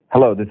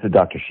Hello, this is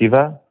Dr.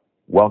 Shiva.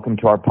 Welcome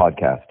to our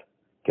podcast,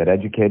 Get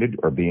Educated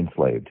or Be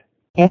Enslaved.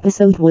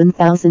 Episode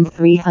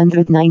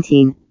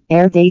 1319,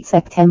 air date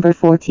September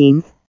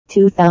 14th,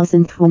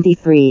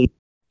 2023.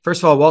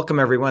 First of all, welcome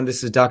everyone.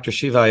 This is Dr.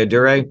 Shiva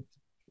Ayadure.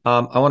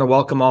 I want to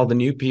welcome all the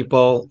new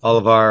people, all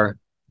of our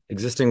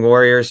existing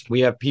warriors.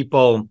 We have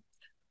people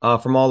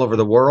from all over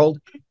the world.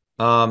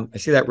 I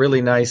see that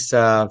really nice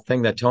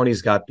thing that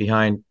Tony's got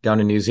down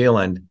in New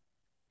Zealand,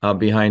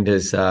 behind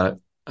his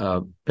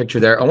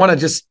picture there. I want to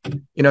just,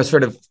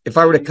 sort of, if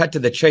I were to cut to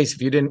the chase,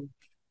 if you didn't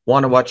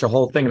want to watch a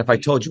whole thing, and if I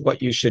told you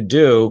what you should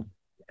do,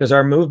 because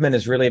our movement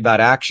is really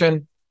about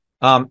action,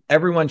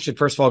 everyone should,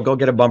 first of all, go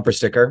get a bumper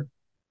sticker,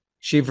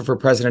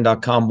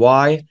 ShivaForPresident.com.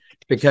 Why?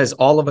 Because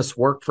all of us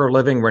work for a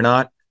living. We're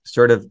not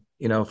sort of,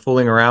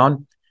 fooling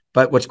around.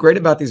 But what's great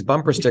about these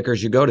bumper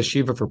stickers, you go to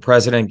Shiva for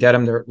President, get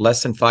them. They're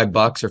less than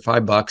 $5 or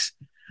 $5.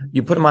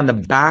 You put them on the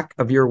back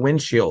of your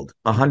windshield.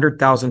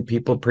 100,000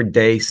 people per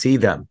day see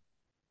them.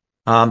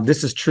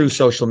 This is true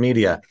social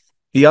media.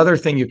 The other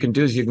thing you can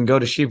do is you can go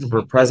to Shiva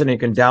for President. You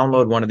can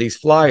download one of these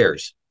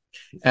flyers.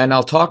 And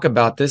I'll talk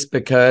about this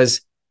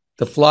because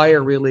the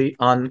flyer really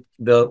on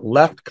the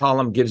left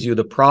column gives you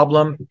the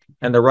problem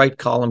and the right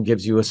column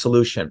gives you a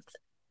solution.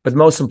 But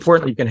most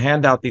importantly, you can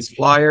hand out these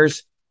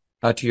flyers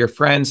to your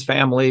friends,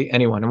 family,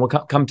 anyone, and we'll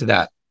come to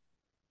that.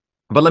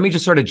 But let me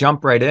just sort of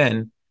jump right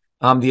in.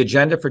 The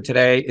agenda for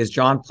today is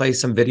John plays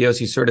some videos.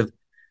 He sort of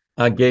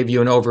gave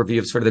you an overview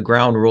of sort of the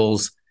ground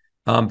rules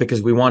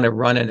because we want to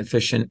run an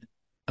efficient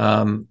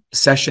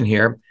session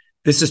here.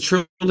 This is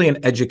truly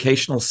an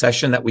educational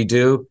session that we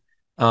do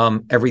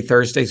every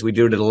Thursdays. We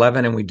do it at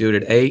 11 and we do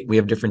it at 8. We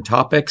have different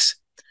topics.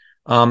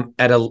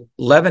 At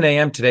 11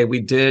 a.m. today,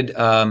 we did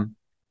a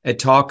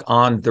talk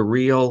on the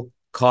real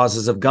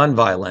causes of gun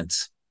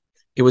violence.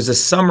 It was a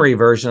summary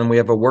version, and we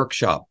have a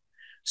workshop.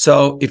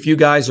 So if you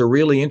guys are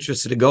really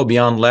interested to go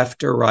beyond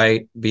left or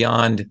right,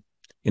 beyond,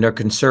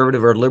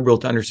 conservative or liberal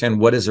to understand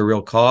what is a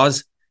real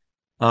cause,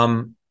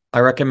 I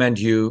recommend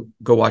you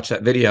go watch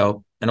that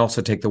video and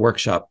also take the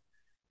workshop.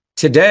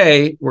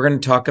 Today, we're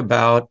going to talk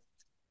about,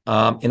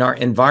 in our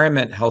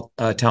environment health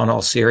town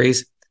hall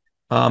series,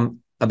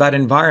 about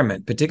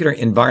environment, particularly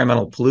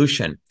environmental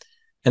pollution.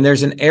 And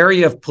there's an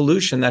area of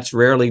pollution that's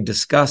rarely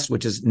discussed,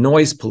 which is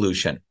noise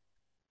pollution.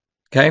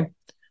 Okay.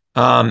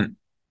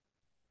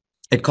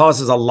 It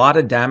causes a lot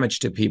of damage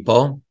to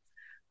people.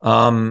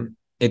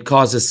 It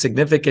causes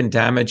significant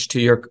damage to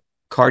your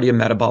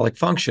cardiometabolic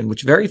function,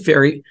 which very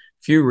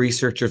few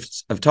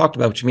researchers have talked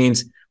about, which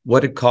means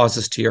what it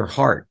causes to your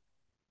heart,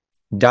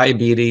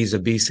 diabetes,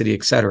 obesity,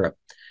 etc.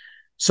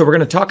 So we're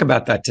going to talk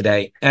about that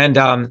today. And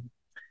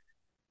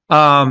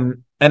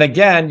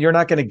again, you're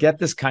not going to get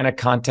this kind of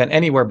content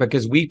anywhere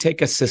because we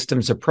take a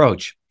systems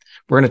approach.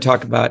 We're going to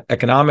talk about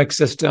economic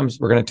systems.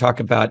 We're going to talk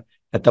about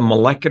at the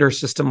molecular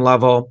system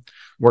level.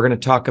 We're going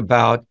to talk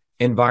about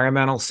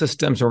environmental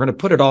systems. We're going to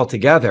put it all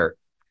together.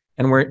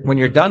 And when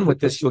you're done with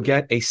this, you'll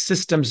get a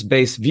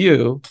systems-based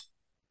view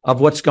of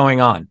what's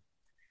going on.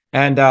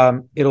 And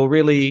it'll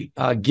really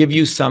give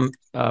you some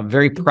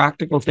very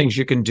practical things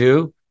you can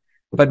do.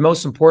 But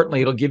most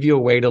importantly, it'll give you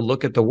a way to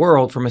look at the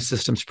world from a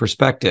systems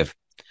perspective.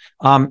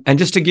 And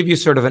just to give you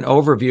sort of an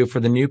overview for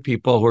the new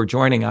people who are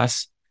joining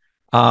us,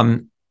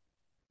 let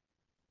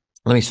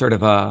me sort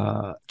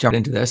of jump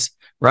into this,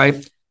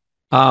 right?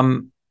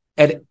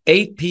 At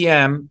 8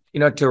 p.m.,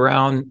 to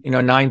around,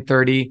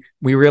 9:30,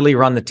 we really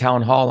run the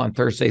town hall on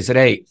Thursdays at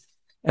 8.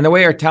 And the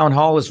way our town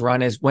hall is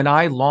run is when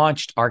I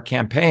launched our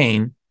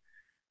campaign,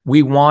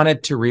 we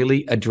wanted to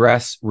really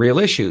address real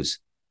issues.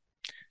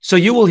 So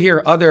you will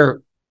hear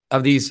other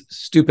of these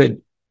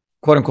stupid,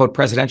 quote unquote,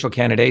 presidential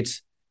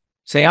candidates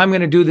say, I'm going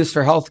to do this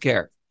for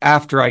healthcare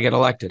after I get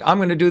elected. I'm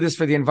going to do this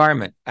for the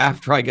environment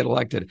after I get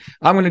elected.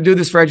 I'm going to do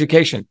this for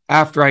education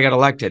after I get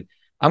elected.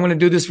 I'm going to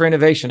do this for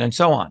innovation and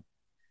so on.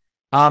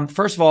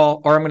 First of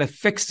all, or I'm going to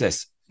fix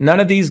this. None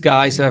of these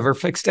guys have ever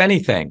fixed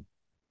anything.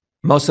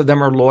 Most of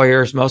them are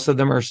lawyers. All of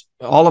them are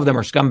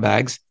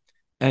scumbags.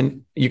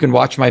 And you can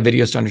watch my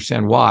videos to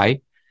understand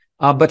why.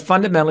 But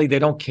fundamentally, they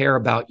don't care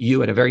about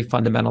you at a very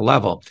fundamental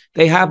level.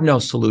 They have no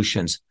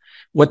solutions.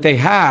 What they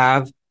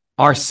have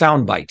are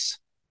sound bites.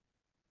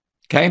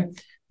 Okay.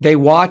 They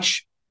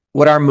watch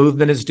what our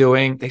movement is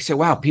doing. They say,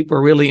 wow, people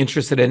are really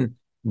interested in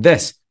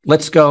this.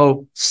 Let's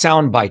go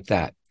soundbite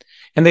that.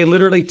 And they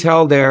literally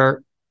tell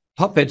their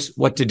puppets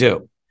what to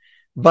do.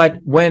 But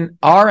when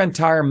our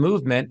entire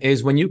movement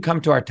is when you come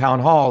to our town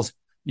halls,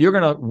 you're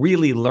going to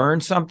really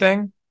learn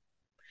something.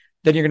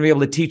 Then you're going to be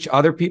able to teach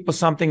other people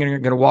something and you're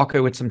going to walk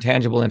away with some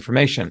tangible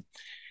information.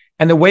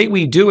 And the way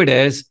we do it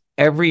is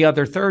every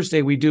other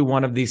Thursday, we do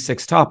one of these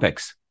 6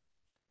 topics.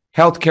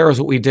 Healthcare is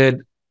what we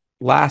did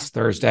last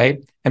Thursday.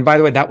 And by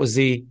the way, that was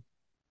the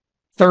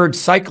 3rd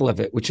cycle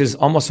of it, which is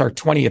almost our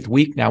 20th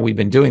week now we've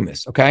been doing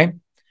this. Okay.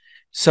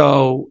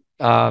 So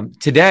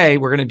today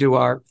we're going to do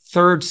our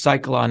 3rd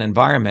cycle on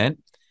environment.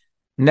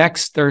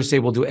 Next Thursday,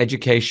 we'll do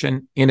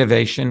education,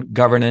 innovation,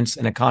 governance,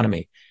 and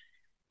economy.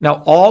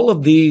 Now, all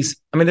of these,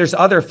 there's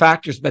other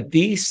factors, but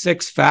these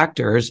 6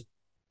 factors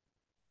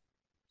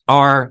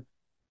are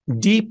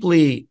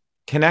deeply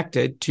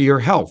connected to your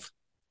health.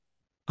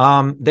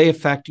 They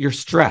affect your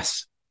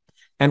stress.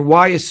 And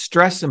why is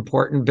stress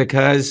important?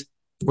 Because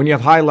when you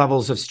have high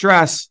levels of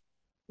stress,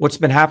 what's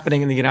been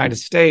happening in the United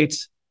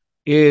States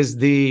is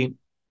the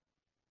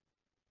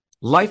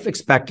life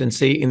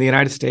expectancy in the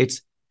United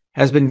States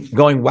has been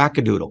going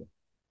wackadoodle.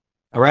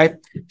 All right.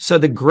 So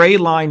the gray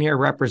line here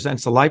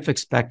represents the life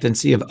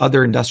expectancy of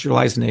other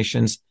industrialized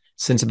nations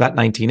since about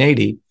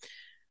 1980.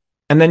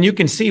 And then you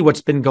can see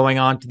what's been going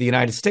on to the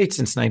United States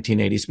since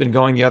 1980. It's been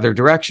going the other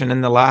direction.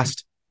 In the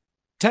last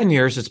 10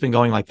 years, it's been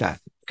going like that.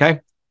 Okay.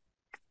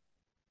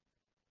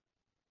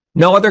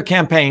 No other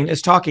campaign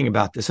is talking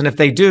about this. And if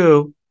they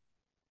do,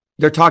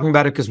 they're talking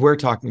about it because we're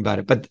talking about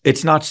it, but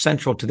it's not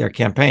central to their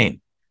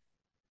campaign.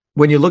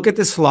 When you look at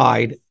the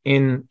slide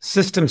in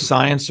system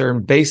science or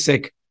in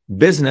basic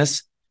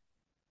business,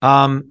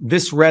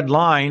 this red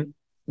line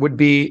would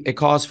be a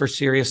cause for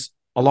serious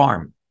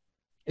alarm.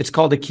 It's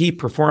called a key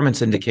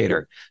performance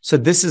indicator. So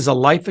this is a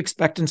life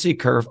expectancy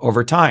curve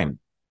over time.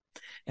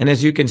 And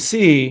as you can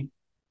see,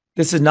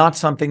 this is not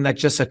something that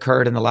just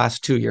occurred in the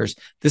last 2 years.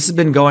 This has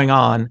been going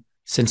on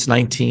since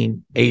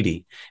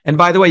 1980. And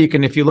by the way,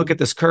 if you look at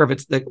this curve,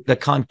 it's the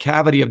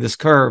concavity of this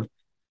curve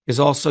is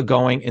also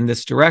going in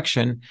this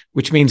direction,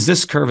 which means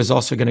this curve is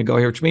also going to go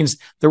here, which means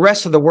the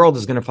rest of the world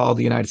is going to follow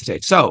the United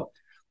States. So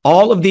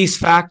all of these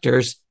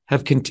factors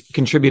have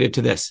contributed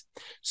to this.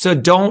 So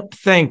don't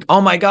think,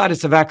 oh my God,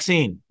 it's a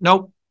vaccine.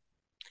 Nope.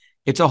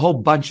 It's a whole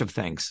bunch of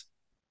things.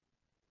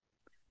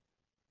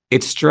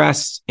 It's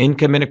stress,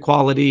 income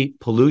inequality,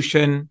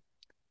 pollution,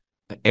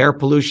 air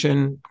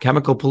pollution,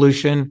 chemical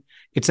pollution.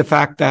 It's a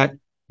fact that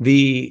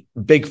the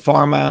big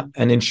pharma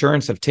and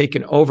insurance have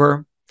taken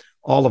over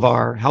all of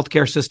our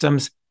healthcare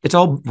systems. It's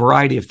all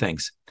variety of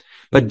things.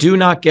 But do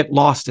not get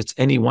lost. It's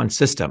any one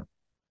system.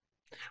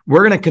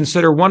 We're going to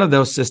consider one of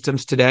those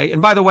systems today.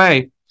 And by the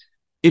way,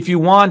 if you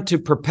want to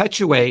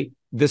perpetuate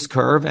this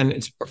curve, and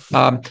it's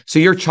so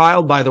your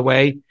child, by the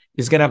way,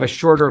 is going to have a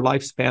shorter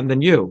lifespan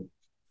than you.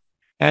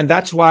 And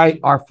that's why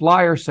our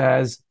flyer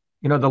says,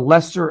 the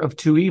lesser of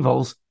two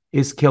evils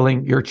is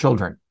killing your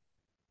children.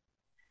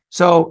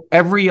 So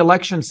every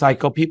election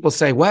cycle, people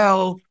say,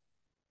 well,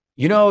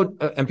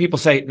 and people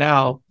say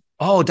now,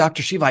 oh,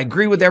 Dr. Shiva, I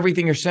agree with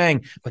everything you're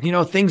saying, but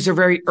things are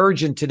very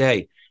urgent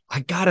today. I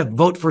got to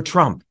vote for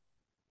Trump.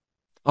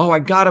 Oh, I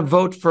got to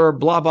vote for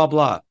blah, blah,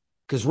 blah.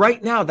 Because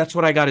right now, that's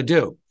what I got to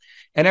do.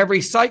 And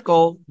every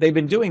cycle, they've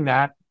been doing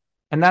that.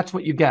 And that's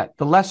what you get.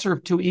 The lesser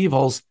of two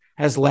evils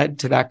has led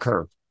to that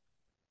curve.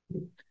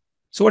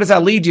 So what does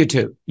that lead you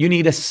to? You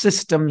need a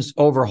systems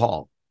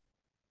overhaul.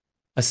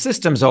 A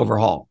systems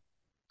overhaul.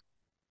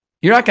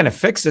 You're not going to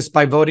fix this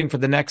by voting for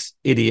the next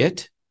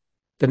idiot,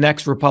 the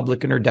next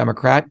Republican or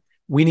Democrat.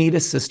 We need a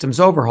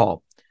systems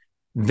overhaul.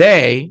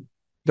 They,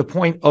 the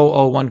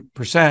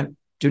 0.001%,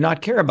 do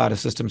not care about a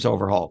systems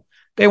overhaul.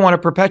 They want to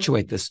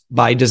perpetuate this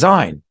by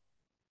design.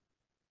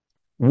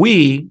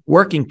 We,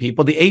 working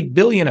people, the 8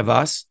 billion of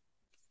us,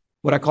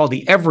 what I call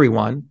the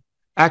everyone,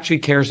 actually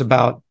cares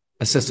about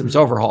a systems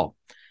overhaul.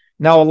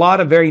 Now, a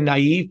lot of very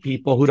naive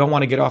people who don't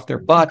want to get off their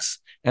butts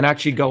and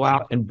actually go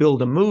out and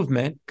build a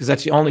movement, because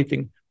that's the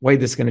only way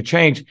this is going to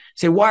change,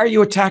 say, why are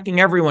you attacking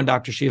everyone,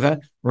 Dr. Shiva?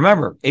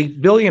 Remember,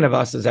 8 billion of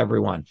us is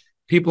everyone.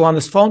 People on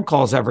this phone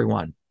call is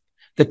everyone.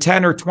 The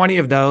 10 or 20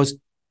 of those,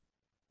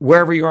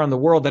 wherever you are in the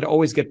world, that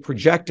always get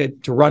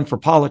projected to run for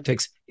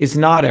politics is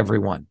not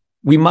everyone.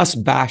 We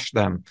must bash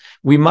them.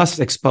 We must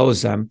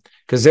expose them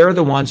because they're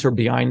the ones who are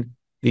behind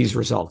these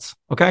results.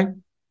 Okay?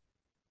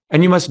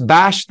 And you must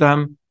bash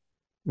them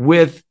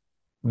with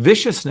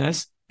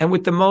viciousness and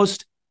with the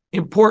most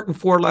important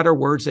 4-letter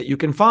words that you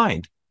can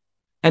find.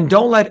 And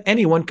don't let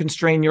anyone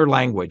constrain your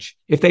language.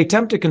 If they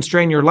attempt to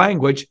constrain your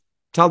language,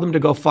 tell them to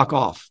go fuck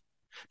off.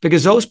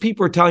 Because those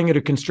people who are telling you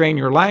to constrain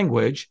your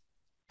language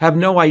have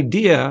no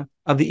idea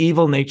of the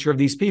evil nature of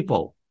these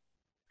people.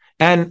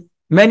 And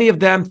many of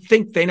them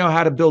think they know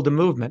how to build a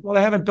movement. Well,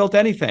 they haven't built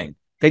anything.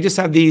 They just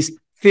have these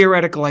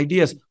theoretical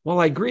ideas. Well,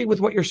 I agree with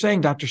what you're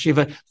saying, Dr.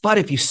 Shiva, but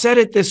if you said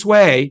it this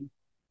way, ...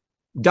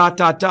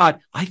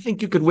 I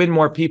think you could win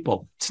more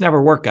people. It's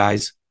never worked,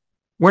 guys.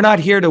 We're not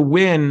here to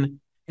win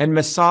and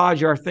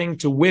massage our thing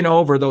to win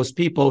over those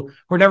people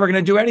who are never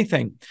going to do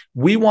anything.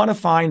 We want to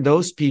find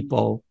those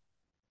people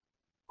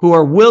who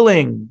are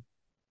willing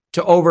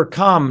to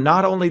overcome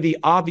not only the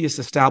obvious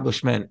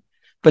establishment,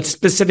 but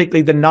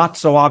specifically the not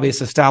so obvious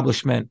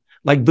establishment,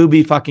 like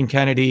Booby fucking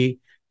Kennedy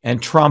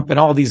and Trump and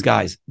all these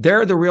guys.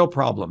 They're the real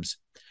problems.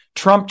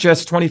 Trump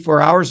just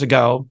 24 hours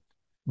ago,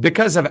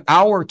 because of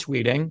our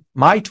tweeting,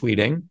 my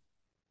tweeting,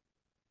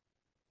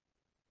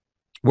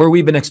 where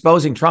we've been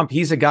exposing Trump,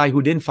 he's a guy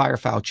who didn't fire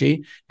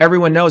Fauci.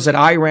 Everyone knows that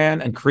I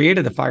ran and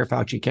created the Fire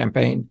Fauci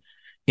campaign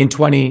in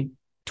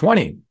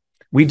 2020.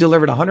 We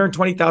delivered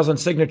 120,000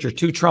 signatures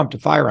to Trump to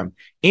fire him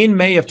in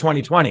May of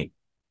 2020.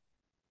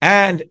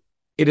 And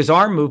it is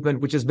our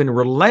movement which has been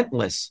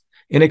relentless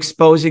in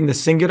exposing the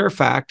singular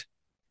fact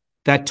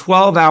that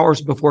 12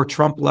 hours before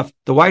Trump left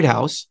the White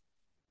House,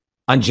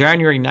 on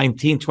January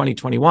 19,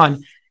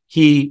 2021,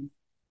 he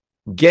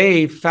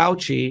gave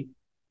Fauci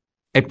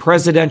a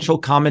presidential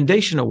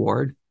commendation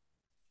award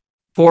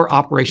for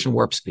Operation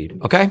Warp Speed.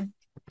 Okay.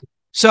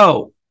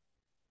 So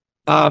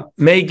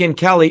Megyn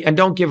Kelly, and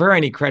don't give her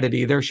any credit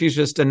either. She's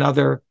just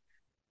another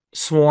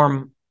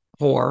swarm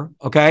whore.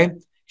 Okay.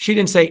 She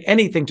didn't say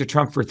anything to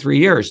Trump for 3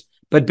 years,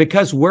 but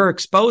because we're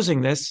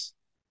exposing this,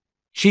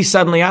 she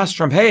suddenly asked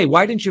Trump, hey,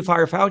 why didn't you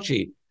fire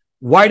Fauci?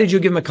 Why did you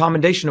give him a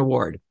commendation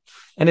award?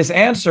 And his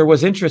answer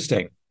was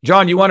interesting.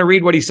 John, you want to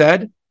read what he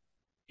said?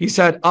 He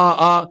said,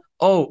 oh,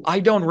 I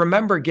don't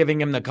remember giving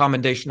him the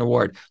commendation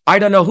award. I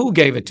don't know who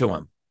gave it to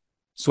him.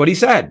 That's what he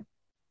said.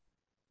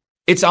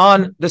 It's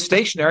on the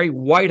stationery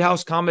White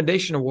House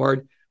Commendation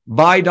Award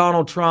by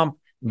Donald Trump,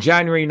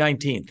 January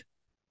 19th.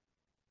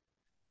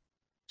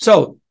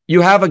 So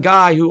you have a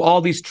guy who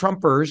all these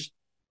Trumpers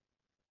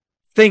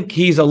think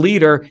he's a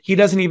leader. He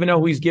doesn't even know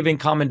who he's giving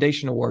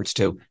commendation awards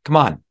to. Come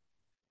on.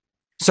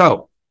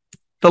 So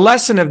the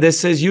lesson of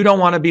this is you don't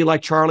want to be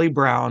like Charlie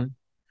Brown,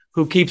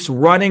 who keeps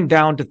running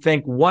down to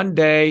think one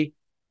day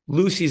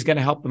Lucy's going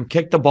to help him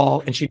kick the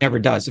ball, and she never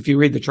does, if you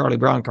read the Charlie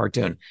Brown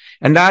cartoon.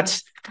 And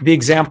that's the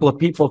example of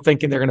people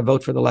thinking they're going to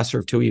vote for the lesser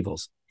of two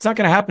evils. It's not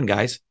going to happen,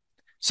 guys.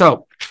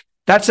 So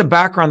that's a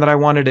background that I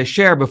wanted to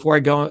share before I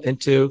go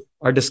into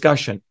our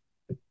discussion.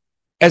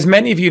 As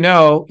many of you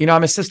know,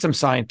 I'm a systems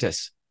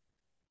scientist.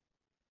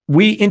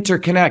 We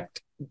interconnect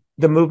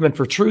the movement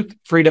for truth,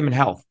 freedom, and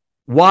health.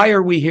 Why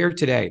are we here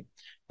today?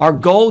 Our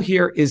goal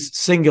here is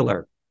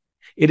singular.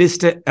 It is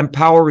to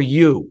empower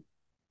you.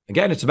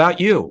 Again, it's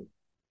about you.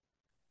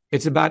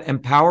 It's about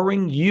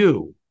empowering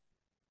you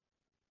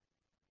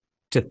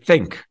to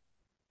think,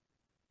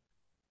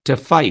 to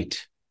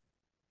fight,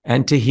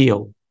 and to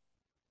heal.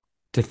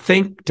 To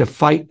think, to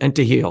fight, and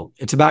to heal.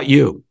 It's about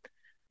you.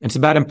 It's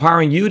about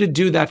empowering you to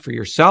do that for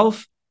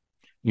yourself,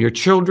 your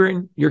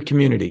children, your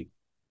community.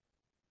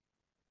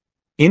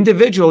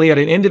 Individually, at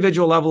an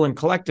individual level and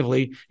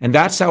collectively, and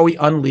that's how we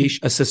unleash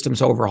a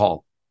systems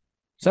overhaul.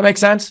 Does that make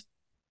sense?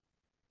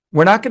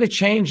 We're not going to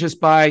change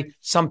just by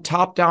some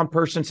top-down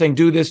person saying,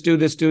 do this, do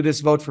this, do this,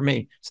 vote for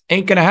me. It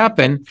ain't going to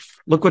happen.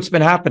 Look what's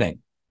been happening.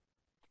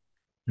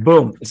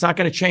 Boom. It's not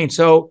going to change.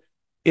 So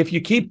if you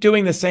keep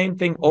doing the same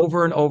thing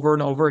over and over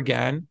and over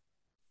again,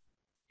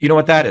 you know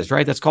what that is,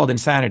 right? That's called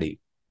insanity.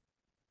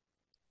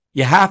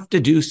 You have to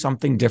do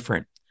something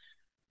different.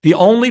 The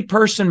only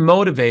person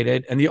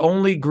motivated and the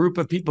only group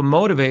of people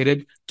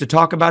motivated to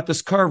talk about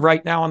this curve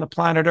right now on the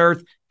planet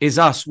Earth is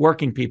us,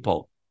 working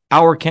people,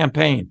 our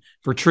campaign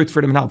for truth,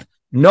 freedom, and health.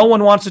 No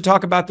one wants to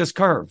talk about this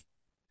curve.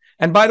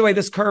 And by the way,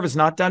 this curve is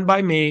not done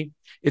by me.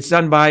 It's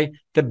done by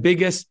the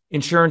biggest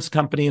insurance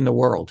company in the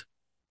world.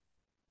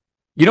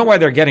 You know why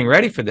they're getting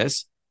ready for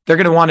this? They're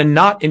going to want to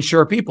not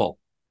insure people.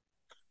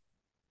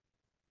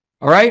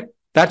 All right?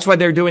 That's why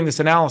they're doing this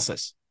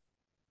analysis.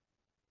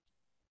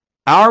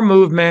 Our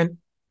movement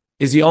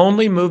is the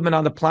only movement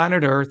on the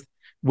planet Earth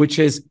which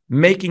is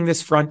making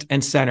this front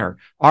and center.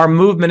 Our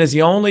movement is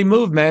the only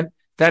movement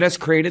that has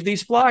created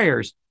these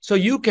flyers. So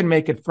you can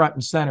make it front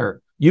and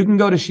center. You can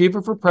go to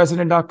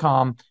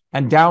shivaforpresident.com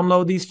and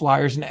download these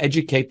flyers and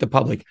educate the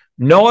public.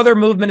 No other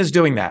movement is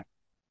doing that.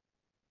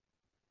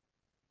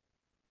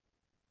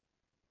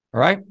 All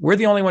right? We're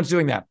the only ones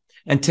doing that.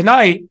 And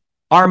tonight,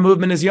 our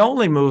movement is the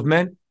only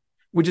movement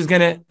which is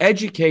going to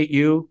educate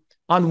you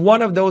on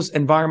one of those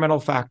environmental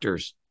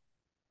factors.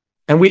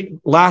 And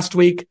last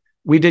week,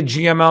 we did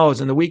GMOs,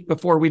 and the week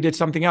before, we did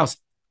something else.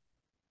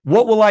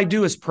 What will I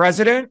do as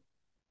president?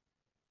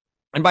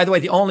 And by the way,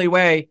 the only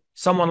way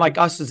someone like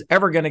us is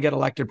ever going to get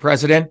elected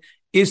president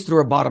is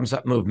through a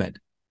bottoms-up movement.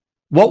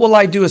 What will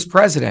I do as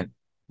president?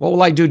 What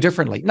will I do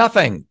differently?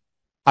 Nothing.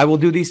 I will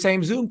do these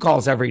same Zoom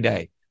calls every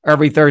day,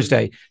 every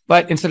Thursday.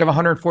 But instead of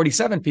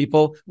 147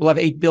 people, we'll have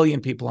 8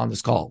 billion people on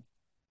this call.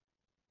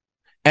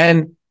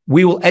 And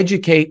we will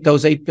educate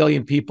those 8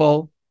 billion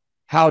people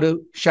how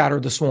to shatter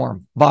the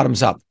swarm,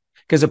 bottoms up.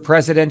 Because the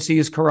presidency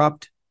is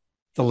corrupt,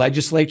 the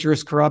legislature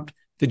is corrupt,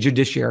 the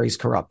judiciary is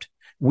corrupt.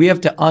 We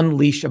have to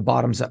unleash a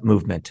bottoms-up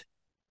movement.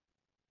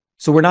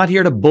 So we're not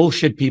here to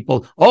bullshit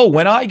people. Oh,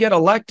 when I get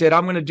elected,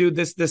 I'm going to do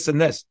this, this,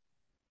 and this.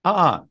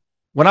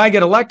 When I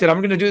get elected, I'm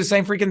going to do the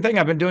same freaking thing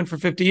I've been doing for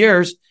 50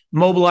 years,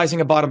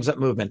 mobilizing a bottoms-up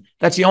movement.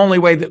 That's the only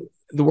way that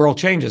the world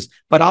changes.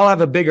 But I'll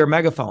have a bigger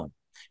megaphone.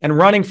 And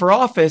running for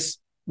office,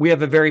 we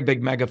have a very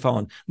big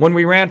megaphone. When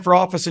we ran for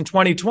office in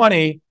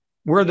 2020,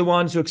 we're the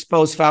ones who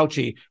exposed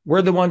Fauci.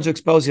 We're the ones who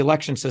exposed the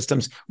election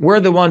systems. We're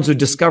the ones who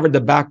discovered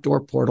the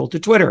backdoor portal to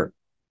Twitter.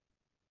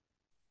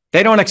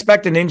 They don't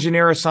expect an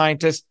engineer or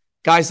scientist,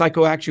 guys like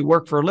who actually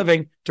work for a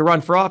living, to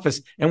run for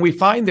office. And we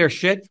find their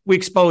shit, we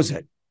expose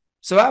it.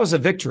 So that was a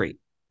victory.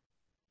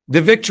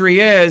 The victory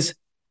is,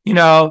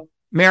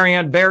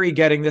 Marianne Barry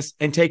getting this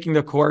and taking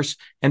the course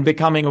and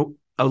becoming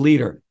a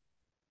leader.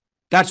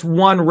 That's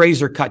one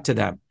razor cut to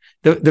them.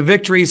 The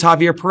victory is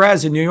Javier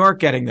Perez in New York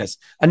getting this.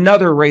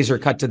 Another razor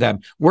cut to them.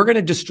 We're going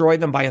to destroy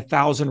them by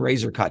 1,000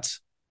 razor cuts.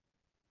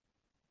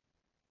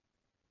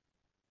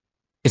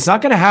 It's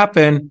not going to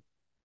happen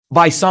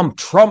by some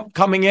Trump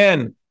coming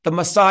in, the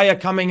Messiah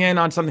coming in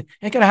on something.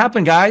 It ain't going to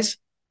happen, guys.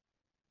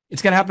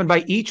 It's going to happen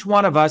by each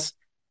one of us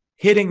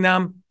hitting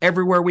them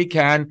everywhere we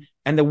can.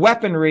 And the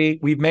weaponry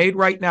we've made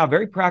right now,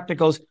 very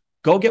practical, is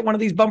go get one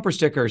of these bumper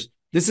stickers.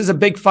 This is a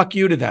big fuck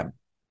you to them.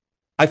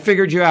 I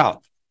figured you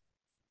out.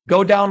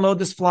 Go download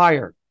this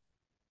flyer.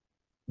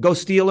 Go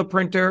steal a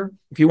printer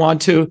if you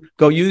want to.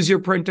 Go use your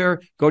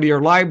printer. Go to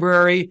your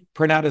library.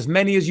 Print out as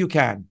many as you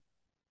can.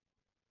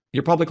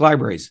 Your public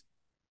libraries.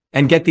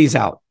 And get these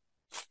out.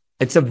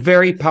 It's a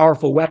very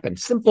powerful weapon.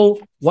 Simple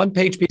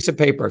one-page piece of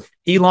paper.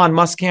 Elon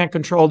Musk can't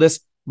control this.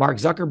 Mark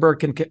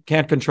Zuckerberg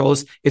can't control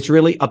this. It's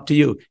really up to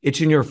you. It's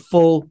in your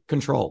full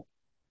control.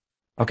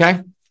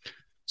 Okay?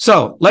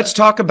 So let's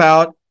talk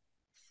about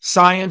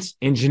science,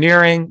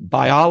 engineering,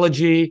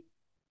 biology,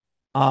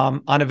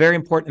 on a very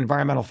important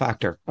environmental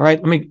factor. All right,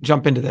 let me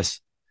jump into this.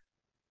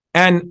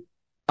 And,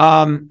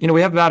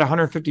 we have about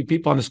 150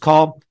 people on this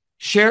call.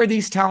 Share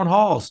these town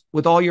halls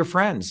with all your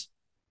friends.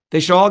 They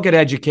should all get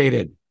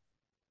educated.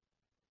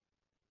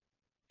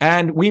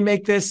 And we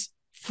make this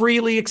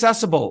freely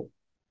accessible.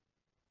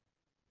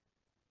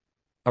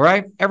 All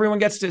right, everyone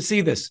gets to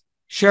see this.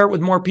 Share it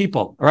with more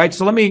people. All right,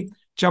 so let me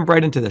jump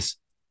right into this.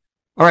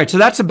 All right, so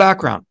that's the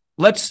background.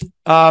 Let's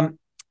talk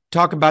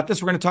about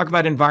this. We're going to talk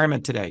about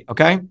environment today,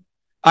 okay?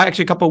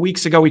 Actually, a couple of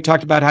weeks ago, we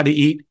talked about how to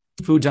eat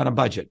foods on a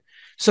budget.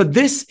 So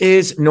this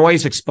is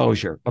noise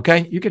exposure,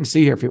 okay? You can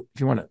see here if you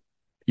want to.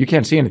 You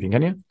can't see anything,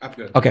 can you? I'm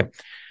good. Okay.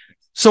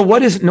 So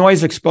what is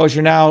noise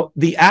exposure? Now,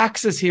 the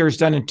axis here is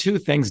done in two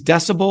things,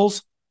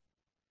 decibels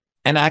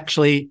and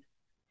actually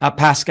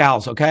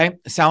pascals, okay?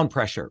 Sound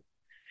pressure.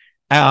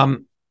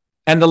 And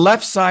the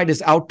left side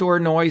is outdoor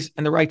noise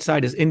and the right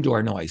side is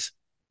indoor noise.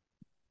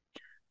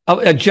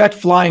 A jet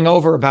flying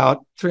over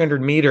about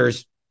 300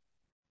 meters,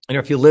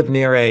 if you live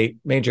near a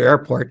major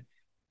airport,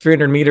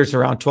 300 meters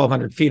around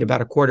 1,200 feet,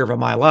 about a quarter of a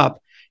mile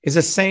up, is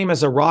the same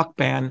as a rock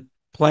band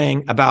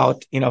playing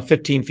about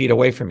 15 feet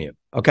away from you.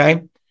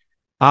 Okay,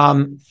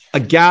 a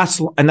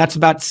gas, and that's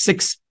about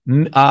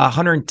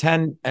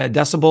 110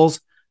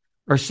 decibels,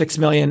 or 6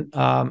 million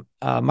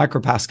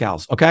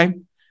micropascals. Okay,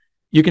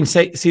 you can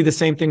see the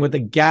same thing with the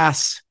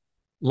gas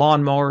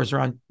lawnmower is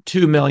around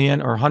 2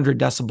 million or 100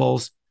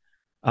 decibels.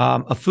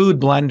 A food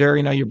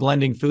blender, you're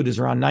blending food, is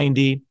around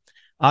 90.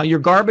 Your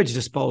garbage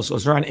disposal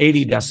is around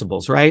 80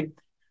 decibels, right?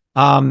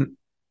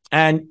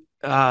 And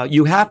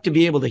you have to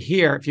be able to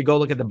hear, if you go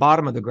look at the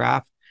bottom of the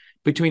graph,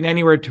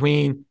 anywhere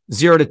between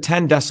 0 to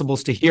 10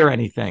 decibels to hear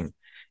anything.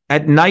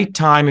 At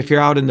nighttime, if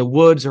you're out in the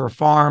woods or a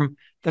farm,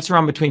 that's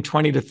around between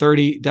 20 to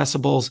 30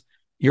 decibels.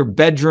 Your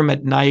bedroom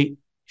at night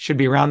should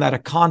be around that. A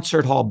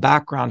concert hall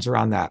background's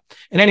around that.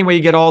 And anyway,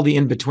 you get all the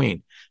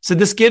in-between. So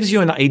this gives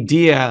you an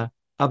idea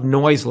of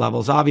noise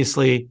levels.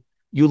 Obviously,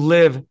 you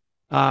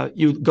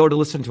go to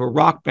listen to a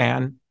rock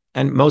band,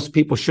 and most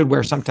people should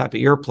wear some type of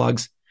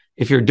earplugs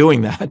if you're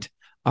doing that.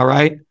 All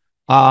right.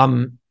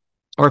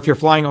 Or if you're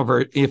flying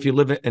over, if you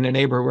live in a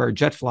neighborhood where a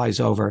jet flies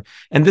over.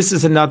 And this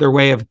is another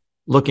way of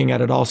looking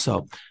at it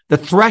also. The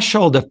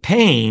threshold of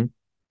pain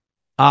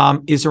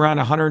is around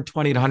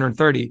 120 to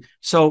 130.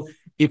 So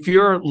if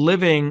you're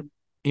living,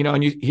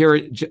 and you hear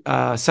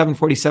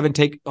 747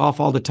 take off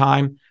all the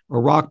time, or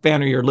rock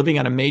band, or you're living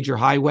on a major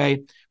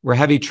highway where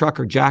heavy truck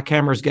or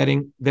jackhammer is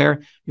getting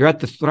there, you're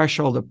at the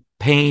threshold of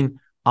pain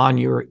on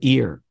your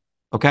ear,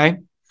 okay?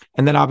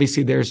 And then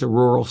obviously there's a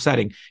rural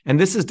setting. And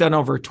this is done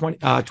over a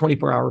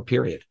 24-hour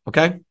period,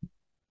 okay?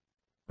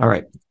 All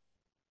right.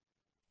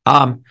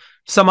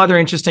 Some other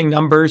interesting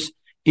numbers.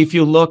 If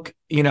you look,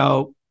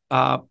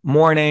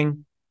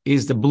 morning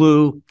is the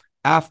blue,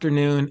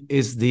 afternoon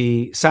is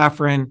the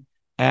saffron,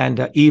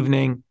 and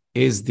evening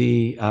is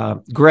the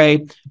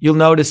gray. You'll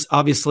notice,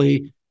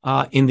 obviously,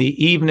 in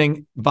the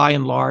evening, by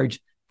and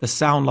large, the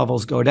sound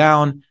levels go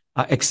down,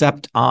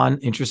 except on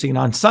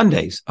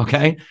Sundays,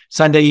 okay?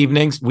 Sunday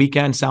evenings,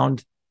 weekend sound,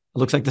 it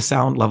looks like the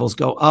sound levels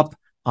go up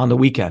on the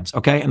weekends,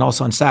 okay? And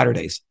also on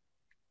Saturdays,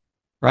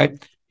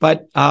 right?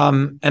 But,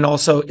 and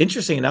also,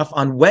 interesting enough,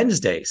 on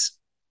Wednesdays,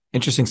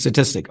 interesting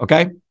statistic,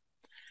 okay?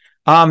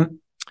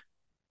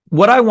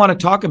 What I want to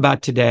talk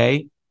about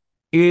today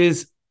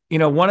is,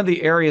 one of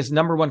the areas,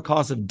 number one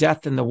cause of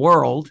death in the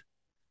world,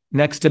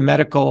 next to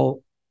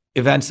medical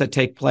events that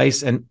take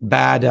place and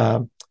bad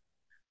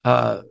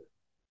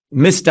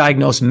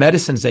misdiagnosed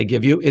medicines they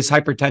give you, is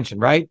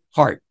hypertension, right?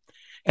 Heart.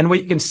 And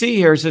what you can see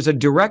here is there's a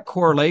direct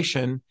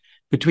correlation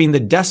between the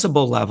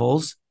decibel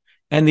levels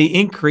and the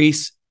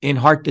increase in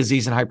heart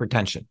disease and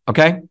hypertension,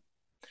 okay?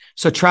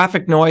 So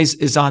traffic noise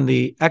is on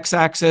the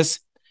x-axis,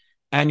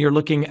 and you're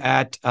looking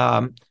at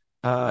the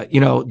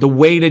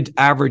weighted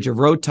average of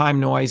road time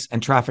noise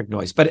and traffic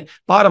noise. But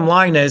bottom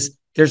line is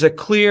there's a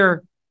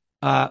clear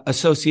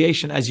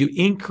association. As you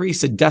increase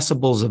the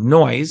decibels of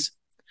noise,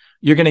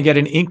 you're going to get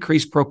an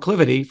increased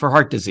proclivity for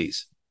heart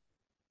disease.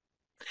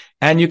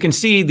 And you can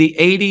see the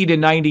 80 to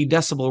 90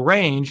 decibel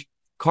range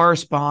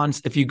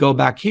corresponds, if you go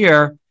back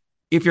here,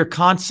 if you're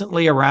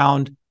constantly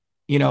around,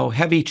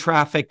 heavy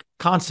traffic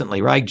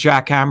constantly, right?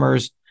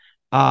 Jackhammers,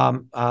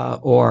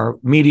 or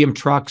medium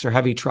trucks or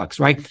heavy trucks,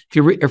 right?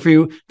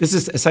 This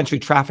is essentially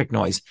traffic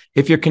noise.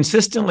 If you're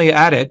consistently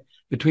at it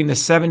between the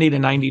 70 to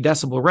 90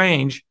 decibel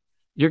range,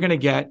 you're going to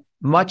get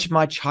much,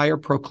 much higher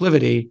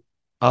proclivity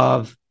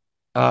of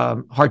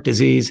heart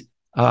disease,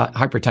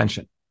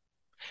 hypertension.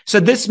 So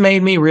this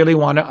made me really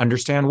want to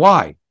understand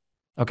why.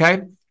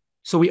 Okay.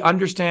 So we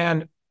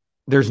understand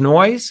there's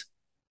noise,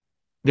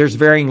 there's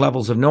varying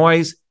levels of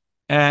noise,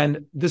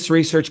 and this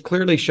research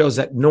clearly shows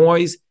that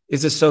noise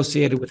is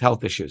associated with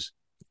health issues.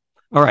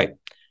 All right.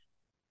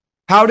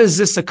 How does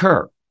this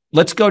occur?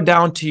 Let's go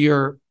down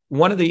to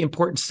one of the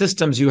important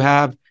systems you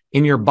have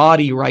in your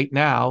body right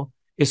now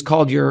is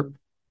called your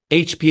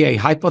HPA,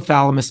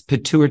 hypothalamus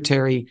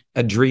pituitary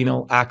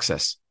adrenal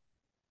axis.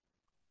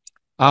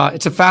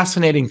 It's a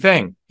fascinating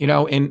thing.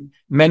 In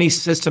many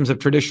systems of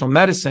traditional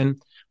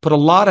medicine, put a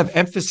lot of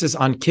emphasis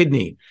on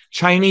kidney.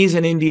 Chinese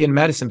and Indian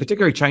medicine,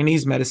 particularly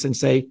Chinese medicine,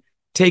 say,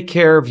 take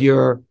care of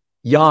your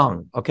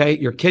yang, okay,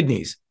 your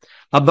kidneys.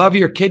 Above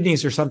your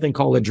kidneys are something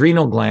called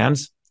adrenal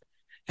glands,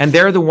 and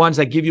they're the ones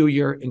that give you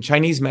in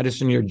Chinese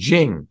medicine, your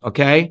jing,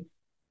 okay,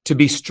 to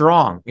be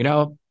strong,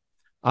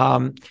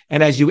 and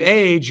as you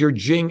age, your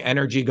jing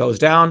energy goes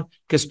down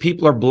because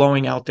people are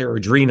blowing out their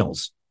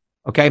adrenals,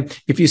 okay?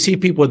 If you see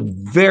people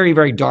with very,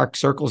 very dark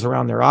circles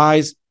around their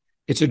eyes,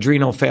 it's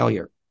adrenal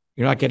failure.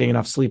 You're not getting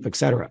enough sleep,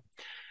 etc.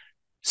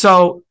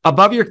 So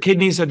above your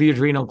kidneys are the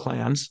adrenal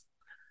glands.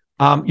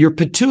 Your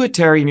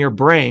pituitary in your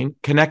brain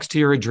connects to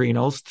your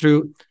adrenals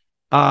through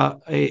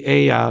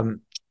a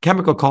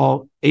chemical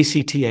called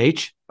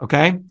ACTH,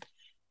 okay?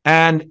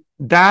 And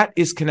that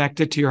is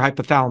connected to your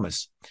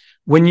hypothalamus.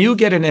 When you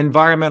get an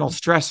environmental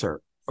stressor,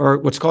 or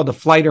what's called the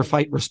flight or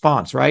fight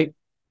response, right?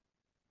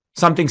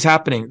 Something's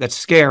happening that's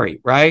scary,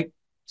 right?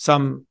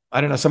 Some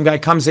guy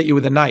comes at you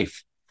with a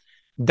knife.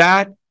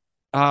 That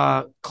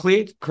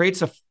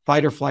creates a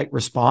fight or flight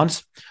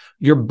response.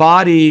 Your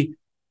body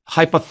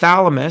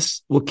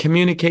hypothalamus will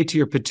communicate to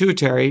your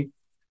pituitary,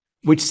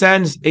 which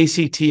sends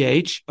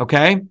ACTH,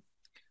 okay?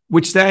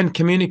 Which then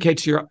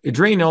communicates to your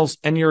adrenals,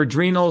 and your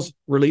adrenals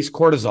release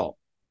cortisol,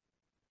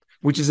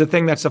 which is a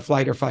thing that's a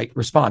flight or fight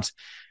response.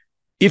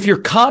 If you're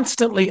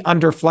constantly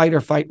under flight or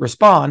fight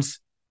response,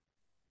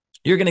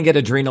 you're going to get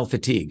adrenal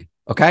fatigue,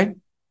 okay?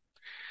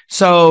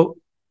 So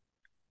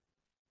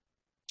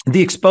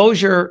the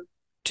exposure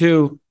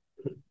to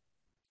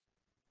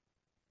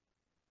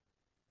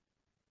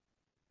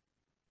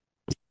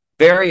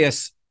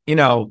various,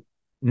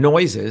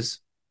 noises,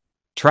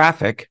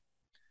 traffic,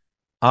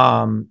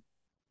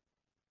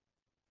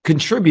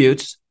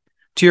 contributes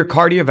to your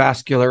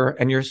cardiovascular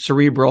and your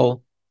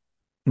cerebral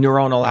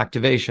neuronal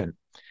activation.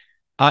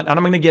 And I'm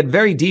going to get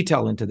very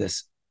detailed into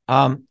this.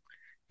 And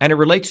it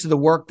relates to the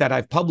work that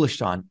I've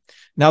published on.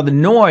 Now, the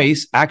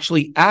noise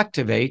actually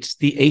activates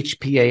the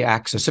HPA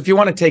axis. If you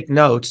want to take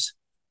notes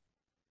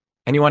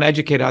and you want to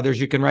educate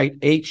others, you can write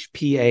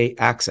HPA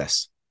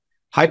axis,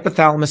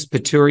 hypothalamus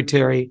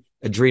pituitary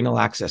adrenal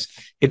axis.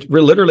 It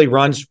literally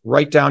runs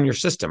right down your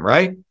system,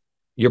 right?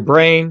 Your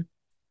brain,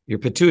 your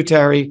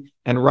pituitary,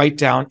 and right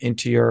down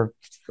into your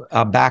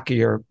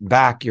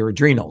your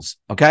adrenals,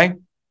 okay?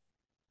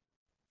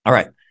 All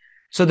right.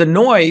 So the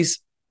noise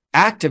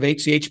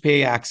activates the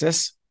HPA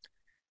axis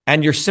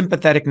and your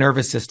sympathetic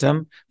nervous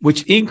system,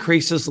 which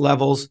increases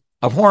levels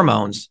of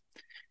hormones.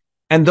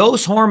 And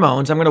those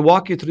hormones, I'm going to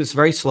walk you through this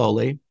very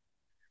slowly,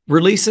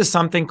 releases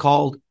something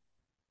called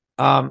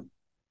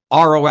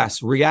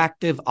ROS,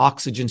 reactive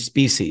oxygen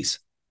species.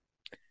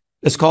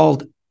 It's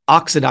called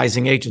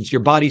oxidizing agents.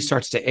 Your body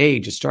starts to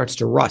age. It starts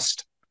to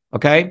rust,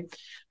 okay?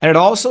 And it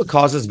also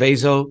causes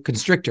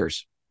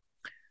vasoconstrictors.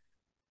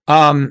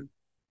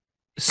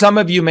 Some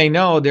of you may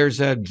know there's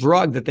a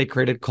drug that they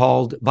created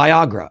called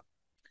Viagra.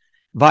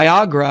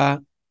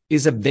 Viagra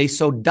is a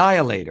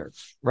vasodilator,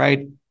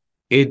 right?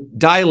 It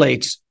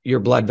dilates your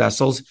blood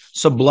vessels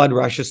so blood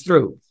rushes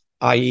through,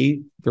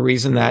 i.e. the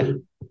reason that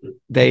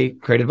they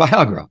created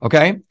Viagra,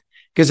 okay?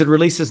 Because it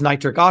releases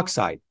nitric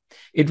oxide.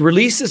 It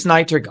releases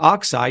nitric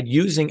oxide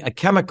using a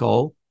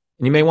chemical,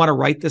 and you may want to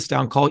write this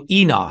down, called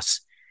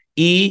eNOS,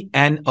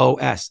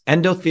 E-N-O-S,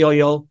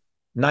 endothelial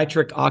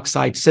nitric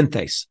oxide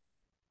synthase.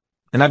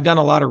 And I've done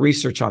a lot of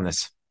research on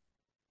this.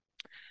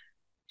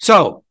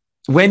 So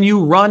when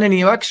you run and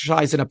you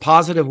exercise in a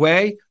positive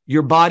way,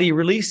 your body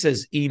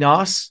releases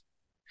eNOS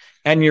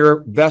and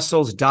your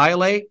vessels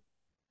dilate,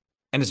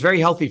 and it's very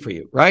healthy for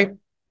you, right?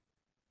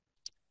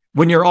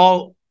 When you're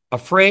all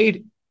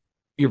afraid,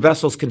 your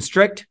vessels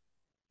constrict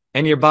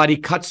and your body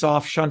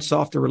shunts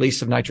off the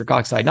release of nitric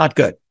oxide. Not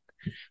good.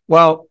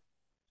 Well,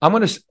 I'm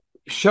going to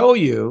show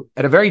you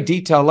at a very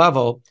detailed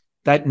level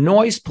that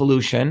noise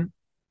pollution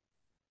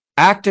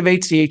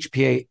activates the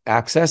HPA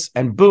axis,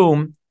 and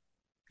boom,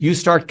 you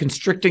start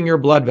constricting your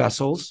blood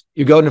vessels.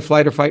 You go into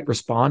flight or fight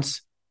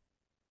response,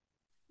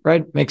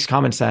 right? Makes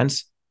common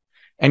sense.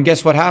 And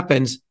guess what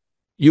happens?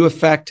 You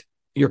affect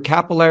your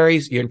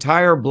capillaries, your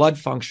entire blood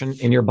function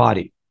in your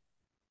body.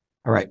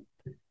 All right.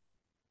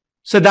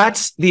 So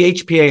that's the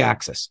HPA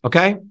axis,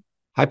 okay?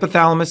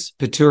 Hypothalamus,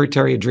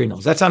 pituitary,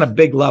 adrenals. That's on a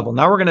big level.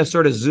 Now we're going to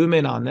sort of zoom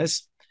in on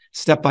this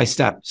step by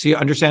step so you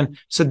understand.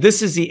 So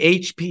this is the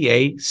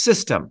HPA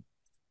system.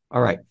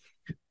 All right.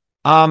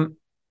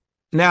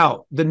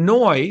 Now, the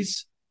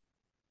noise,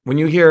 when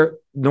you hear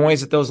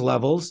noise at those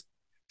levels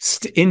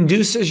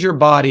induces your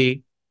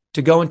body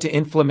to go into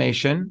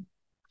inflammation.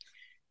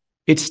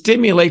 It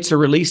stimulates the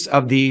release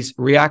of these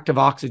reactive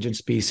oxygen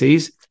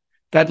species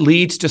that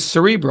leads to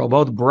cerebral,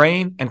 both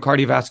brain and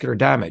cardiovascular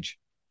damage.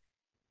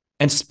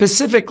 And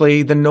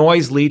specifically, the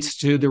noise leads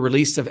to the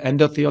release of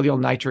endothelial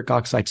nitric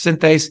oxide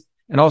synthase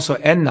and also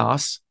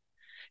nNOS.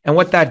 And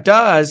what that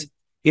does,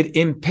 it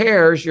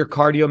impairs your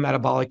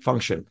cardiometabolic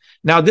function.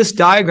 Now, this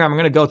diagram, I'm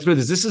going to go through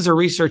this. This is a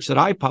research that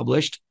I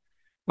published.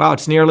 Wow,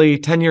 it's nearly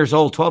 10 years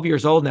old, 12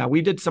 years old now.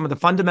 We did some of the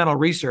fundamental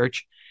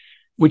research,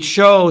 which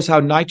shows how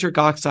nitric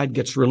oxide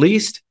gets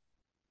released,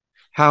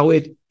 how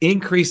it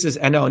increases.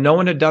 And no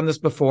one had done this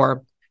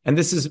before. And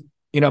this is,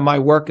 my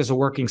work as a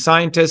working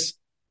scientist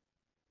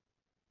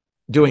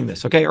doing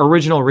this. Okay,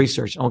 original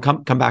research. I'll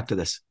come back to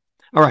this.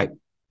 All right.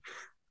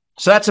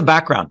 So that's a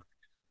background.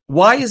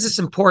 Why is this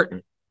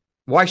important?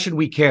 Why should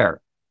we care?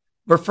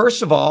 But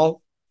first of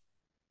all,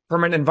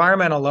 from an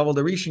environmental level,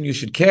 the reason you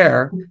should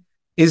care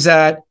is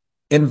that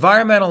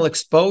environmental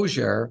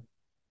exposure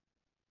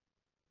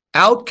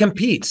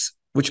outcompetes,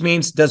 which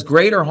means does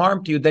greater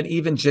harm to you than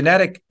even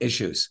genetic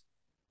issues.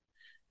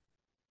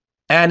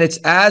 And it's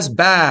as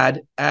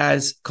bad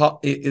as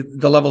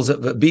the levels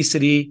of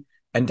obesity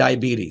and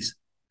diabetes.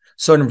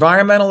 So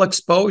environmental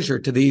exposure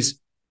to these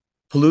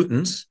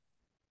pollutants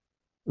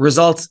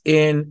results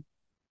in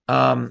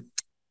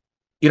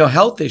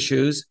health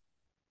issues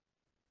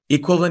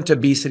equivalent to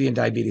obesity and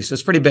diabetes. So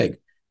it's pretty big.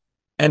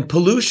 And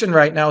pollution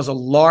right now is the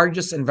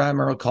largest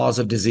environmental cause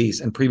of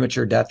disease and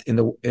premature death in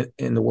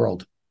the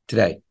world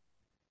today.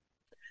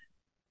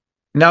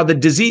 Now,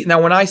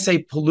 when I say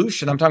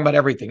pollution, I'm talking about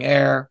everything,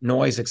 air,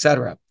 noise,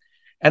 etc.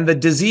 And the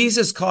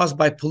diseases caused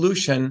by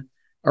pollution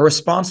are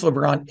responsible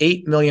for around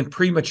 8 million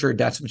premature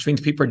deaths, which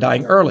means people are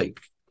dying early.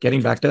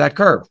 Getting back to that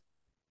curve.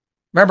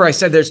 Remember, I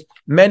said there's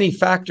many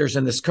factors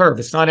in this curve.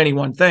 It's not any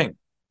one thing.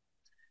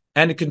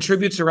 And it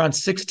contributes around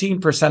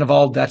 16% of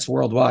all deaths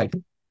worldwide,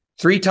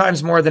 3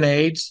 times more than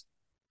AIDS,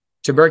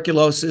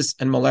 tuberculosis,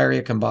 and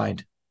malaria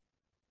combined.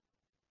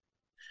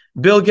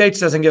 Bill Gates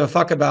doesn't give a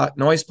fuck about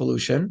noise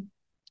pollution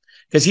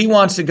because he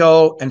wants to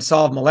go and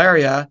solve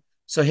malaria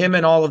so him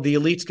and all of the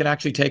elites can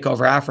actually take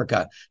over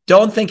Africa.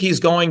 Don't think he's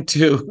going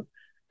to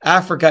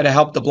Africa to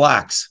help the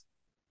blacks.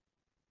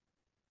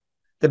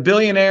 The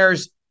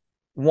billionaires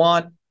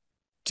want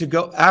to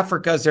go.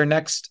 Africa is their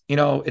next,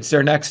 it's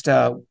their next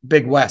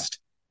big West.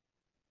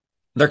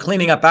 They're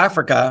cleaning up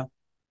Africa,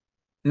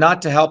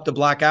 not to help the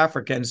black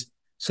Africans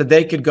so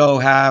they could go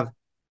have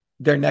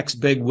their next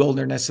big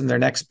wilderness and their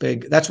next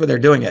big, that's where they're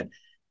doing it.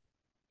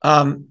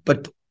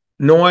 But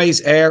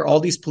noise, air,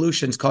 all these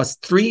pollutions cause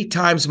 3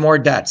 times more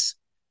deaths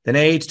than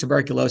AIDS,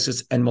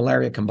 tuberculosis, and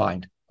malaria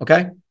combined.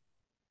 Okay?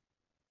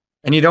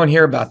 And you don't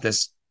hear about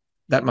this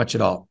that much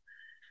at all.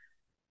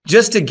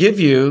 Just to give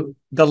you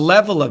the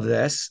level of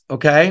this,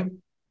 okay?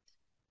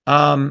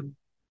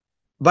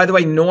 By the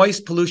way,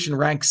 noise pollution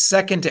ranks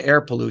second to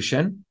air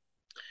pollution.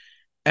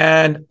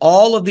 And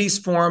all of these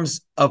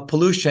forms of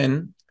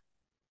pollution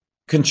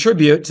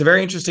contribute, it's a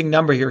very interesting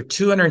number here,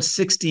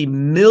 260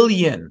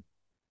 million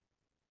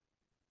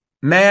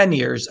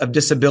man-years of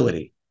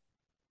disability.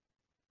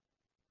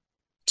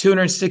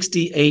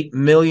 268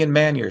 million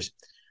man-years.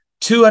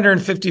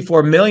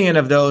 254 million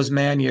of those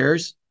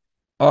man-years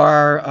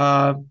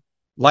are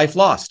life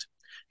lost.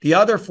 The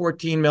other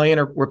 14 million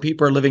are where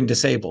people are living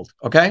disabled,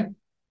 okay?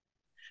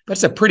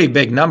 That's a pretty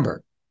big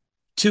number.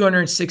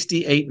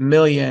 268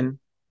 million,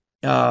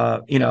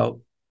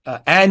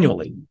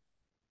 annually.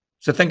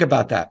 So think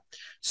about that.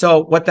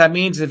 So what that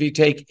means is if you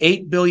take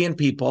 8 billion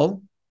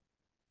people,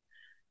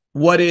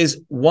 what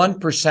is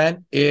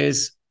 1%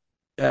 is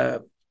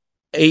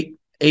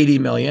 80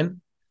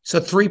 million. So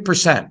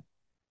 3%.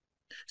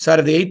 So out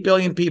of the 8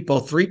 billion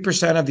people,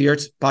 3% of the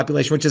Earth's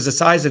population, which is the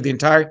size of the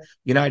entire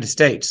United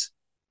States,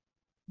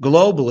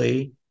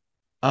 globally,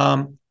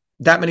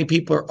 that many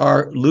people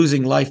are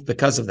losing life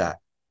because of that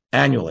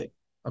annually.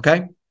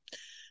 Okay.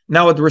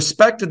 Now, with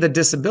respect to the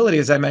disability,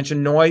 as I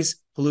mentioned, noise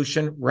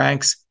pollution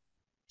ranks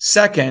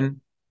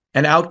second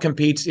and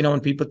outcompetes, when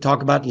people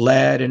talk about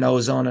lead and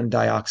ozone and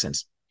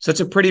dioxins. So it's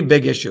a pretty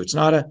big issue. It's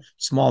not a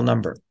small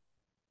number.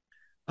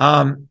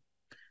 The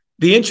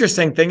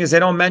interesting thing is they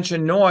don't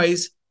mention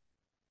noise.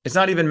 It's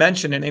not even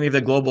mentioned in any of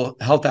the global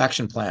health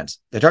action plans.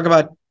 They talk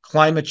about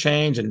climate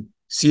change and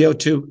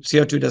CO2.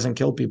 CO2 doesn't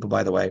kill people,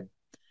 by the way.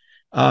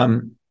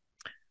 And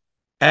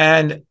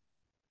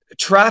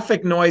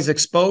traffic noise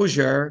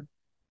exposure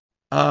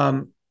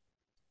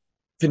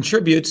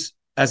contributes,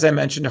 as I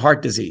mentioned, to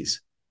heart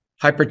disease,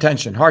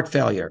 hypertension, heart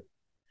failure,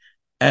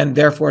 and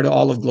therefore to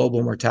all of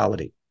global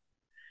mortality.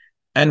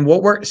 And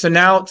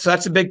so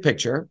that's a big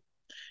picture.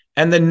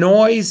 And the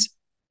noise,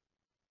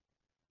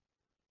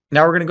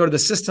 now we're going to go to the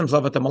systems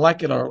level, at the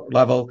molecular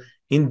level,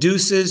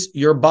 induces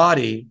your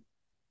body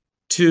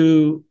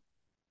to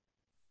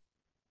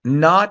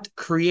not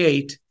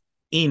create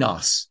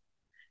eNOS,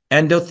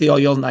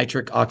 endothelial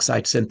nitric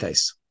oxide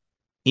synthase,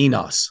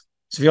 eNOS.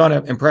 So if you want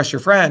to impress your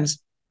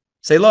friends,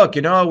 say, look,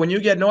 when you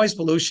get noise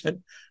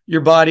pollution,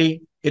 your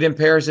body, it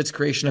impairs its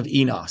creation of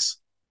eNOS.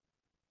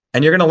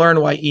 And you're going to learn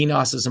why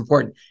eNOS is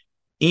important.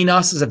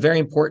 eNOS is a very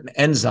important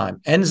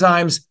enzyme.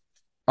 Enzymes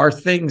are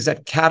things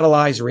that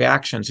catalyze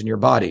reactions in your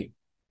body.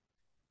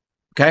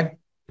 Okay?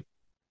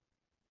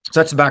 So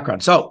that's the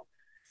background. So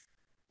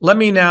let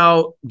me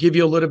now give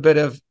you a little bit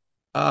of,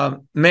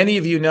 many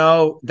of you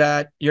know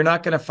that you're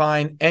not going to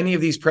find any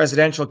of these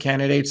presidential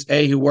candidates,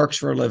 A, who works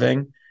for a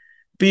living,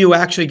 B, who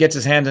actually gets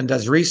his hands and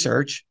does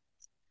research.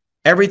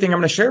 Everything I'm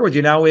going to share with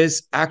you now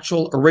is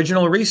actual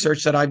original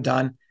research that I've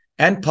done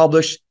and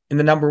published in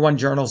the #1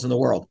 journals in the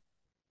world.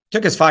 It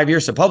took us 5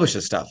 years to publish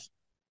this stuff.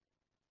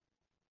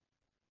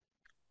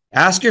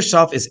 Ask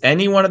yourself, is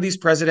any one of these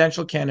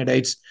presidential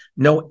candidates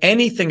know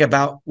anything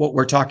about what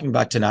we're talking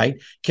about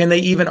tonight? Can they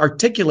even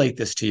articulate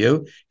this to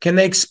you? Can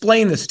they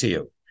explain this to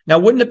you? Now,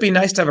 wouldn't it be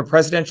nice to have a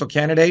presidential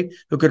candidate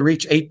who could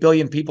reach 8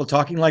 billion people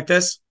talking like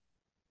this?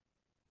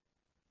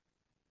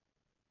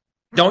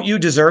 Don't you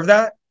deserve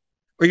that?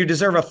 Or you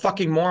deserve a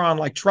fucking moron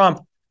like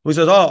Trump who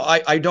says, oh,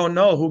 I don't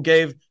know who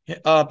gave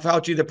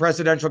Fauci the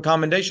Presidential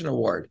Commendation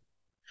Award.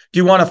 Do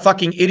you want a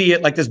fucking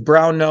idiot like this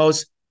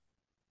brown-nosed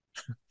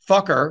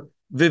fucker,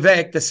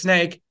 Vivek, the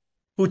snake,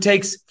 who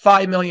takes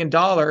 $5 million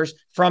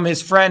from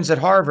his friends at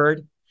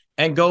Harvard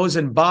and goes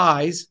and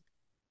buys,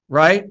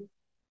 right,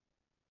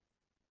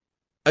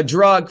 a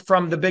drug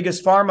from the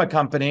biggest pharma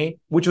company,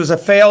 which was a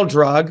failed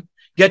drug,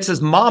 gets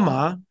his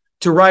mama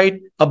to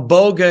write a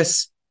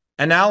bogus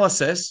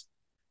analysis,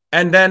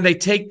 and then they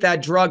take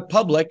that drug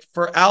public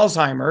for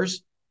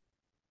Alzheimer's.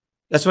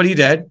 That's what he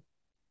did.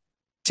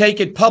 Take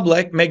it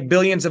public, make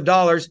billions of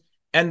dollars,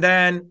 and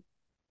then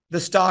the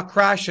stock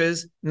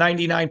crashes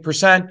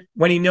 99%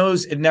 when he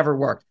knows it never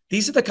worked.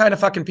 These are the kind of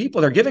fucking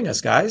people they're giving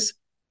us, guys.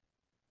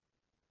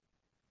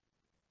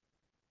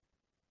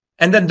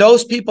 And then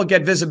those people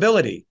get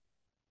visibility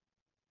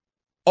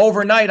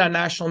overnight on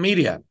national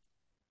media.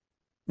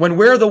 When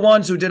we're the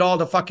ones who did all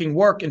the fucking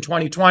work in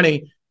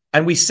 2020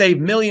 and we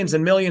saved millions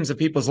and millions of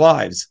people's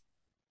lives,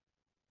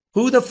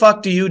 who the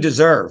fuck do you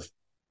deserve?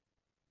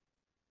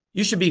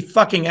 You should be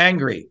fucking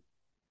angry.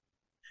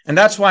 And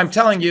that's why I'm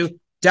telling you,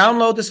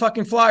 download this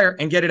fucking flyer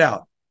and get it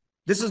out.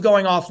 This is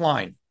going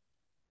offline.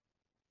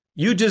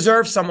 You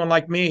deserve someone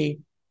like me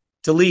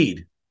to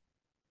lead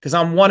because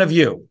I'm one of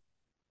you.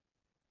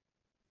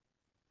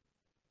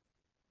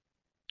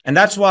 And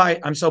that's why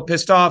I'm so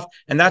pissed off.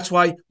 And that's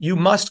why you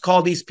must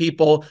call these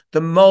people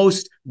the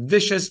most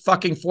vicious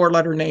fucking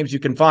 4-letter names you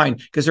can find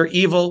because they're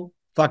evil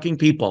fucking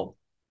people.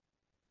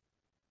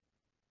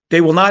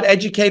 They will not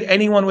educate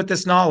anyone with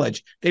this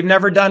knowledge. They've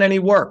never done any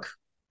work.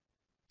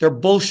 They're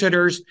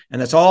bullshitters,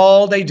 and that's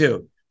all they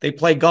do. They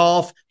play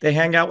golf. They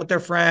hang out with their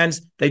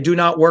friends. They do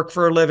not work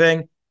for a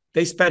living.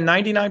 They spend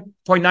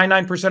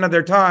 99.99% of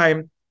their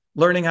time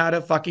learning how to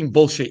fucking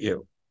bullshit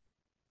you.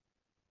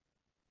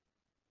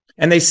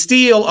 And they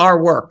steal our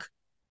work.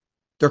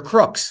 They're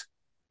crooks.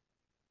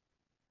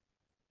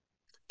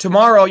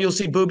 Tomorrow, you'll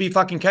see Booby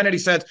fucking Kennedy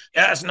says,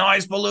 yes,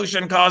 noise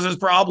pollution causes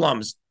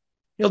problems.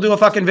 He'll do a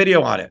fucking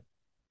video on it.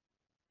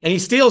 And he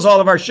steals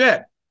all of our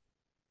shit.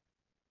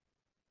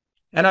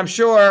 And I'm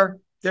sure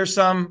there's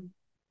some,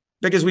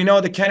 because we know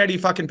the Kennedy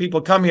fucking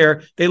people come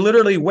here, they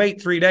literally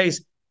wait 3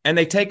 days and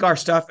they take our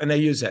stuff and they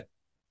use it.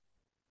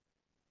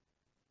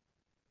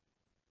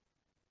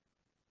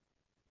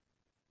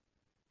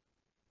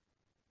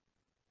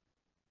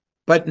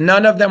 But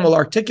none of them will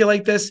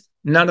articulate this.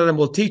 None of them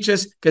will teach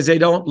us because they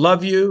don't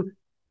love you.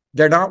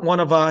 They're not one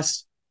of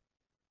us.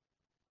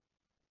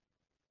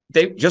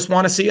 They just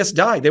want to see us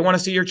die. They want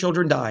to see your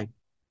children die.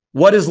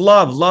 What is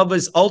love? Love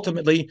is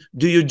ultimately,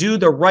 do you do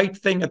the right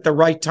thing at the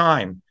right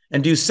time?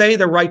 And do you say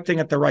the right thing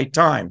at the right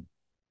time?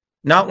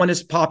 Not when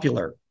it's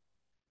popular.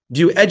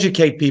 Do you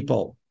educate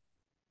people?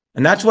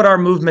 And that's what our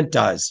movement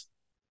does.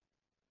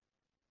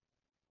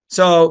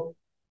 So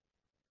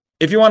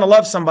if you want to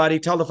love somebody,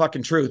 tell the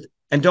fucking truth.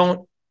 And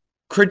don't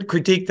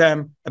critique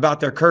them about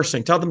their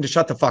cursing. Tell them to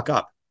shut the fuck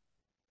up.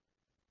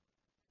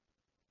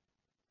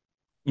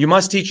 You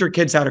must teach your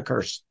kids how to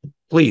curse.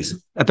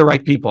 Please, at the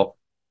right people.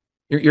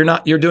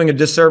 You're doing a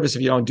disservice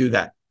if you don't do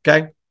that.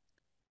 Okay.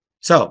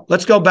 So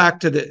let's go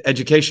back to the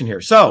education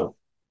here. So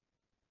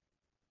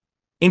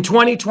in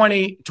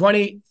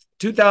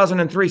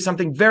 2003,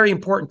 something very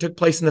important took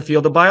place in the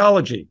field of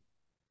biology.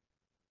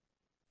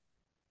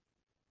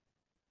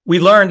 We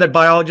learned that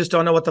biologists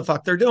don't know what the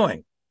fuck they're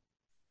doing.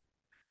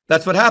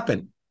 That's what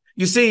happened.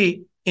 You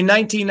see, in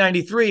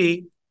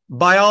 1993,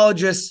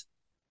 biologists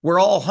were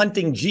all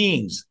hunting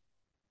genes.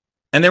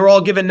 And they were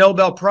all given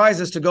Nobel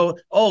Prizes to go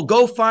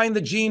find the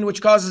gene which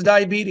causes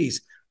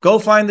diabetes. Go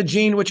find the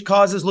gene which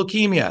causes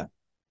leukemia.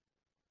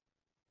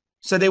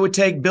 So they would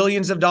take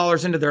billions of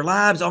dollars into their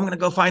labs. I'm going to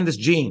go find this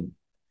gene.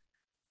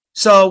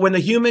 So when the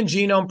Human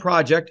Genome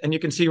Project, and you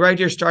can see right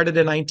here, started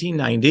in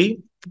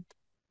 1990,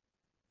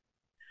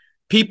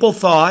 people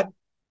thought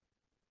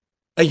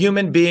a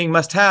human being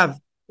must have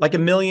like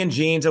 1 million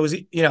genes. It was,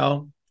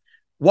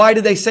 why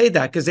did they say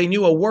that? Because they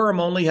knew a worm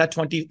only had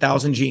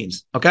 20,000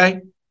 genes. Okay.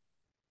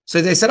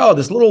 So they said,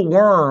 this little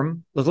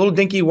worm, this little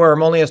dinky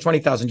worm only has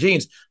 20,000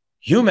 genes.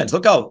 Humans,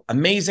 look how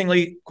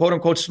amazingly, quote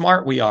unquote,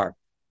 smart we are.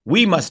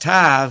 We must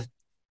have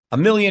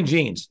 1,000,000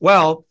 genes.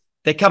 Well,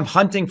 they come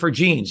hunting for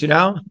genes,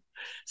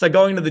 It's like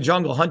going to the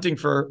jungle hunting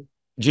for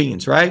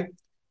genes, right?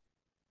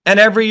 And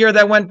every year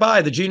that went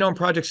by, the Genome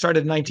Project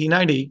started in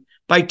 1990.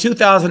 By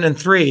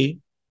 2003,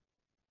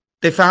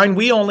 they found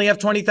we only have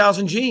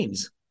 20,000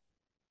 genes.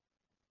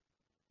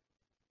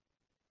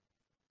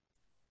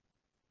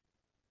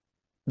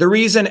 The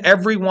reason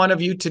every one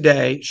of you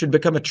today should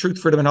become a truth,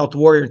 freedom, and health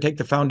warrior and take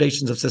the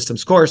Foundations of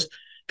Systems course,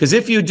 because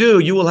if you do,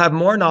 you will have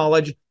more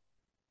knowledge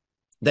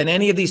than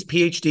any of these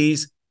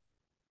PhDs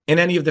in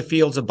any of the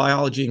fields of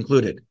biology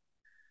included.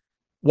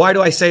 Why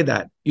do I say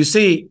that? You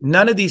see,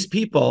 none of these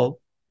people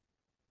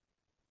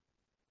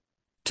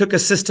took a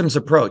systems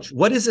approach.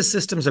 What is a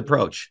systems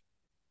approach?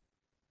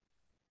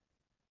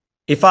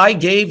 If I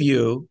gave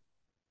you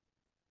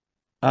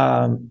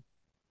 10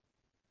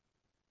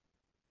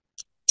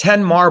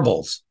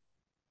 marbles,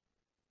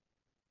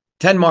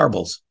 and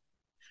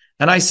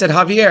I said,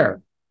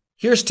 Javier,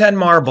 here's 10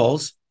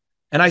 marbles,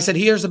 and I said,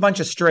 here's a bunch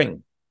of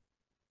string.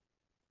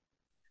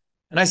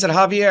 And I said,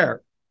 Javier,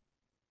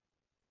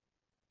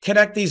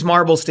 connect these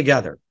marbles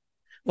together.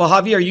 Well,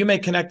 Javier, you may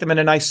connect them in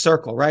a nice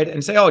circle, right?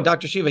 And say, oh,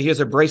 Dr. Shiva, here's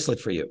a bracelet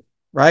for you,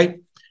 right?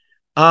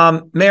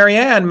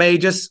 Marianne may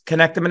just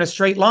connect them in a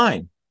straight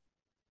line,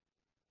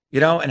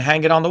 and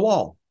hang it on the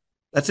wall.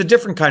 That's a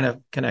different kind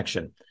of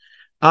connection.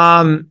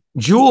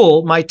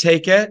 Jewel might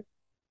take it,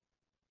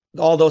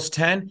 all those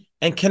 10,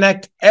 and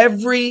connect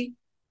every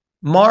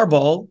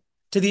marble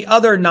to the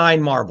other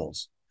 9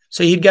 marbles.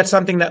 So you'd get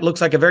something that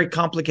looks like a very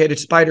complicated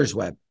spider's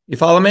web. You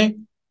follow me?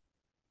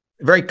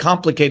 A very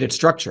complicated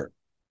structure.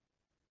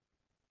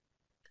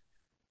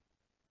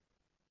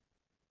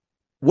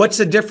 What's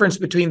the difference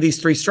between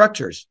these 3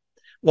 structures?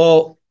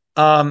 Well,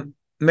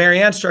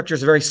 Marianne's structure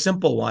is a very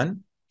simple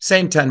one,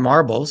 same 10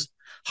 marbles.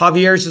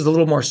 Javier's is a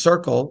little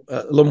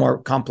more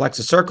complex,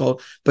 a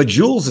circle, but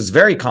Jules is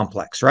very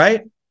complex,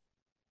 right?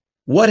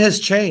 What has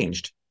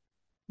changed?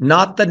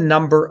 Not the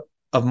number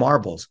of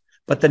marbles,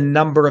 but the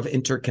number of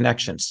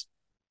interconnections.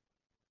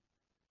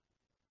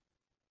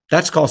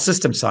 That's called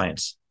system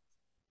science.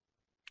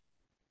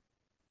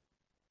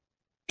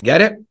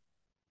 Get it?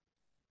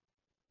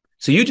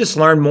 So you just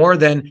learned more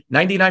than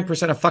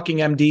 99% of fucking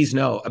MDs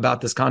know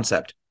about this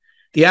concept.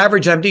 The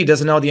average MD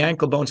doesn't know the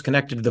ankle bone's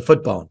connected to the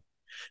foot bone.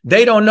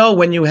 They don't know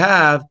when you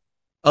have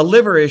a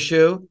liver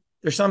issue,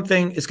 there's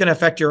something that's going to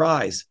affect your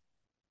eyes.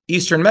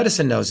 Eastern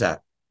medicine knows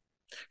that.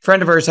 A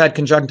friend of ours had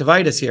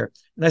conjunctivitis here.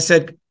 And I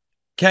said,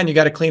 Ken, you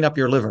got to clean up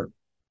your liver.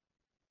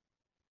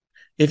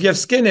 If you have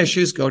skin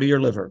issues, go to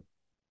your liver.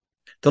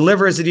 The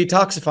liver is a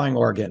detoxifying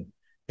organ.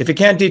 If it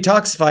can't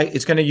detoxify,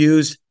 it's going to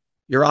use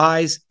your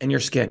eyes and your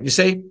skin. You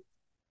see?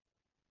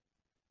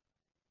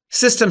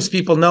 Systems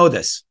people know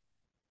this.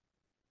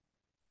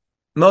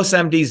 Most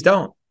MDs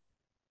don't.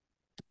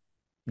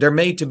 They're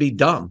made to be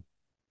dumb.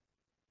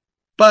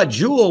 But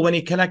Jewel, when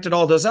he connected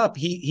all those up,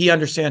 he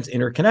understands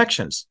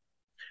interconnections.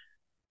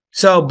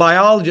 So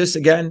biologists,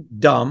 again,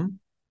 dumb.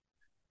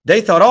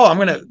 They thought, I'm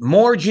going to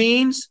more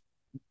genes.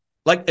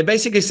 Like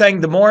basically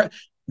saying the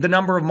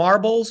number of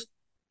marbles,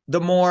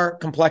 the more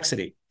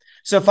complexity.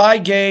 So if I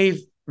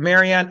gave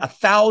Marianne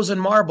 1,000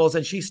 marbles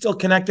and she still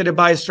connected it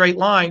by a straight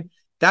line,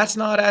 that's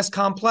not as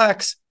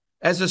complex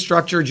as the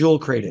structure Jewel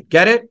created.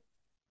 Get it?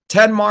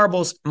 10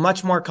 marbles,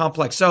 much more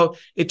complex. So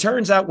it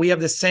turns out we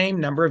have the same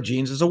number of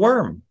genes as a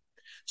worm.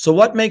 So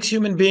what makes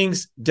human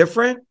beings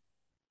different?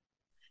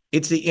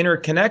 It's the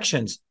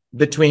interconnections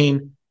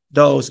between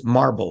those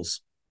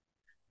marbles.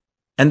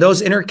 And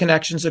those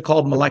interconnections are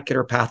called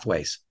molecular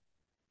pathways.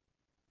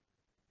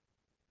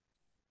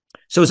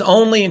 So it's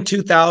only in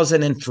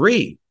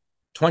 2003,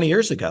 20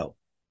 years ago.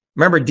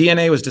 Remember,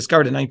 DNA was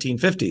discovered in the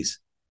 1950s. It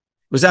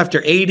was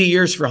after 80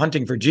 years for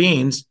hunting for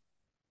genes,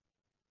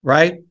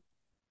 right?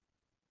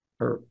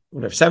 Or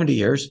whatever, 70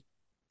 years.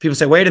 People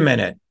say, wait a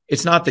minute,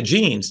 it's not the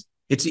genes,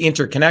 it's the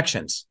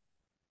interconnections.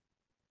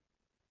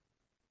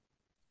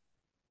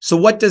 So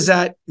what does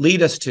that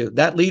lead us to?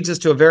 That leads us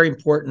to a very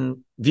important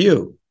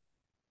view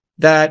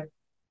that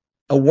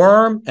a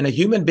worm and a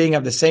human being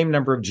have the same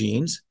number of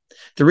genes.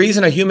 The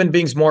reason a human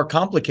being's more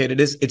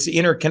complicated is it's the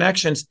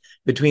interconnections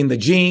between the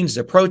genes,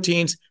 the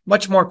proteins,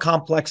 much more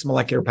complex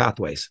molecular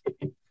pathways.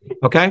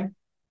 Okay?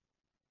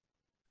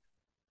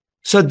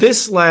 So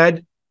this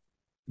led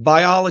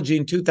biology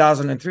in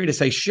 2003 to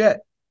say, shit,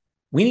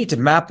 we need to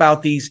map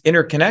out these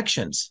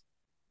interconnections.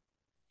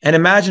 And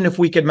imagine if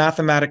we could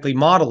mathematically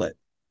model it.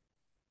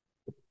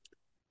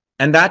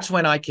 And that's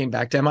when I came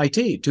back to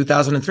MIT,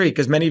 2003,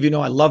 because many of you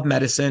know I love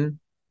medicine,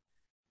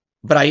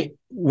 but I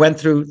went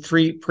through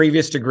 3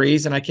 previous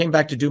degrees and I came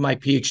back to do my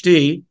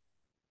PhD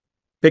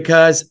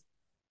because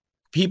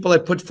people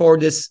had put forward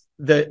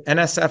the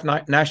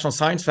NSF, National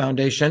Science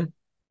Foundation,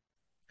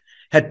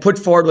 had put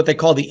forward what they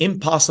call the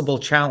impossible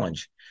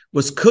challenge,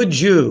 was could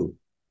you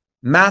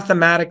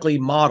mathematically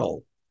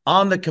model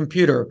on the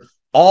computer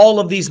all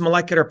of these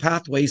molecular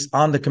pathways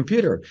on the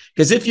computer?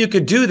 Because if you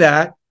could do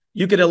that,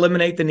 you could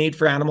eliminate the need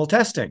for animal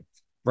testing,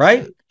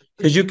 right?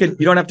 Because you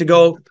don't have to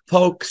go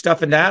poke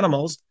stuff into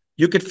animals.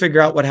 You could figure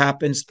out what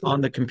happens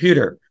on the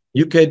computer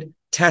You could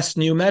test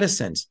new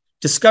medicines,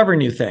 discover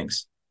new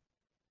things.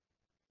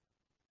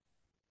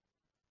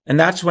 And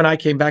that's when I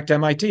came back to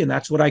MIT, and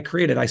that's what I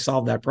created. I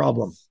solved that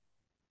problem.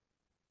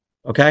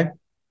 Okay?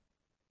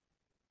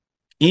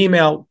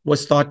 Email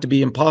was thought to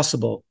be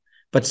impossible,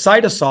 but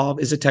CytoSolve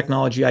is a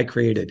technology I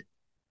created.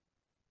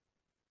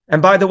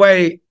 And by the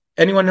way,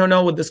 anyone who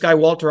know what this guy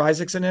Walter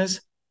Isaacson is?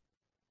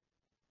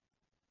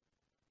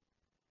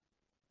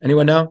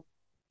 Anyone know?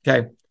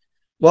 Okay.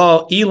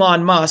 Well,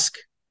 Elon Musk,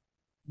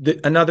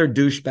 another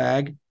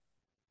douchebag,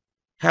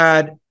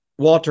 had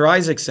Walter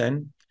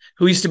Isaacson,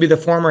 who used to be the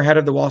former head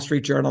of the Wall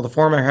Street Journal, the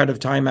former head of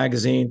Time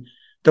Magazine,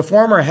 the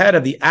former head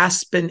of the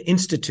Aspen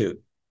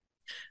Institute,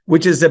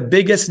 which is the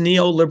biggest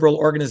neoliberal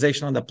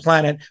organization on the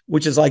planet,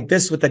 which is like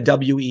this with the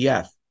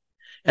WEF.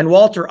 And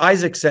Walter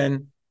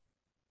Isaacson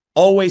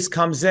always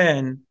comes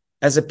in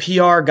as a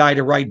PR guy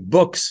to write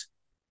books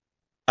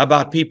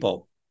about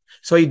people.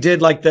 So he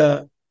did like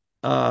the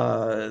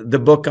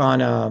book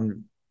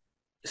on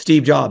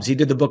Steve Jobs. He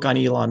did the book on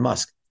Elon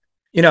Musk,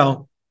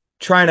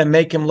 trying to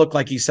make him look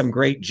like he's some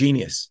great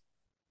genius.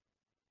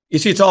 You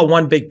see, it's all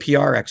one big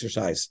PR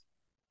exercise.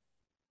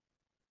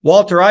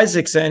 Walter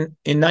Isaacson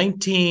in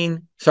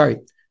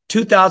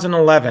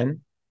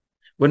 2011,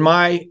 when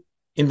my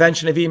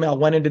invention of email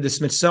went into the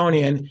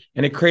Smithsonian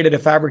and it created a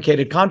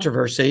fabricated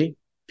controversy,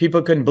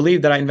 people couldn't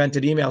believe that I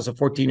invented email as a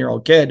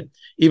 14-year-old kid,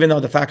 even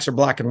though the facts are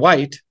black and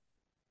white.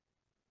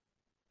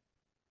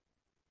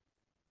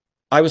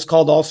 I was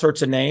called all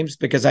sorts of names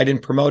because I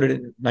didn't promote it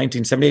in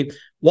 1978.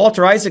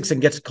 Walter Isaacson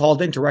gets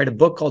called in to write a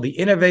book called The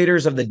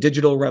Innovators of the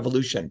Digital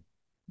Revolution.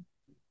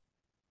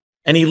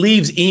 And he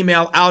leaves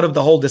email out of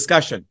the whole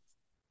discussion.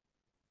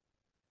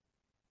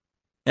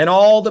 And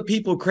all the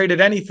people who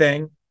created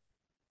anything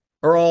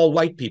are all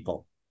white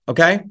people,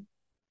 okay?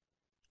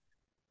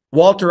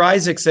 Walter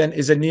Isaacson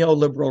is a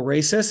neoliberal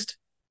racist,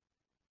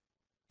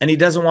 and he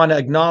doesn't want to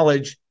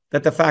acknowledge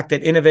that the fact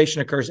that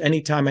innovation occurs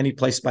anytime, any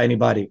place by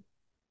anybody.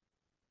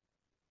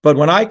 But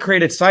when I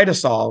created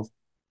CytoSolve,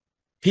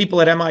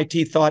 people at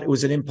MIT thought it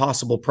was an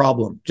impossible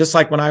problem. Just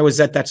like when I was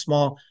at that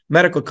small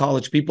medical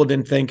college, people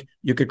didn't think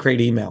you could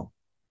create email.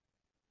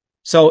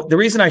 So the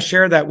reason I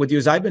share that with you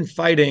is I've been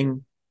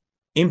fighting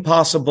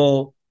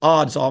impossible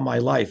odds all my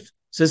life.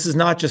 So this is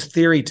not just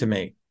theory to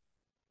me.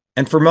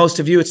 And for most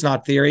of you, it's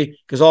not theory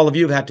because all of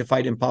you have had to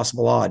fight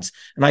impossible odds.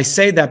 And I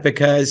say that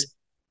because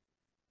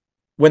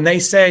when they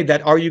say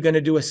that, are you going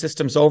to do a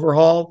systems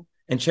overhaul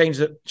and change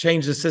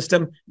the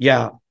system?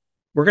 Yeah,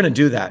 we're going to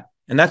do that.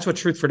 And that's what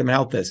Truth, Freedom, and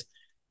Health is.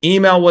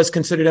 Email was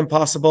considered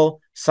impossible.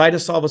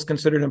 CytoSolve was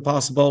considered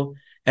impossible.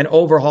 And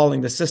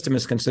overhauling the system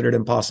is considered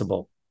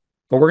impossible.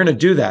 But we're going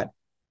to do that.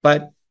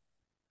 But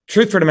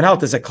Truth, Freedom, and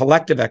Health is a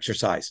collective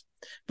exercise.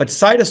 But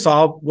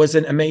CytoSolve was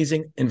an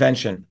amazing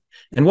invention.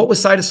 And what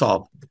was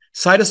CytoSolve?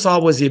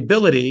 CytoSolve was the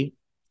ability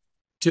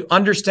to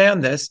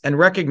understand this and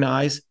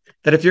recognize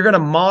that if you're going to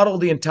model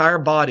the entire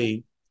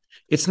body,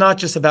 it's not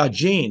just about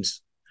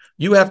genes.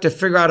 You have to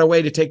figure out a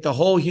way to take the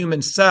whole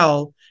human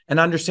cell and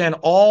understand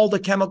all the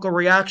chemical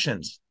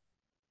reactions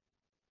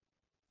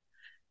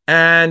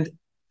and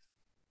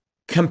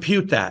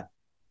compute that.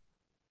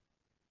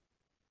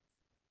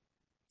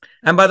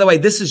 And by the way,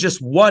 this is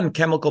just one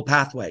chemical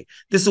pathway.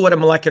 This is what a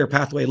molecular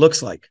pathway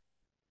looks like.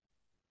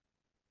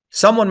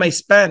 Someone may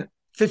spend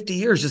 50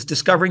 years just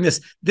discovering this.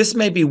 This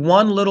may be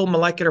one little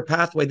molecular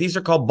pathway. These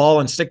are called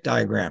ball and stick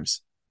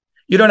diagrams.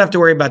 You don't have to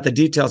worry about the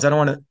details. I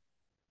don't want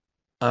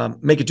to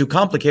make it too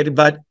complicated,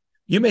 but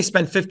you may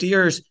spend 50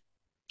 years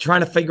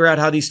trying to figure out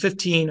how these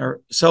 15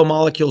 or so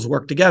molecules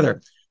work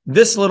together.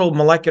 This little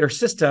molecular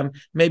system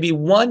may be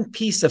one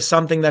piece of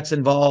something that's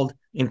involved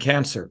in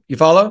cancer. You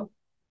follow?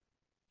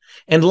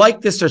 And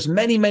like this, there's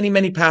many, many,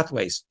 many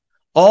pathways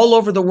all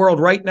over the world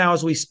right now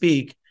as we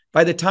speak.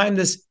 By the time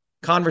this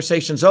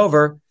conversation's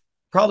over,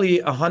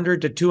 probably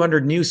 100 to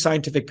 200 new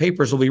scientific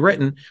papers will be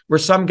written where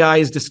some guy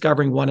is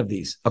discovering one of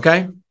these,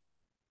 okay?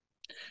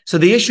 So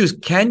the issue is,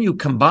 can you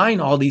combine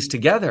all these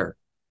together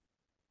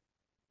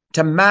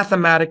to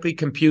mathematically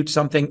compute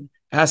something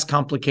as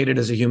complicated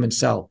as a human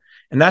cell?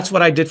 And that's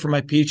what I did for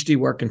my PhD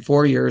work in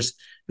 4 years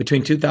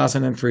between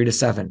 2003 to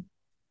 2007.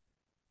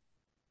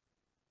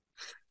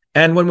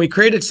 And when we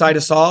created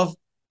CytoSolve,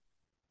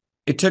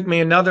 it took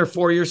me another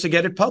 4 years to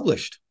get it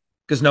published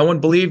because no one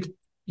believed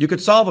you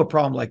could solve a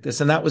problem like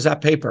this. And that was that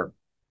paper.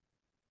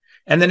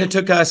 And then it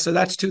took us, so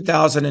that's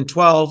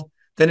 2012.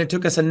 Then it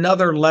took us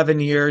another 11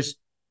 years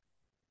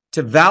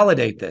to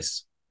validate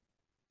this.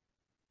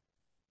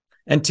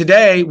 And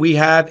today we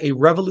have a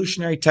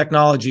revolutionary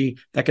technology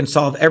that can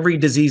solve every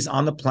disease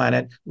on the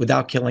planet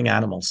without killing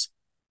animals.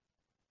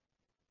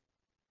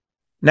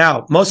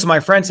 Now, most of my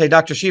friends say,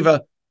 Dr.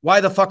 Shiva, why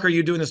the fuck are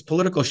you doing this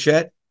political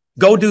shit?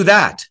 Go do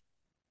that.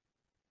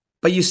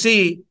 But you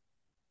see,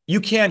 you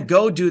can't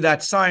go do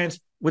that science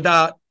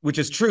without, which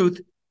is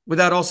truth,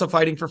 without also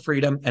fighting for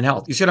freedom and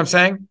health. You see what I'm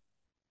saying?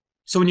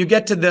 So when you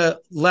get to the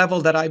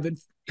level that I've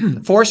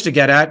been forced to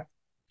get at,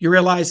 you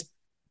realize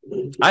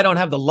I don't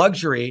have the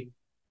luxury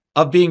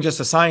of being just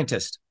a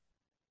scientist.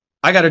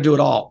 I got to do it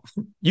all.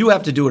 You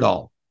have to do it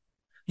all.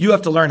 You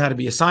have to learn how to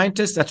be a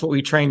scientist. That's what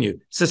we train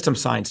you, system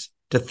science,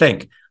 to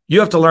think. You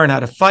have to learn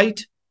how to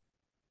fight,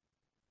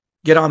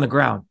 get on the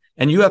ground,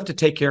 and you have to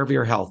take care of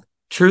your health.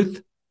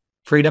 Truth,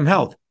 freedom,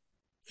 health.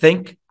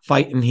 Think,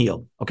 fight, and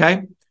heal.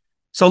 Okay?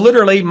 So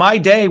literally, my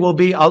day will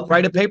be, I'll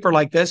write a paper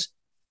like this,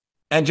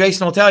 and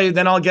Jason will tell you,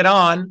 then I'll get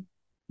on,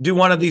 do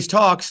one of these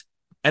talks,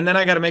 and then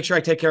I got to make sure I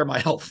take care of my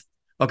health.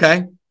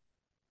 Okay?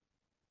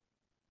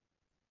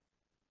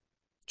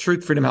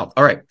 Truth, freedom, health.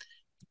 All right.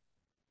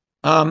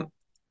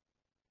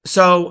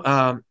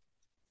 So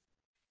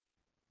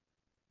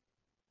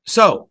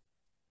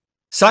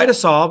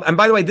Cytosolve, and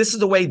by the way, this is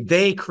the way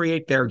they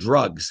create their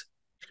drugs.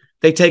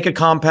 They take a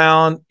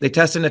compound, they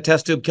test in a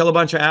test tube, kill a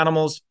bunch of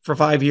animals for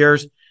 5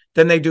 years,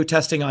 then they do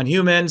testing on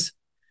humans,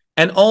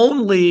 and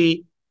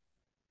only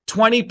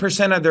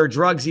 20% of their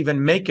drugs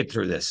even make it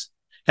through this.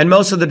 And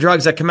most of the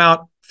drugs that come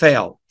out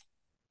fail.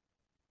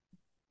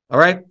 All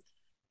right?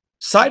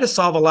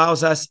 Cytosolve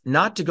allows us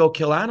not to go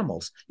kill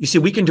animals. You see,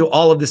 we can do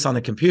all of this on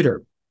the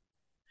computer.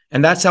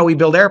 And that's how we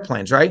build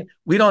airplanes, right?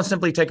 We don't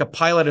simply take a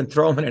pilot and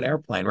throw them in an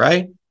airplane,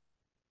 right?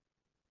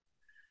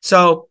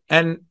 So,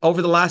 and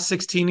over the last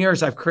 16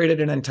 years, I've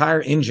created an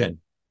entire engine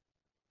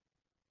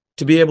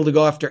to be able to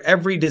go after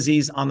every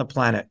disease on the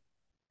planet.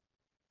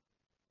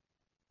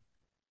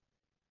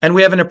 And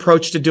we have an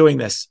approach to doing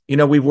this. You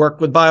know, we've worked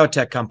with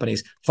biotech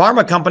companies.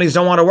 Pharma companies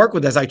don't want to work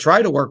with us. I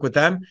try to work with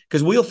them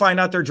because we'll find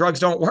out their drugs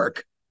don't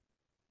work.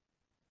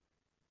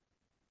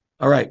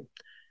 All right.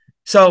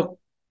 So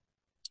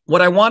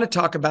what I want to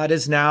talk about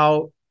is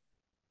now,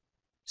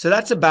 so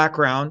that's a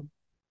background,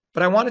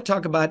 but I want to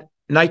talk about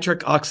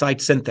nitric oxide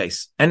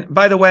synthase. And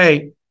by the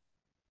way,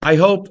 I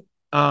hope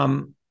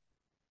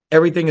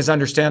everything is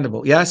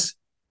understandable. Yes?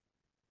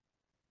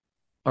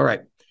 All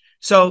right.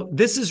 So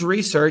this is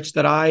research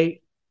that I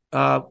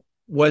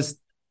was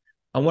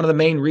one of the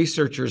main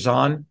researchers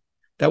on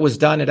that was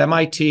done at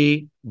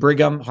MIT,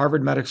 Brigham,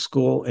 Harvard Medical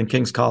School, and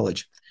King's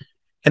College.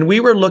 And we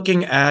were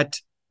looking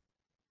at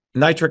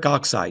nitric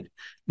oxide.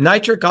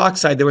 Nitric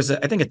oxide, there was,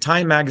 I think, a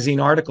Time magazine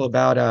article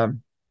about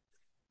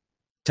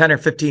 10 or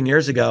 15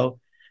 years ago,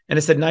 and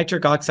it said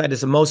nitric oxide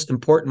is the most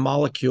important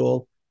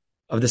molecule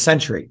of the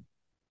century.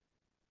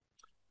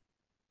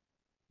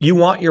 You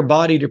want your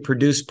body to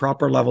produce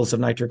proper levels of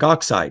nitric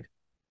oxide.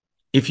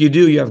 If you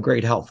do, you have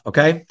great health,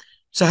 okay?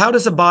 So how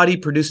does the body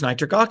produce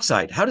nitric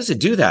oxide? How does it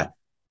do that?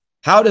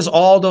 How does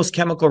all those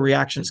chemical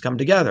reactions come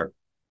together?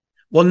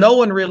 Well, no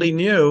one really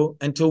knew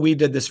until we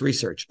did this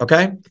research,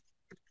 okay?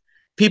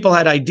 People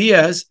had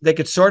ideas, they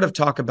could sort of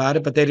talk about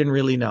it, but they didn't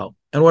really know.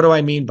 And what do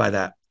I mean by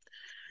that?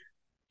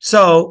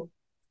 So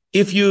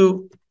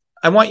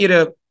I want you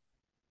to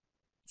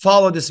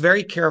follow this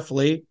very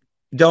carefully.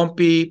 Don't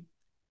be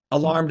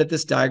alarmed at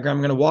this diagram.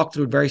 I'm going to walk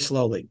through it very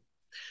slowly.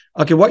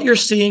 Okay, what you're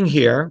seeing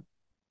here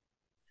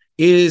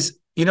is,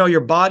 you know,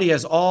 your body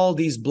has all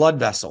these blood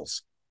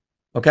vessels,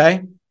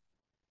 okay?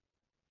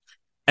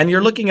 And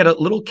you're looking at a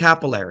little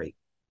capillary.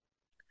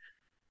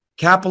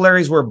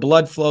 Capillaries where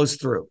blood flows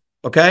through,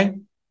 okay?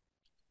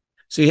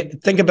 So you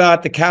think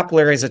about the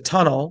capillary as a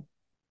tunnel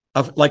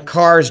of like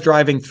cars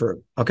driving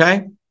through,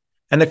 okay?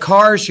 And the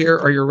cars here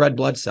are your red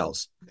blood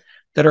cells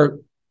that are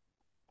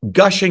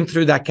gushing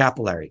through that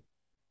capillary.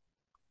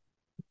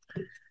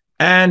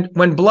 And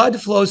when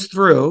blood flows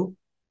through,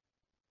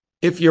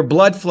 if your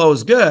blood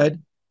flows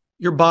good,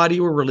 your body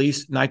will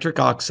release nitric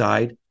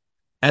oxide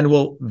and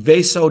will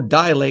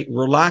vasodilate,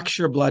 relax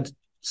your blood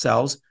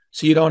cells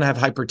so you don't have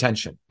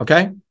hypertension,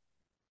 okay?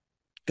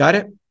 Got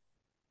it?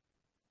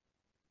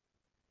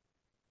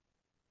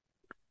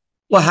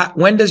 Well,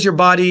 when does your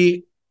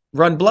body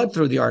run blood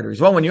through the arteries?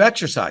 Well, when you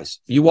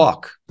exercise, you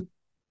walk,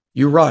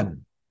 you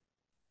run,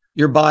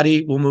 your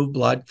body will move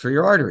blood through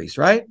your arteries,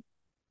 right?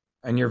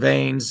 And your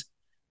veins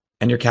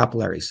and your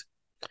capillaries.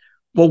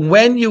 Well,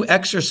 when you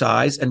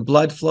exercise and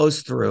blood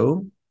flows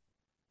through,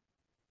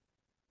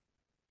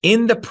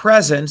 in the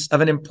presence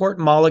of an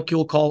important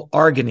molecule called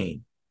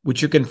arginine,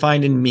 which you can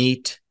find in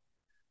meat,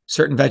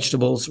 certain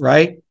vegetables,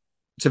 right?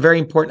 It's a very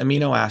important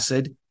amino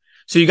acid.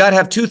 So you got to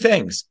have two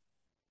things.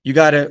 You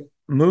got to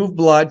move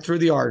blood through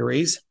the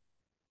arteries,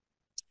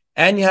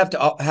 and you have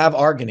to have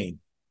arginine.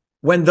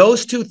 When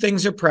those two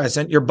things are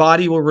present, your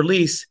body will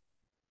release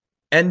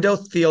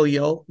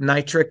endothelial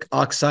nitric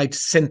oxide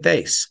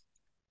synthase.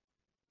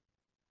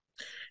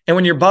 And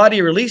when your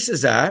body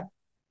releases that,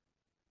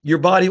 your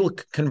body will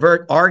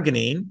convert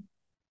arginine,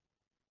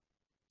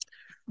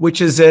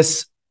 which is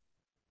this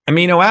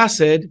amino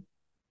acid,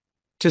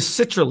 to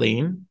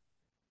citrulline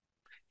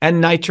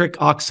and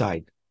nitric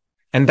oxide.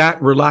 And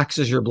that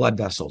relaxes your blood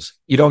vessels.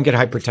 You don't get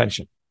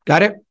hypertension.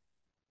 Got it?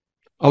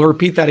 I'll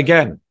repeat that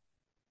again.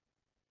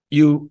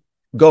 You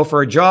go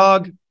for a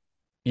jog.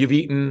 You've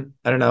eaten,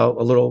 I don't know,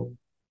 a little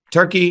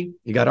turkey.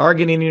 You got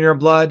arginine in your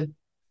blood.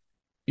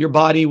 Your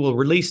body will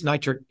release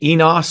nitric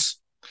enos,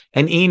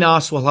 and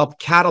enos will help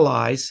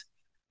catalyze,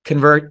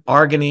 convert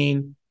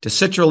arginine to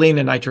citrulline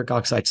and nitric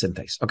oxide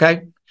synthase.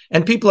 Okay?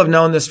 And people have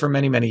known this for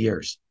many, many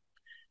years.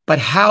 But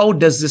how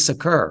does this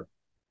occur?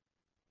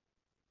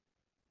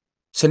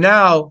 So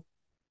now,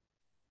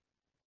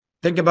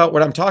 Think about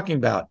what I'm talking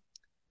about.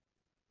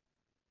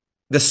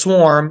 The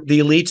swarm, the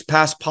elites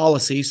pass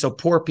policy, so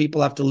poor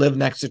people have to live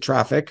next to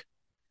traffic.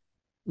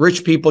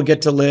 Rich people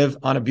get to live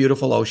on a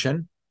beautiful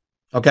ocean,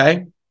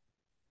 okay?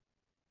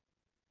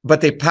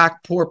 But they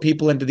pack poor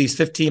people into these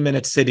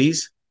 15-minute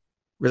cities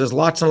where there's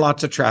lots and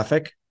lots of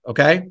traffic,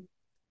 okay?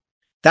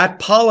 That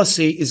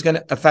policy is going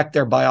to affect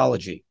their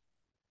biology.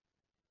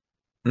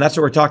 And that's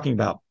what we're talking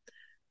about.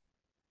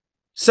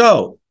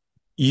 So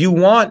you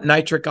want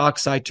nitric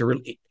oxide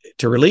to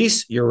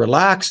release, you're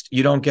relaxed,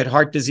 you don't get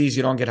heart disease,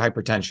 you don't get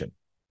hypertension.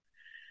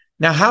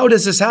 Now, how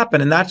does this happen?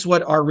 And that's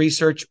what our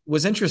research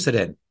was interested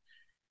in.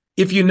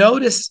 If you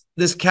notice,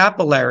 this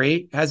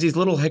capillary has these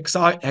little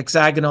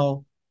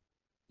hexagonal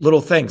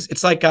little things.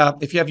 It's like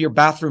if you have your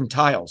bathroom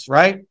tiles,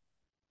 right?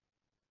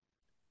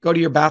 Go to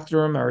your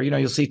bathroom or,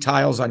 you'll see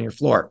tiles on your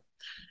floor.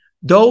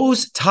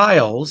 Those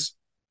tiles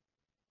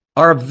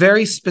are a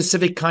very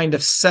specific kind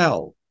of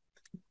cell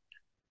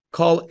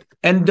called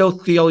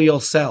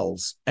endothelial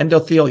cells.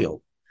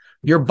 Endothelial.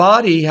 Your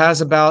body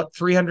has about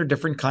 300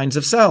 different kinds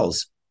of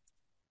cells.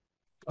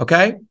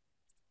 Okay?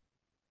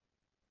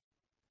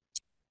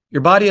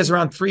 Your body has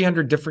around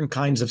 300 different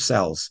kinds of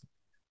cells.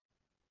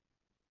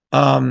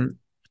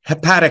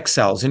 Hepatic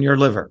cells in your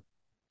liver,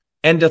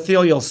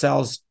 endothelial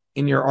cells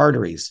in your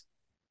arteries,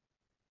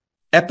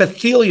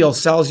 epithelial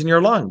cells in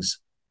your lungs.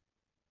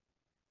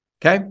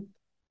 Okay?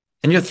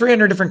 And you have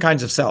 300 different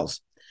kinds of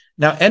cells.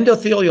 Now,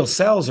 endothelial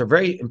cells are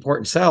very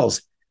important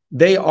cells.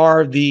 They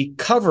are the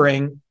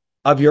covering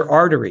of your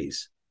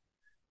arteries.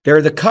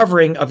 They're the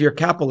covering of your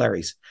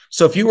capillaries.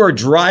 So if you were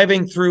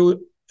driving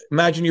through,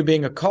 imagine you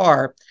being a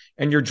car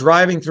and you're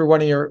driving through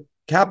one of your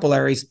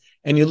capillaries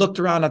and you looked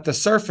around at the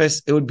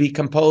surface, it would be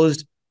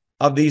composed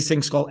of these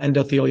things called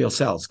endothelial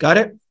cells. Got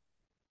it?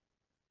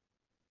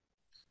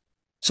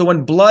 So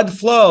when blood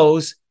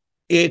flows,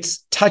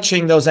 it's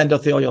touching those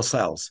endothelial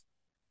cells.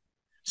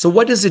 So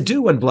what does it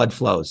do when blood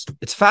flows?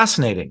 It's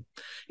fascinating.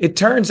 It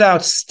turns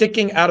out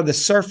sticking out of the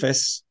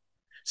surface.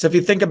 So if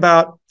you think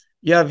about,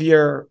 you have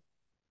your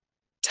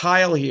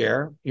tile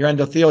here, your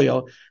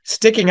endothelial,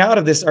 sticking out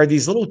of this are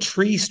these little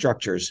tree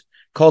structures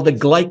called the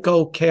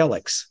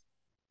glycocalyx.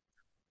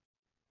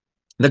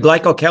 The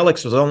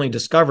glycocalyx was only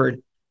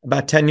discovered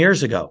about 10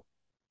 years ago.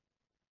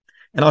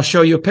 And I'll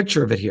show you a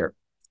picture of it here.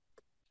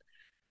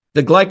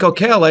 The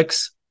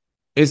glycocalyx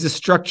is the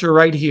structure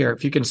right here.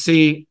 If you can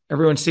see,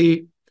 everyone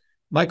see,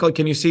 Michael,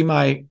 can you see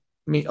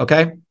me?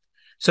 Okay.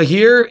 So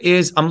here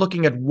is, I'm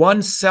looking at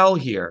one cell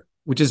here,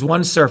 which is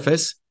one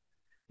surface.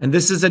 And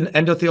this is an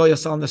endothelial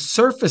cell. On the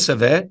surface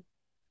of it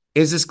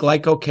is this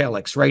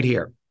glycocalyx right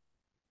here.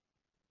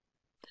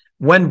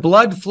 When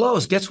blood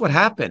flows, guess what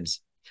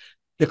happens?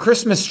 The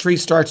Christmas tree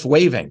starts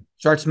waving,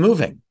 starts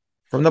moving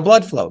from the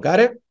blood flow. Got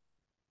it?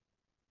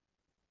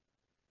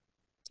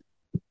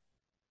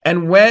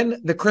 And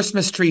when the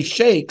Christmas tree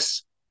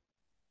shakes,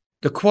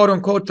 the quote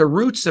unquote, the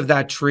roots of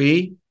that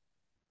tree,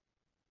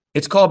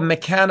 it's called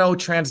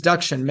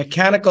mechanotransduction.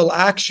 Mechanical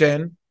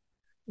action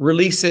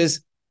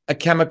releases a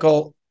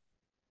chemical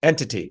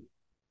entity.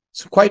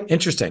 It's quite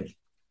interesting.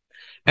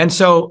 And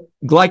so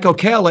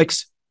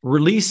glycocalyx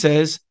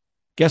releases,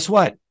 guess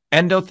what?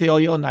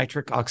 Endothelial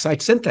nitric oxide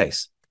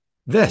synthase.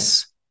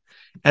 This.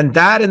 And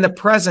that in the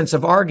presence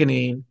of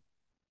arginine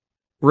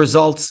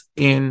results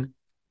in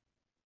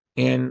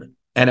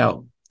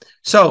NO.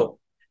 So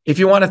if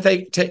you want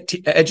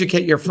to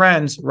educate your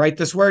friends, write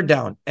this word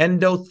down,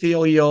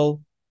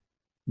 endothelial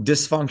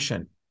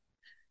dysfunction.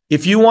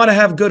 If you want to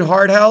have good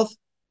heart health,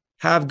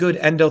 have good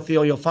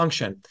endothelial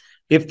function.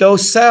 If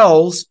those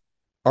cells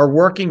are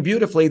working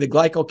beautifully, the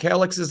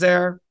glycocalyx is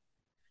there,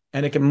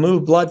 and it can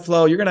move blood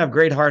flow, you're going to have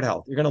great heart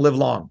health. You're going to live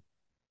long.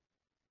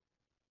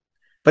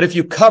 But if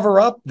you cover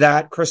up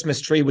that Christmas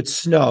tree with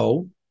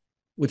snow,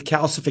 with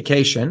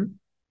calcification,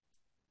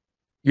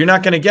 you're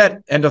not going to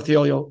get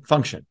endothelial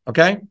function.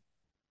 Okay?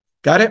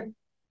 Got it?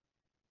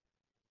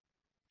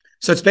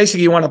 So it's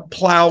basically you want to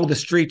plow the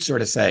street,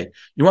 sort of say.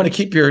 You want to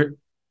keep your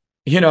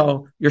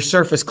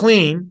surface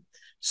clean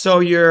so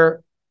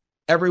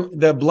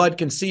the blood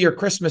can see your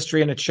Christmas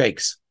tree and it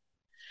shakes.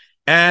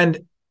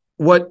 And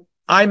what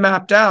I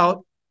mapped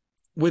out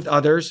with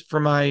others for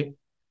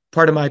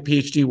part of my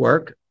PhD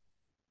work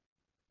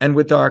and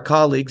with our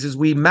colleagues is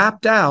we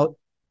mapped out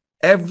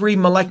every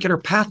molecular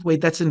pathway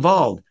that's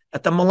involved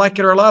at the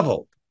molecular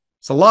level.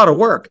 It's a lot of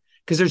work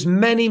because there's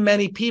many,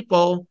 many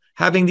people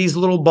having these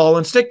little ball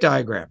and stick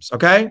diagrams,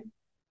 okay?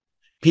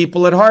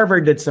 People at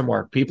Harvard did some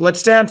work. People at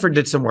Stanford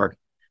did some work.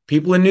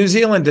 People in New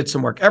Zealand did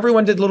some work.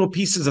 Everyone did little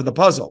pieces of the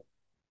puzzle.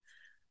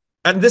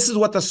 And this is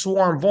what the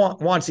swarm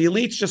wants. The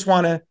elites just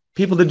want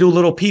people to do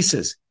little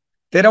pieces.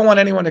 They don't want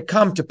anyone to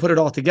come to put it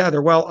all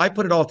together. Well, I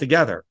put it all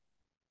together.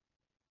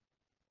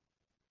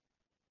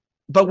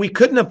 But we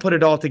couldn't have put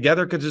it all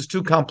together because it's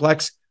too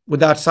complex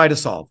without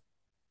cytosol.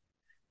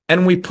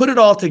 And we put it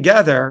all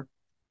together,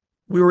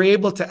 we were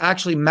able to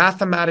actually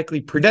mathematically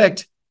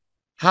predict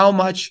how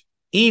much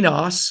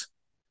enos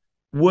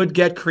would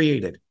get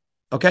created.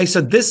 Okay,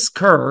 so this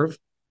curve,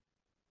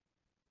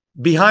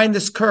 behind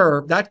this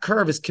curve, that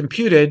curve is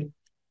computed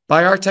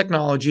by our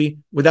technology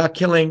without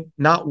killing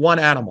not one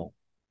animal.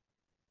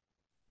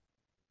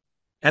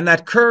 And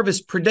that curve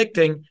is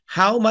predicting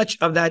how much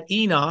of that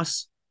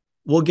enos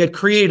will get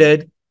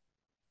created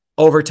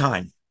over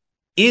time.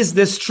 Is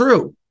this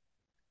true?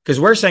 Because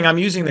we're saying I'm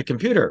using the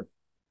computer.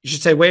 You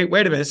should say, wait a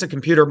minute, it's a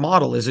computer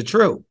model. Is it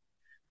true?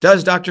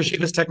 Does Dr.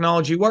 Shiva's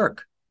technology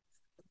work?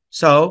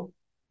 So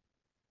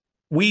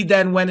we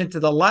then went into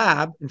the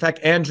lab. In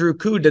fact, Andrew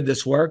Koo did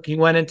this work. He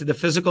went into the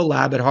physical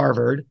lab at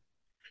Harvard,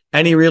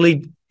 and he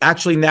really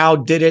actually now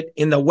did it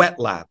in the wet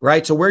lab,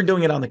 right? So we're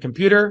doing it on the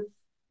computer.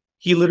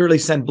 He literally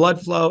sent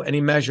blood flow and he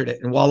measured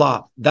it, and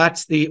voila,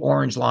 that's the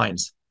orange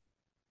lines.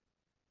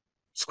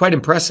 It's quite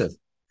impressive.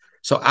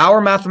 So our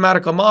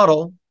mathematical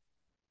model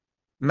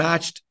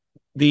matched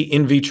the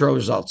in vitro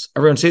results.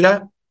 Everyone see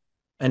that?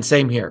 And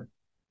same here.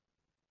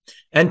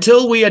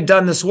 Until we had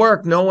done this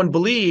work, no one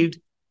believed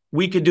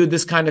we could do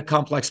this kind of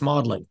complex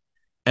modeling.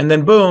 And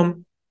then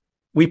boom,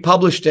 we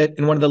published it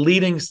in one of the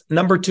leading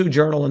 #2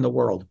 journal in the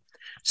world.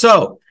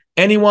 So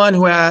anyone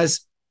who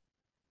has,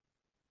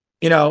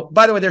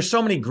 by the way, there's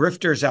so many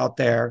grifters out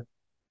there.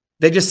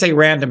 They just say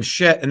random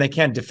shit and they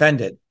can't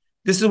defend it.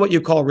 This is what you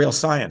call real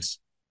science.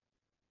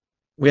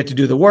 We had to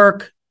do the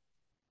work.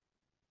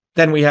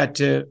 Then we had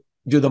to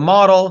do the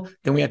model.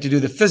 Then we had to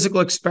do the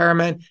physical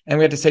experiment. And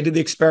we had to say, did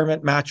the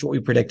experiment match what we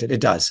predicted?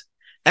 It does.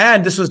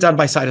 And this was done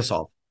by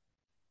Cytosolve.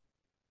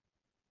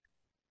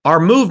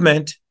 Our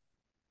movement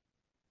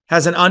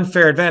has an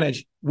unfair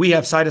advantage. We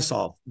have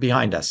Cytosolve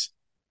behind us.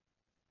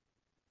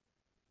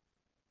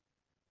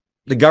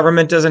 The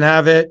government doesn't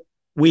have it.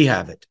 We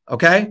have it.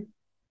 Okay?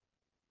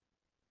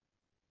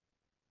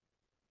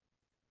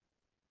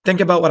 Think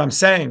about what I'm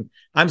saying.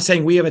 I'm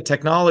saying we have a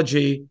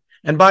technology.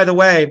 And by the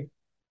way,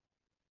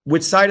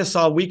 with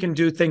Cytosolve, we can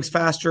do things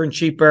faster and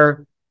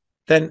cheaper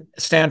than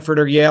Stanford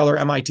or Yale or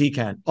MIT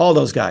can. All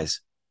those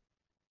guys.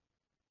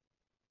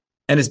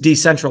 And it's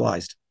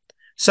decentralized.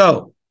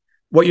 So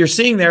what you're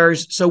seeing there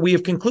is, so we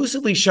have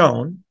conclusively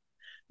shown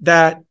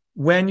that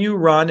when you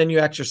run and you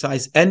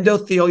exercise,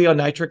 endothelial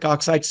nitric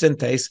oxide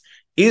synthase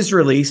is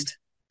released.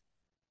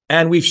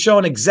 And we've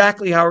shown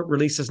exactly how it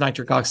releases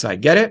nitric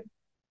oxide. Get it?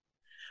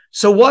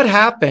 So what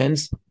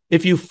happens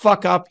if you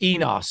fuck up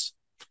enos?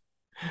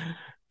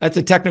 That's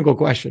a technical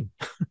question.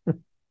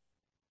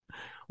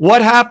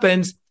 What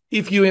happens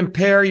if you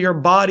impair your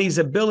body's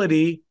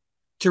ability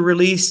to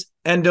release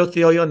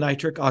endothelial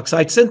nitric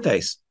oxide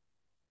synthase?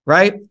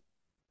 Right?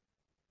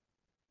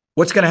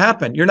 What's going to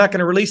happen? You're not going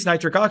to release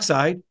nitric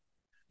oxide.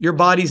 Your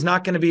body's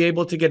not going to be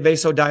able to get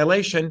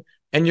vasodilation,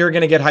 and you're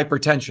going to get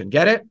hypertension.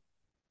 Get it?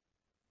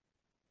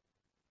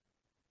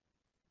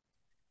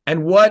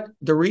 And what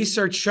the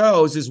research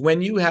shows is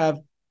when you have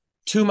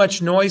too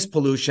much noise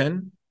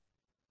pollution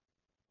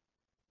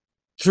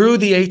through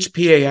the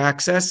HPA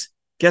axis,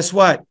 guess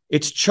what?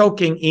 It's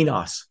choking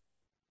enos.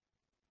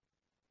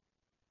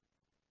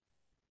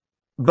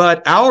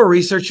 But our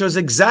research shows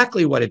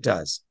exactly what it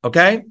does.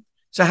 Okay?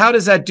 So how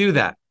does that do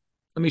that?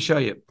 Let me show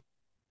you.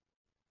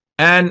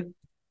 And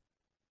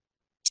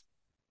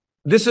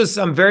this is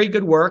some very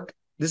good work.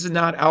 This is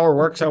not our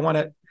work. So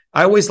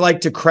I always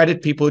like to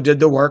credit people who did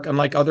the work,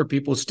 unlike other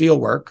people who steal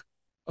work.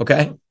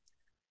 Okay.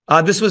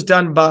 This was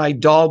done by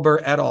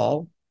Dalber et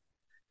al.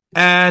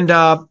 And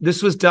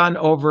this was done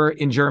over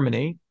in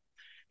Germany.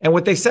 And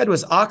what they said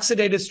was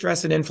oxidative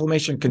stress and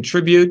inflammation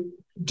contribute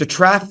to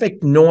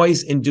traffic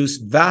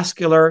noise-induced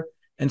vascular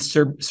and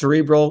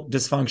cerebral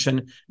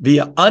dysfunction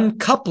via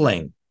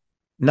uncoupling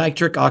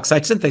nitric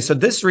oxide synthase. So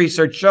this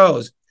research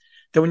shows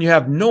that when you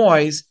have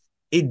noise,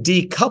 it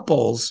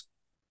decouples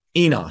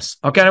enos.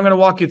 Okay, I'm going to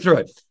walk you through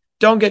it.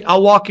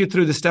 I'll walk you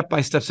through the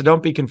step-by-step, so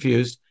don't be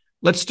confused.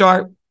 Let's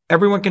start.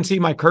 Everyone can see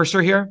my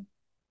cursor here?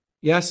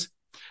 Yes?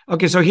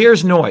 Okay, so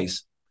here's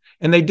noise.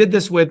 And they did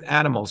this with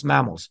animals,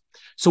 mammals.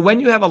 So when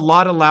you have a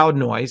lot of loud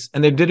noise,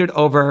 and they did it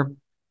over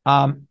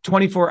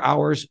 24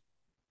 hours,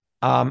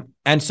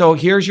 and so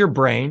here's your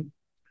brain,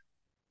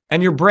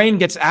 and your brain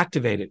gets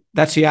activated.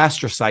 That's the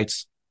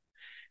astrocytes.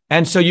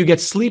 And so you get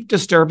sleep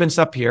disturbance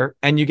up here,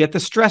 and you get the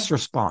stress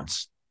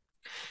response.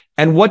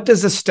 And what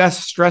does the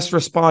stress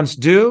response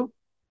do?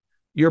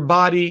 Your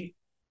body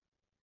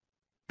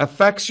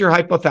affects your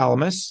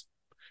hypothalamus,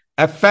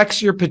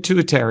 affects your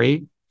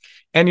pituitary,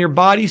 and your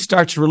body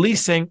starts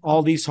releasing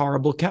all these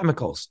horrible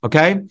chemicals,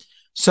 okay?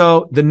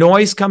 So the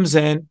noise comes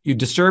in, you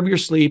disturb your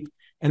sleep,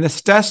 and the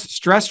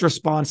stress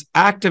response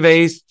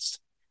activates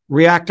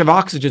reactive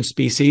oxygen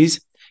species.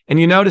 And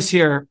you notice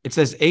here, it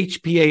says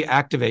HPA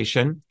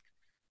activation.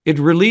 It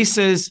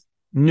releases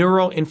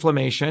neural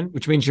inflammation,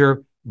 which means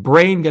your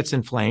brain gets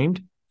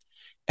inflamed,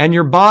 and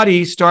your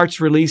body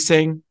starts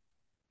releasing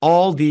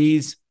all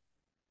these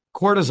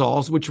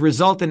cortisols, which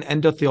result in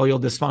endothelial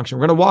dysfunction.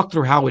 We're going to walk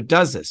through how it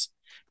does this.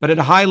 But at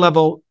a high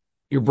level,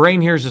 your brain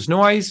hears this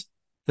noise,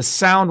 the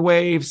sound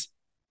waves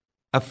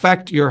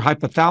affect your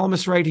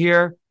hypothalamus right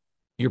here,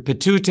 your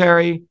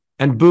pituitary,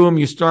 and boom,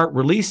 you start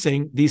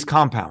releasing these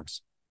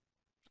compounds,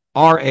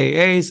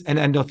 RAAs and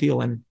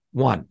endothelin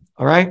 1,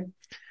 all right?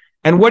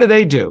 And what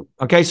do?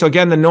 Okay, so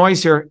again, the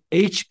noise here,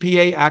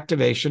 HPA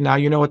activation. Now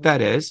you know what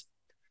that is.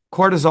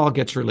 Cortisol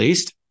gets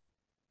released.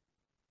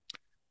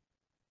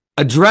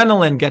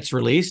 Adrenaline gets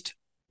released,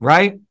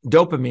 right?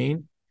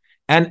 Dopamine.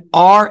 And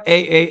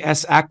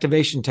RAAS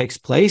activation takes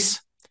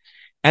place.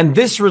 And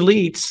this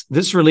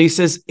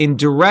releases in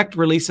direct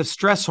release of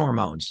stress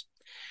hormones.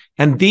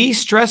 And these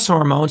stress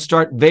hormones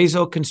start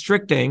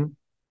vasoconstricting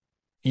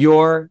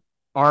your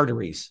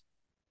arteries,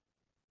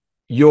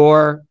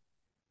 your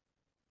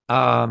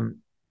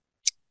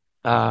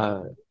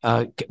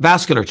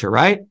vasculature,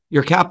 right?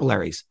 Your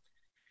capillaries.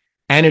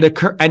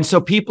 And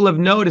so people have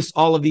noticed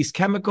all of these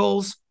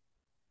chemicals.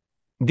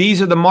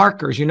 These are the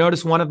markers. You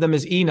notice one of them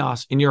is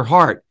enos in your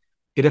heart.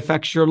 It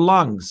affects your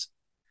lungs.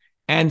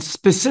 And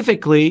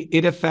specifically,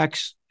 it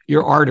affects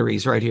your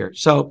arteries right here.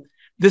 So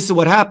this is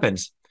what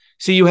happens.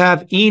 So you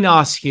have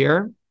enos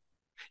here,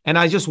 and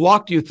I just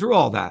walked you through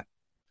all that.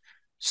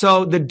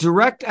 So the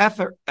direct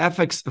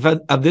effects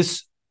of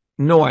this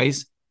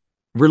noise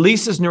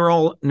releases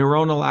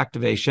neuronal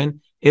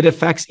activation. It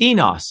affects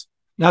enos.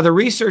 Now, the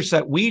research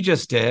that we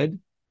just did,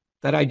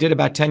 that I did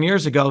about 10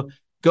 years ago,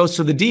 goes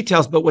through the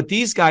details. But what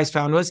these guys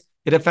found was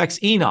it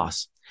affects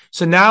enos.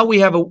 So now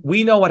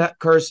we know what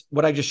occurs,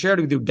 what I just shared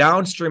with you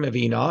downstream of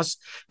enos,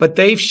 but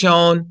they've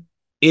shown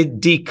it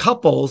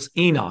decouples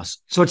enos.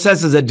 So it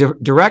says there's a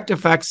direct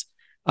effects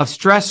of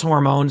stress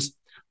hormones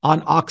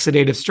on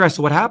oxidative stress.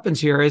 So what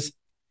happens here is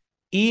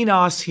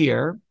enos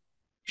here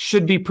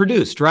should be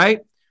produced,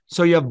 right?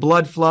 So you have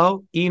blood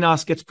flow,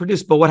 enos gets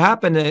produced. But what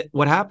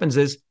happens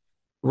is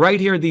right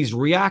here, these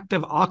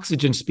reactive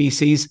oxygen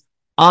species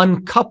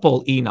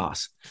uncouple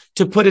enos.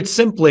 To put it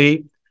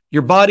simply,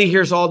 your body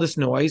hears all this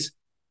noise.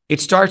 It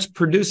starts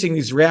producing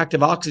these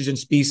reactive oxygen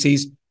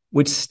species,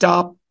 which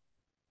stop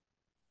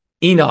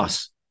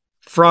enos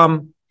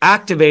from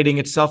activating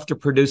itself to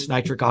produce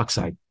nitric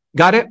oxide.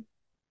 Got it?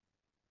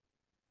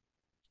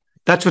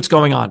 That's what's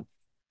going on.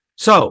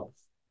 So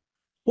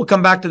we'll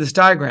come back to this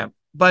diagram,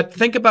 but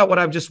think about what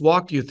I've just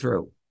walked you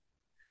through.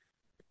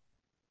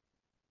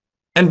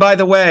 And by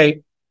the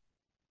way,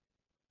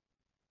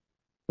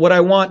 what I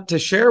want to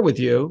share with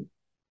you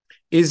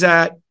is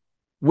that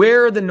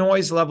where are the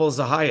noise levels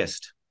the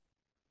highest?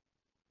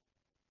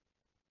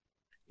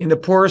 In the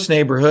poorest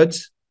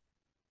neighborhoods,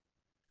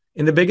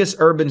 in the biggest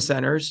urban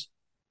centers,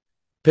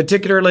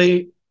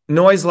 particularly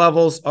noise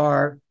levels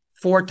are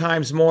 4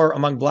 times more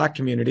among Black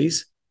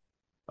communities.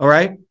 All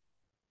right?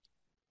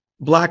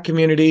 Black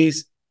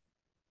communities,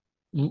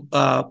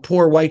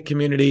 poor white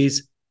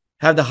communities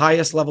have the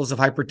highest levels of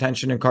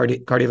hypertension and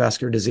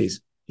cardiovascular disease.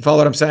 You follow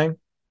what I'm saying?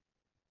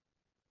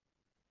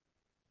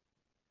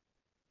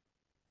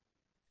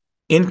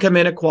 Income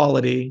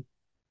inequality,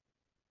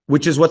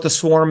 which is what the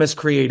swarm has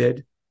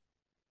created,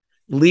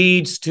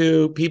 leads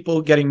to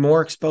people getting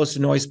more exposed to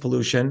noise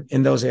pollution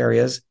in those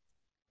areas.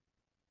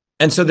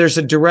 And so there's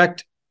a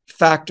direct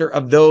factor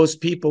of those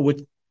people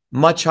with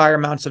much higher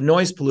amounts of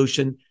noise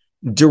pollution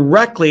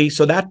directly.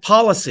 So that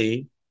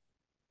policy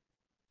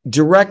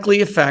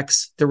directly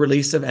affects the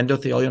release of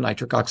endothelial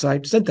nitric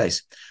oxide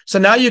synthase. So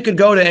now you could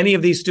go to any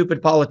of these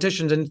stupid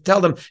politicians and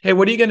tell them, hey,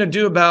 what are you going to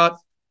do about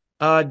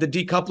the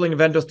decoupling of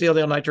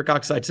endothelial nitric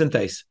oxide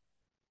synthase?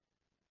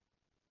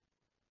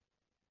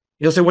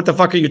 You'll say, what the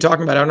fuck are you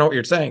talking about? I don't know what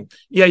you're saying.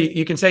 Yeah,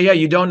 you can say, yeah,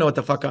 you don't know what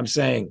the fuck I'm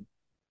saying.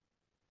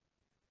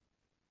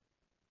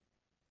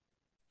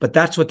 But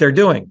that's what they're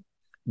doing.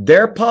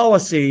 Their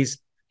policies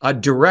are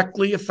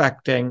directly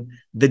affecting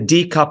the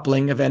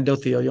decoupling of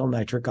endothelial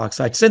nitric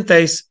oxide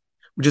synthase,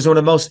 which is one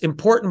of the most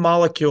important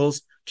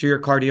molecules to your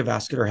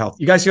cardiovascular health.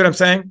 You guys see what I'm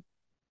saying?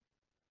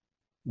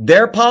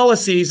 Their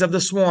policies of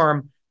the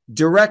swarm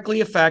directly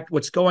affect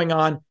what's going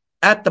on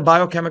at the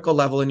biochemical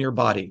level in your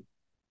body.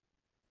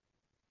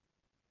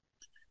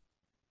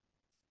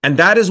 And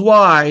that is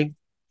why,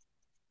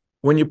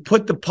 when you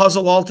put the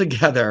puzzle all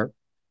together,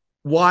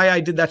 why I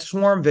did that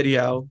swarm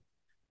video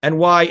and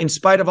why, in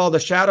spite of all the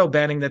shadow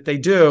banning that they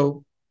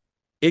do,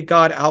 it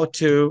got out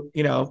to,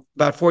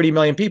 about 40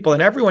 million people.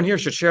 And everyone here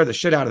should share the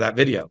shit out of that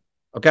video.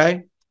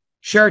 Okay?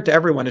 Share it to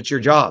everyone. It's your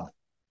job.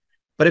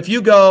 But if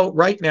you go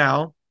right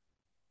now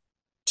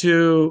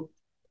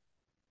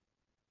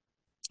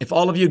if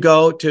all of you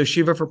go to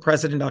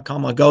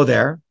shivaforpresident.com, I'll go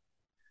there.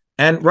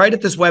 And right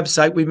at this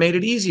website, we made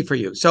it easy for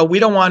you. So we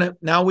don't want to,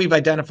 now we've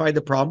identified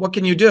the problem. What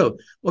can you do?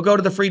 Well, go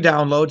to the free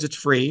downloads. It's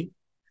free.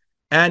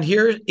 And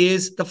here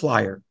is the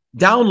flyer.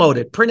 Download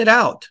it, print it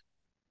out.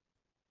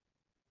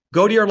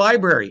 Go to your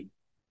library.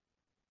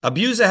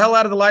 Abuse the hell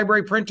out of the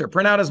library printer.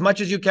 Print out as much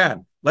as you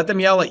can. Let them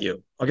yell at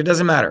you. Okay, it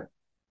doesn't matter.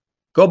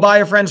 Go buy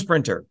a friend's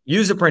printer.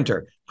 Use a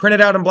printer. Print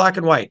it out in black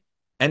and white.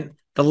 And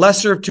the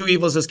lesser of two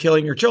evils is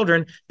killing your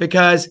children,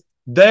 because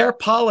their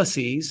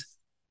policies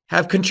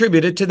have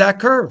contributed to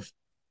that curve.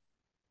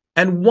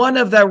 And one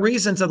of the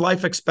reasons that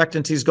life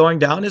expectancy is going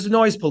down is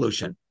noise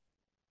pollution.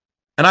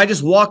 And I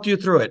just walked you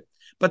through it.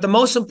 But the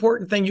most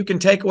important thing you can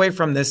take away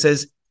from this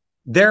is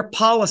their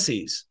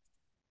policies,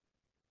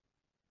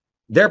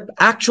 their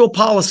actual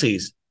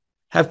policies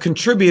have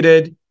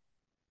contributed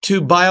to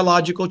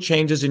biological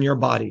changes in your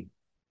body.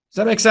 Does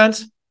that make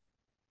sense?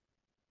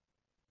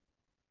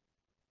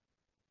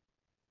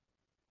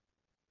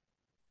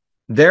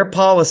 Their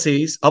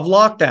policies of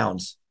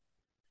lockdowns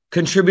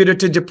contributed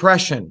to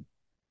depression,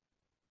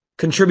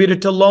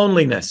 contributed to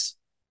loneliness.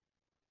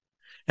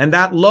 And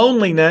that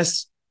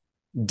loneliness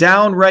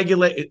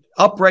upregulated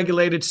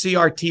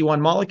CRT1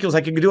 molecules.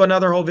 I could do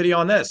another whole video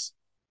on this.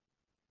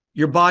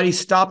 Your body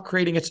stopped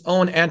creating its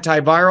own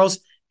antivirals,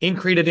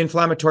 increased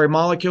inflammatory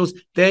molecules.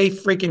 They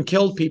freaking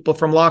killed people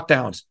from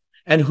lockdowns.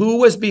 And who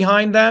was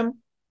behind them?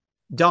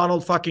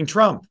 Donald fucking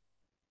Trump.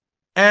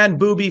 And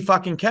Booby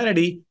fucking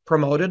Kennedy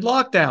promoted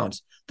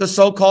lockdowns. The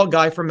so-called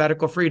guy for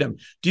medical freedom.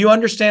 Do you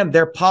understand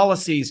their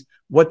policies,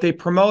 what they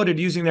promoted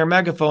using their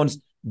megaphones,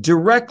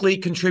 directly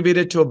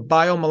contributed to a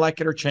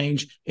biomolecular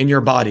change in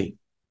your body?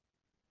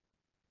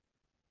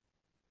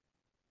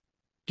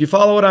 Do you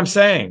follow what I'm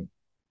saying?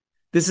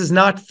 This is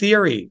not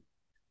theory.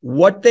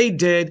 What they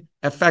did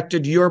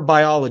affected your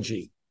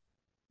biology.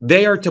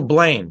 They are to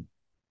blame.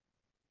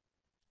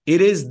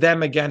 It is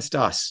them against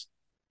us.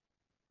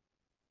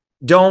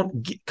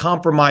 Don't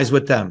compromise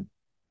with them.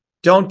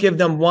 Don't give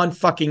them one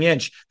fucking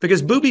inch,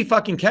 because Booby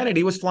fucking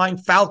Kennedy was flying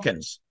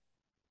Falcons.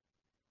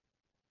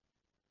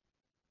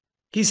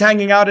 He's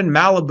hanging out in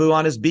Malibu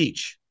on his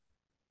beach.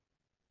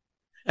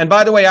 And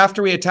by the way,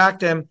 after we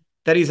attacked him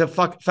that he's a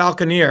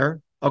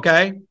falconeer,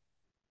 okay?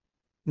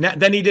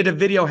 Then he did a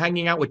video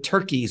hanging out with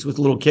turkeys with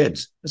little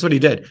kids. That's what he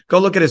did. Go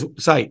look at his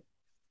site.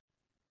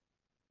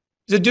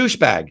 He's a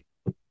douchebag.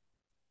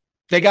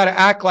 They got to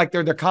act like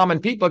they're the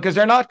common people, because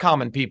they're not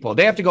common people.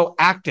 They have to go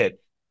act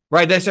it,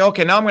 right? They say,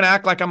 okay, now I'm going to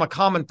act like I'm a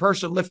common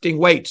person lifting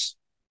weights.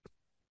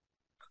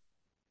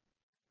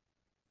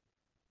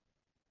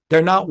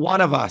 They're not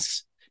one of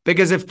us,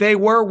 because if they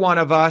were one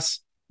of us,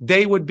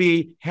 they would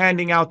be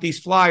handing out these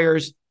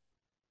flyers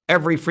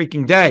every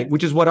freaking day,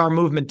 which is what our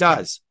movement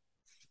does,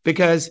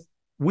 because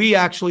we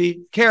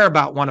actually care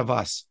about one of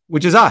us,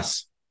 which is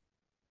us.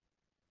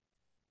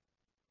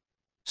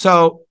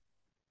 So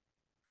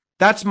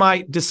that's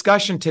my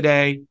discussion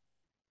today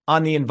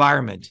on the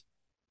environment.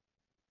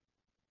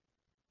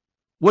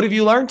 What have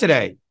you learned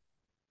today?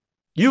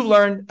 You've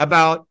learned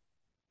about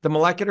the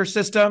molecular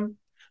system.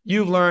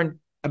 You've learned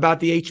about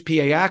the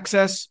HPA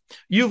axis.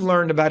 You've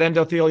learned about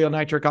endothelial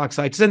nitric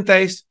oxide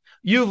synthase.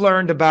 You've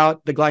learned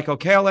about the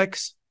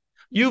glycocalyx.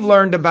 You've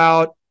learned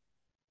about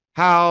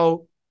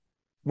how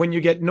when you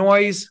get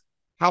noise,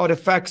 how it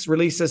affects,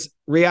 releases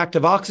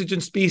reactive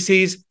oxygen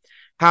species,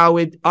 how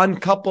it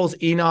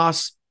uncouples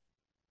enos,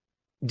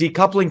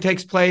 decoupling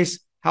takes place,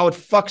 how it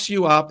fucks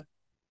you up,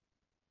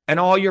 and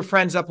all your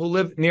friends up who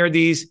live near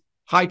these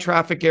high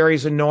traffic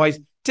areas of noise,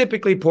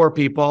 typically poor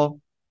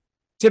people,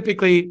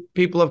 typically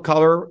people of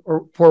color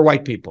or poor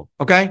white people,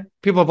 okay?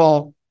 People of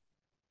all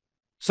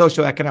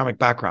socioeconomic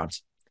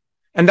backgrounds.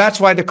 And that's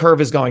why the curve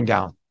is going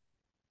down.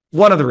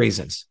 One of the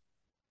reasons.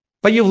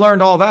 But you've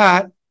learned all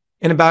that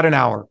in about an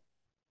hour.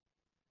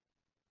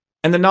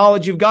 And the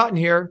knowledge you've gotten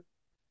here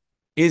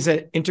is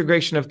an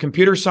integration of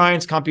computer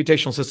science,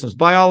 computational systems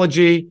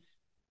biology,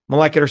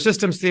 molecular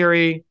systems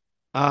theory,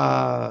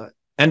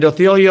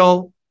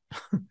 endothelial.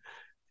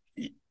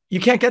 You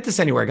can't get this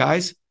anywhere,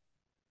 guys.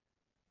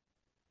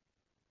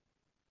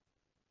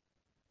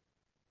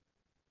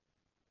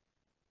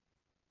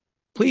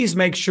 Please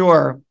make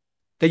sure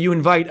that you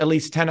invite at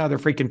least 10 other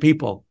freaking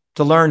people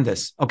to learn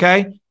this,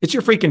 okay? It's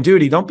your freaking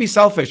duty. Don't be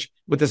selfish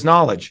with this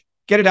knowledge.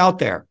 Get it out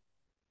there.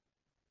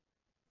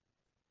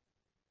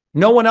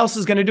 No one else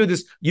is going to do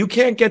this. You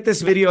can't get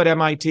this video at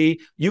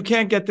MIT. You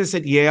can't get this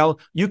at Yale.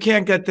 You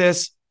can't get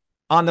this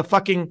on the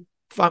fucking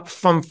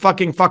from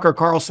fucking fucker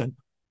Carlson.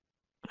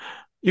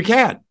 You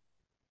can't.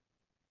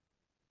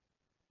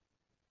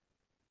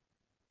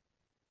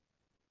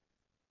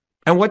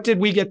 And what did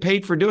we get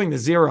paid for doing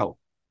this? Zero.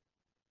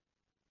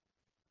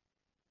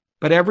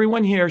 But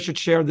everyone here should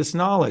share this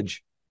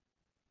knowledge,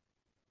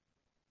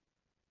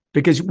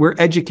 because we're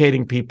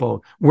educating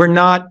people. We're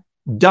not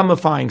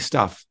dumbifying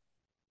stuff.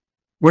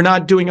 We're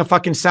not doing a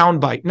fucking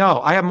soundbite. No,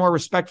 I have more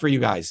respect for you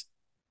guys.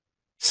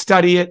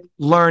 Study it,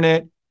 learn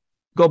it,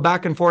 go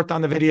back and forth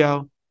on the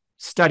video,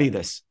 study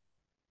this.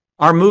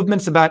 Our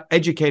movement's about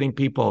educating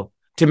people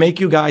to make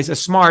you guys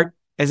as smart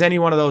as any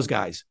one of those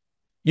guys.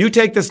 You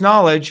take this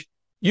knowledge,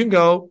 you can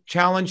go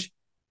challenge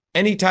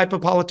any type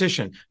of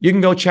politician. You can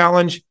go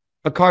challenge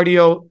a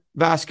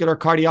cardiovascular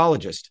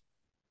cardiologist.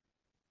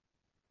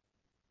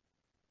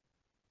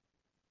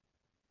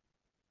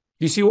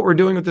 You see what we're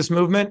doing with this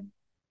movement?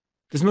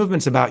 This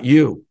movement's about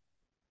you.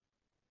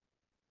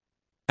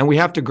 And we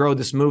have to grow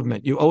this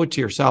movement. You owe it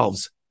to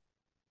yourselves.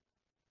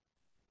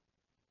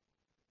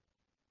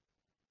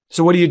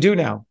 So what do you do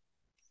now?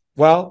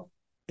 Well,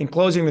 in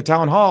closing the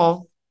town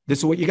hall, this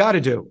is what you got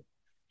to do.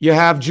 You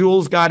have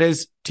Jules got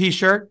his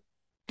t-shirt,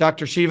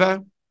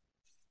 Dr.SHIVA.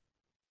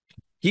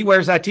 He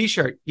wears that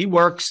t-shirt. He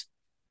works,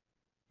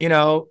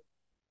 Jules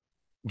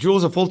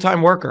is a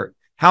full-time worker.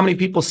 How many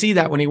people see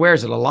that when he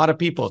wears it? A lot of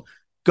people.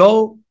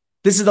 Go,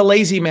 this is the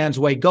lazy man's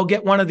way. Go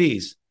get one of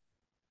these.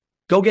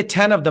 Go get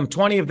 10 of them,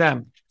 20 of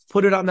them.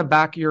 Put it on the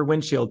back of your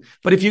windshield.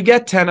 But if you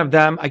get 10 of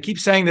them, I keep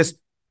saying this,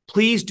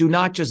 please do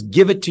not just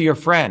give it to your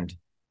friend.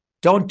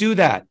 Don't do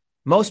that.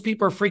 Most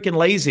people are freaking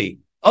lazy.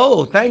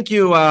 Oh, thank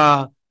you,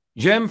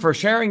 Jim, for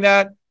sharing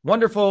that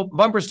wonderful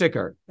bumper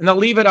sticker. And they'll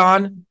leave it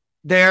on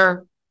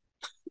their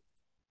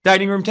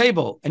dining room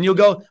table. And you'll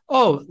go,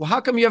 oh, well,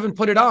 how come you haven't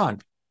put it on?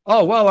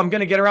 Oh, well, I'm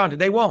going to get around to it.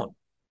 They won't.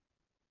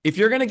 If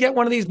you're going to get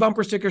one of these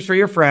bumper stickers for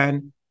your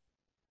friend,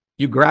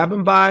 you grab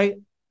him by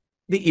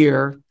the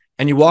ear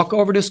and you walk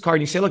over to his car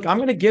and you say, look, I'm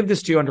going to give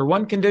this to you under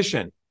one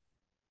condition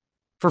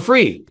for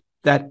free,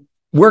 that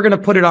we're going to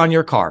put it on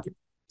your car.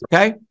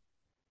 Okay?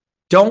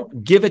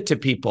 Don't give it to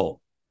people.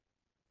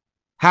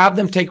 Have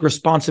them take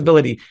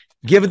responsibility.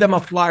 Give them a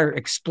flyer.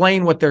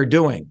 Explain what they're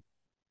doing.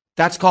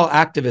 That's called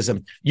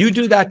activism. You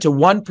do that to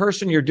one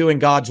person, you're doing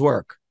God's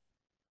work.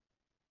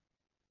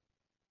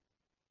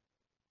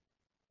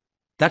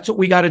 That's what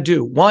we got to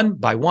do, one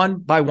by one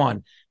by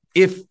one.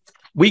 If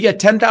we get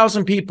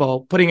 10,000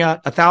 people putting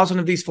out 1,000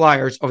 of these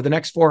flyers over the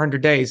next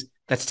 400 days,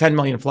 that's 10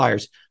 million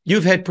flyers.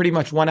 You've hit pretty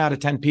much 1 out of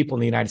 10 people in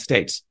the United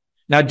States.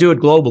 Now do it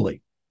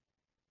globally.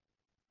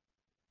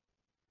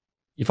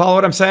 You follow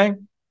what I'm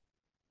saying?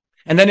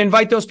 And then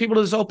invite those people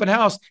to this open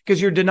house,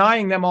 because you're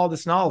denying them all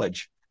this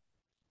knowledge.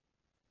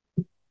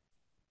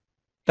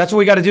 That's what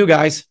we got to do,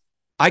 guys.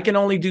 I can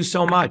only do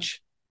so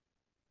much.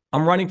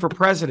 I'm running for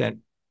president,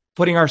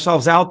 putting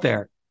ourselves out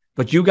there.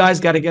 But you guys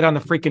got to get on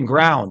the freaking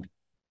ground.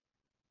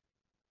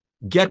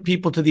 Get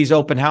people to these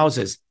open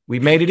houses. We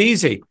made it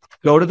easy.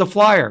 Go to the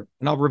flyer,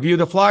 and I'll review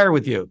the flyer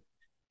with you.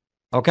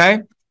 Okay?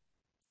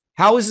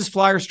 How is this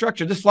flyer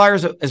structured? This flyer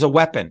is a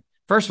weapon.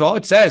 First of all,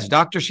 it says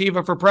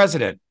Dr.SHIVA for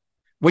president.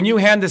 When you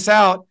hand this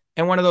out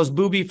and one of those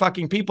booby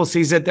fucking people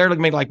sees it, they're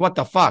looking at me like, what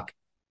the fuck?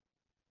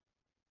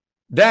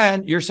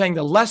 Then you're saying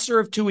the lesser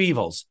of two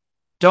evils.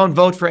 Don't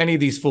vote for any of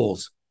these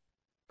fools.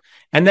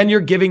 And then you're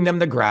giving them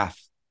the graph.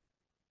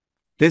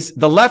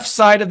 The left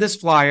side of this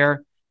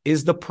flyer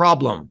is the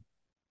problem.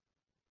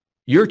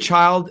 Your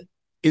child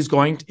has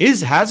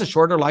a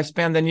shorter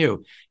lifespan than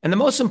you. And the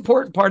most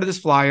important part of this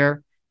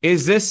flyer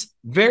is this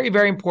very,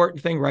 very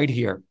important thing right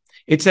here.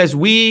 It says,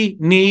 we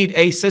need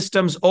a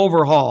systems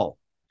overhaul,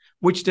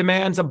 which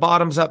demands a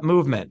bottoms-up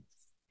movement.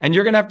 And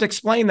you're going to have to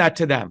explain that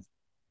to them.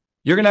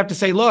 You're going to have to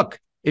say, look,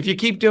 if you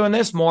keep doing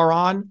this,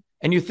 moron,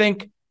 and you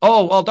think,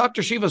 oh, well,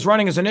 Dr. Shiva's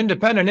running as an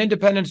independent,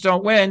 independents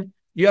don't win,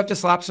 you have to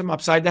slap them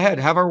upside the head.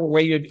 However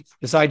way you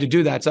decide to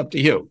do that, it's up to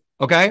you,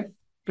 okay?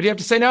 But you have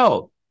to say,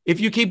 no,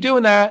 if you keep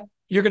doing that,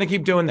 you're going to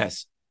keep doing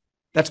this.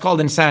 That's called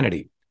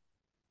insanity.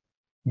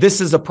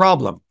 This is a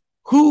problem.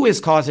 Who is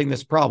causing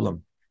this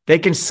problem? They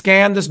can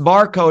scan this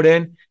barcode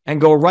in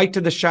and go right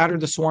to the Shatter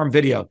the Swarm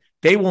video.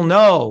 They will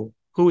know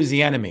who is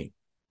the enemy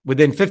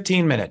within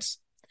 15 minutes.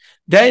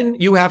 Then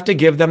you have to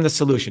give them the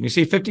solution. You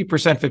see, 50%,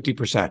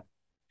 50%.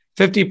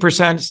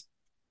 50%,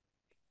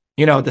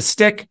 the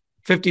stick,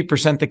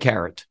 50% the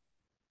carrot.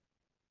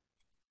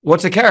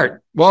 What's a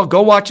carrot? Well,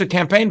 go watch a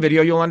campaign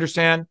video. You'll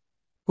understand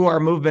who our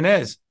movement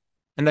is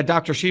and that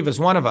Dr. Shiva is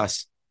one of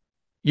us.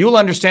 You'll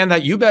understand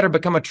that you better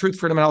become a truth,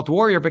 freedom, and health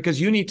warrior,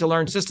 because you need to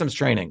learn systems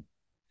training.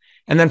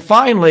 And then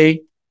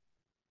finally,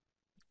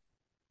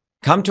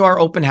 come to our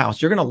open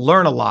house. You're going to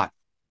learn a lot.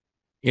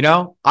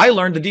 I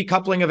learned the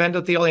decoupling of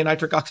endothelial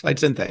nitric oxide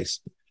synthase.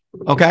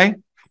 Okay?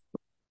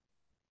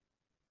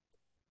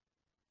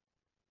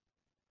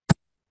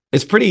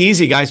 It's pretty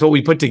easy, guys, what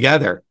we put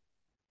together.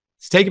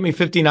 It's taken me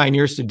 59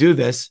 years to do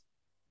this,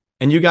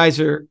 and you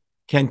guys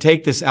can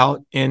take this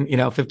out in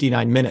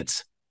 59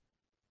 minutes.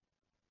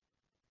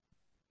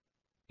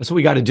 That's what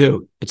we got to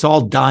do. It's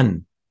all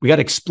done. We got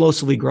to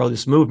explosively grow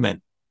this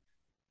movement.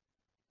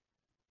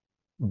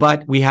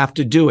 But we have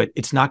to do it.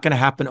 It's not going to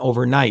happen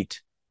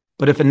overnight.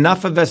 But if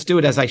enough of us do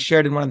it, as I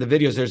shared in one of the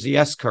videos, there's the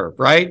S curve,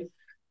 right?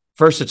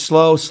 First, it's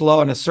slow,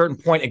 and at a certain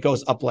point, it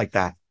goes up like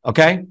that.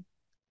 Okay?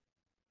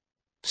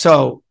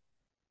 So,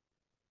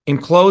 in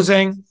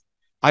closing,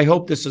 I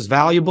hope this was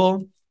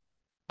valuable.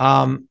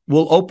 We'll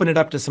open it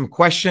up to some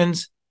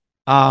questions.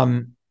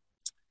 Let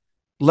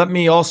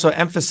me also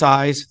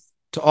emphasize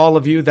to all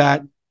of you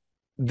that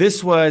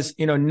this was,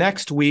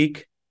 next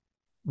week,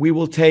 we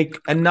will take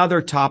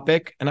another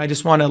topic. And I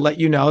just want to let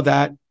you know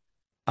that,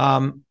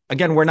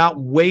 again, we're not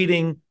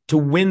waiting to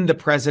win the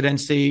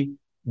presidency.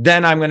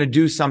 Then I'm going to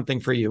do something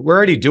for you. We're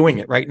already doing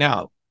it right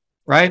now,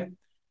 right?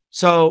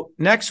 So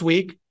next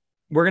week,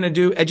 we're going to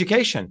do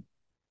education.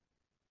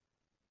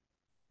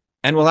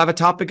 And we'll have a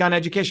topic on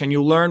education.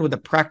 You'll learn with a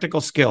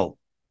practical skill.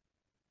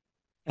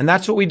 And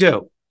that's what we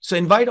do. So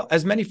invite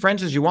as many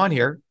friends as you want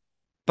here.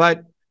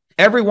 But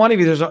every one of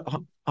you, there's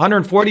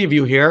 140 of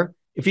you here.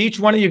 If each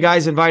one of you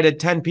guys invited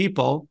 10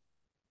 people,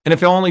 and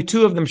if only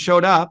 2 of them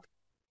showed up,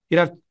 you'd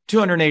have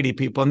 280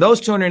 people. And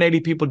those 280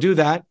 people do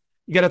that,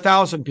 you get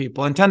 1,000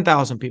 people and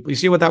 10,000 people. You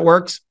see what that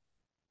works?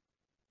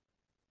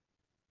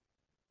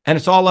 And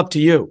it's all up to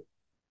you,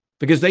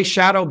 because they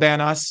shadow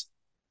ban us.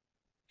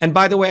 And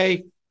by the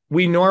way,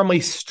 we normally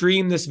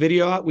stream this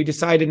video out. We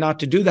decided not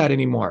to do that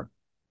anymore.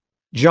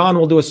 John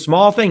will do a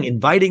small thing,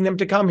 inviting them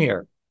to come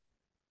here,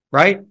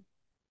 right?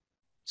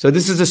 So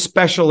this is a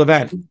special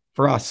event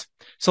for us.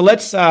 So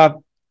let's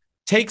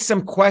take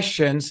some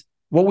questions.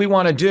 what we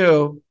want to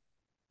do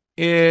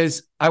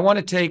is I want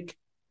to take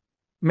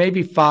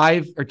maybe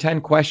 5 or 10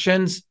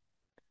 questions,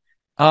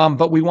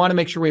 but we want to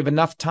make sure we have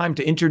enough time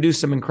to introduce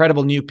some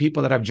incredible new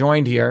people that have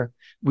joined here.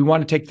 We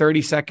want to take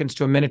 30 seconds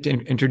to a minute to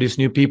introduce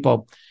new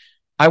people.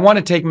 I want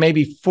to take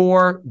maybe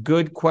 4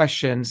 good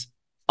questions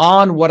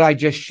on what I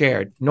just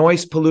shared: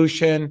 noise,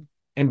 pollution,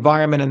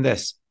 environment, and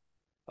this.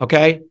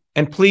 Okay?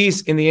 And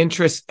please, in the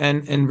interest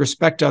and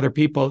respect to other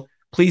people,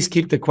 please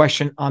keep the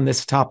question on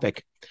this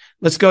topic.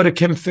 Let's go to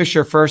Kim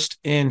Fisher first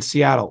in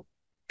Seattle.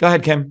 Go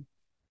ahead, Kim.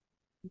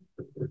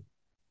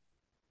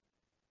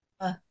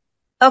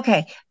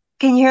 Okay.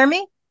 Can you hear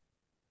me?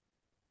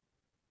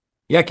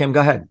 Yeah, Kim,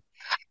 go ahead.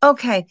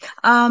 Okay.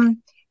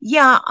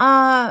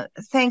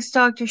 Thanks,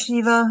 Dr.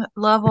 Shiva.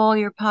 Love all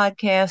your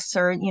podcasts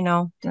or,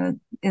 the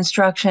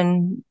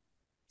instruction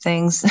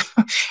things.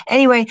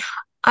 Anyway,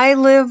 I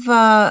live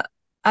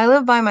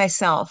by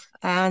myself,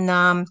 and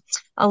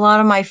a lot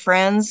of my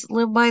friends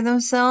live by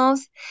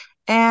themselves,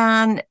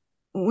 and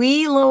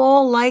we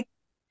all like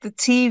the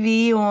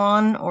TV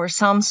on or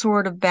some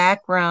sort of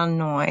background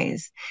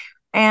noise.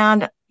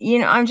 And,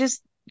 I'm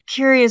just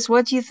curious,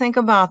 what do you think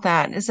about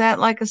that? Is that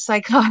like a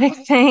psychotic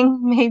thing?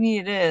 Maybe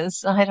it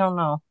is. I don't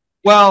know.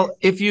 Well,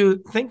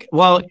 think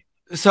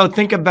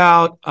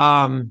about,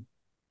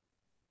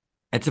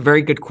 it's a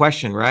very good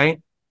question,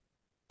 right?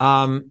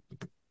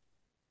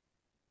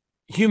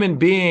 Human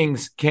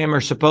beings, Kim,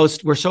 we're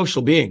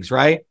social beings,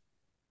 right?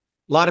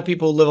 A lot of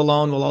people who live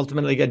alone will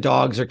ultimately get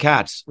dogs or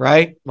cats,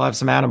 right? We'll have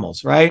some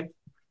animals, right?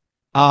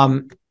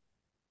 The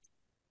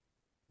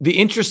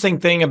interesting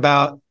thing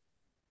about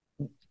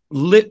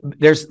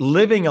there's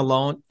living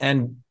alone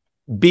and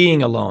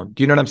being alone.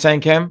 Do you know what I'm saying,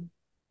 Kim?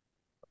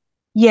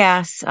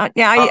 Yes.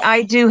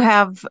 I do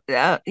have,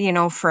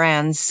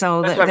 friends.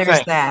 So there's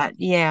saying. that.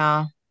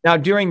 Yeah. Now,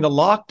 during the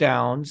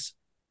lockdowns,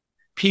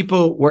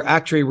 people were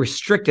actually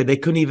restricted. They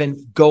couldn't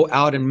even go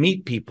out and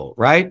meet people,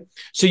 right?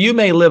 So you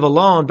may live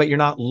alone, but you're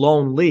not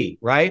lonely,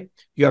 right?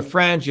 You have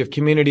friends, you have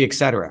community,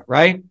 etc.,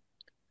 right?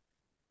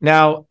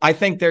 Now, I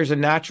think there's a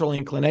natural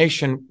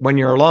inclination when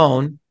you're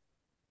alone,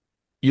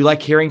 you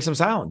like hearing some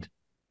sound.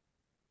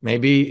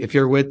 Maybe if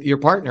you're with your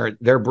partner,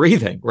 they're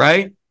breathing,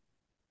 right?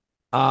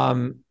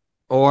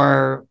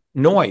 Or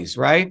noise,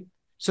 right?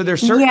 So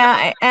there's certain.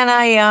 Yeah, and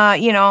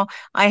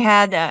I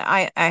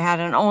had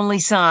an only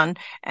son,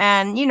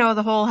 and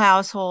the whole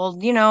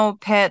household,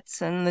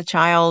 pets and the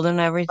child and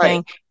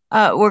everything,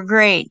 were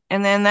great.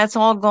 And then that's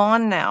all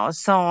gone now.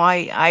 So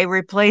I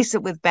replace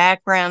it with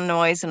background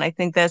noise, and I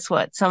think that's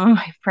what some of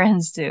my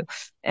friends do.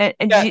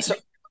 So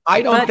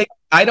I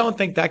don't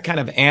think that kind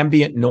of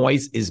ambient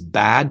noise is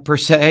bad per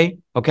se.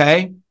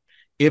 Okay,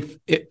 if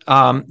it,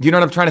 you know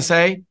what I'm trying to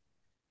say?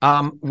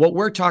 What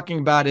we're talking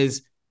about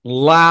is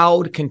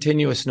loud,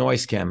 continuous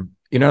noise, Kim.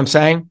 You know what I'm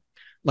saying?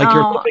 Like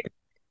you're living,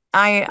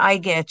 I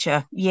get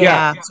you.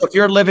 Yeah. So if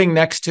you're living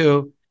next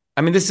to,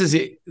 this is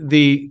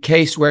the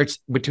case where it's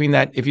between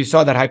that. If you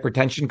saw that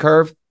hypertension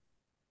curve,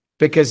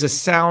 because the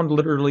sound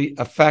literally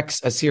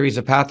affects a series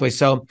of pathways.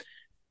 So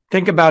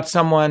think about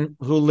someone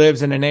who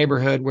lives in a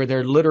neighborhood where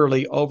they're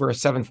literally over a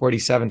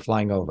 747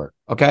 flying over.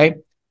 Okay.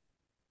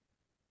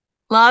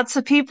 Lots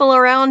of people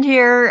around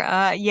here,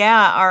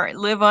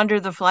 live under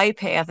the flight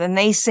path, and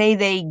they say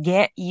they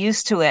get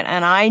used to it.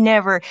 And I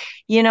never,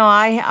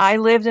 I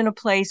lived in a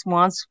place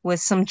once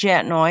with some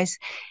jet noise,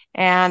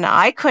 and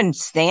I couldn't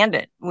stand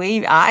it.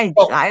 We need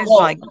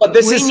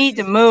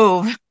to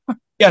move.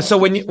 Yeah. So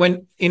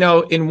when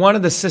in one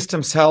of the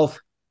systems health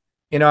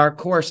in our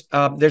course,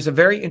 there's a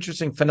very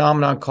interesting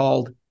phenomenon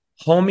called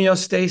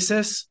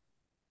homeostasis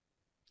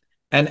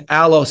and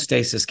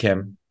allostasis,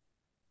 Kim.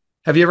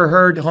 Have you ever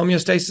heard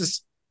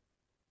homeostasis?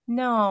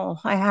 No,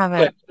 I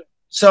haven't.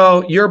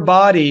 So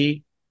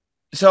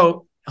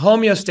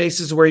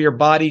homeostasis is where your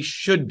body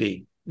should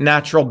be,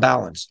 natural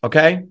balance,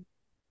 okay?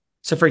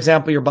 So for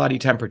example, your body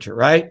temperature,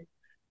 right?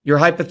 Your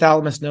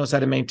hypothalamus knows how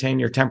to maintain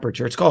your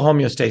temperature. It's called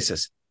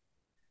homeostasis.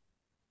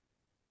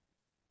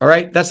 All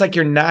right? That's like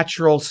your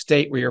natural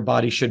state where your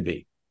body should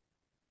be.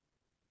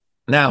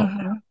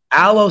 Now,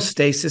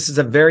 allostasis is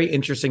a very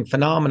interesting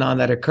phenomenon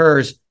that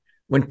occurs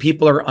when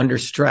people are under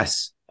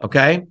stress.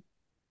 Okay.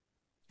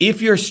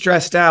 If you're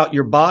stressed out,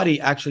 your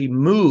body actually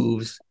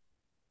moves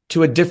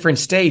to a different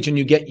stage and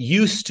you get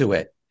used to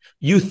it.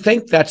 You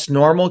think that's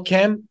normal,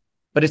 Kim,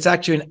 but it's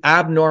actually an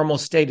abnormal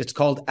state. It's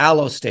called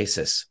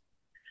allostasis.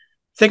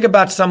 Think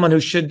about someone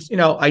who should,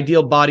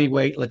 ideal body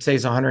weight, let's say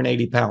is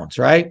 180 pounds,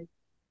 right?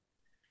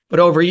 But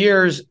over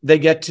years, they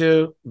get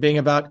to being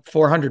about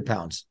 400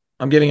 pounds.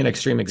 I'm giving an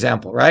extreme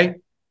example, right?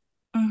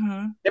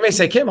 They may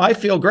say, Kim, I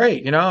feel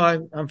great.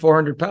 I'm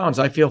 400 pounds.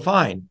 I feel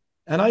fine.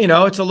 And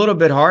it's a little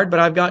bit hard, but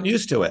I've gotten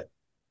used to it,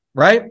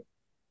 right?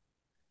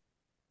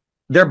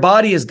 Their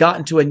body has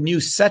gotten to a new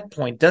set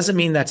point. Doesn't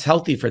mean that's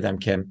healthy for them,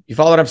 Kim. You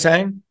follow what I'm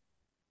saying?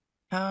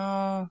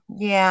 Oh,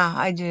 yeah,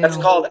 I do. That's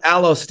called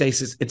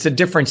allostasis. It's a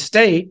different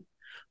state.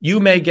 You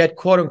may get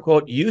quote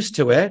unquote used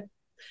to it,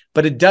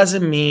 but it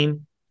doesn't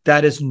mean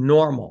that is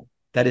normal,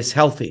 that is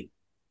healthy.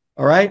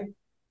 All right?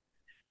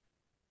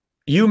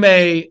 You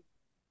may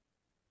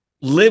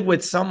live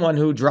with someone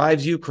who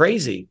drives you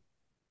crazy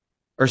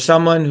or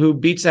someone who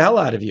beats the hell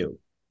out of you.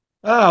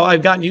 Oh,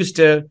 I've gotten used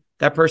to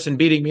that person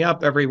beating me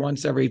up every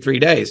 3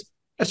 days.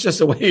 That's just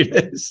the way it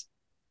is.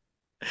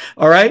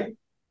 All right.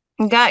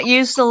 Got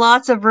used to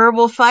lots of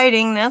verbal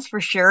fighting, that's for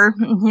sure.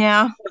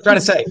 Yeah. I'm trying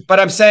to say, but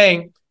I'm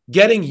saying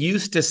getting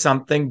used to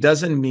something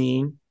doesn't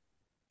mean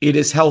it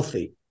is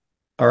healthy.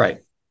 All right.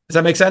 Does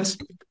that make sense?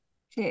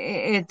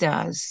 It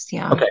does.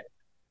 Yeah. Okay.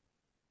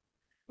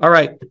 All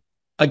right.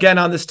 Again,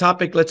 on this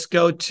topic, let's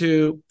go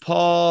to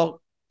Paul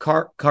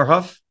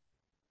Karhoff.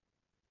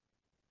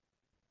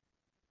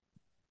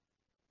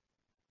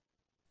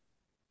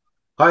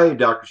 Hi,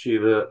 Dr.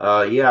 Shiva.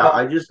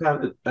 I just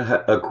have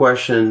a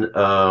question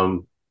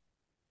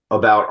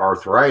about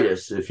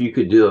arthritis. If you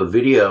could do a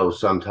video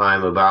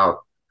sometime about,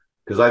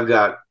 because I've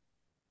got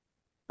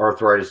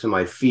arthritis in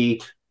my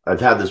feet.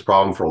 I've had this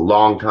problem for a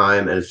long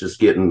time, and it's just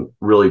getting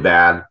really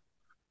bad.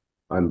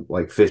 I'm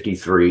like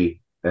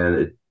 53,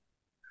 and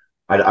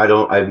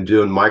I'm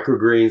doing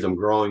microgreens. I'm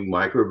growing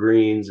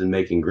microgreens and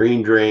making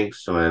green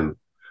drinks. So I'm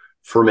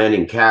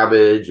fermenting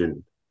cabbage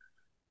and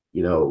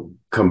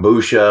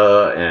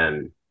kombucha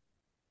and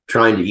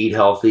trying to eat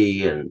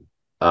healthy, and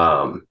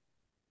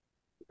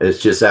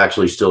it's just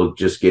actually still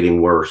just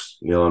getting worse,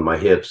 in my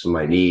hips and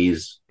my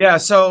knees. Yeah.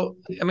 So,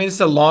 I mean, it's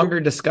a longer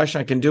discussion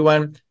I can do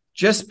on.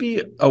 Just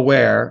be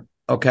aware,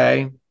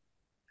 okay,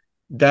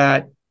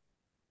 that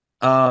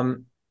a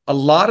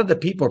lot of the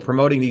people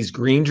promoting these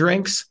green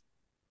drinks,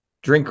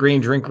 drink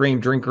green, drink green,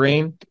 drink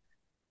green.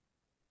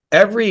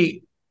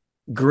 Every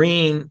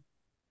green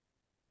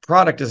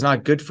product is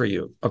not good for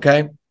you,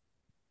 okay,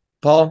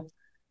 Paul?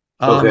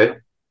 Okay.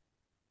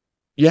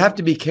 You have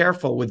to be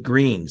careful with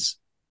greens,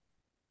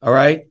 all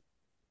right?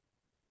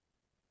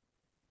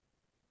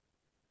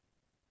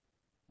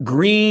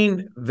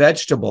 Green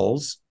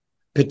vegetables,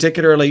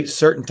 particularly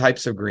certain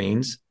types of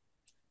greens,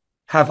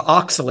 have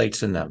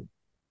oxalates in them,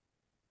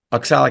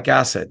 oxalic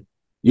acid.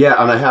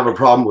 Yeah, and I have a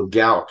problem with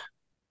gout.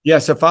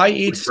 Yes, if I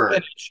eat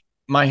spinach,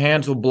 my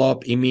hands will blow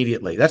up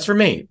immediately. That's for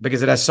me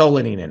because it has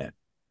solanine in it.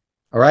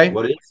 All right?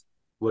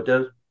 What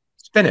does?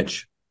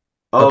 Spinach.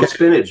 Oh, okay.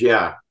 Spinach,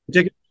 yeah.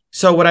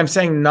 So what I'm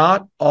saying,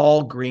 not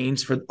all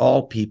greens for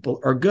all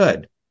people are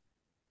good.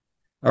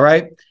 All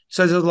right?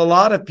 So there's a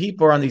lot of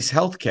people are on these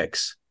health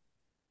kicks.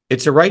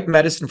 It's the right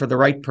medicine for the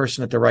right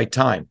person at the right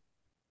time.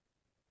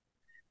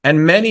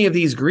 And many of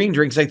these green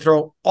drinks, they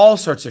throw all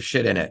sorts of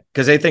shit in it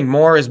because they think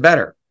more is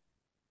better.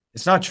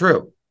 It's not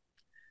true.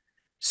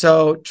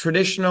 So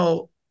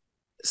traditional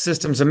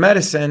systems of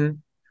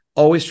medicine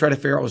always try to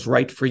figure out what's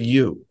right for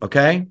you,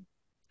 okay?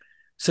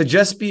 So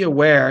just be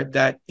aware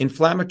that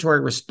inflammatory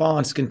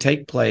response can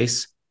take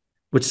place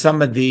with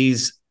some of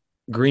these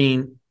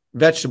green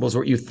vegetables,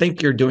 what you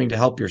think you're doing to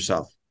help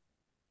yourself.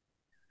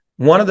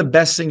 One of the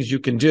best things you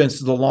can do, and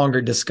this is a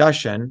longer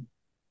discussion,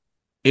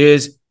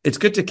 is it's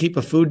good to keep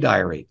a food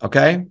diary,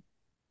 okay?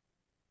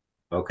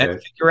 Okay.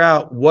 And figure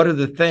out what are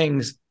the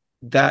things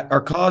that are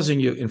causing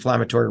you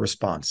inflammatory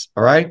response,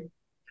 all right?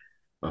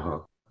 Uh-huh.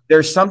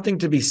 There's something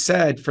to be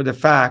said for the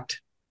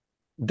fact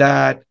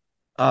that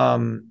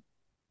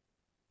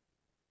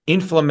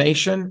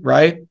inflammation,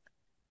 right,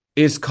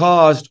 is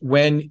caused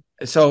when,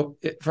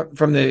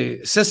 from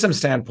the system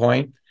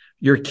standpoint,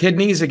 your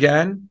kidneys,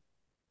 again,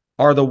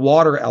 are the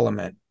water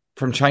element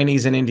from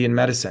Chinese and Indian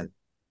medicine.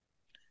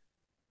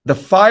 The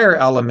fire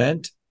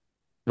element,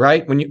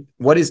 right,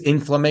 what is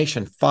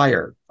inflammation?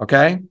 Fire,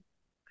 okay?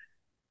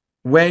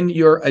 When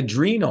your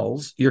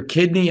adrenals, your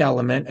kidney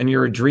element and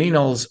your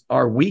adrenals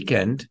are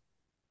weakened,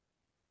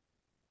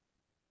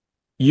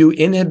 you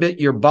inhibit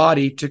your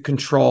body to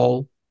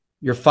control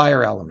your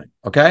fire element,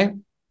 okay?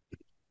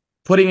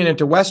 Putting it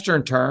into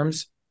Western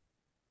terms,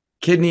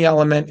 kidney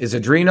element is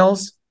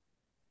adrenals,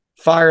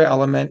 fire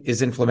element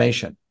is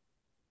inflammation.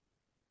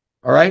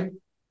 All right?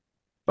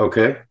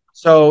 Okay.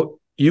 So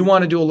you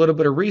want to do a little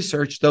bit of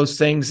research, those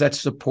things that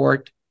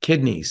support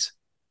kidneys.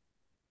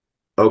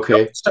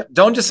 Okay.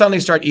 Don't just suddenly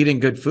start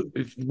eating good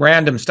food,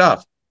 random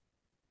stuff.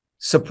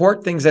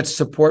 Support things that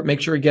support,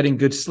 make sure you're getting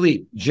good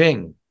sleep,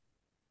 Jing.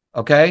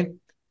 Okay?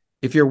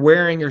 If you're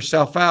wearing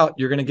yourself out,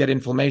 you're going to get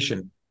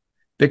inflammation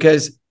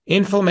because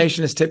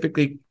inflammation is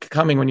typically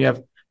coming when you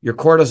have your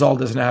cortisol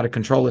doesn't know how to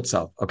control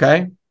itself.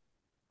 Okay?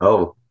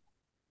 Oh,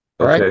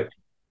 all okay. right?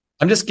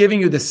 I'm just giving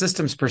you the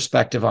systems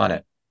perspective on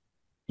it.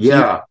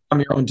 Yeah.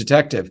 I'm your own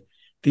detective.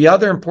 The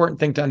other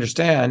important thing to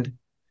understand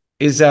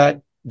is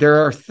that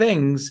there are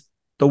things,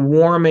 the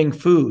warming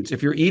foods.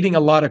 If you're eating a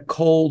lot of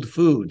cold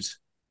foods,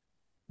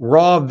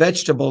 raw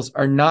vegetables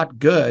are not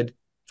good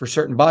for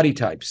certain body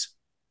types.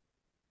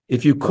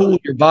 If you cool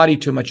your body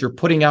too much, you're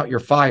putting out your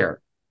fire,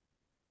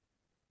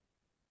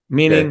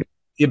 meaning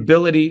the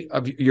ability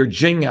of your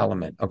Jing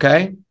element,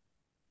 okay?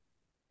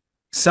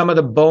 Some of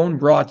the bone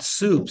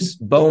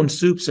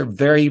soups are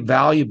very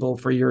valuable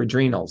for your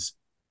adrenals.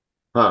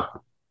 Huh.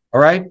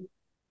 All right?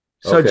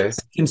 So Okay.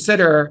 just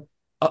consider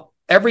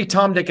every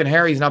Tom, Dick, and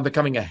Harry is now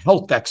becoming a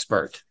health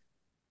expert.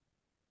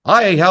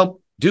 I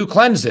help do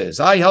cleanses.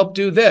 I help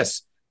do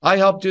this. I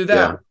help do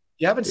that. Yeah.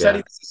 You haven't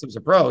studied the systems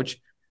approach.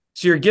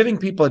 So you're giving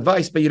people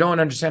advice, but you don't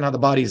understand how the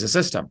body is a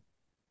system.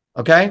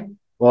 Okay.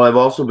 Well, I've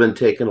also been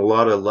taking a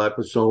lot of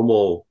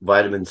liposomal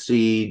vitamin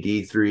C,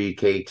 D3,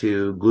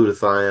 K2,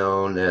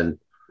 glutathione, and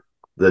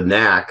the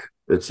NAC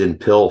that's in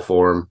pill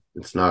form.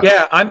 It's not.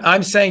 Yeah,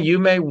 I'm saying you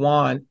may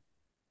want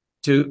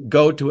to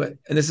go to it,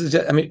 and this is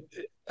just, I mean,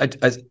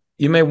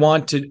 you may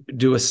want to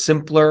do a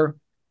simpler,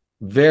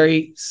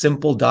 very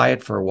simple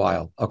diet for a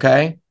while,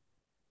 okay?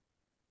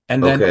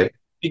 And then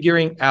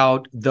figuring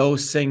out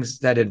those things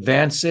that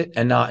advance it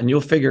and not, and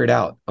you'll figure it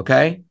out,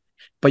 okay?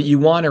 But you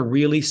want to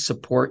really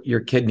support your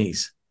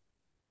kidneys.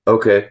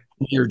 Okay.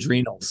 Your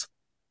adrenals.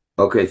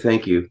 Okay,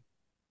 thank you.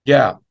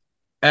 Yeah.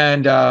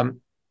 And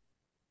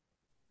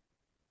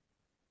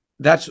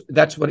that's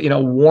what,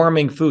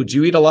 warming foods.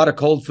 You eat a lot of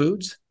cold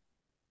foods?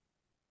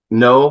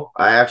 No,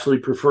 I actually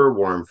prefer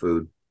warm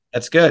food.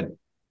 That's good.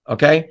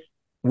 Okay.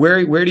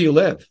 Where do you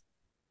live?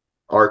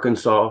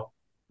 Arkansas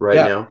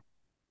now.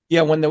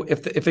 Yeah,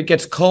 if it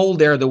gets cold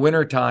there the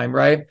winter time,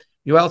 right?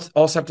 You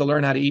also have to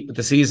learn how to eat with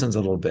the seasons a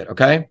little bit,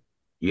 okay?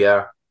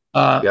 Yeah.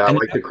 I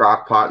like the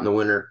crock pot in the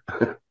winter.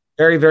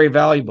 Very, very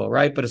valuable,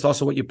 right? But it's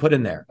also what you put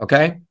in there,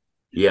 okay?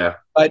 Yeah.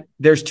 But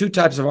there's two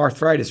types of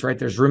arthritis, right?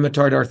 There's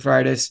rheumatoid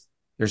arthritis,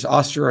 there's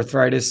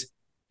osteoarthritis,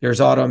 there's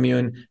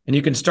autoimmune, and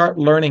you can start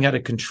learning how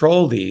to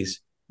control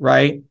these,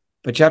 right?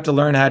 But you have to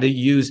learn how to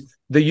use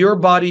your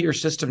body, your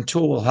system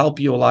tool will help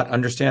you a lot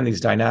understand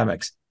these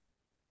dynamics.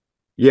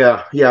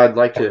 Yeah, I'd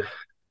like to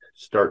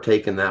start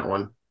taking that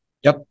one.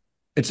 Yep.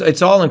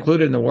 It's all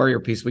included in the Warrior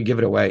piece. We give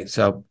it away.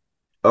 So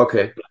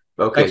okay.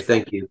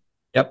 Thank you.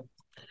 Yep.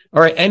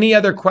 All right. Any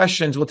other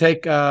questions? We'll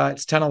take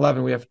it's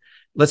 10:11.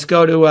 Let's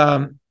go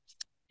to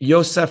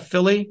Yosef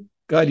Philly.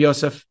 Go ahead,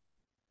 Yosef.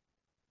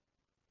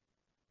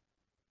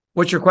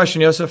 What's your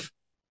question, Yosef?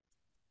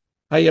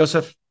 Hi,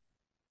 Yosef.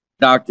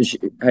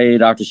 Hey,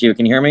 Dr. Shiva,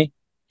 can you hear me?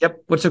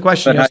 Yep. What's the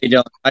question? How you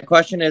doing? My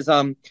question is,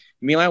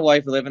 me and my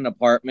wife live in an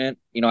apartment,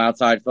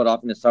 outside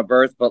Philadelphia in the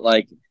suburbs, but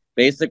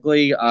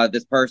basically,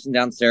 this person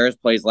downstairs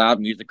plays loud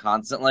music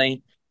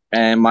constantly.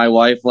 And my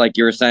wife, like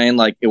you were saying,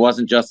 it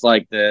wasn't just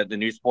the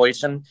news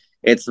station,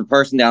 it's the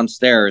person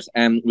downstairs.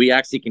 And we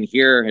actually can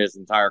hear his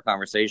entire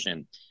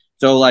conversation.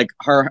 So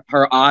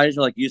her eyes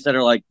are, like you said,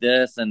 are like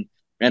this, and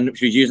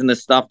she's using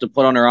this stuff to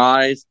put on her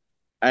eyes,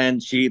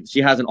 and she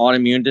has an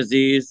autoimmune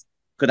disease.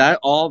 Could that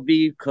all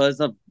be because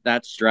of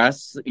that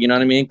stress? You know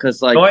what I mean?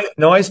 Because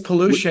noise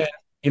pollution,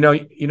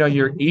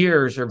 your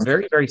ears are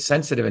very, very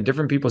sensitive, and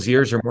different people's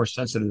ears are more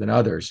sensitive than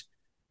others.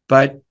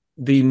 But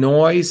the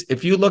noise,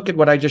 if you look at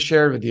what I just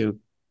shared with you,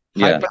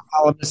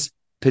 hypothalamus,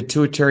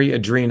 pituitary,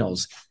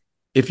 adrenals.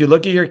 If you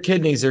look at your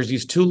kidneys, there's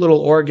these two little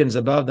organs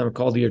above them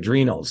called the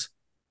adrenals.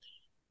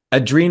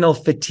 Adrenal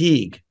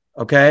fatigue,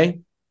 okay,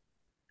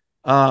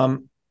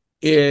 can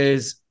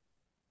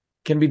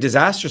be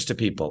disastrous to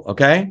people,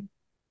 okay?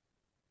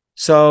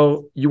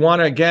 So you want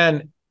to,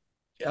 again,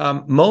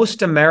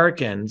 most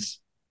Americans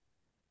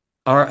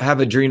have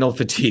adrenal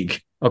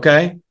fatigue,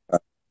 okay?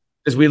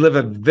 Because we live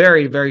a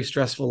very, very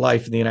stressful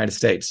life in the United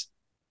States.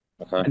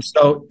 Okay. And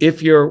so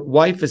if your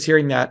wife is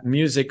hearing that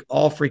music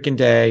all freaking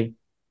day,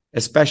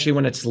 especially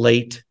when it's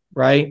late,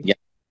 right? Yeah.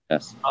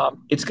 Yes.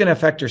 It's going to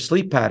affect your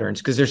sleep patterns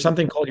because there's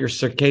something called your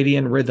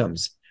circadian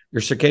rhythms,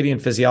 your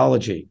circadian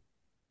physiology.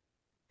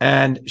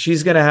 And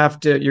you're going to have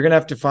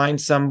to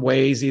find some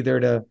ways either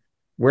to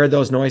wear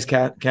those noise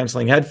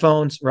canceling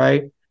headphones,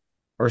 right?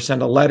 Or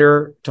send a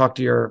letter, talk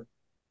to your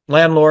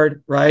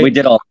landlord, right? We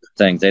did all the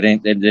things. They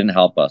didn't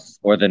help us,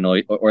 or the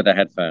noise or the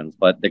headphones.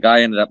 But the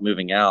guy ended up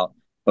moving out.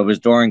 But it was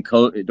during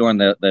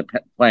the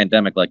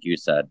pandemic, like you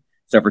said.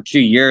 So for 2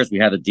 years we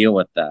had to deal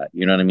with that.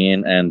 You know what I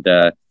mean? And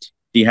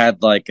she had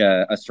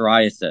a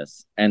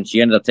psoriasis, and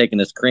she ended up taking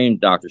this cream,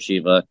 Dr.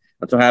 Shiva.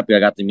 I'm so happy I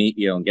got to meet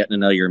you and getting to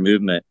know your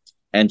movement.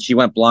 And she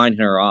went blind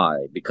in her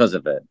eye because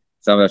of it.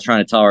 So I was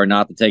trying to tell her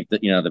not to take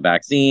the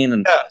vaccine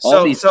and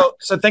all these.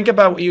 So think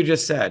about what you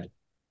just said.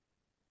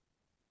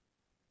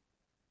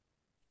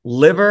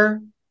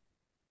 Liver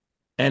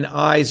and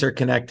eyes are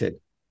connected.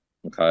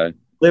 Okay.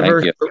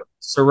 Liver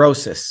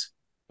cirrhosis.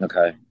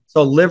 Okay.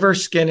 So liver,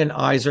 skin, and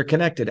eyes are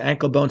connected.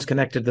 Ankle bone's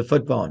connected to the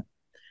foot bone.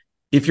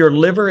 If your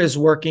liver is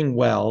working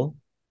well,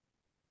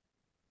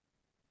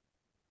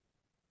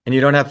 and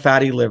you don't have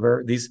fatty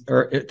liver,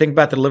 think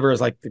about the liver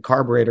as like the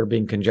carburetor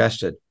being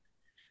congested.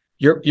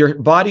 Your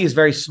body is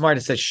very smart.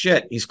 It says,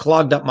 shit, he's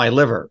clogged up my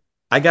liver.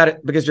 I got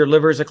it because your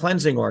liver is a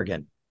cleansing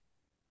organ.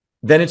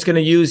 Then it's going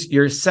to use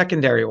your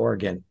secondary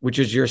organ, which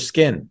is your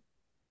skin.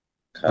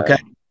 Okay.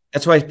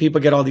 That's why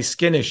people get all these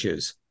skin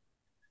issues.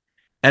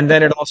 And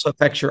then it also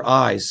affects your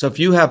eyes. So if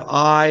you have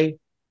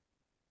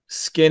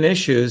skin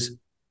issues,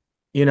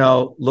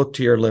 look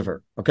to your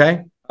liver.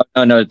 Okay.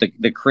 No,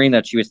 the cream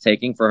that she was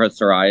taking for her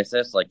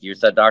psoriasis, like you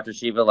said, Dr.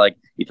 Shiva,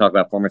 you talk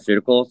about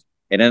pharmaceuticals,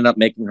 it ended up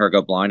making her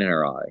go blind in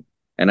her eye.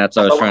 And that's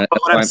what I was trying to.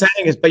 What I'm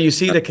saying is, but you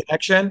see the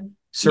connection: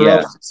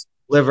 cirrhosis,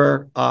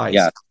 liver, eyes.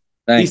 Yeah,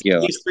 thank you.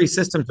 These three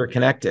systems are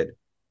connected.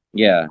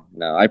 Yeah,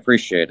 no, I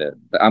appreciate it.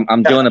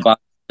 I'm doing the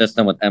body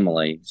system with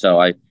Emily, so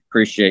I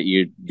appreciate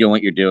you doing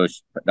what you do,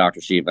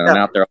 Dr. Shiva. I'm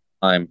out there all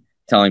the time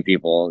telling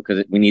people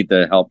because we need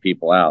to help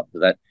people out.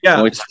 That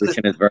noise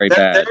pollution is very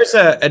bad. There's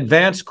an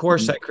advanced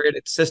course I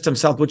created,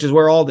 Systems Health, which is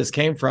where all this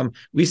came from.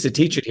 We used to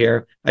teach it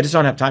here. I just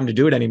don't have time to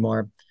do it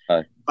anymore.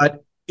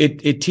 But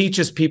it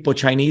teaches people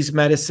Chinese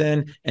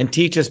medicine and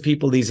teaches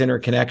people these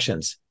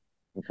interconnections.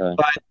 Okay.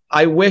 But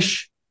I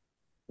wish,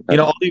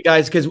 all you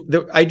guys, because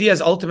the idea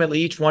is ultimately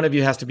each one of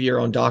you has to be your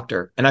own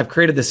doctor. And I've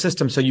created the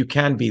system so you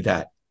can be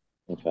that.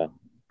 Okay. All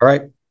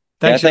right.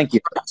 Thanks. Yeah, thank you.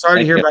 Sorry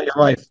to hear about your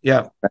wife.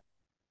 Yeah.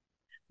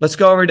 Let's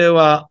go over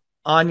to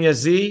Anya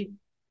Z,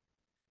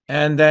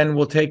 and then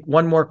we'll take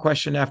one more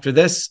question after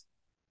this.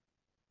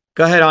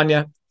 Go ahead,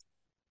 Anya.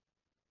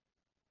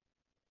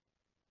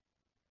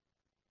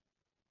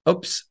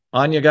 Oops.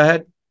 Anya, go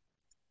ahead.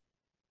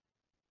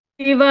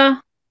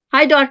 Shiva.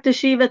 Hi, Dr.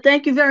 Shiva.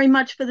 Thank you very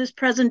much for this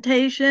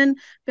presentation.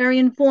 Very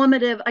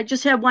informative. I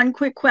just have one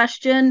quick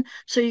question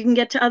so you can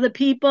get to other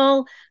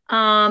people.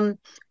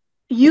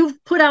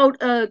 You've put out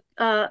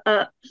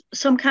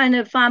some kind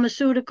of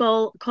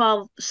pharmaceutical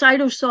called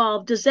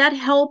Cytosolve. Does that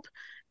help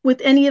with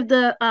any of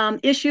the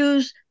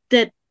issues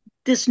that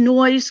this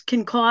noise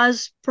can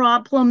cause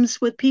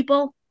problems with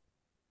people?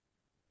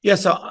 Yeah,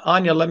 so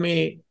Anya, let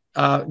me,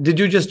 did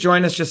you just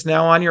join us just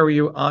now, Anya, or were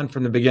you on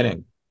from the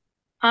beginning?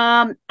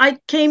 I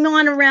came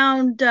on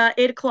around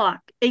 8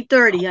 o'clock,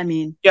 8:30, I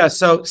mean. Yeah,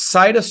 so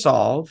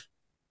Cytosolve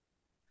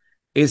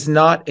is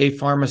not a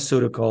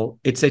pharmaceutical.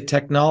 It's a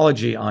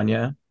technology,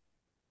 Anya,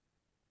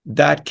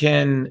 that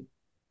can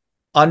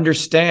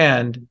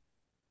understand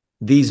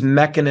these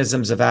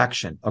mechanisms of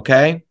action,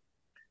 okay?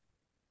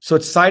 So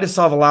what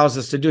Cytosolve allows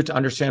us to do to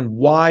understand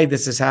why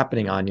this is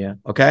happening, Anya,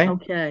 okay?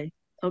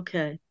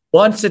 Okay.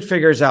 Once it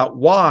figures out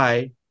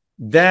why,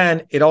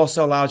 then it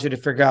also allows you to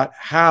figure out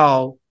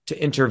how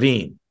to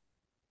intervene,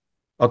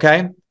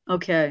 okay?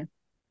 Okay.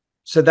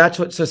 So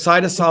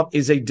Cytosolve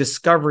is a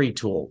discovery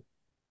tool.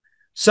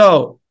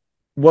 So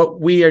what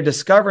we are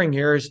discovering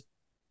here is,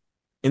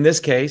 in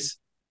this case,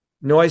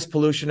 noise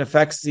pollution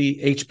affects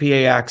the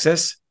HPA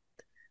axis,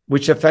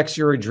 which affects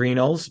your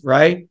adrenals,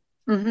 right?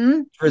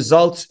 Mm-hmm.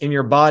 Results in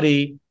your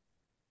body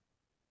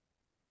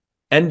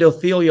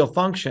endothelial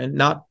function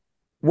not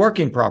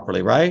working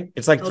properly, right?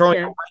 It's like throwing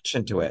a wrench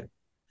into it.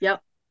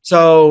 Yep.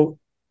 So,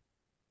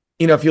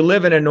 if you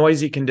live in a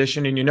noisy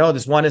condition and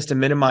this, one is to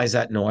minimize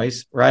that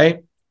noise,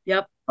 right?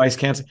 Yep. Noise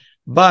canceling.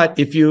 But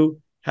if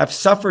you have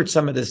suffered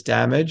some of this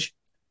damage,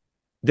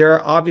 there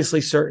are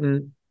obviously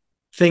certain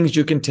things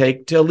you can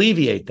take to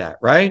alleviate that,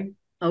 right?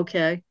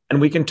 Okay. And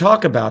we can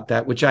talk about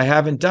that, which I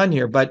haven't done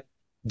here, but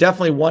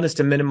definitely one is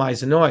to minimize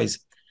the noise.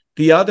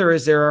 The other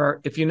is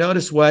if you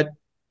notice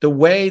the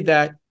way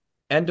that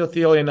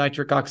endothelial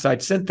nitric oxide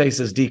synthase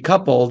is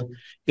decoupled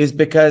is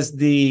because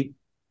the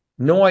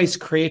noise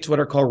creates what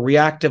are called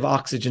reactive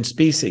oxygen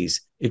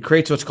species. It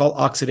creates what's called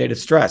oxidative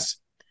stress.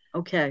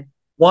 Okay.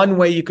 One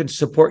way you can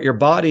support your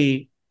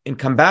body in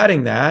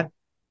combating that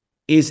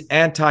is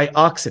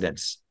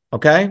antioxidants,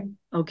 okay?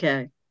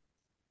 Okay.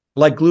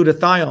 Like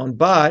glutathione.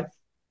 But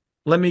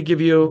let me give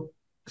you,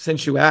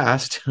 since you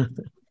asked,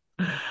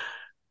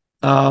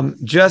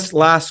 just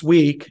last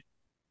week,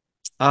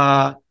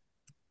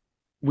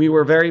 we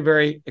were very,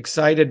 very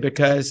excited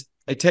because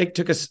it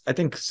took us, I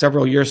think,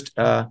 several years,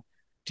 about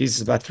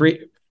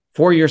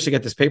 4 years to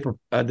get this paper,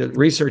 the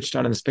research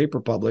done and this paper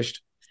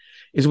published,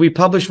 is we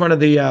published one of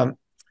the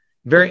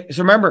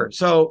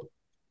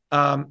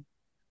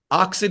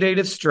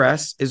oxidative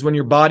stress is when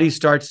your body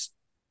starts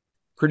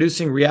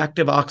producing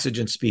reactive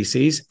oxygen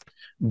species.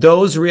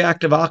 Those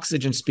reactive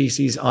oxygen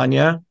species,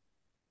 Anya,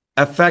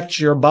 affect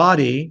your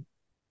body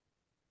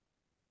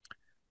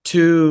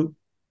to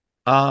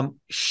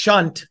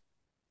shunt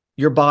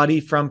your body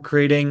from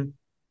creating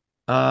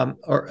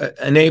or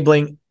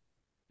enabling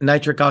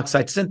nitric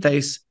oxide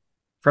synthase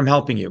from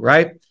helping you,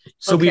 right?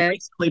 So we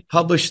recently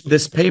published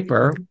this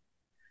paper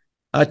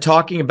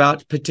talking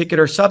about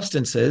particular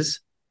substances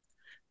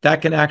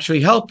that can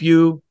actually help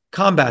you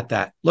combat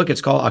that. Look,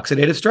 it's called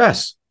oxidative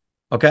stress,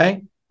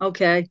 okay?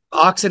 Okay.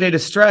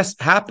 Oxidative stress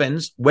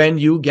happens when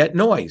you get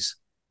noise,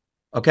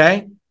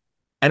 okay?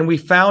 And we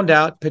found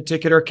out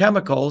particular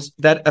chemicals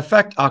that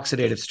affect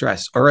oxidative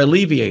stress or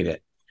alleviate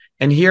it.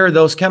 And here are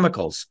those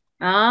chemicals.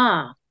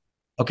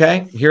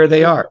 Okay, here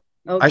they are.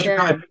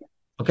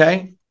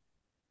 Okay.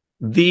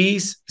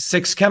 These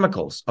 6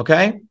 chemicals,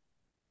 okay?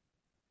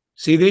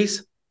 See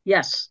these?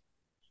 Yes.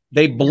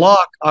 They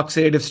block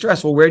oxidative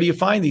stress. Well, where do you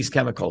find these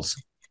chemicals?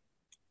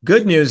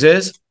 Good news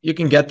is you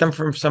can get them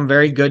from some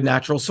very good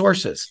natural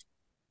sources.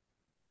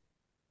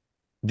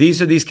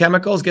 These are these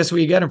chemicals. Guess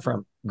where you get them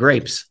from?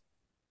 Grapes,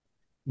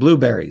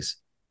 blueberries,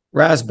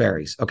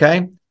 raspberries,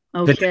 okay?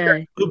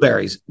 Okay.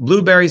 Blueberries.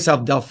 Blueberries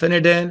have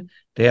delphinidin,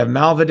 they have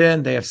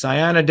malvidin, they have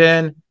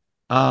cyanidin.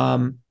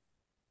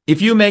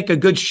 If you make a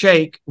good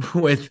shake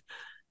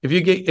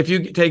if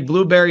you take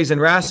blueberries and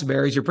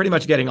raspberries, you're pretty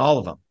much getting all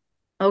of them.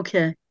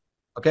 Okay.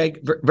 Okay.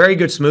 Very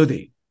good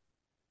smoothie.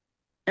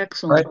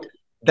 Excellent. Right?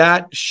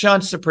 That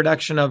shunts the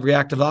production of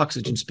reactive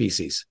oxygen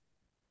species.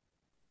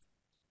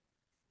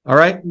 All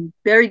right.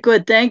 Very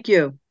good. Thank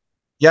you.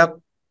 Yep.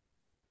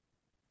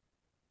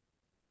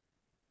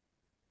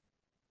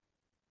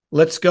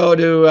 Let's go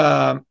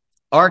to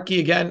Arki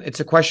again. It's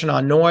a question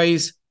on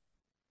noise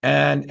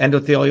and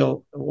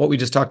endothelial, what we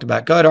just talked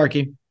about. Go ahead,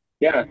 Arki.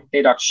 Yeah.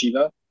 Hey, Dr.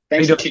 Shiva.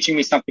 Thanks for teaching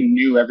me something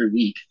new every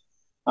week.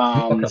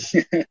 I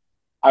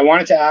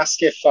wanted to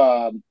ask if,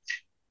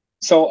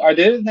 so are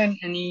there then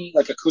any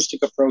like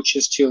acoustic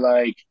approaches to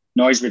like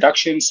noise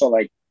reduction? So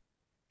like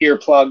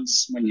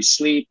earplugs when you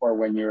sleep or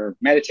when you're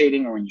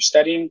meditating or when you're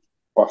studying,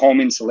 or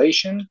home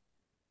insulation?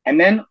 And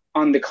then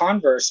on the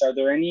converse, are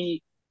there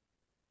any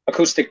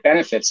acoustic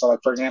benefits? So like,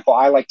 for example,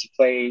 I like to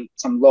play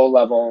some low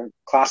level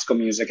classical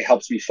music. It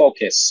helps me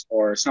focus,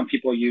 or some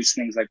people use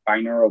things like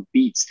binaural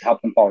beats to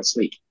help them fall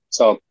asleep.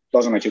 So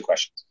those are my two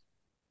questions.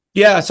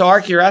 Yeah. So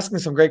Arki, you're asking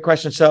some great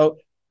questions. So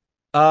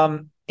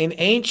in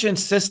ancient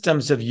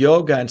systems of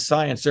yoga and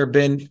science, there have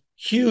been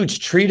huge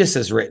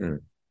treatises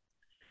written,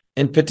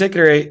 in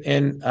particular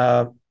in,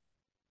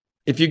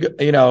 if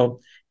you know,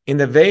 in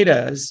the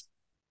Vedas,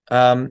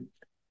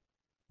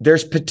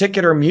 there's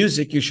particular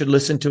music you should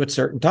listen to at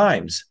certain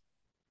times.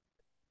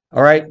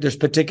 All right. There's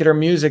particular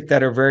music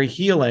that are very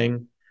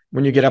healing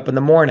when you get up in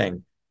the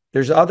morning.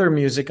 There's other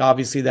music,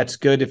 obviously, that's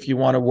good if you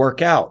want to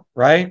work out,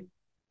 right?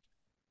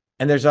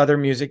 And there's other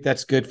music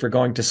that's good for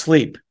going to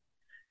sleep.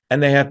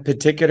 And they have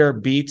particular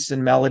beats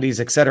and melodies,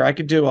 et cetera. I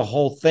could do a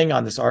whole thing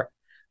on this,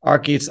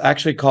 Arki. It's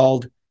actually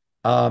called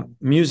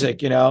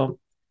music, you know,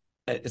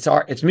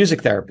 it's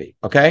music therapy.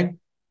 Okay.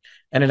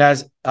 And it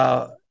has,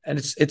 and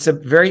it's a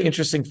very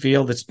interesting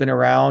field that's been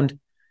around.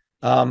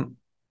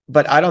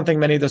 But I don't think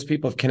many of those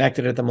people have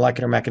connected at the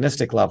molecular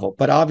mechanistic level.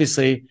 But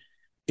obviously,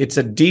 it's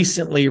a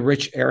decently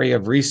rich area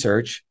of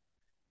research.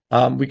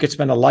 We could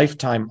spend a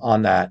lifetime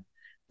on that.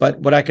 But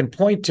what I can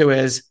point to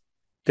is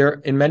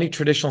there, in many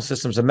traditional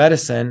systems of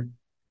medicine,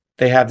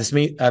 they have this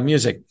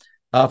music.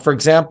 For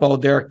example,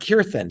 there are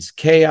kirtans,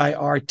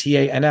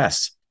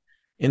 Kirtans,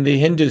 in the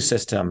Hindu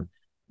system.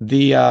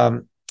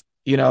 They're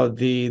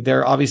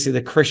obviously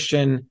the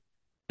Christian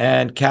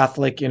and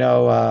Catholic,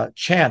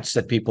 chants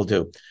that people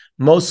do.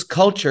 Most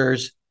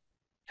cultures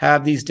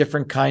have these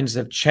different kinds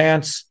of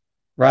chants,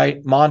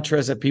 right?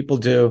 Mantras that people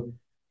do,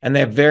 and they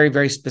have very,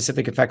 very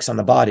specific effects on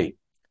the body.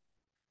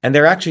 And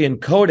they're actually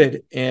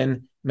encoded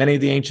in many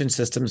of the ancient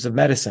systems of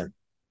medicine.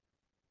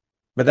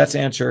 But that's to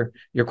answer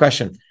your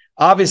question.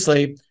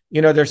 Obviously,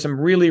 there's some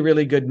really,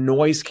 really good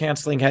noise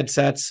canceling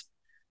headsets.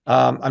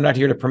 I'm not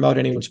here to promote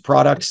anyone's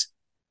products,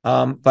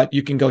 but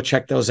you can go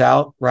check those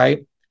out,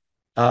 right?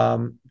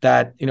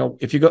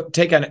 If you go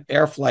take an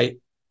air flight,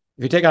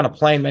 if you take on a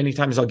plane, many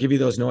times they'll give you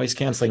those noise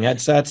canceling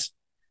headsets.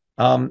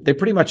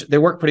 They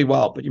work pretty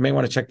well, but you may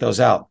want to check those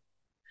out.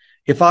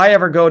 If I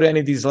ever go to any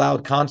of these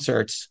loud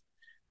concerts,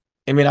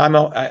 I mean, I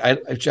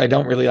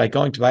don't really like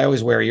going to, but I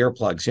always wear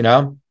earplugs,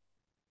 you're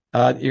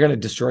going to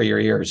destroy your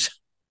ears.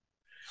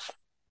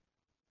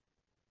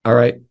 All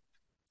right.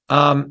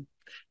 In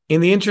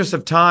the interest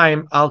of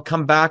time, I'll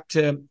come back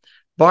to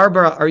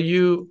Barbara.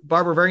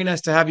 Barbara, very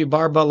nice to have you.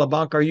 Barbara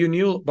LeBlanc. Are you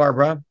new,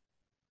 Barbara?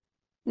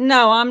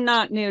 No, I'm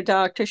not new,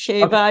 Dr.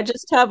 Shiva. Okay. I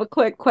just have a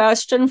quick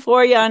question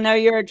for you. I know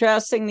you're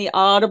addressing the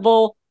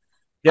audible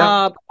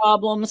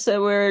problems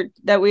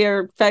that we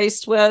are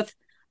faced with.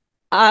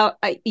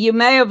 You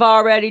may have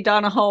already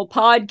done a whole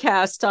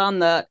podcast on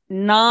the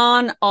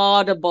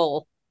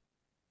non-audible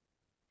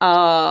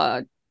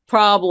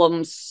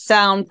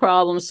sound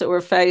problems that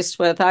we're faced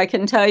with. I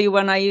can tell you,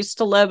 when I used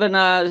to live in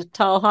a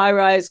tall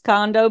high-rise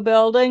condo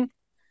building,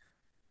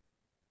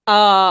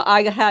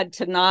 I had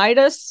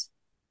tinnitus.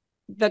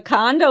 The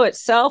condo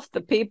itself,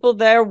 the people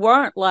there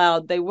weren't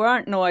loud, they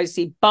weren't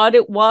noisy, but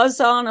it was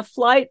on a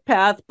flight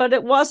path, but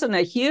it wasn't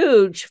a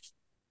huge,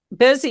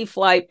 busy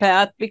flight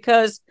path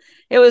because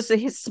it was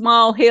a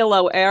small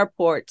Hilo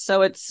airport.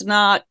 So it's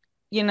not,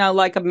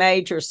 like a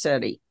major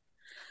city.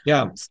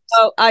 Yeah.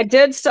 So I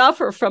did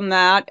suffer from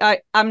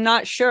that. I'm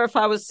not sure if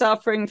I was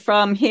suffering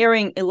from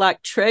hearing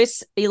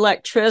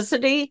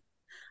electricity.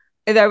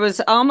 There was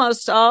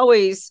almost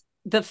always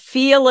the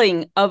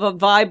feeling of a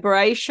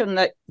vibration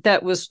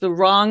that was the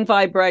wrong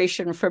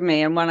vibration for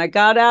me. And when I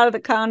got out of the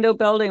condo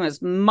building,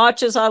 as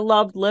much as I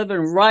loved living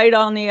right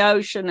on the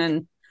ocean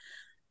and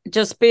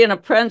just being a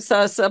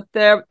princess up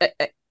there,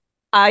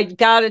 I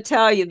got to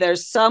tell you,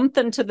 there's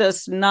something to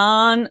this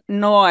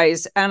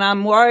non-noise. And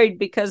I'm worried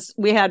because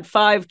we had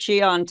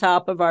 5G on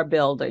top of our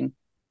building.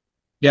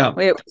 Yeah.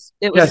 It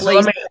was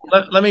so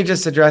let me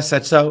just address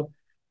that. So,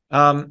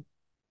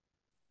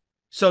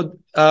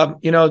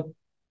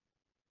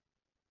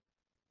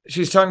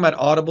 she's talking about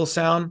audible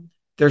sound.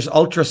 There's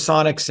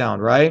ultrasonic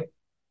sound, right?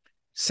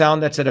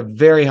 Sound that's at a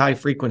very high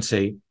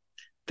frequency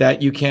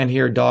that you can't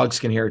hear. Dogs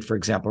can hear it, for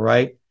example,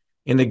 right?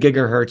 In the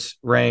gigahertz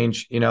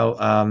range,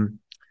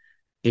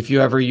 if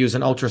you ever use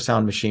an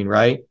ultrasound machine,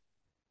 right?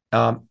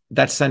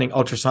 That's sending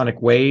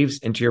ultrasonic waves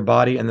into your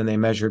body, and then they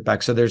measure it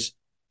back. So there's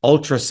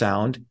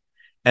ultrasound.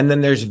 And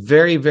then there's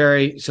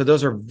so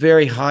those are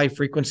very high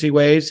frequency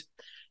waves.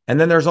 And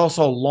then there's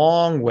also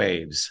long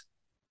waves.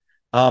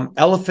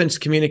 Elephants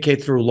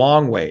communicate through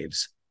long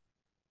waves.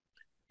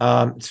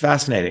 It's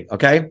fascinating.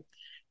 Okay.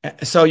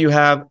 So you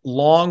have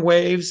long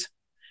waves,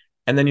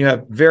 and then you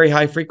have very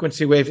high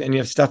frequency waves, and you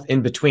have stuff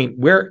in between.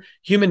 Where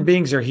human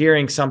beings are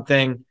hearing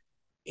something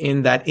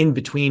in that in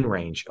between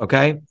range.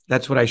 Okay,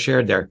 that's what I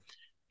shared there.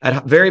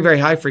 At very, very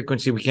high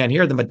frequency, we can't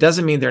hear them, but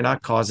doesn't mean they're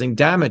not causing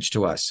damage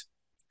to us.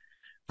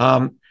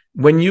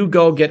 When you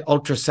go get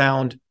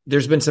ultrasound,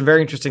 there's been some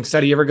very interesting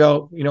study. You ever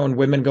go, when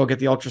women go get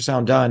the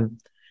ultrasound done,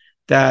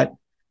 that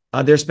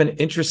there's been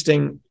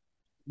interesting,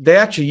 they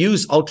actually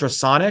use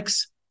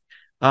ultrasonics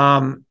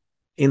in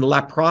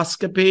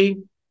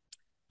laparoscopy.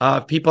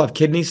 If people have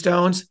kidney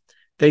stones,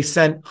 they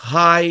send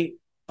high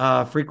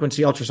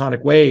frequency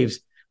ultrasonic waves,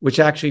 which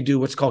actually do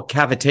what's called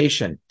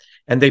cavitation,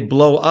 and they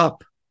blow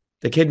up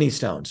the kidney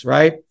stones,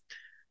 right?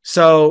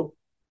 So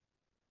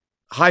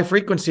high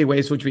frequency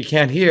waves, which we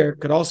can't hear,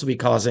 could also be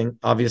causing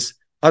obvious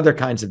other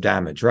kinds of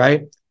damage,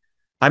 right?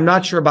 I'm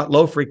not sure about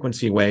low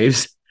frequency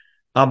waves,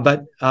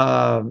 but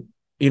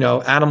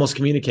animals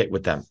communicate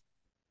with them.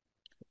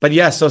 But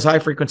yes, those high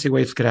frequency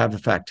waves could have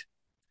effect.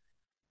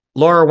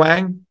 Laura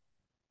Wang.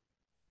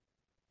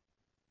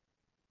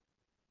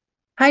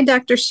 Hi,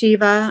 Dr.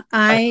 Shiva.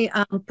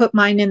 I put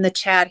mine in the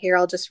chat here.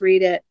 I'll just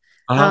read it.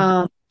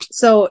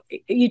 So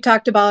you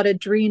talked about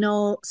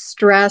adrenal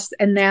stress,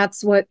 and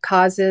that's what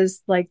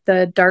causes like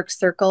the dark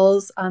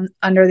circles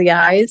under the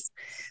eyes.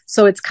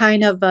 So it's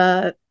kind of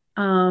a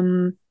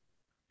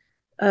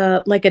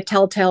like a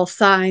telltale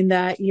sign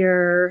that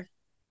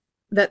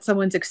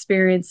someone's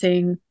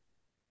experiencing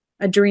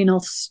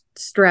adrenal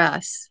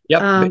stress.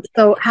 Yep.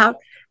 So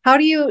how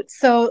do you,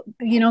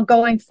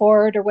 going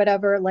forward or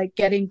whatever, like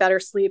getting better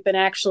sleep? And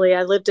actually,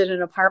 I lived in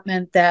an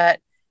apartment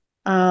that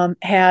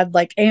had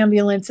like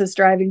ambulances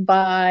driving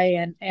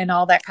by and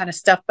all that kind of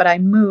stuff, but I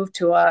moved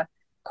to a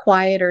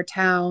quieter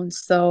town,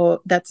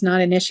 so that's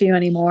not an issue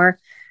anymore.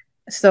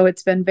 So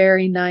it's been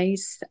very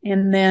nice.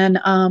 And then,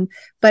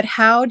 but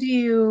how do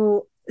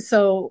you,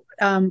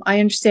 I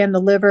understand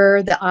the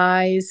liver, the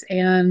eyes,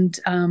 and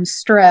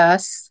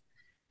stress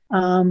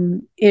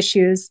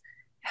issues.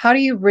 How do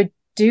you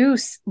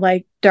reduce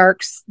like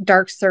dark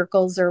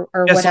circles or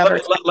whatever?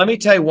 So let me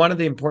tell you, one of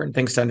the important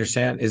things to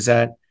understand is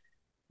that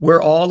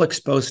we're all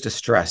exposed to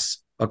stress,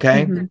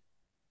 okay? Mm-hmm.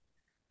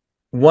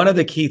 One of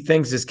the key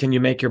things is, can you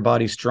make your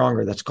body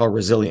stronger? That's called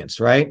resilience,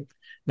 right?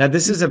 Now,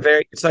 this is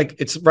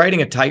it's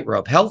riding a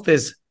tightrope. Health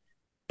is,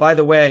 by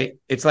the way,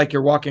 it's like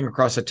you're walking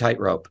across a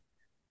tightrope.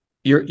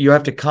 You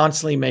have to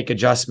constantly make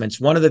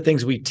adjustments. One of the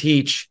things we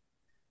teach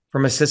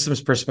from a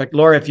systems perspective,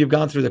 Laura, if you've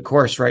gone through the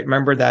course, right?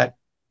 Remember that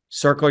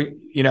circle, have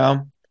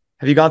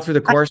you gone through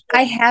the course?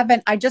 I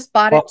haven't. I just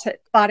bought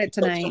it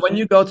tonight. So when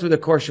you go through the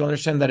course, you'll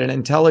understand that an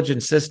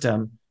intelligent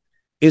system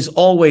is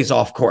always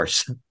off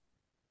course.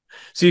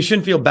 So you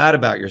shouldn't feel bad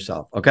about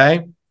yourself,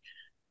 okay?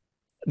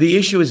 The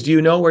issue is, do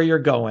you know where you're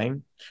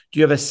going? Do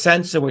you have a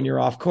sense of when you're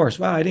off course?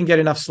 Wow, I didn't get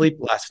enough sleep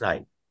last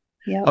night.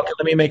 Yeah. Okay,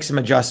 let me make some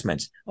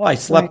adjustments. Oh, I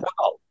slept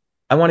well.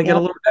 I want to get a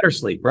little better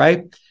sleep,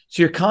 right?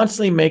 So you're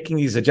constantly making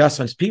these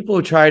adjustments. People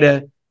who try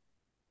to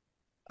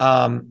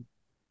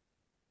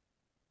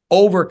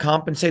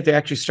overcompensate, they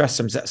actually stress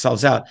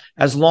themselves out.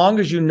 As long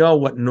as you know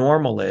what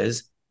normal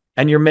is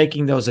and you're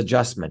making those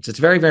adjustments, it's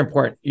very, very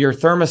important. Your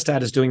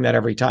thermostat is doing that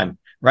every time,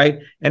 right?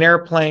 An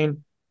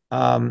airplane,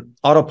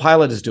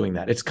 autopilot is doing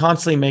that. It's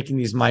constantly making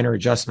these minor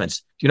adjustments.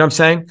 Do you know what I'm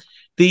saying?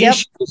 The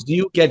issue is, do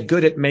you get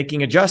good at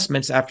making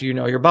adjustments after you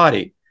know your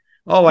body?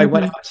 Oh, I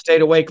went out,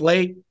 stayed awake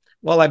late.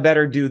 Well, I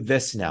better do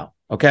this now.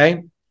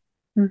 Okay.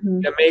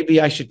 Maybe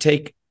I should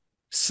take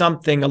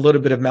something, a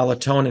little bit of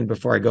melatonin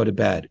before I go to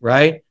bed,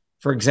 right?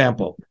 For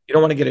example, you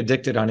don't want to get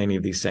addicted on any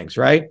of these things,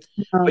 right?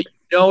 But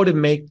you know to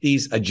make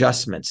these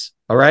adjustments,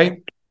 all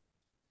right?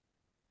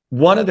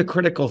 One of the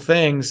critical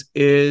things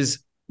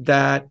is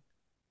that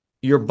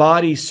your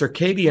body's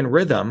circadian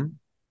rhythm,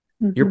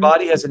 your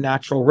body has a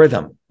natural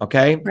rhythm,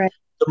 okay? Right.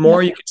 The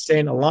more you can stay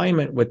in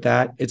alignment with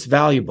that, it's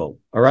valuable,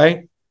 all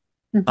right?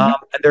 And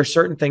there are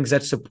certain things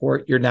that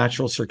support your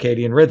natural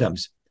circadian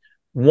rhythms.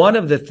 One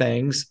of the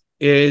things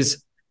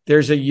is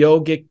there's a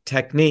yogic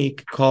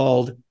technique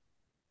called,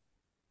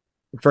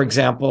 for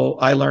example,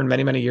 I learned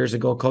many, many years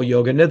ago, called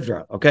Yoga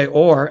Nidra, okay?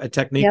 Or a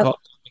technique called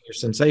your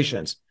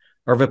sensations,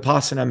 or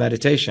Vipassana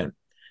meditation.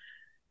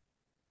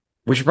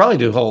 We should probably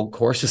do whole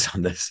courses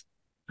on this.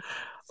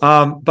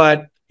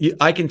 But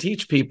I can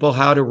teach people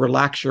how to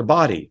relax your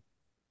body.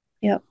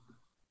 Yep.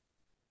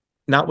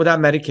 Not without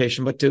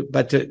medication, but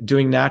to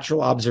doing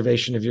natural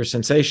observation of your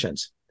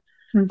sensations.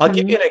 I'll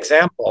give you an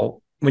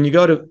example. When you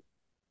go to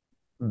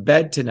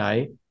bed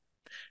tonight,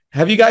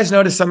 have you guys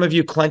noticed some of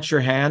you clench your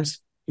hands?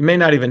 You may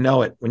not even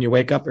know it when you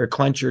wake up, or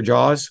clench your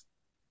jaws.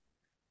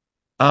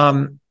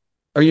 Or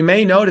you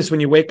may notice when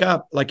you wake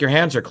up, like your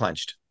hands are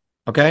clenched.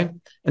 Okay.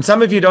 And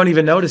some of you don't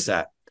even notice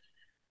that.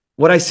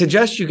 What I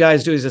suggest you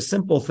guys do is a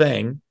simple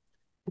thing.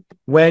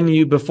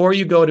 Before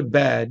you go to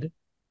bed,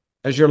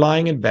 as you're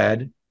lying in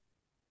bed,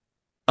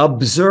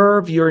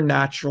 observe your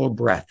natural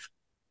breath.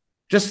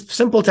 Just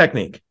simple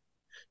technique.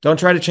 Don't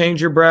try to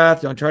change your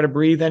breath. Don't try to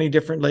breathe any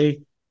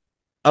differently.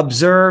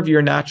 Observe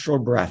your natural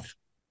breath,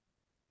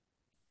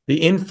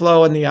 the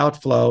inflow and the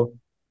outflow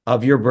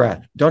of your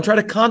breath. Don't try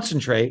to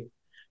concentrate.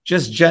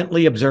 Just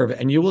gently observe it,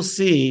 and you will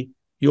see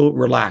you'll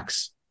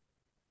relax.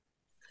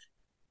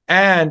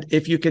 And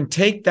if you can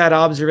take that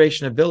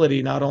observation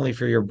ability, not only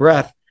for your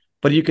breath,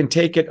 but you can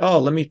take it, oh,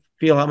 let me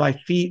feel how my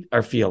feet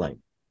are feeling.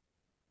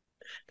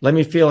 Let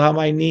me feel how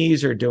my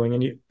knees are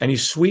doing. And you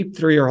sweep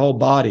through your whole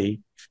body.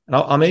 And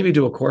I'll maybe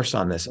do a course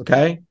on this,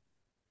 okay?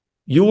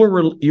 You will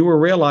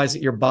realize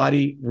that your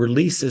body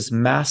releases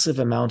massive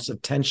amounts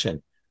of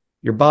tension.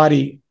 Your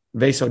body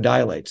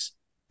vasodilates,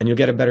 and you'll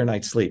get a better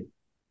night's sleep.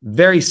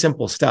 Very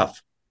simple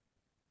stuff.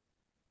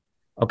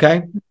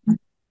 Okay?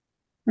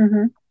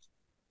 Mm-hmm.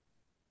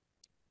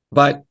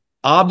 But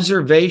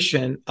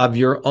observation of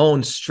your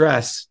own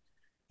stress,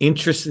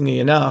 interestingly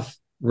enough,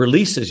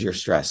 releases your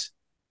stress.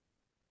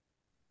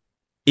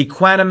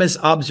 Equanimous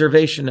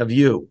observation of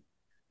you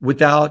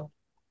without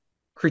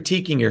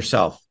critiquing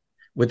yourself,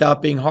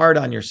 without being hard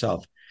on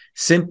yourself,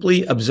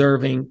 simply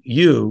observing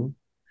you.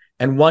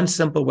 And one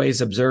simple way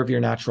is observe your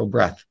natural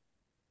breath.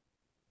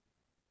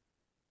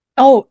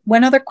 Oh,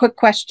 one other quick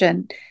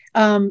question.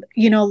 Like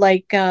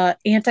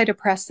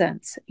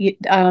antidepressants,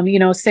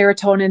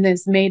 serotonin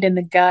is made in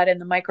the gut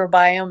and the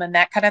microbiome and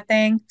that kind of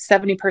thing.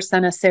 70%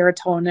 of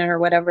serotonin or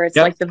whatever. It's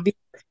like the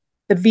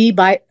B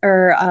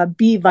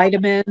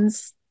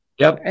vitamins.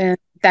 Yep. And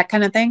that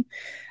kind of thing.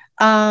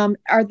 And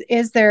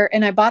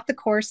I bought the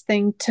course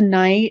thing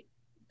tonight.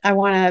 I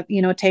want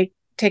to,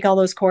 take all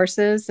those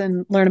courses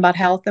and learn about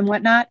health and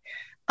whatnot.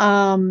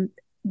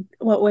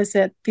 What was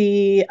it?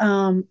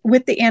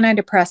 With the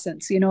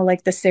antidepressants,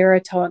 like the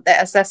serotonin, the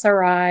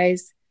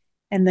SSRIs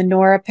and the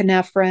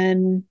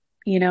norepinephrine,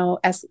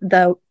 as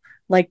the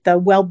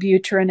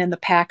Wellbutrin and the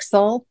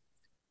Paxil,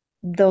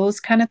 those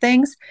kind of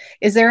things.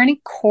 Is there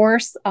any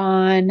course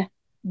on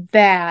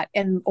that,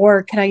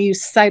 or can I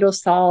use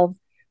Cytosolve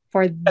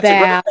for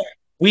that?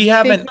 We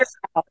haven't.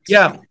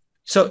 Yeah.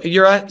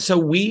 So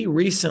we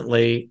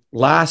recently,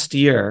 last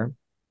year,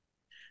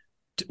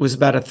 it was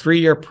about a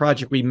 3-year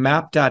project. We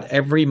mapped out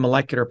every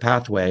molecular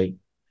pathway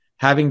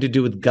having to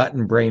do with gut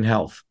and brain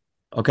health.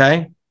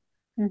 Okay.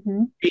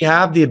 Mm-hmm. We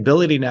have the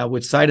ability now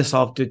with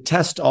Cytosolve to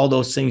test all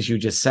those things you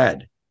just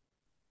said.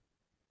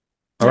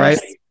 All right.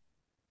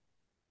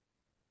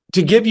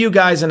 To give you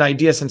guys an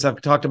idea, since I've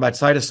talked about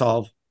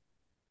Cytosolve,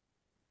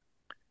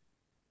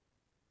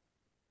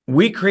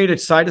 we created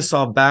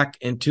Cytosolve back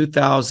in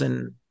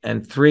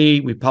 2003.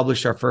 We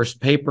published our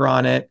first paper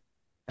on it.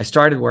 I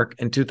started work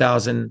in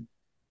 2000.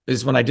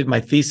 Is when I did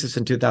my thesis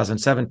in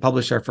 2007,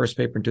 published our first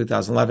paper in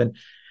 2011.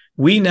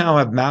 We now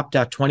have mapped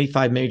out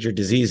 25 major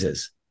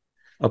diseases.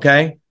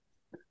 Okay.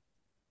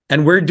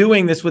 And we're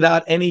doing this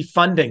without any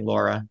funding,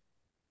 Laura.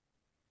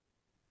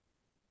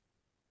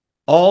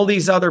 All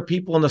these other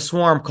people in the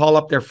swarm call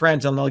up their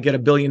friends and they'll get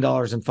 $1 billion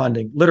in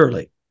funding.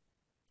 Literally.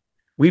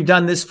 We've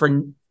done this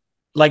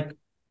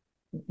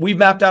we've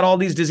mapped out all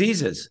these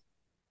diseases.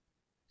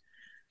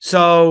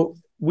 So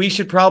we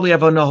should probably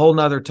have a whole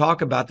nother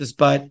talk about this,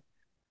 but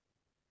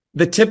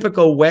the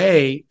typical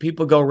way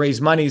people go raise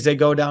money is they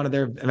go down to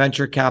their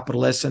venture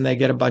capitalists and they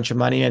get a bunch of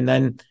money. And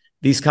then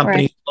these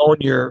companies own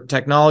your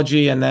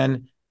technology, and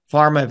then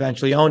pharma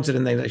eventually owns it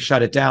and they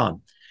shut it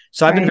down.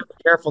 So I've been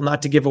very careful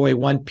not to give away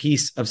one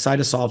piece of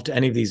Cytosolve to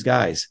any of these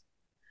guys.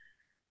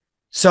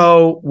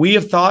 So we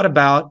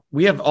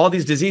have all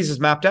these diseases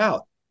mapped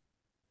out.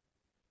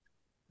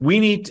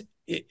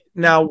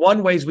 Now,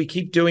 one way is we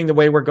keep doing the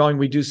way we're going.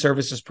 We do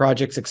services,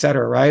 projects, et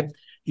cetera, right?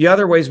 The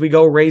other way is we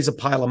go raise a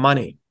pile of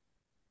money.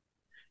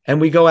 And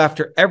we go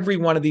after every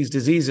one of these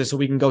diseases so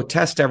we can go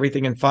test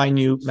everything and find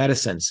new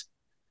medicines.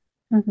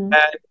 Mm-hmm.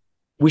 And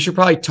we should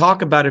probably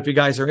talk about it if you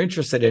guys are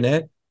interested in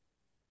it,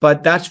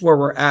 but that's where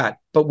we're at.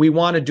 But we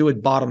want to do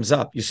it bottoms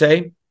up, you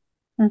say?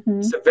 Mm-hmm.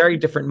 It's a very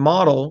different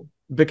model,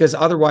 because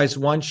otherwise,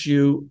 once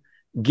you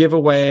give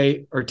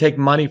away or take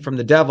money from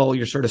the devil,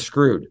 you're sort of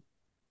screwed.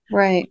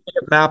 Right. We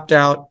have mapped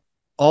out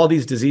all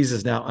these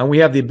diseases now, and we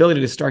have the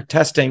ability to start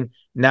testing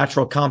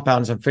natural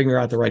compounds and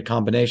figuring out the right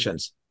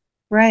combinations.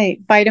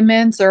 Right.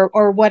 Vitamins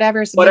or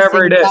whatever's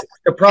whatever missing. it is.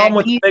 The problem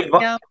with the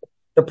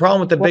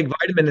What- big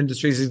vitamin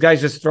industries, these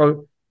guys just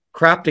throw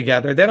crap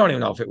together. They don't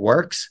even know if it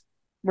works.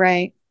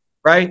 Right.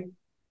 Right.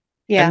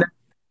 Yeah.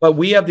 But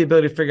we have the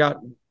ability to figure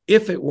out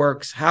if it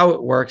works, how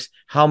it works,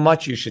 how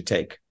much you should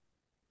take.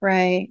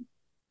 Right.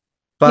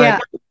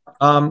 But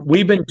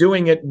we've been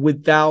doing it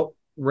without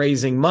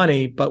raising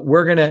money, but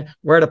we're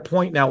at a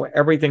point now where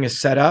everything is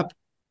set up,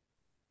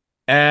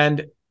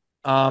 and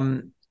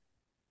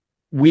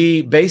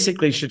we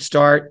basically should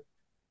start.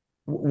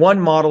 One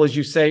model is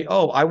you say,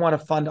 oh, I want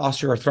to fund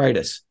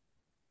osteoarthritis.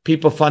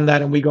 People fund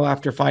that, and we go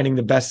after finding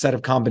the best set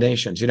of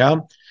combinations.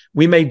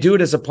 We may do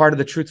it as a part of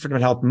the Truth, Freedom,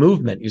 and Health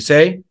movement, you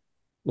say,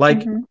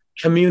 like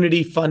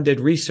community funded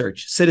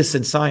research,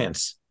 citizen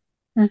science.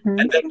 Mm-hmm.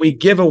 And then we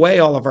give away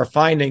all of our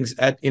findings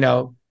at,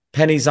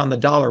 pennies on the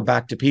dollar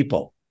back to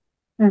people.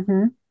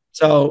 Mm-hmm.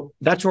 So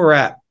that's where we're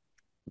at.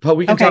 But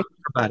we can talk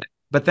about it.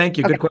 But thank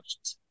you. Good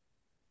questions.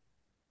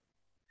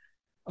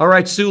 All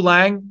right, Sue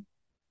Lang.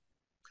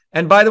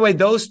 And by the way,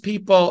 those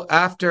people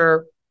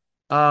after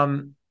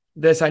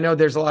this, I know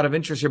there's a lot of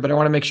interest here, but I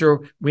want to make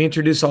sure we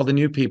introduce all the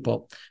new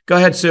people. Go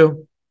ahead,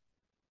 Sue.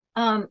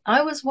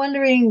 I was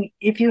wondering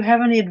if you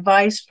have any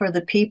advice for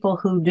the people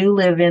who do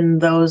live in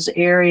those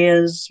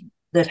areas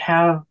that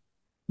are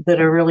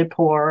really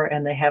poor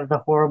and they have the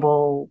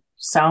horrible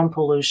sound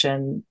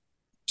pollution.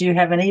 Do you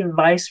have any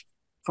advice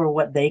for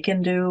what they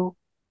can do?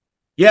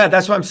 Yeah,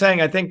 that's what I'm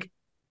saying. I think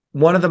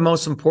one of the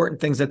most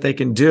important things that they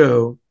can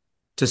do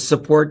to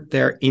support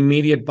their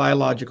immediate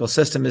biological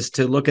system is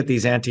to look at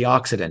these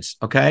antioxidants.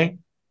 Okay.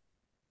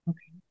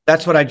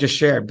 That's what I just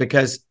shared,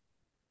 because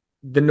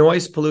the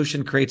noise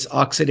pollution creates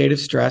oxidative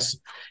stress.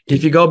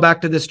 If you go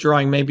back to this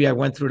drawing, maybe I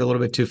went through it a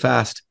little bit too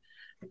fast,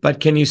 but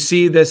can you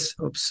see this?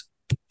 Oops.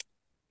 Let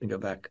me go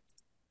back.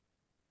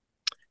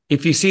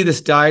 If you see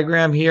this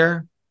diagram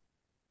here,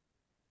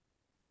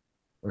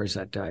 where's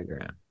that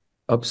diagram?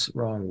 Oops,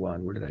 wrong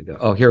one. Where did I go?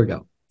 Oh, here we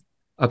go.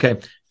 Okay.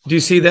 Do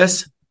you see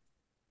this?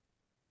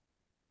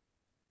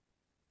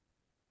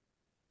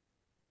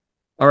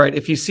 All right.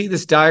 If you see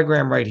this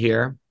diagram right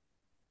here,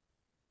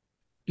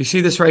 you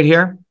see this right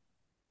here?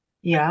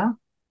 Yeah.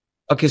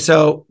 Okay.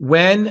 So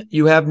when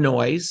you have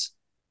noise,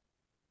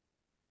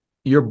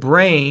 your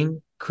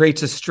brain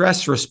creates a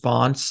stress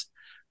response,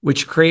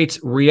 which creates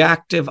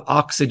reactive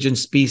oxygen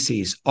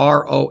species,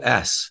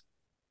 ROS.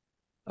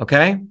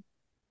 Okay?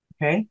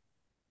 Okay.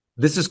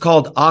 This is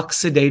called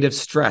oxidative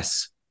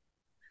stress.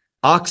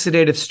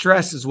 Oxidative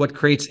stress is what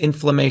creates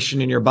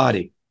inflammation in your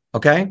body.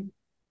 Okay?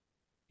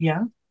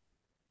 Yeah.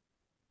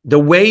 The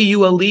way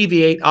you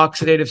alleviate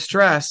oxidative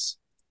stress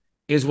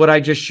is what I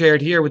just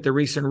shared here with the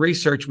recent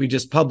research we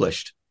just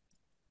published,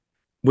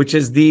 which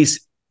is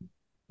these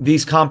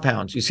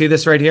compounds. You see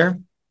this right here?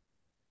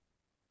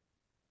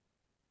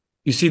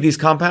 You see these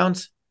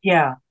compounds?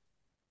 Yeah.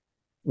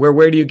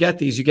 Where do you get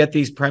these? You get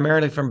these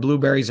primarily from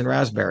blueberries and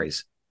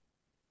raspberries.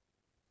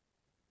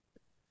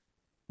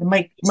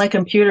 My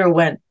computer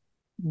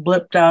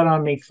blipped out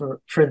on me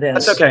for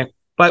this. That's okay.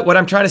 But what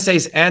I'm trying to say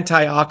is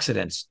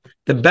antioxidants.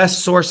 The best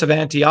source of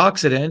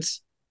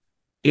antioxidants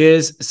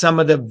is some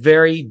of the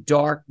very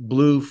dark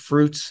blue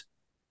fruits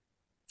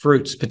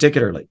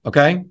particularly.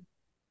 Okay.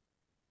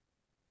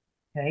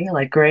 Okay.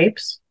 Like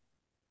grapes.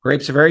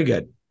 Grapes are very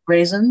good.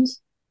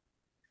 Raisins.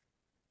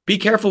 Be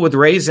careful with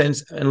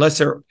raisins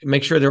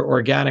make sure they're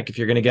organic if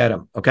you're going to get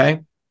them. Okay.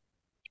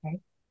 Okay.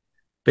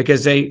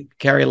 Because they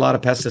carry a lot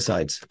of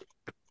pesticides.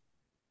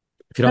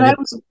 If you don't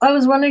I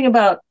was wondering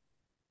about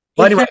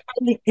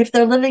if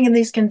they're living in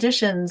these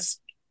conditions.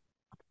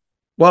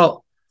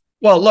 Well,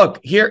 look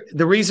here.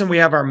 The reason we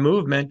have our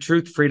movement,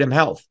 Truth, Freedom,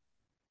 Health,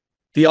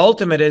 the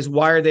ultimate is,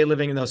 why are they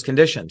living in those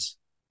conditions?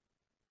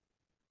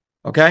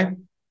 Okay.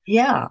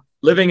 Yeah.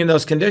 Living in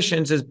those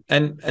conditions is,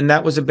 and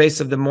that was the base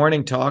of the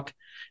morning talk,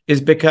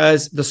 is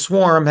because the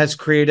swarm has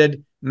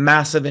created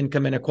massive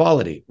income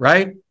inequality,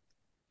 right?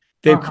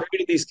 They've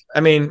created these.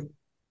 I mean,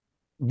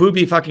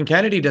 Booby fucking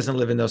Kennedy doesn't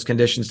live in those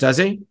conditions, does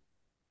he?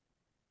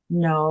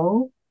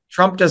 No.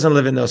 Trump doesn't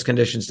live in those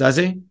conditions, does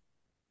he?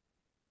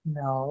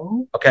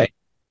 No. Okay.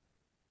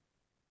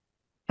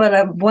 But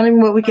I'm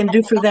wondering what we can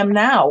do for them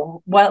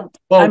now.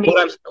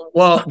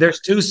 There's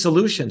two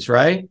solutions,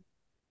 right?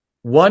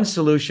 One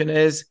solution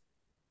is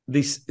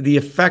the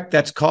effect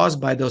that's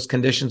caused by those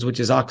conditions, which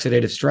is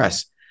oxidative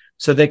stress.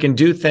 So they can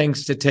do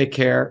things to take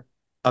care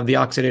of the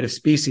oxidative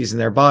species in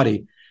their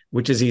body,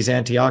 which is these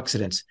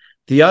antioxidants.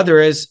 The other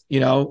is,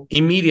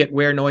 immediate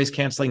wear noise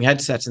canceling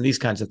headsets and these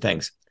kinds of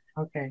things.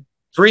 Okay.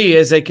 3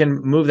 is they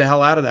can move the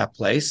hell out of that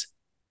place.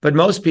 But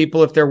most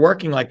people, if they're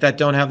working like that,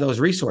 don't have those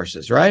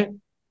resources, right?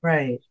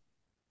 Right.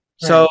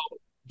 So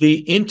the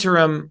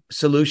interim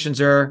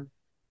solutions are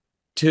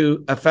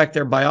to affect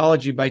their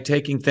biology by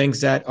taking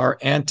things that are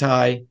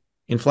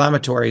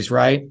anti-inflammatories,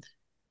 right?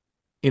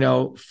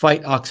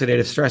 Fight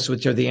oxidative stress,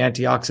 which are the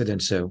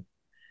antioxidants. So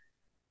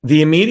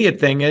the immediate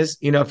thing is,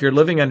 if you're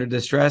living under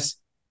distress,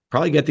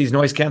 probably get these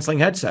noise canceling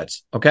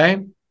headsets. Okay.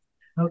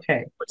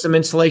 Okay. Put some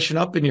insulation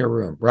up in your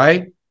room,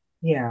 right?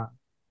 Yeah.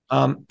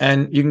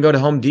 And you can go to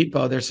Home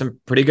Depot. There's some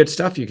pretty good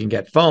stuff you can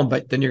get. Foam,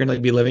 but then you're going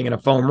to be living in a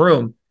foam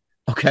room.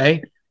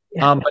 Okay.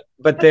 Yeah.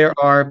 But there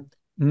are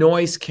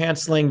noise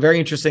canceling, very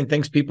interesting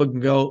things people can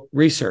go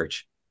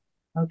research.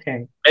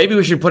 Okay. Maybe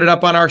we should put it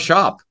up on our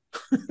shop.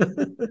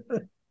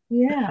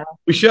 Yeah.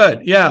 We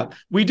should. Yeah.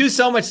 We do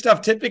so much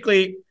stuff.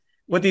 Typically,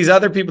 what these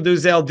other people do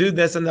is they'll do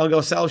this and they'll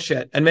go sell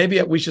shit. And maybe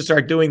we should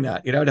start doing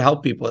that, to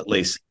help people at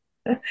least.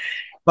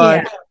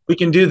 But we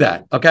can do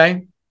that.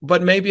 Okay.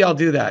 But maybe I'll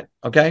do that.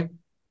 Okay.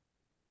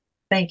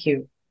 Thank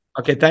you.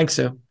 Okay. Thanks,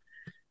 Sue.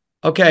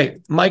 Okay.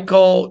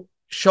 Michael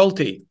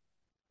Schulte.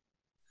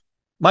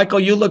 Michael,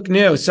 you look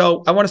new.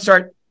 So I want to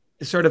start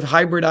sort of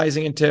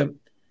hybridizing into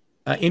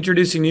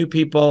introducing new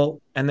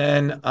people and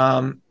then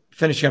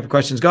finishing up the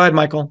questions. Go ahead,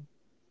 Michael.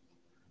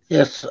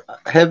 Yes.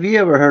 Have you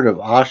ever heard of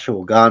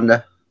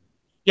ashwagandha?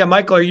 Yeah,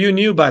 Michael, are you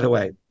new, by the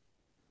way?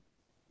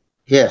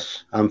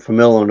 Yes, I'm from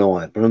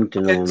Illinois,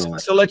 Bloomington, Okay, Illinois.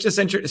 So let's just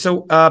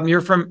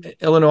you're from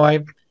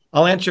Illinois.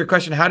 I'll answer your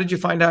question. How did you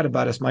find out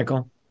about us,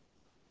 Michael?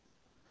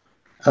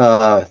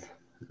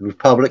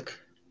 Republic.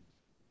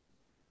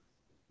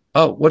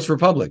 Oh, what's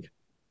Republic?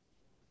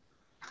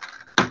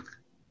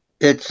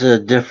 It's a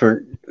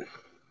different.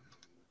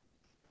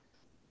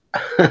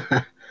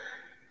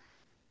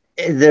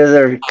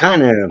 they're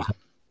kind of.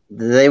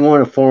 They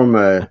want to form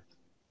a.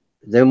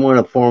 They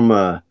want to form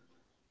a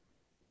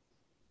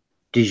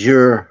de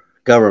jure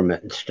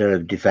government instead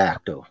of de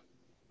facto.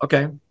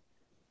 Okay.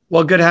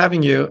 Well, good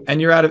having you.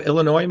 And you're out of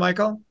Illinois,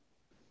 Michael?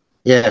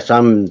 Yes,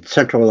 I'm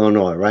Central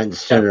Illinois, right in the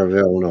center of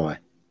Illinois.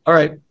 All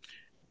right.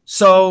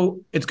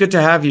 So it's good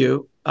to have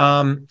you.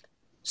 So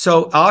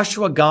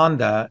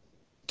ashwagandha,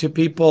 to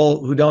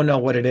people who don't know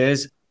what it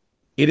is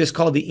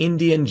called the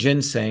Indian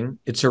ginseng.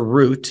 It's a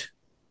root,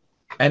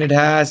 and it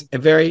has a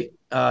very,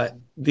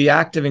 the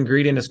active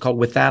ingredient is called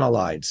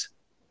withanolides.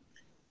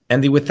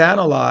 And the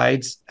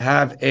withanolides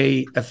have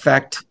a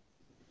effect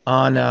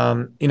on,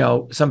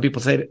 some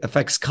people say it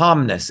affects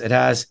calmness. It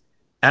has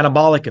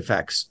anabolic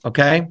effects,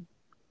 okay,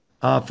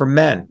 for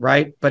men,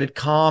 right? But it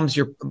calms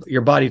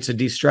your body. It's a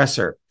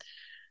de-stressor.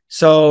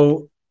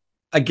 So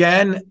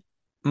again,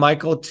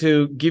 Michael,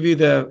 to give you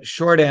the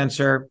short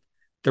answer,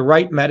 the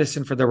right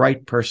medicine for the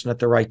right person at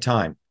the right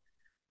time.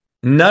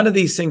 None of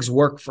these things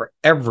work for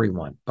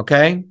everyone,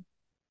 okay?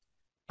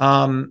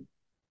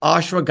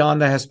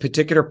 Ashwagandha has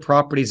particular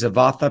properties of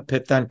Vata,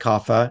 Pitta, and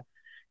Kapha.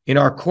 In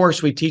our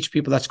course, we teach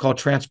people that's called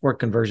transport,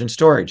 conversion,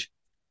 storage.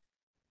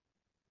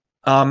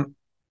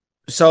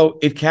 So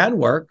it can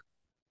work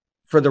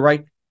for the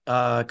right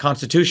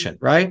constitution,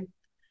 right?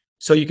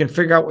 So you can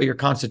figure out what your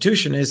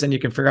constitution is, and you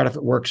can figure out if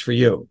it works for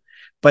you.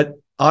 But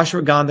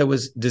ashwagandha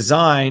was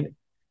designed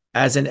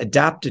as an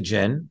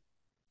adaptogen.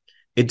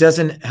 It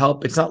doesn't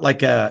help. It's not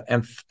like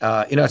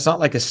it's not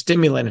like a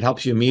stimulant. It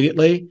helps you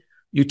immediately.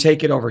 You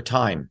take it over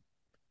time,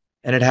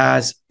 and it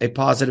has a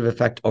positive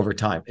effect over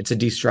time. It's a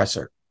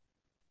de-stressor.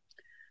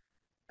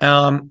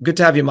 Good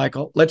to have you,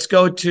 Michael. Let's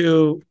go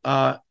to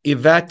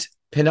Yvette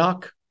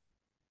Pinnock.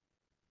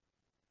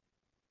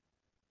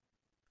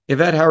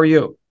 Yvette, how are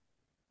you?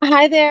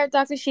 Hi there,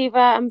 Dr. Shiva.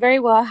 I'm very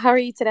well. How are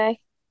you today?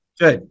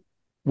 Good.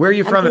 Where are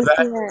you from, pleased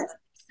to Yvette? hear it.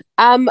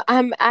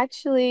 I'm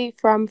actually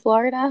from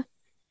Florida.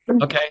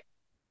 Okay.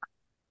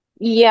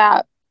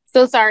 Yeah.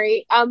 So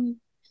sorry.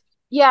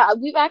 Yeah,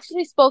 we've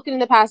actually spoken in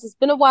the past. It's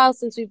been a while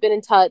since we've been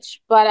in touch,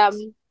 but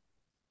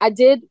I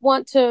did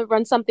want to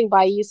run something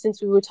by you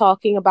since we were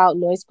talking about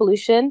noise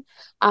pollution.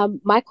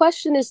 My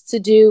question is to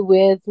do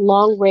with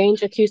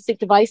long-range acoustic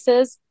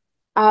devices.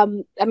 I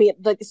mean,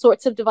 the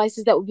sorts of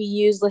devices that would be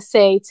used, let's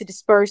say, to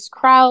disperse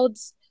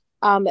crowds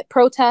at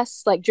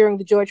protests, like during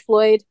the George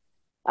Floyd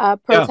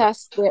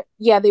protests.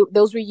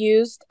 Those were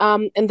used.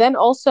 And then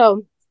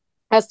also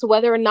as to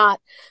whether or not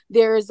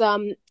there's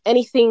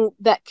anything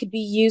that could be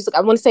used,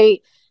 I want to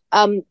say,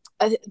 to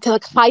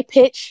like high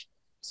pitch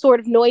sort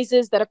of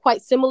noises that are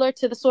quite similar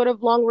to the sort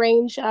of long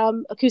range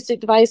acoustic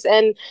device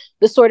and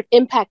the sort of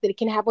impact that it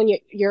can have on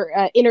your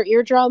inner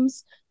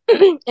eardrums.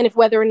 And if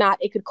whether or not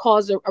it could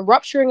cause a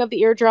rupturing of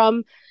the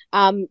eardrum,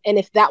 and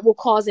if that will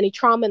cause any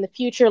trauma in the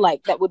future,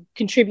 like that would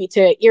contribute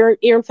to ear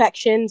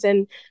infections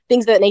and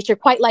things of that nature,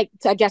 quite like,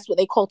 I guess, what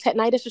they call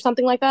tetanitis or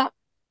something like that.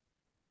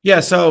 Yeah,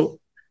 so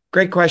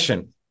great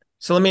question.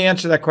 So let me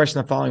answer that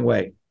question the following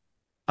way.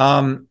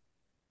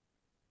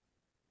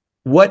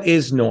 What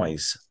is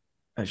noise?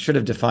 I should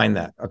have defined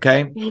that,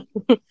 okay?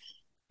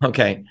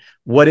 Okay.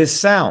 What is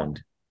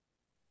sound?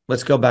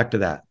 Let's go back to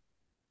that,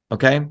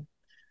 okay?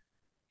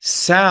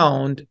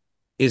 Sound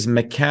is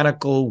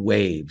mechanical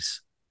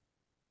waves,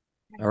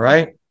 all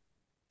right?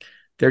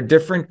 There are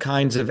different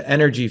kinds of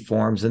energy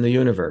forms in the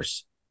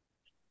universe.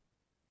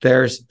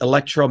 There's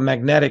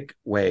electromagnetic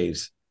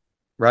waves,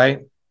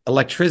 right?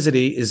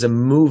 Electricity is a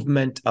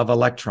movement of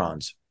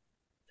electrons.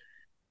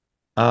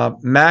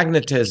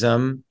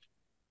 Magnetism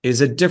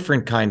is a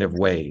different kind of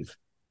wave.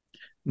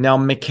 Now,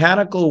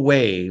 mechanical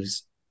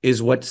waves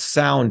is what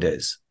sound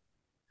is.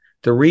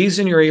 The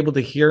reason you're able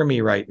to hear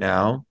me right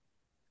now,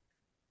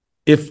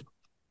 if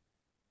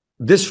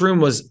this room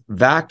was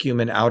vacuum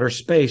in outer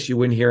space, you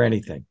wouldn't hear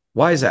anything.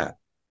 Why is that?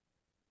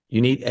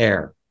 You need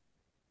air.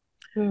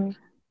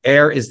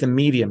 Air is the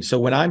medium. So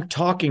when I'm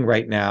talking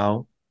right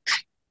now,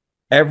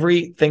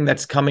 everything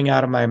that's coming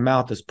out of my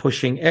mouth is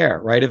pushing air,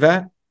 right,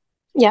 Yvette?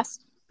 Yes.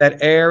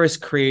 That air is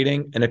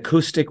creating an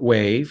acoustic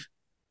wave,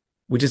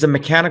 which is a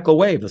mechanical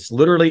wave. It's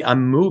literally,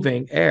 I'm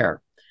moving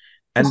air.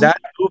 And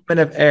that movement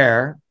of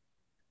air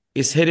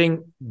is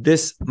hitting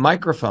this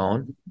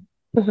microphone,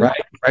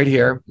 right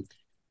here,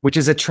 which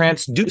is a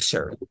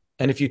transducer.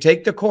 And if you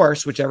take the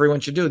course, which everyone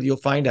should do, you'll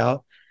find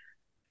out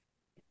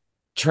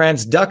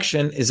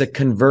transduction is a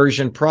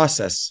conversion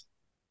process.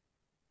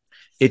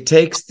 It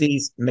takes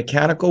these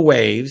mechanical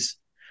waves.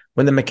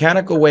 When the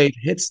mechanical wave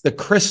hits the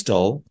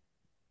crystal,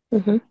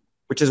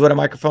 which is what a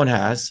microphone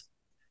has,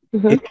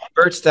 it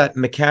converts that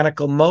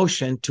mechanical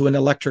motion to an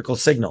electrical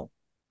signal.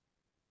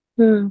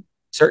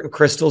 Certain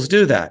crystals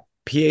do that.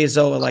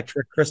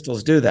 Piezoelectric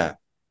crystals do that.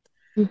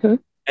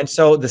 And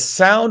so the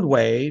sound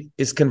wave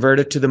is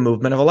converted to the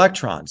movement of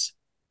electrons,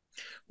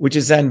 which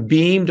is then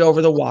beamed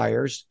over the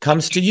wires,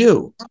 comes to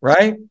you,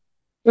 right?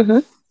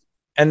 And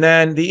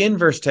then the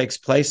inverse takes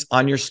place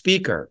on your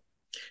speaker.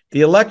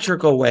 The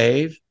electrical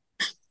wave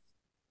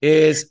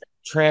is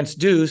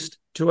transduced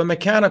to a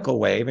mechanical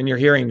wave, and you're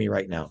hearing me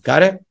right now.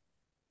 Got it?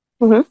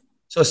 Mm-hmm.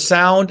 So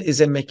sound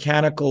is a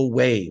mechanical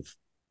wave.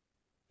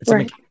 It's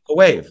Right. a mechanical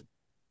wave.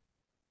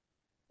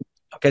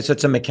 Okay, so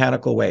it's a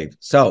mechanical wave.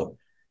 So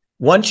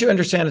once you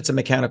understand it's a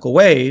mechanical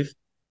wave,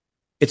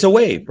 it's a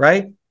wave,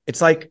 right?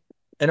 It's like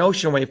an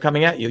ocean wave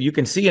coming at you. You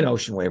can see an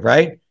ocean wave,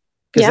 right?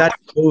 Because Yeah.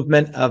 that's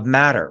movement of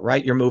matter,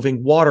 right? You're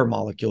moving water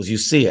molecules. You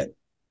see it.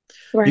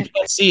 You Right.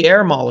 can't see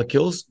air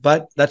molecules,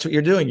 but that's what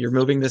you're doing. You're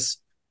moving this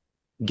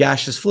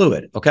gaseous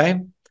fluid,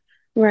 okay?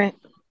 Right.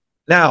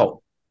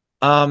 Now,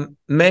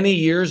 many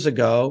years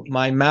ago,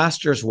 my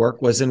master's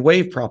work was in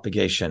wave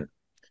propagation.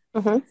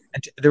 Mm-hmm.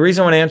 And the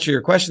reason I want to answer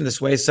your question this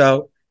way,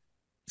 so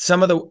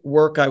some of the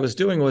work I was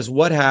doing was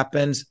what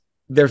happens.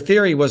 Their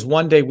theory was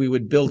one day we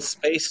would build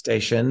space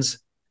stations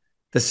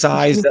the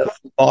size of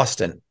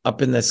Boston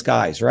up in the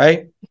skies,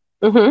 right?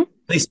 Mm-hmm.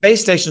 These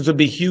space stations would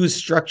be huge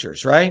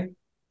structures, right?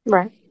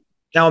 Right.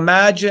 Now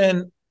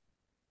imagine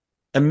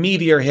a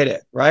meteor hit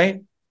it,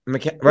 right?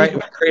 Right? It Mm-hmm.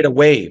 would create a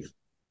wave.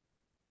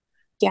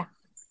 Yeah.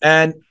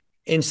 And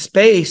in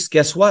space,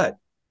 guess what?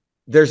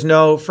 There's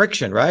no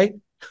friction, right?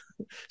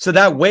 So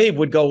that wave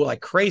would go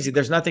like crazy.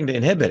 There's nothing to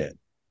inhibit it.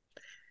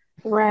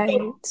 Right.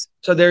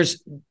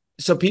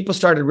 So people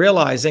started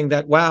realizing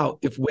that, wow,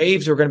 if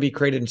waves were going to be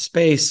created in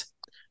space,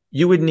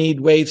 you would need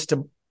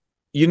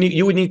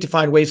you would need to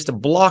find ways to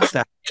block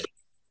that.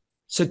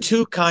 So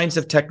two kinds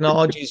of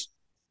technologies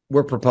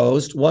were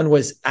proposed. One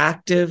was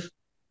active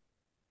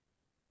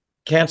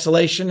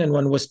cancellation and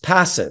one was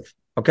passive.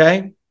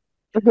 Okay.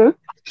 Mm-hmm.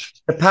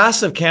 The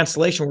passive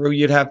cancellation, where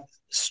you'd have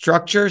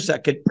structures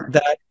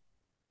that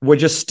were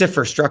just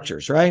stiffer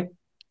structures, right?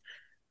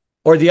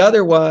 Or the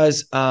other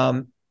was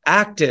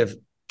active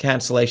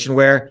cancellation,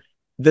 where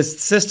the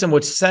system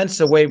would sense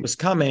a wave was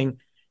coming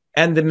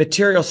and the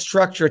material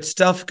structure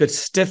itself could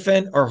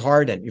stiffen or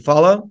harden. You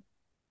follow?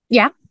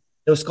 Yeah.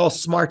 It was called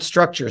smart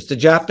structures. The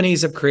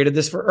Japanese have created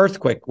this for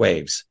earthquake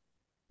waves,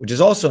 which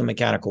is also a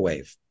mechanical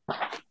wave.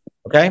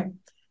 Okay.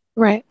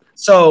 Right.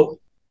 So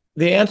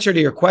the answer to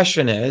your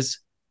question is,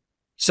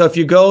 so if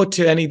you go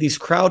to any of these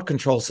crowd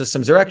control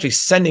systems, they're actually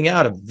sending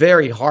out a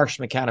very harsh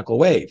mechanical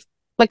wave.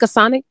 Like a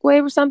sonic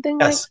wave or something?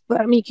 Yes. Like,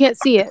 but I mean, you can't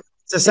see it.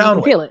 It's a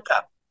sound wave. Feel it. Yeah.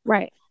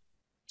 Right.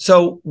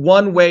 So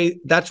one way,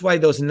 that's why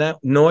those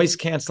noise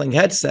canceling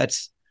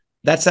headsets,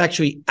 that's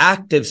actually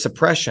active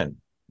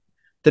suppression.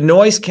 The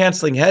noise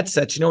canceling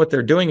headsets, you know what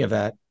they're doing,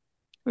 Yvette?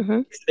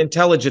 Mm-hmm. It's an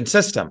intelligent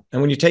system.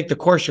 And when you take the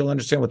course, you'll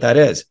understand what that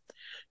is.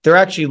 They're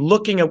actually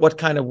looking at what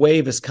kind of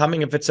wave is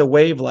coming. If it's a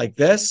wave like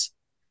this,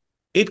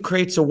 it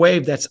creates a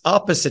wave that's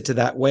opposite to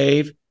that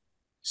wave,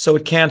 so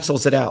it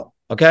cancels it out.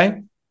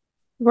 Okay?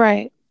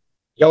 Right.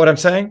 You know what I'm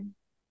saying?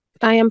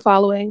 I am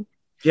following.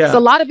 Yeah. It's a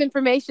lot of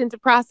information to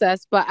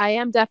process, but I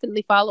am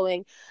definitely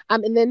following.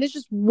 And then there's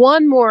just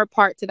one more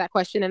part to that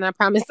question, and I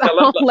promise I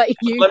won't let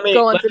you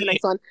go on to the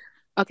next one.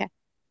 Okay.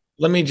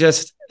 Let me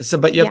just,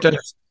 but you have to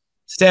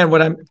understand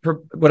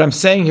what I'm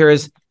saying here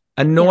is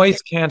a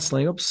noise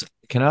canceling. Oops.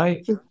 Can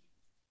I?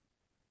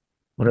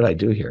 What did I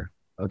do here?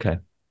 Okay.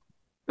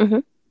 Mm-hmm.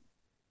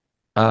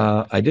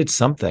 I did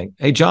something.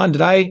 Hey, John,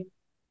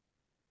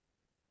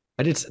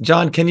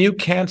 John, can you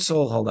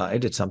cancel? Hold on. I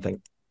did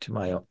something to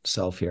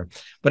myself here.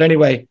 But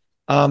anyway,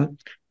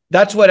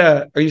 that's what,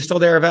 are you still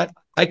there, Yvette?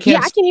 I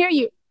can't. Yeah, I can hear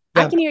you.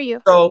 Yeah. I can hear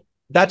you. So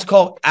that's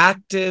called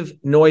active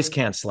noise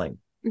canceling.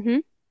 Mm-hmm.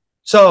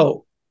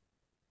 So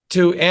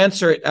to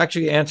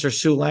answer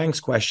Sue Lang's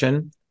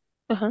question,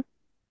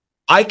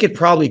 I could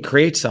probably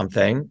create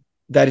something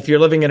that if you're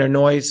living in a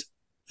noise,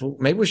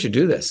 maybe we should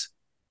do this.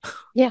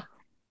 Yeah.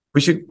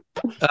 We should,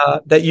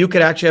 that you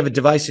could actually have a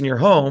device in your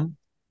home,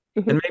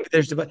 and maybe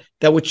there's a device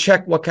that would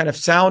check what kind of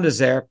sound is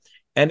there,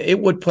 and it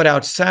would put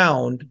out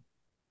sound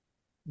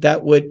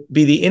that would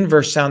be the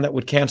inverse sound that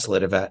would cancel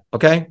it, Yvette.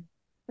 Okay?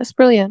 That's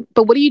brilliant.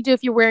 But what do you do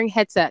if you're wearing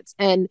headsets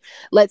and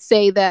let's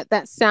say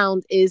that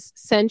sound is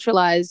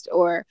centralized,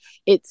 or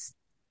it's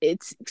in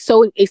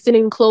an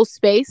enclosed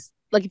space?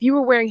 Like if you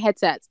were wearing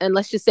headsets and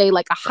let's just say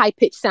like a high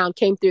pitched sound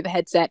came through the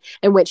headset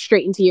and went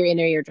straight into your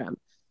inner eardrum.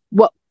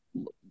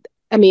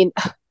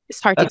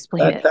 It's hard to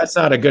explain it. That's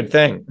not a good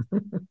thing.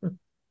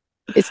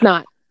 It's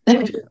not.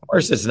 Of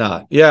course it's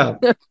not. Yeah.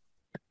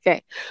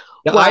 Okay.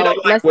 Yeah, I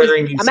don't like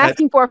wearing these. I'm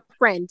asking for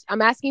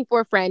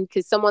a friend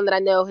because someone that I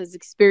know has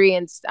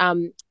experienced,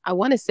 I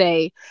want to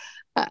say,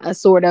 a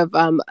sort of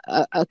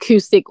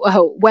acoustic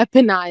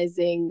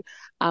weaponizing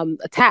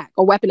attack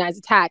or weaponized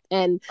attack,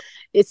 and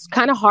it's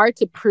kind of hard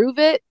to prove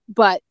it,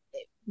 but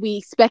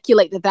we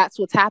speculate that that's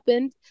what's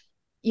happened.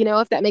 You know,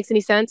 if that makes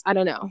any sense. I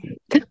don't know.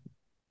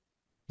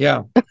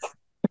 Yeah.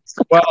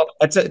 Well,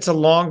 it's a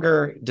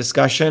longer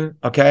discussion.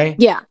 Okay.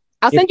 Yeah,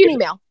 I'll send you an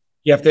email.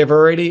 Yeah, if they've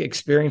already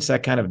experienced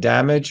that kind of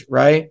damage,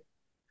 right?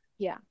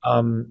 Yeah.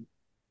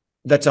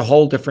 That's a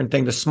whole different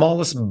thing. The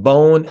smallest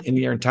bone in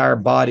your entire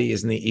body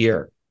is in the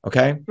ear.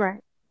 Okay.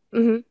 Right.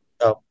 Mm-hmm.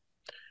 So,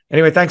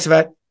 anyway, thanks,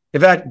 Yvette.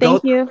 Yvette,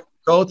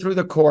 go through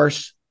the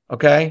course.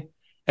 Okay.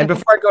 And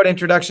before I go to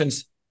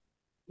introductions,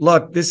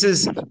 look, this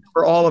is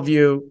for all of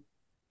you.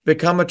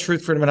 become a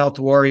Truth, Freedom, and Health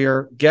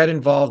warrior. Get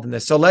involved in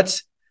this. So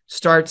let's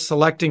start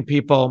selecting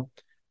people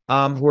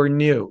who are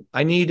new.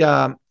 I need,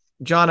 John,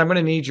 I'm going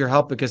to need your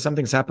help because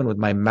something's happened with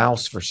my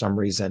mouse for some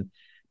reason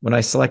when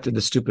I selected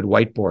the stupid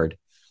whiteboard.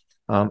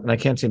 And I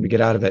can't seem to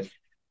get out of it.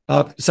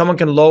 Someone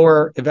can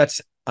lower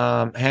Yvette's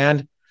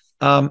hand.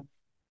 John,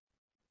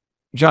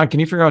 can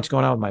you figure out what's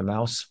going on with my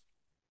mouse?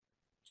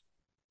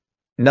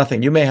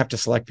 Nothing. You may have to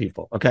select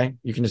people. Okay.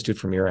 You can just do it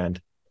from your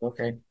end.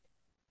 Okay.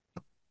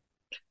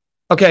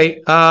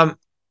 Okay. Oh,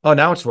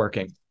 now it's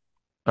working.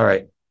 All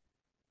right.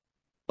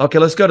 Okay.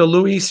 Let's go to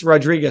Luis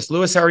Rodriguez.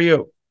 Luis, how are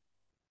you?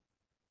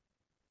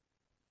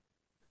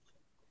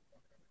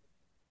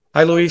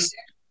 Hi, Luis.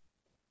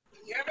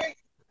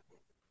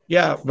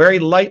 Yeah, very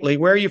lightly.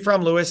 Where are you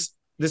from, Luis?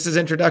 This is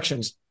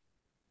introductions.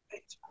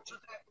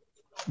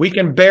 We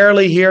can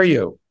barely hear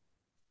you.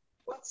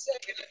 1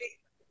 second.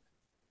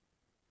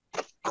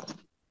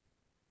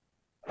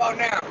 About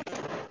now.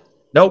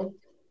 Nope.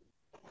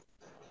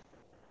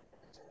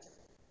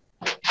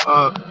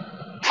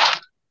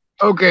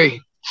 Okay,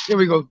 here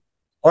we go.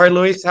 All right,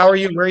 Luis, how are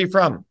you? Where are you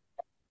from?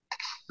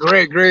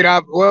 Great.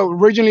 Well,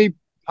 originally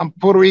I'm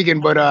Puerto Rican,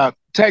 but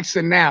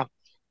Texan now.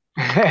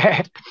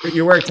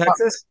 You were in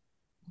Texas?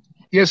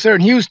 Yes, sir,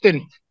 in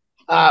Houston.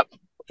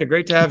 Okay,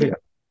 great to have you.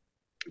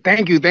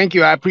 Thank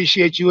you. I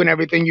appreciate you and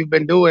everything you've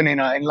been doing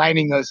and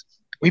enlightening us.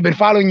 We've been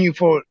following you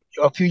for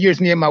a few years,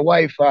 me and my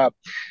wife.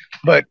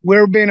 But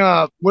we're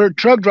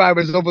truck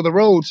drivers over the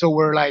road, so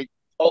we're like,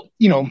 all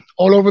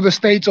over the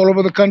states, all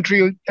over the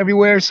country,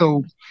 everywhere.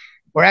 So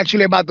we're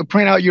actually about to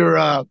print out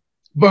your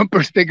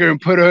bumper sticker and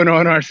put it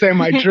on our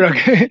semi truck.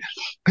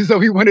 So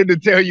we wanted to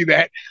tell you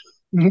that.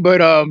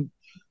 But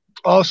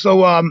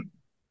also,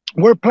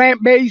 we're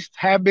plant-based,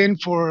 have been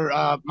for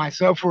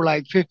myself for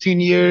like 15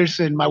 years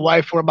and my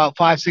wife for about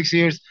 5-6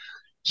 years.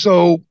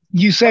 So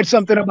you said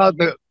something about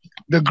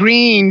the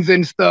greens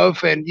and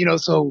stuff. And,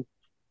 so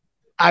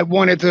I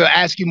wanted to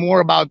ask you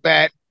more about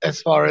that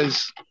as far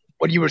as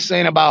what you were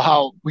saying about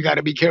how we got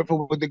to be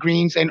careful with the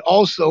greens. And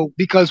also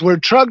because we're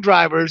truck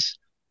drivers,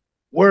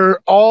 we're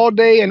all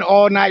day and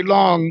all night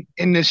long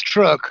in this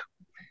truck.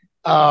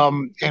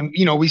 And,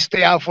 we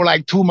stay out for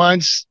like 2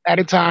 months at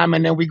a time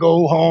and then we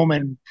go home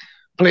and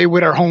play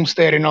with our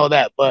homestead and all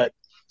that.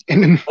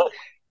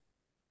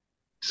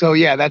 So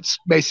yeah, that's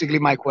basically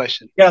my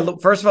question. Yeah.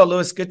 First of all,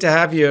 Louis, good to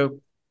have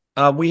you.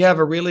 We have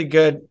a really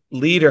good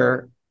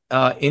leader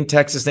in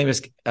Texas. His name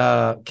is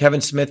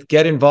Kevin Smith.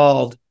 Get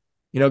involved,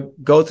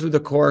 go through the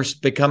course,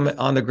 become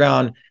on the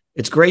ground.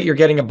 It's great. You're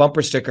getting a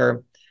bumper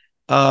sticker.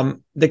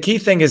 The key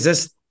thing is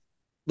this,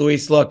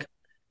 Luis, look,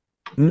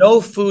 no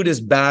food is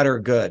bad or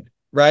good,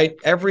 right?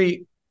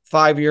 Every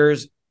 5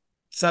 years,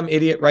 some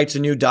idiot writes a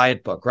new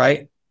diet book,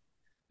 right?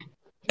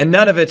 And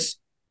none of it's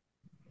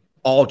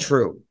all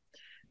true.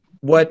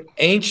 What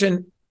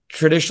ancient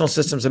traditional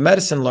systems of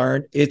medicine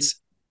learned,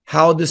 it's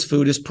how this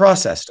food is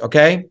processed,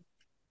 okay?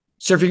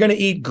 So if you're going to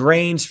eat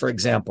grains, for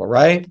example,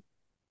 right?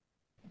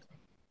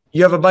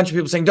 You have a bunch of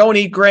people saying, don't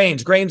eat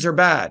grains. Grains are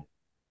bad.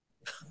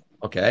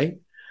 Okay.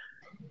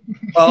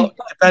 Well, it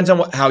depends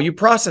on how you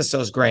process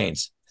those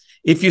grains.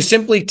 If you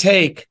simply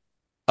take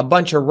a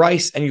bunch of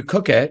rice and you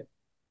cook it,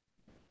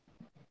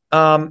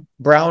 brown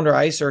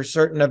rice or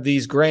certain of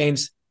these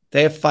grains,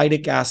 they have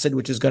phytic acid,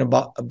 which is going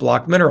to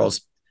block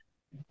minerals.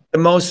 The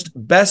most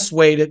best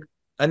way to,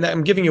 and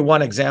I'm giving you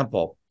one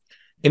example.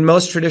 In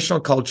most traditional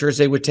cultures,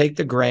 they would take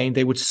the grain,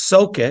 they would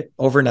soak it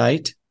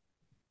overnight.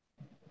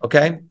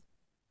 Okay.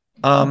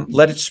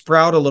 Let it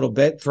sprout a little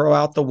bit, throw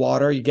out the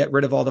water, you get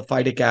rid of all the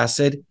phytic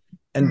acid,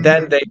 and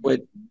then they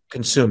would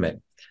consume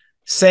it.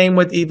 Same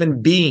with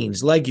even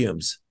beans,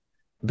 legumes,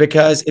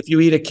 because if you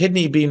eat a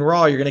kidney bean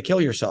raw, you're going to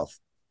kill yourself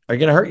or you're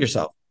going to hurt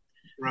yourself.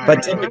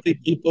 But typically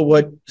people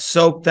would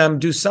soak them,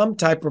 do some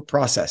type of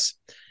process.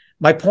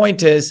 My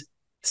point is,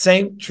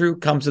 same true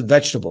comes with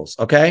vegetables,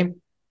 okay?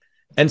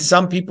 And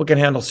some people can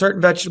handle certain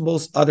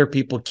vegetables, other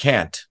people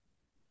can't.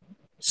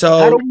 So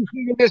how do we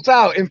figure this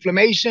out?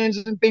 Inflammations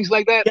and things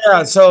like that?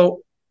 Yeah,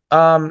 so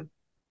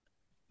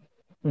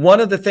one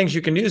of the things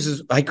you can use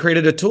is I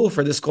created a tool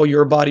for this called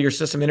Your Body, Your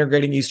System,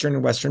 Integrating Eastern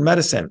and Western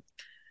Medicine.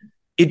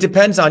 It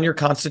depends on your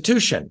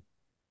constitution.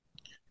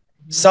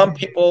 Some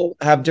people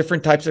have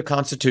different types of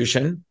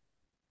constitution.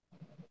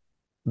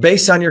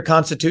 Based on your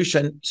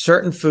constitution,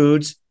 certain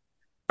foods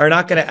are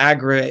not going to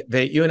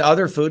aggravate you and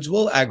other foods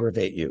will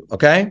aggravate you,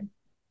 okay?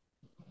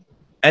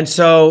 And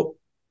so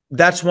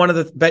that's one of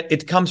the, but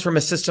it comes from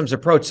a systems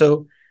approach.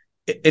 So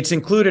it's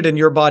included in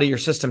Your Body, Your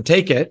System.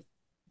 Take it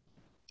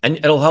and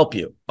it'll help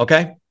you,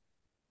 okay?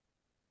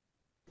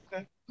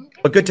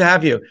 But good to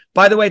have you.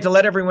 By the way, to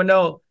let everyone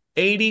know,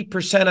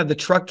 80% of the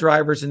truck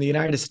drivers in the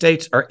United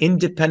States are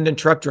independent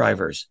truck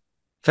drivers,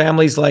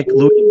 families like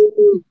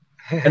Louis.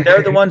 And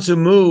they're the ones who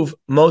move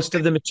most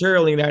of the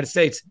material in the United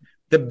States.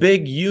 The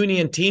big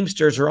union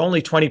Teamsters are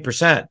only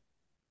 20%.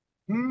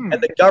 And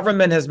the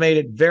government has made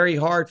it very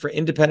hard for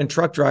independent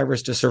truck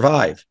drivers to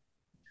survive.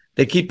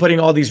 They keep putting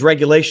all these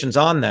regulations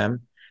on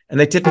them, and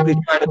they typically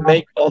try to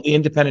make all the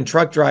independent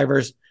truck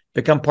drivers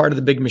become part of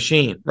the big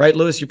machine. Right,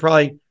 Louis? You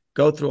probably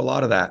go through a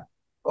lot of that.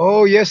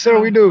 Oh, yes, sir,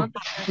 we do.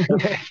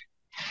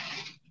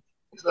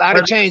 It's a lot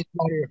of change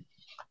out here.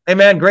 Hey,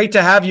 man, great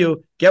to have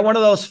you. Get one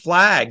of those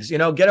flags,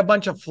 get a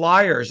bunch of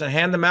flyers and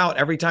hand them out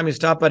every time you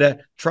stop at a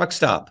truck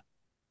stop.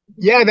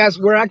 Yeah,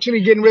 we're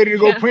actually getting ready to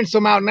go print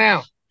some out now.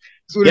 As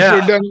soon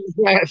as we're done with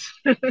class.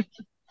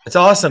 It's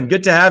awesome.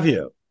 Good to have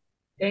you.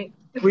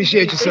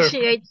 Appreciate you, sir.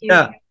 Appreciate you.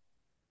 Yeah.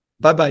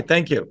 Bye-bye.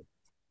 Thank you.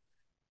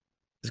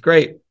 It's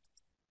great.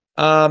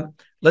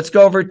 Let's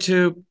go over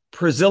to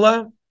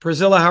Priscilla.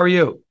 Priscilla, how are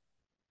you?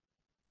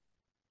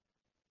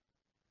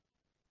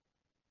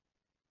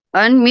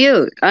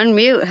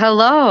 Unmute.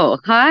 Hello.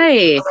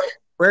 Hi.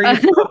 Where are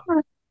you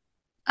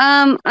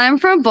from? I'm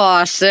from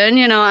Boston.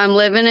 I'm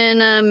living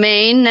in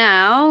Maine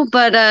now,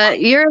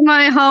 but you're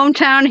my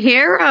hometown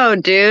hero,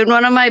 dude.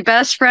 One of my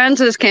best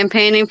friends was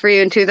campaigning for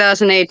you in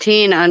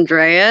 2018,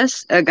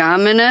 Andreas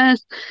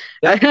Agamenes.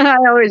 Yep. I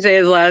always say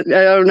his last.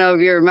 I don't know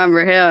if you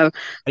remember him,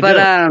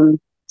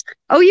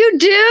 oh, you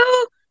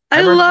do?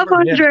 I love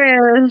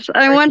Andreas.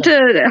 I went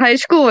to high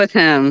school with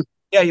him.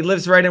 Yeah, he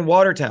lives right in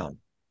Watertown.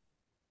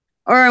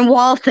 Or in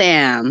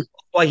Waltham.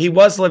 Well, he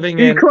was living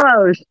in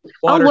close.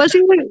 Watertown. Oh, was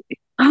he?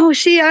 Oh,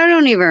 see, I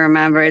don't even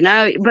remember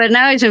now. But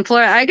now he's in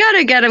Florida. I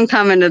gotta get him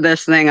coming to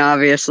this thing,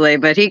 obviously.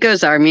 But he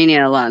goes to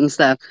Armenia a lot and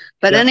stuff.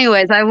 But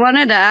anyways, I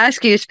wanted to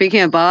ask you. Speaking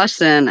of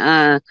Boston,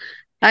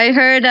 I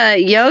heard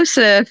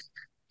Yosef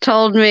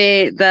told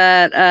me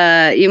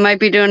that you might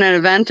be doing an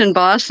event in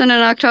Boston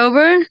in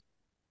October.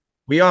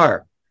 We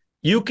are.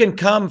 You can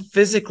come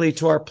physically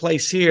to our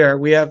place here.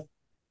 We have,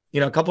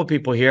 a couple of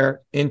people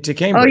here into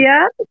Cambridge. Oh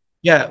yeah.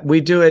 Yeah, we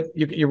do it.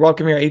 You're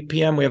welcome here at 8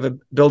 p.m. We have a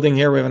building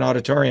here. We have an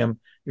auditorium.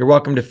 You're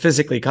welcome to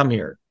physically come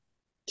here.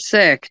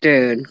 Sick,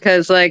 dude.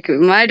 Because,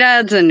 my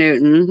dad's in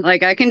Newton.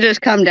 I can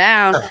just come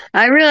down.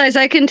 I realize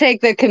I can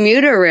take the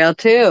commuter rail,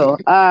 too.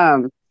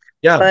 Yeah.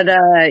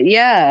 But,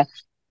 yeah.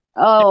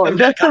 Oh,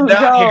 just come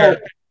down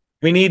here.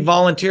 We need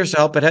volunteers to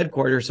help at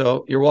headquarters,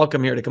 so you're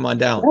welcome here to come on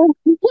down.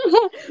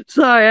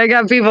 Sorry, I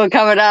got people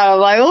coming out. I'm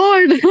like,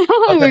 Lord,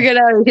 we're going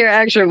to hear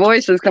extra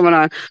voices coming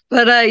on.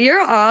 But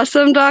you're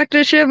awesome,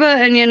 Dr. Shiva.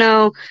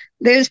 And,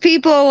 there's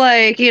people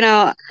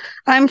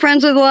I'm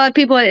friends with a lot of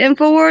people at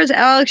InfoWars.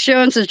 Alex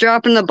Jones is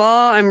dropping the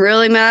ball. I'm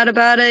really mad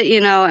about it,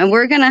 and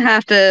we're going to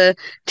have to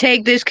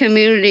take this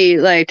community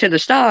to the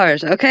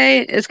stars.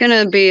 Okay. It's going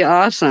to be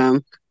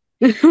awesome.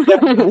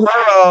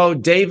 Tomorrow,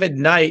 David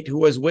Knight, who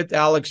was with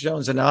Alex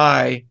Jones and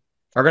I,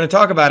 are going to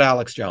talk about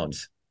Alex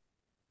Jones.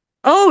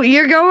 Oh,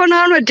 you're going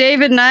on with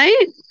David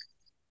Knight?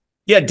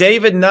 Yeah,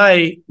 David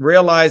Knight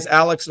realized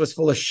Alex was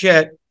full of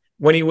shit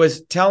when he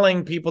was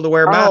telling people to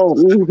wear masks.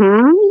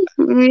 Oh,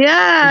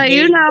 yeah,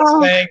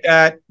 saying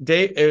that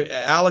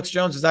Alex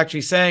Jones is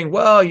actually saying,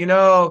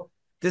 well,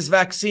 this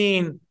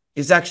vaccine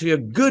is actually a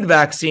good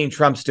vaccine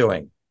Trump's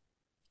doing.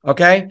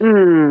 Okay?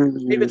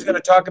 David's going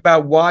to talk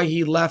about why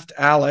he left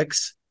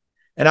Alex,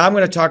 and I'm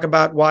going to talk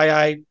about why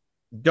I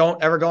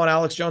don't ever go on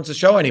Alex Jones'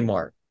 show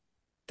anymore.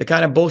 The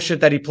kind of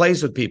bullshit that he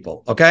plays with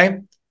people. Okay?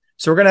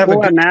 So we're going to have a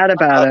good I'm mad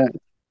about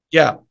it.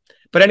 Yeah.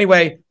 But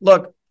anyway,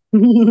 look,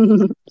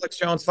 Alex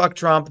Jones, fuck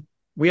Trump.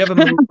 We have a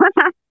move,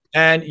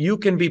 and you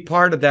can be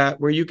part of that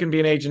where you can be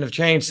an agent of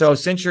change. So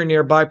since you're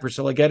nearby,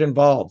 Priscilla, get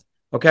involved.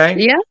 Okay?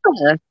 Yeah,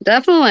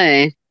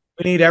 definitely.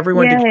 We need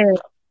everyone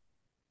to.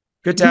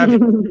 Good to have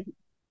you.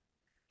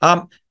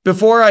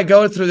 Before I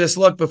go through this,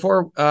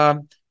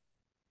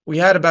 we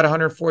had about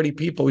 140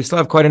 people. We still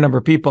have quite a number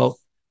of people.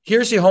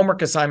 Here's your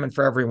homework assignment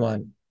for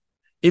everyone.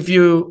 If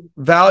you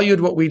valued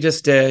what we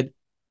just did,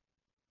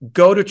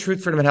 go to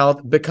Truth, Freedom, and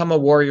Health, become a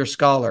warrior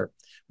scholar.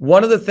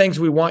 One of the things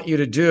we want you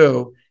to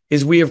do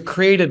is we have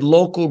created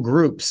local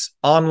groups,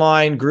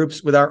 online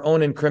groups with our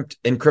own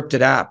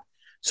encrypted app.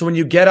 So when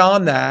you get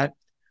on that,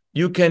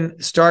 you can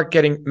start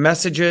getting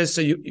messages so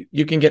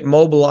you can get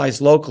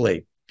mobilized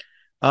locally.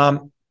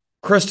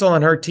 Crystal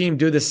and her team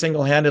do this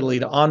single-handedly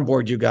to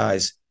onboard you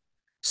guys.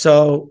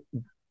 So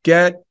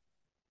get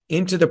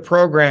into the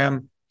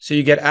program so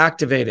you get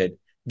activated.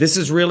 This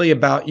is really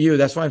about you.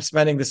 That's why I'm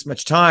spending this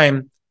much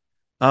time.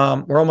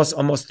 We're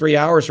almost 3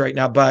 hours right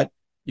now, but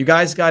you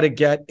guys got to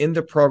get in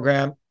the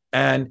program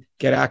and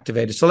get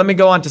activated. So let me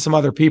go on to some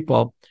other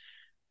people.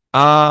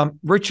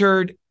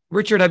 Richard,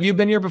 have you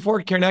been here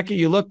before? Kiernicki,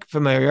 you look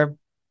familiar.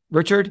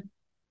 Richard?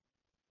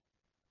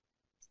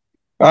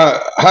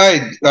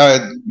 Hi,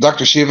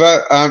 Dr.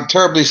 Shiva. I'm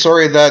terribly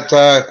sorry that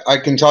I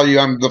can tell you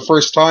I'm the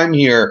first time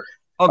here.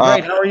 Oh,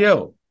 great. How are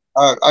you?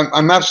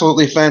 I'm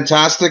absolutely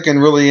fantastic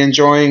and really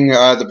enjoying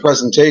the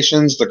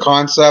presentations, the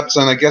concepts,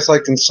 and I guess I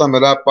can sum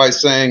it up by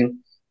saying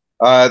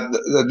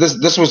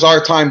this was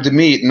our time to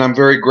meet, and I'm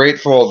very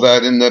grateful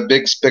that in the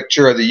big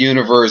picture of the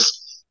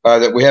universe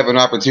that we have an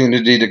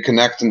opportunity to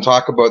connect and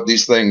talk about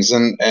these things.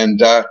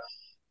 And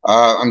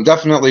I'm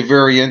definitely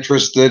very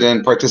interested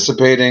in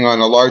participating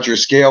on a larger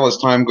scale as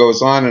time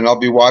goes on, and I'll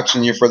be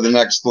watching you for the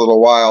next little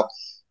while.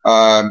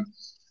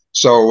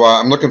 So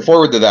I'm looking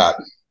forward to that.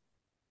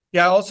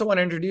 Yeah, I also want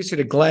to introduce you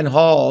to Glenn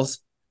Halls.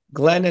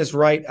 Glenn is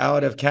right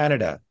out of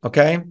Canada,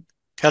 okay?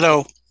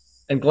 Hello.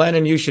 And Glenn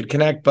and you should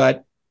connect,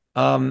 but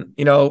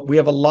We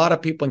have a lot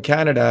of people in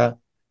Canada.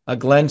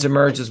 Glenn's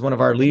emerged as one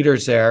of our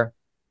leaders there,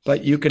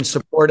 but you can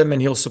support him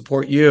and he'll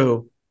support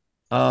you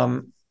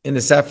in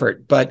this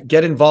effort. But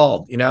get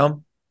involved,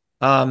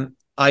 I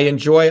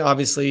enjoy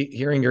obviously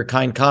hearing your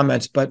kind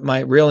comments, but my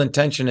real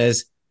intention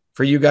is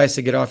for you guys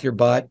to get off your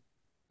butt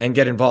and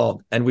get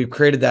involved. And we've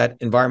created that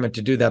environment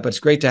to do that, but it's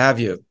great to have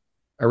you.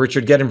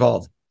 Richard, get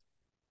involved.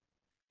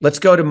 Let's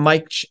go to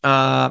Mike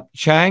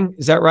Chang.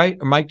 Is that right?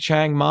 Or Mike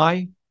Chang Mai? I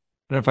don't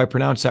know if I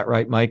pronounced that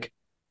right, Mike.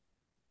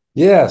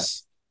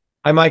 Yes.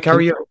 Hi, Mike. How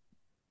are you?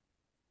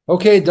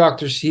 Okay,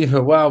 Dr.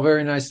 Shiva. Wow,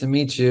 very nice to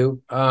meet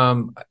you.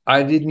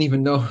 I didn't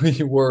even know who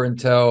you were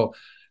until,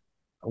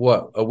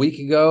 a week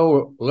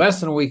ago, or less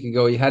than a week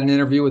ago. You had an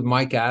interview with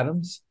Mike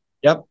Adams.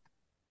 Yep.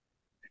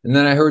 And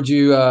then I heard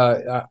you,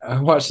 I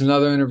watched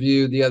another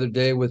interview the other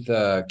day with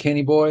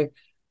Kenny Boy,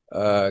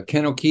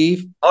 Ken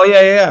O'Keefe. Oh,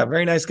 yeah.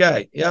 Very nice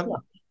guy. Yep.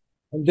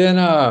 And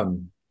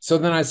then, so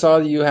then I saw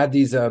that you had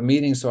these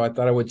meetings, so I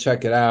thought I would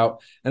check it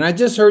out. And I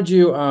just heard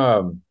you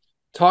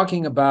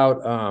talking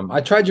about,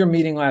 I tried your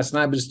meeting last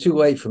night, but it's too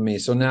late for me.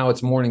 So now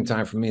it's morning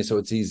time for me, so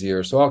it's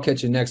easier. So I'll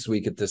catch you next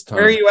week at this time.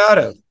 Where are you out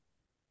of?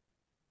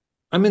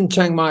 I'm in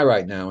Chiang Mai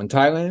right now, in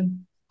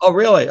Thailand. Oh,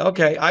 really?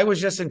 Okay. I was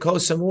just in Koh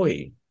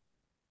Samui.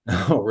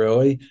 Oh,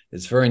 really?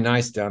 It's very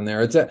nice down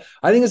there.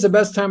 I think it's the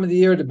best time of the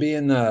year to be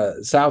in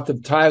the south of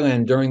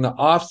Thailand during the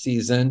off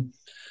season.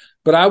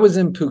 But I was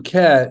in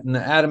Phuket in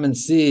the Andaman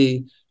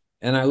Sea,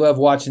 and I love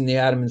watching the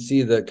Andaman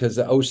Sea because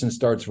the ocean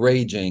starts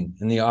raging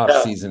in the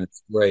off season.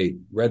 It's great.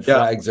 Red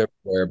flags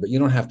everywhere, but you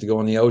don't have to go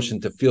in the ocean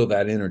to feel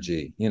that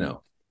energy, Yeah,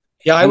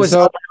 I was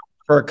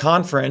for a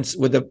conference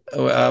with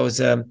I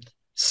was a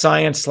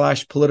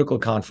science/political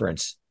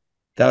conference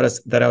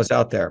that I was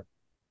out there.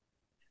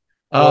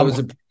 It was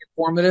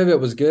informative. It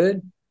was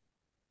good.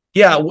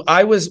 Yeah,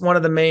 I was one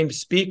of the main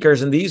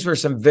speakers, and these were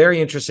some very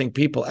interesting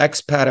people,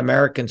 expat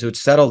Americans who had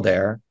settled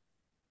there.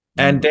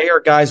 And they are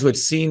guys who had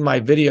seen my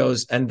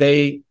videos, and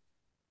they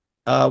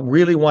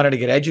really wanted to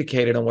get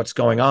educated on what's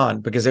going on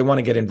because they want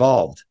to get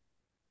involved.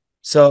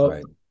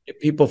 So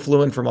people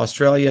flew in from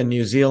Australia and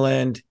New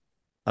Zealand,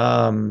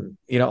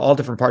 all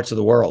different parts of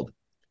the world.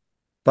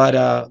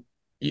 But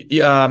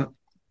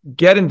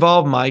get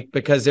involved, Mike,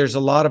 because there's a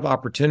lot of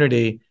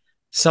opportunity.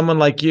 Someone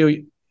like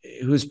you,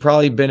 who's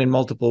probably been in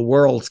multiple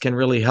worlds, can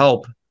really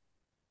help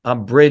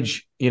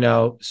bridge,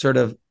 sort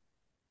of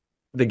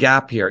the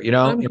gap here.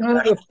 I'm kind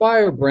of a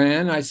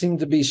firebrand. I seem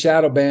to be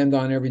shadow banned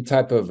on every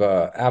type of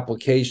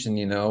application,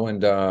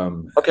 and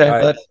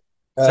okay.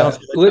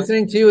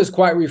 Listening to you is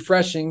quite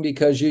refreshing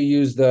because you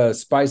use the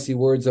spicy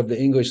words of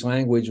the English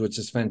language, which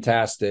is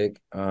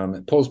fantastic.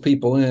 It pulls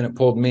people in. It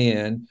pulled me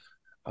in.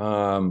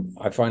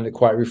 I find it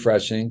quite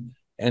refreshing.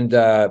 And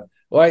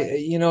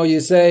you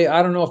say,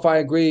 I don't know if I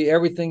agree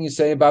everything you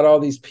say about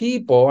all these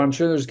people. I'm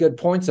sure there's good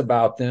points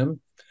about them.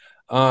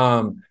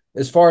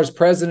 As far as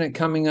president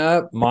coming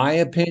up, my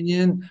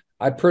opinion,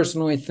 I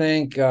personally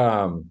think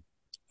I'm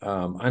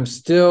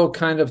still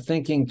kind of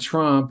thinking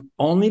Trump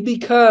only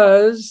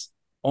because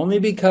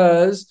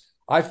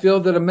I feel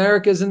that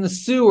America's in the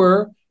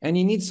sewer and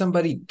you need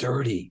somebody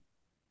dirty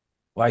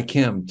like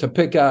him to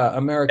pick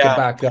America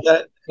back up.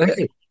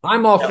 Hey,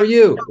 I'm all for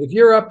you. If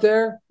you're up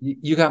there,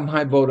 you got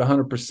my vote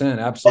 100%.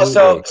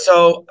 Absolutely.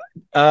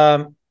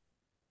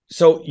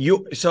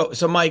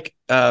 So Mike,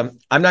 I'm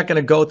not going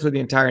to go through the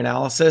entire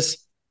analysis.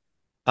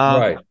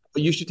 Right.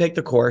 You should take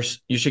the course.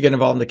 You should get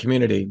involved in the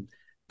community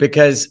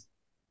because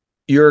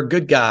you're a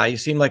good guy. You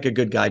seem like a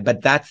good guy,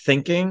 but that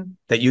thinking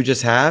that you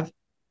just have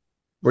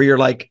where you're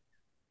like,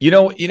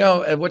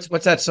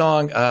 what's that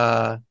song?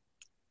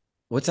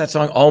 What's that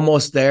song?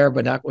 Almost there,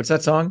 but not, what's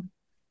that song?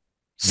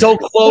 So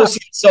close,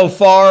 yet so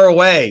far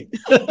away.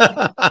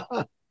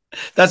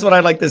 That's what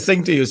I'd like to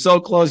sing to you. So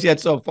close, yet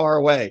so far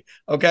away.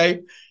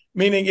 Okay.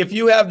 Meaning if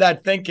you have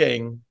that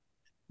thinking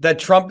that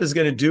Trump is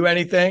going to do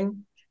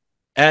anything,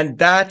 and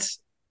that's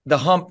the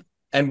hump.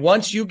 And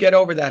once you get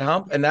over that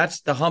hump, and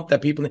that's the hump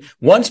that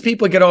once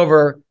people get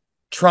over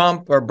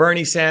Trump or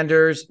Bernie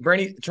Sanders,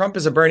 Trump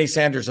is a Bernie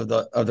Sanders of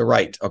the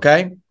right.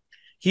 Okay.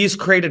 He's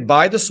created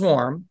by the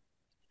swarm.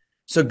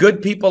 So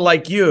good people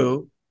like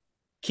you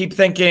keep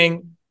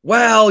thinking,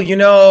 well,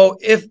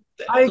 if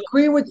I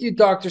agree with you,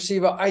 Dr.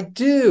 Shiva, I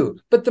do.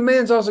 But the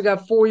man's also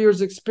got 4 years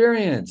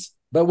experience.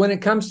 But when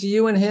it comes to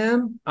you and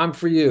him, I'm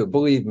for you.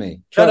 Believe me.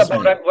 Trust me.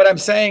 What I'm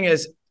saying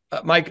is,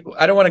 Mike,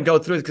 I don't want to go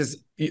through it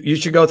because you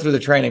should go through the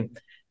training.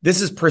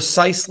 This is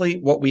precisely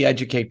what we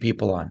educate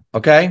people on.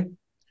 Okay.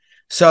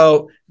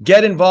 So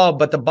get involved.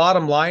 But the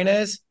bottom line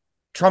is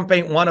Trump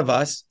ain't one of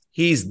us.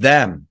 He's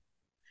them.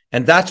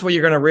 And that's what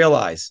you're going to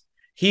realize.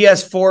 He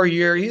has 4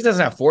 years. He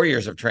doesn't have 4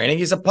 years of training.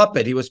 He's a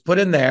puppet. He was put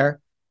in there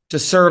to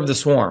serve the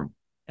swarm.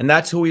 And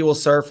that's who he will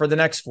serve for the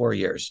next 4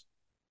 years.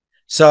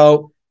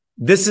 So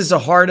this is the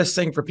hardest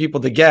thing for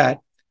people to get.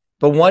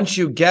 But once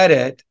you get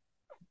it,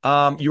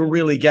 you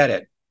really get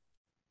it.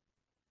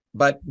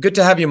 But good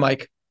to have you,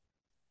 Mike.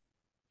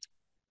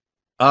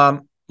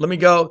 Let me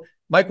go.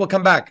 Mike, we'll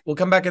come back. We'll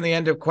come back in the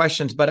end of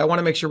questions, but I want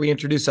to make sure we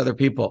introduce other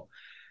people.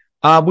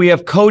 We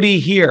have Cody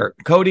here.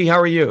 Cody, how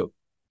are you?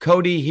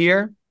 Cody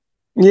here.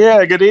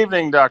 Yeah, good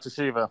evening, Dr.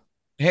 Shiva.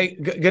 Hey,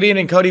 good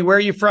evening, Cody. Where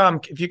are you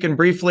from? If you can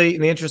briefly,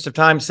 in the interest of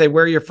time, say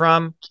where you're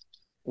from.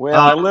 Well,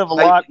 I live a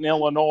lot in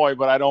Illinois,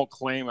 but I don't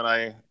claim it.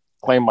 I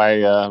claim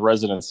my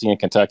residency in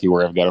Kentucky,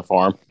 where I've got a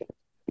farm.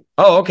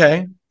 Oh,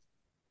 okay.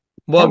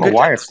 Well, I don't know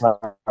why it's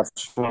not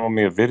showing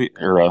me a video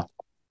or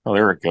oh,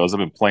 there it goes. I've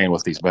been playing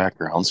with these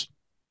backgrounds.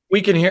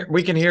 We can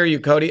hear you,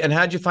 Cody. And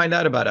how'd you find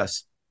out about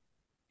us?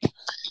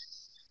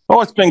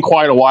 Oh, it's been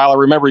quite a while. I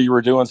remember you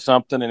were doing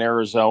something in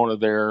Arizona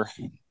there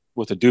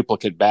with the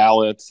duplicate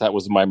ballots. That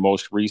was my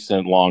most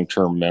recent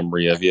long-term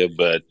memory of you,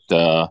 but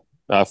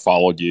I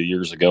followed you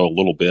years ago a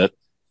little bit.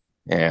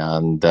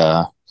 And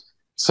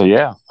so,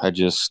 yeah, I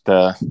just,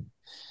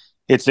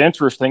 it's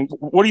interesting.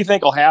 What do you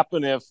think will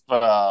happen if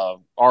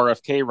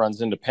RFK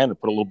runs independent?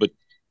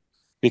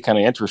 Be kind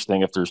of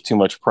interesting if there's too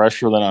much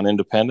pressure then on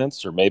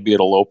independents, or maybe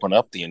it'll open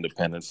up the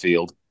independent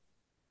field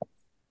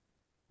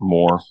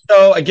more.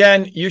 So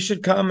again, you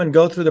should come and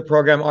go through the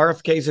program.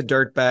 RFK is a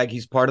dirtbag.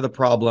 He's part of the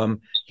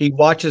problem. He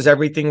watches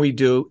everything we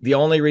do. The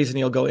only reason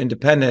he'll go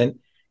independent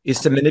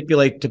is to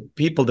manipulate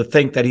people to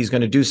think that he's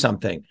going to do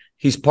something.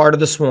 He's part of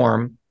the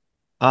swarm.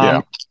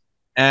 And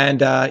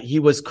he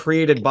was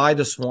created by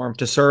the swarm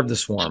to serve the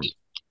swarm.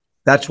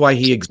 That's why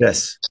he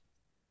exists.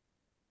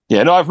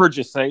 Yeah, no, I've heard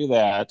you say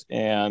that.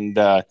 And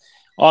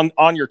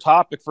on your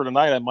topic for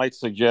tonight, I might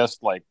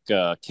suggest like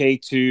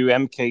K2,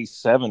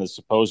 MK7 is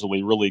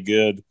supposedly really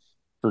good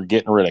for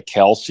getting rid of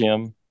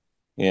calcium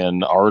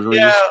in arteries.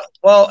 Yeah,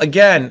 well,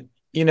 again,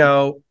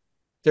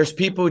 there's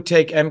people who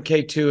take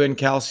MK2 and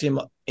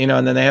calcium,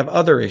 and then they have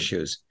other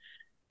issues.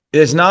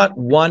 There's not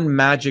one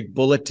magic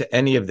bullet to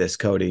any of this,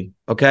 Cody,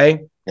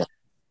 okay? Yeah.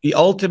 The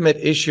ultimate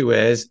issue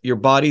is your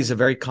body's a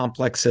very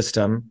complex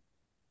system.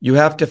 You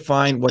have to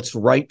find what's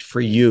right for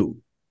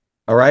you,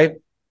 all right?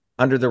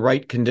 Under the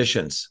right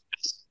conditions.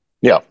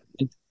 Yeah.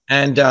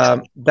 And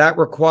that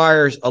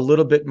requires a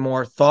little bit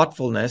more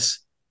thoughtfulness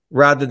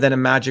rather than a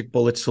magic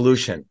bullet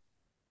solution.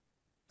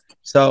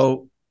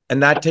 So,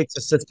 and that takes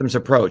a systems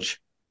approach.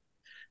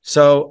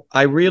 So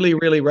I really,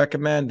 really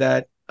recommend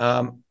that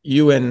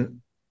you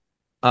and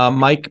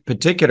Mike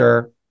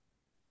particular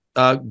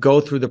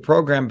go through the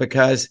program,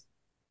 because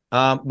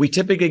we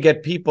typically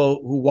get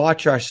people who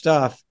watch our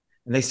stuff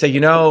and they say,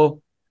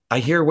 I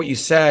hear what you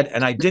said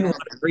and I didn't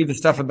want to read the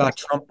stuff about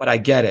Trump, but I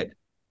get it.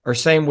 Or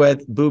same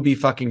with Booby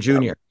fucking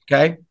Jr.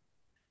 Okay.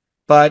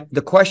 But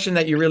the question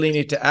that you really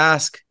need to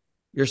ask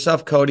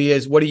yourself, Cody,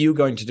 is what are you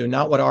going to do?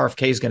 Not what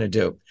RFK is going to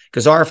do,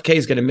 because RFK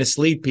is going to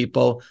mislead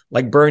people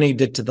like Bernie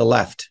did to the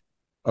left.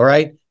 All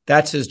right.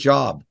 That's his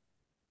job.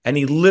 And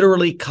he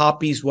literally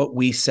copies what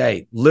we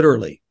say,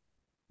 literally,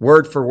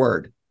 word for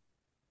word.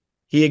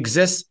 He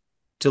exists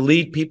to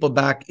lead people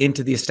back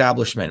into the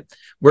establishment.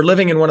 We're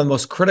living in one of the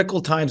most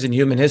critical times in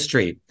human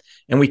history,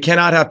 and we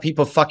cannot have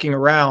people fucking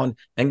around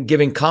and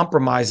giving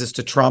compromises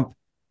to Trump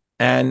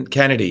and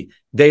Kennedy.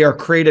 They are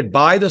created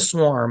by the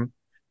swarm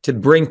to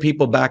bring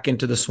people back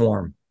into the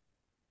swarm.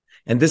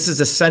 And this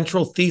is a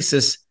central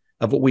thesis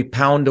of what we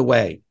pound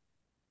away.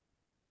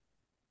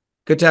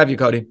 Good to have you,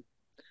 Cody.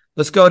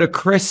 Let's go to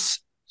Chris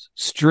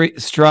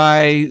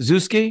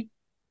Stryzewski.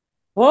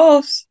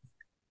 Wolves.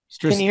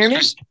 Can you hear me?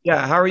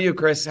 Yeah. How are you,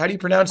 Chris? How do you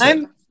pronounce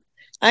it?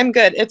 I'm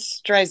good.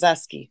 It's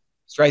Stryzewski.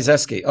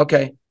 Stryzewski.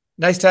 Okay.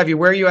 Nice to have you.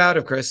 Where are you out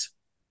of, Chris?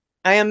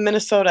 I am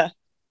Minnesota.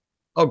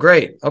 Oh,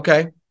 great.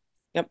 Okay.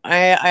 Yep.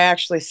 I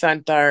actually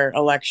sent our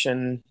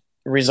election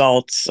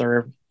results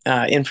or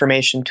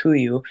information to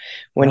you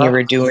when you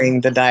were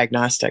doing the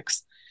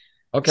diagnostics.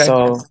 Okay.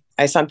 So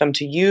I sent them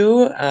to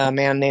you, a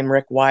man named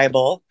Rick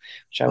Weibel,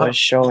 which I was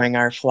showing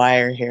our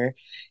flyer here,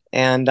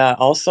 and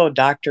also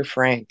Dr.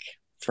 Frank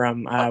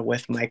from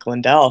with Mike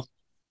Lindell.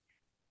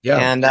 Yeah.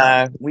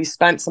 And we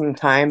spent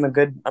a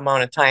good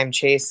amount of time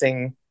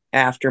chasing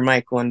after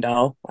Mike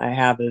Lindell. I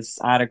have his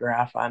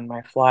autograph on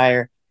my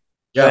flyer,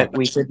 but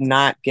we could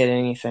not get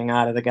anything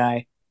out of the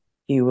guy.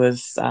 He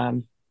was,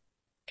 as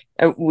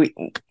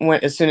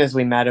soon as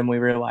we met him, we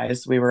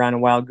realized we were on a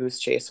wild goose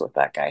chase with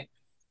that guy.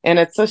 And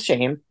it's a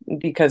shame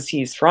because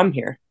he's from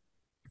here.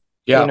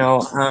 Yeah.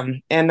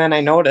 And then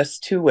I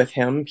noticed too with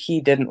him,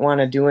 he didn't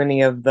want to do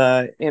any of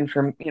the he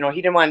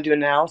didn't want to do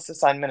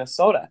analysis on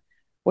Minnesota.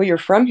 Well, you're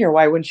from here.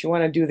 Why wouldn't you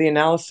want to do the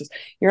analysis?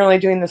 You're only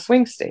doing the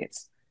swing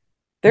states.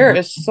 There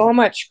is so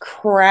much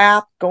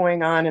crap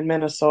going on in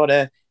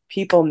Minnesota.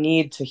 People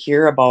need to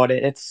hear about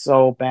it. It's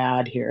so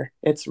bad here.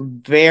 It's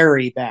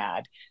very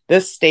bad.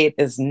 This state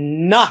is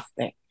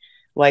nothing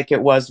like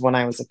it was when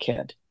I was a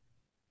kid.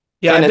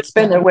 Yeah. And it's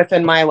been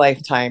within my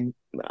lifetime.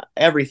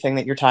 Everything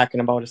that you're talking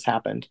about has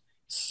happened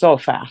so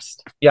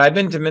fast. Yeah. I've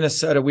been to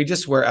Minnesota. We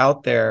just were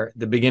out there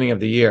the beginning of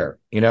the year,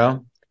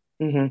 Mm-hmm.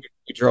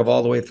 We drove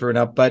all the way through and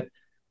up. But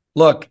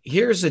look,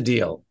 here's the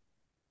deal.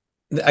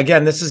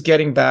 Again, this is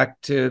getting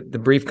back to the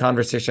brief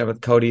conversation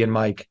with Cody and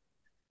Mike.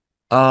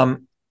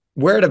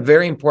 We're at a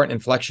very important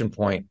inflection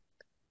point.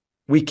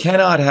 We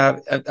cannot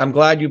have, I'm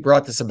glad you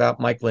brought this about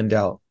Mike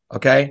Lindell.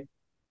 Okay.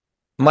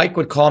 Mike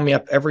would call me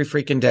up every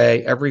freaking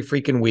day, every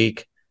freaking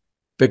week,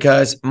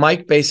 because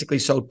Mike basically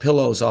sold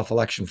pillows off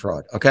election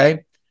fraud.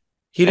 Okay.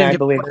 He didn't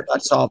give a fuck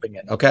about solving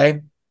it.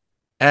 Okay.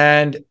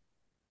 And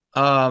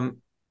the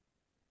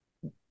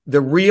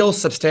real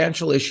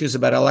substantial issues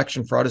about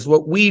election fraud is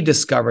what we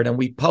discovered and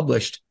we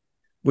published,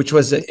 which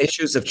was the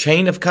issues of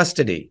chain of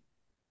custody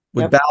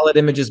with ballot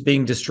images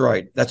being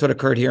destroyed. That's what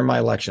occurred here in my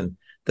election.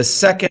 The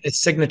second is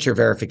signature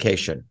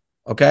verification.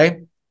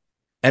 Okay.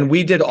 And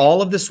we did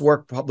all of this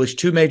work, published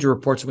 2 major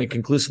reports, and we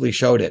conclusively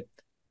showed it.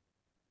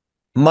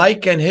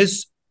 Mike and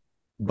his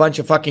bunch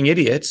of fucking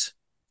idiots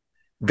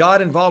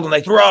got involved and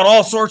they threw out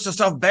all sorts of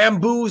stuff,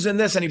 bamboos and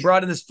this, and he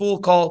brought in this fool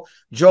called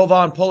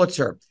Jovan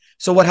Pulitzer.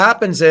 So what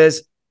happens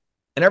is,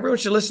 and everyone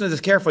should listen to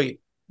this carefully,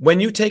 when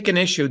you take an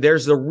issue,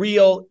 there's the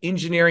real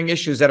engineering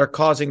issues that are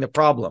causing the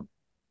problem.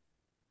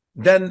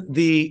 Then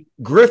the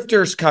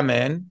grifters come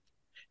in,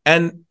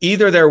 and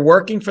either they're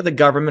working for the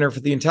government or for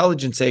the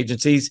intelligence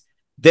agencies.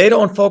 They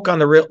don't focus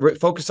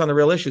on the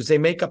real issues. They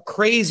make up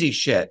crazy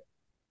shit,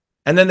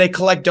 and then they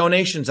collect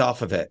donations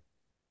off of it.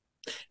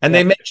 And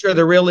they make sure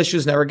the real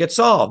issues never get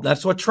solved.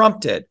 That's what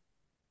Trump did.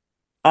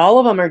 All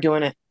of them are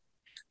doing it.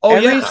 Oh,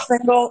 Every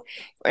single,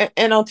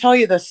 and I'll tell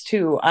you this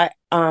too. My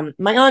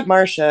Aunt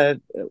Marcia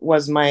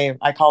was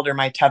I called her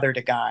my tether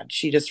to God.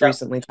 She just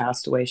recently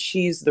passed away.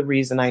 She's the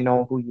reason I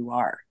know who you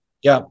are.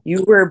 Yeah.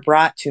 You were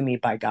brought to me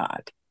by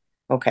God.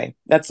 Okay.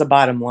 That's the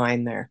bottom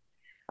line there.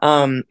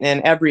 And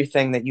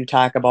everything that you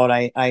talk about,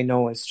 I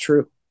know is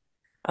true.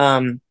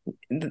 I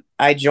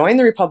joined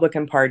the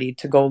Republican Party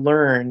to go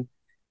learn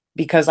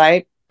because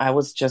I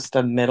was just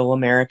a middle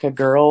America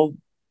girl.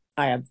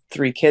 I have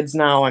 3 kids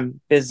now.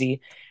 I'm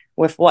busy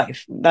with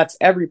life. That's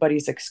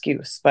everybody's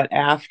excuse. But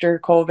after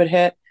COVID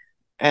hit,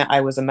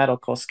 I was a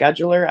medical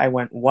scheduler. I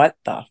went, what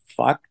the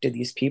fuck do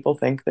these people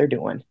think they're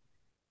doing?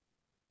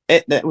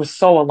 It was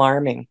so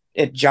alarming.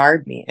 It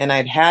jarred me. And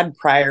I'd had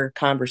prior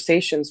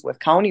conversations with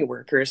county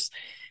workers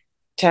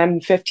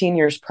 10, 15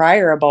 years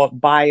prior about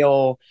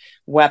bio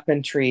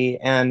weaponry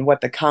and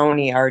what the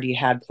county already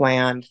had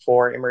planned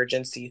for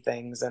emergency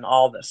things and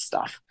all this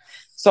stuff.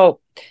 So,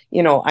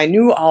 I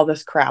knew all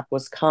this crap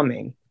was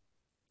coming,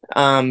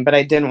 but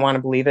I didn't want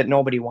to believe it.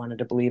 Nobody wanted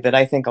to believe it.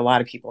 I think a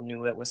lot of people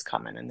knew it was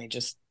coming and they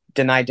just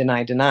deny,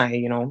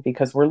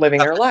 because we're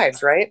living our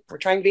lives, right? We're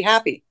trying to be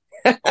happy.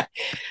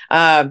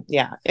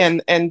 Yeah.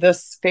 And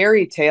this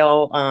fairy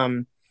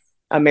tale,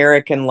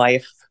 American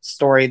life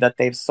story that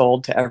they've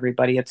sold to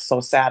everybody. It's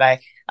so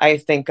sad. I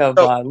think of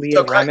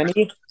Leah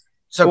Remini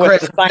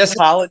with the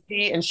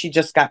Scientology, and she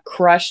just got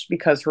crushed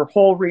because her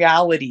whole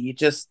reality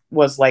just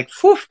was like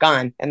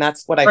gone. And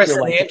that's what I feel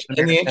like.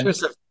 In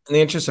the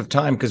interest of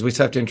time, because we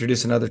still have to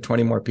introduce another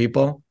 20 more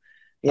people.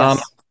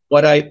 Yes.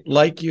 What I'd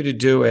like you to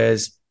do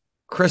is,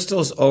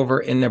 Crystal's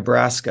over in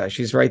Nebraska.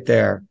 She's right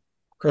there.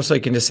 Crystal,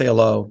 you can just say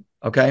hello.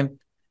 Okay.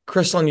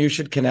 Crystal and you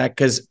should connect,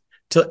 because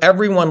to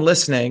everyone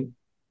listening,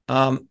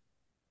 we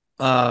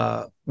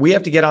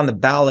have to get on the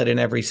ballot in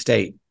every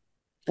state.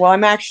 Well,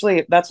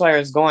 that's why I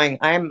was going.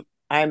 I'm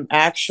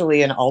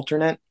actually an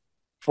alternate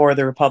for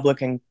the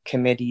Republican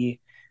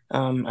committee.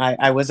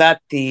 I was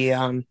at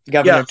the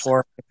governor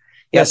tour.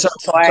 Yeah. So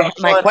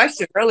my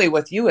question really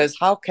with you is,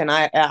 how can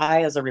I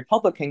as a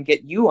Republican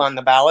get you on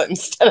the ballot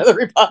instead of the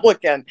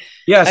Republican?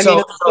 Yeah. I mean,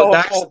 it's so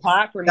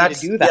hot for me to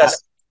do that.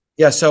 Yes.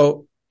 Yeah.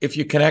 So if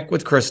you connect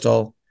with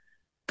Crystal,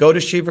 go to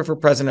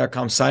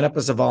shivaforpresident.com, sign up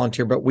as a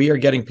volunteer, but we are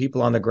getting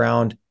people on the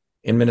ground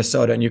in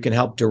Minnesota, and you can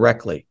help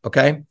directly.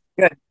 Okay.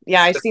 Good.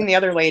 Yeah. I seen the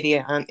other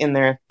lady in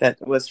there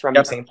that was from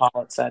St. Paul,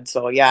 it said.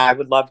 So yeah, I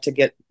would love to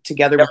get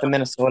together with the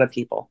Minnesota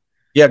people.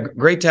 Yeah.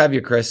 Great to have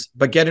you, Chris,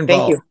 but get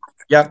involved. Thank you.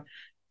 Yeah.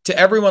 To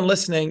everyone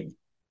listening,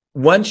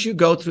 once you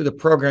go through the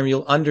program,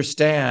 you'll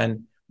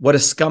understand what a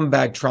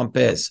scumbag Trump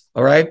is.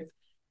 All right.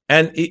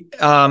 And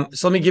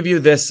so let me give you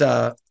this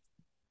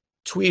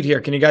tweet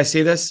here. Can you guys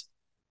see this?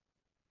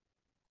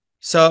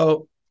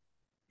 So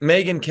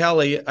Megyn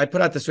Kelly, I put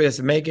out this tweet. I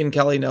said, Megyn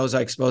Kelly knows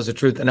I exposed the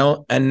truth. And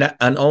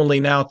only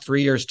now,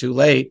 3 years too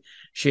late,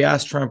 she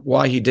asked Trump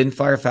why he didn't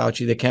fire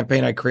Fauci, the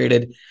campaign I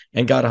created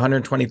and got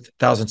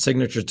 120,000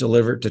 signatures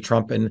delivered to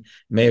Trump in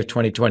May of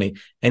 2020,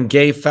 and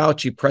gave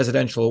Fauci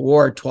presidential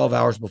award 12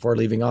 hours before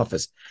leaving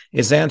office.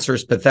 His answer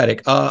is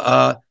pathetic.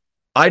 I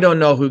don't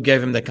know who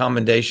gave him the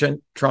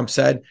commendation, Trump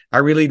said. I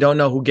really don't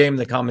know who gave him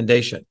the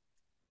commendation.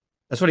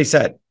 That's what he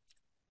said.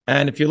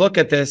 And if you look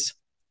at this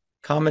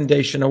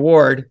commendation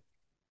award,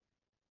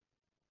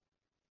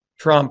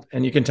 Trump,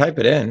 and you can type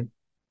it in,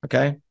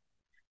 okay? And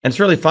it's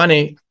really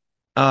funny.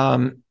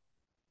 Did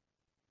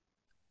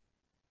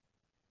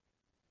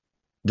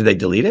they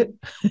delete it?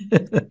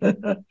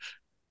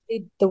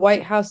 The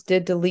White House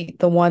did delete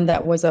the one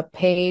that was a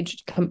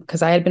page,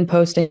 because I had been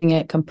posting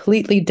it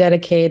completely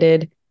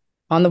dedicated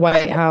on the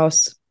White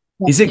House.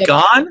 Is it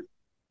gone?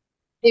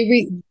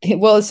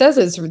 Well, it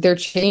says they're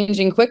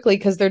changing quickly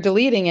because they're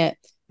deleting it.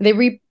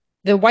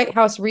 The White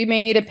House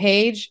remade a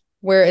page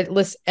where it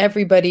lists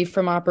everybody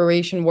from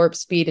Operation Warp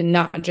Speed and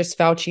not just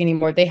Fauci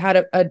anymore. They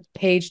had a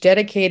page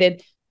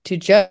dedicated to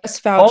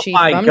just Fauci. Oh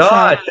my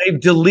God, they've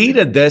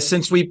deleted this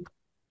since we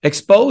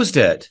exposed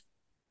it.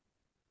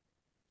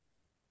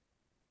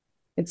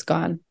 It's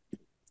gone.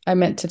 I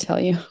meant to tell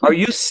you. Are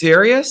you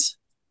serious?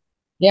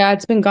 Yeah,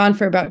 it's been gone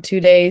for about 2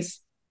 days.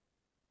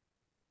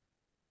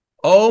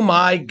 Oh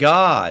my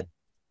God.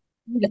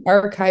 I need to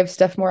archive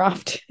stuff more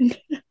often.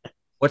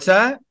 What's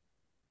that?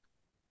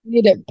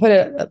 You need to put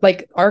it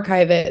like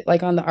archive it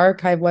like on the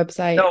archive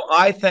website. No,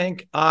 I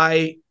think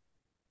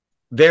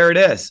there it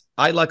is.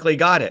 I luckily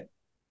got it.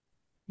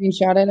 You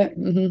shot at it?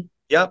 Mm-hmm.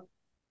 Yep.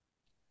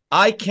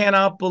 I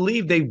cannot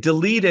believe they've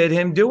deleted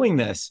him doing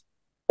this.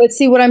 But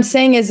see, what I'm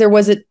saying is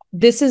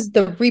this is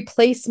the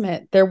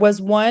replacement. There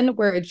was one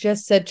where it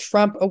just said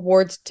Trump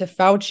awards to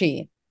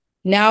Fauci.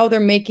 Now they're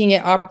making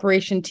it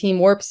Operation Team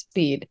Warp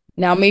Speed.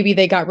 Now maybe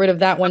they got rid of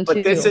that one too.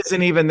 But this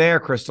isn't even there,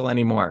 Crystal,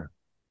 anymore.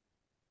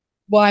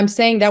 Well, I'm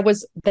saying that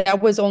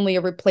was only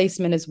a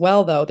replacement as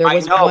well, though. There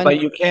was I know, one,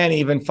 but you can't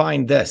even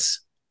find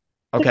this.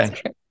 Okay.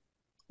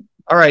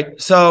 All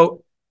right.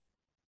 So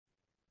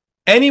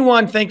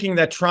anyone thinking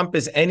that Trump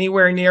is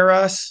anywhere near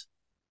us,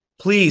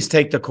 please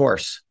take the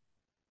course.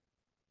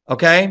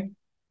 Okay?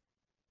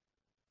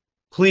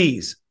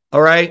 Please.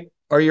 All right?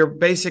 Or you're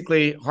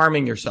basically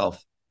harming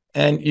yourself.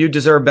 And you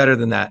deserve better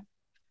than that.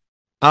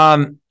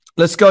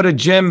 Let's go to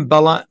Jim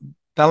Balance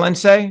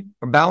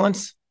or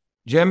Balance.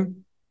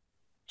 Jim?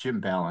 Jim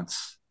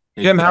Balance.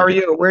 Hey, Jim, how are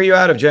you? Where are you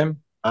out of,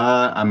 Jim?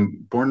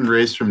 I'm born and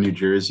raised from New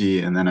Jersey,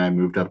 and then I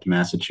moved up to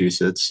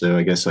Massachusetts. So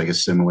I guess like a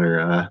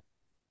similar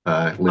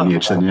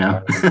lineage than you.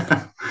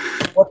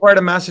 What part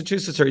of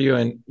Massachusetts are you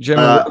in, Jim?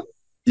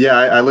 Yeah,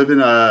 I live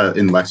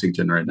in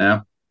Lexington right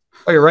now.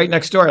 Oh, you're right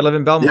next door. I live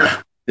in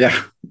Belmont.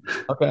 Yeah.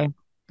 Okay.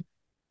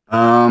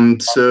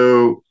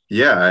 So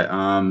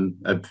yeah,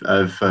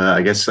 I've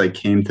I guess I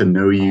came to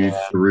know you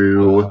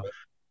through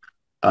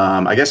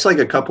I guess like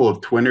a couple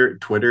of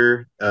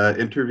Twitter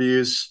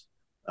interviews,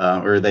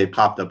 or they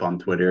popped up on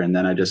Twitter, and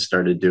then I just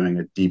started doing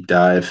a deep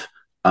dive.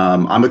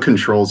 I'm a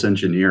controls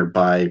engineer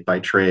by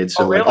trade,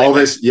 so like all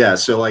this, yeah.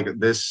 So like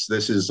this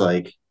is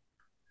like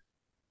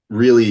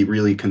really,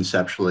 really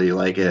conceptually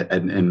like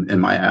in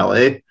my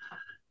alley,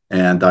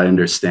 and I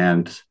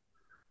understand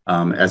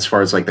as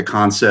far as like the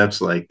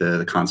concepts, like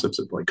the concepts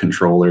of like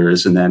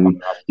controllers, and then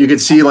you can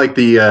see like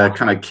the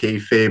kind of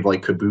kayfabe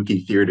like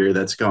kabuki theater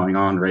that's going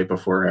on right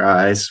before our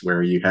eyes,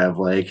 where you have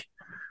like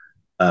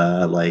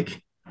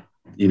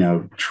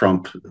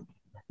Trump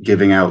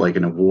giving out like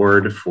an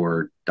award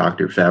for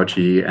Dr.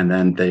 Fauci, and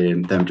then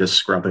them just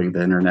scrubbing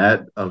the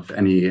internet of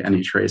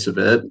any trace of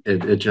it.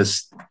 It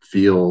just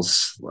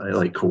feels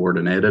like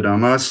coordinated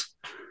almost.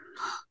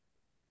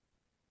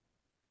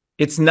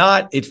 It's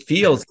not, it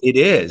feels, it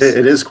is.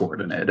 It is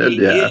coordinated,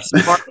 yeah. It's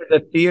part of the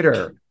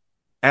theater.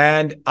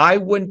 And I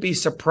wouldn't be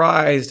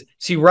surprised.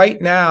 See,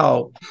 right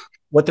now,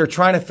 what they're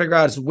trying to figure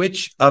out is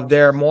which of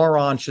their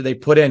morons should they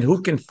put in,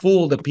 who can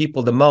fool the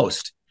people the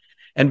most.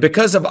 And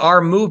because of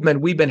our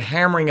movement, we've been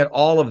hammering at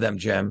all of them,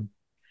 Jim.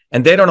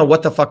 And they don't know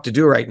what the fuck to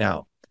do right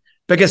now.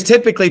 Because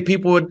typically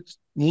people would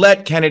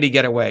let Kennedy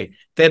get away.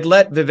 They'd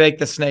let Vivek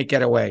the Snake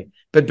get away.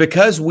 But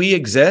because we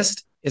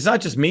exist, it's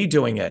not just me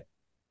doing it.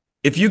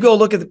 If you go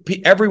look at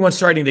everyone's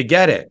starting to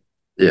get it.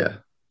 Yeah.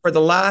 For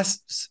the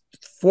last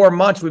 4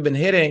 months, we've been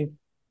hitting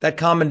that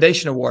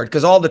commendation award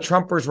because all the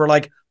Trumpers were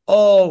like,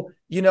 oh,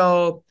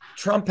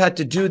 Trump had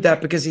to do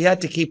that because he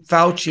had to keep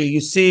Fauci. You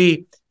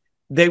see,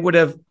 they would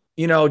have,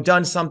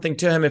 done something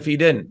to him if he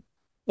didn't.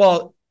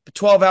 Well,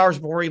 12 hours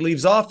before he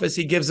leaves office,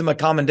 he gives him a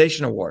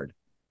commendation award.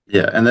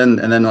 Yeah, and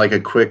then like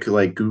a quick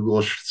like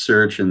Google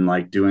search and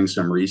like doing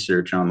some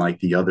research on like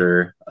the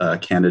other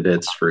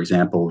candidates, for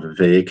example,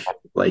 Vivek,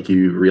 like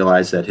you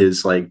realize that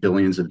his like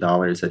billions of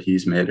dollars that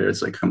he's made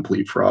is like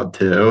complete fraud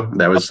too.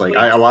 That was like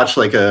I watched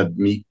like a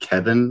Meet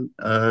Kevin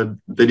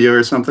video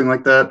or something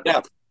like that.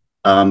 Yeah.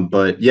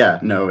 But yeah,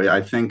 no,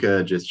 I think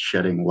just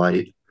shedding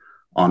light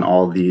on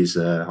all these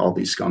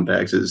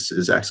scumbags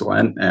is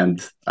excellent,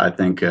 and I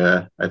think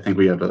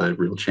we have a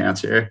real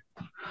chance here.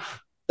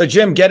 So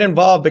Jim, get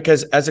involved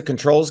because as a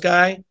controls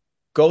guy,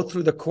 go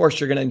through the course.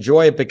 You're going to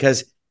enjoy it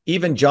because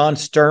even John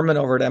Sturman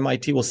over at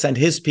MIT will send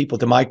his people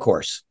to my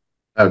course.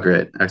 Oh,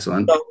 great.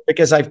 Excellent. So,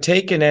 because I've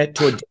taken it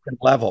to a different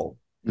level.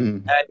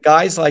 And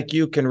guys like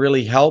you can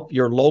really help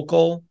your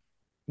local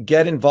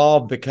get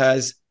involved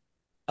because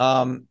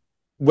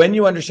when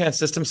you understand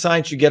system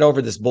science, you get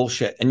over this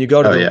bullshit and you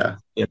go to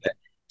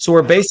So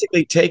we're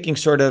basically taking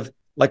sort of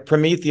like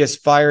Prometheus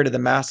fire to the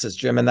masses,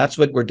 Jim. And that's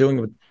what we're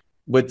doing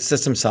with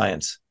system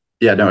science.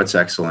 Yeah, no, it's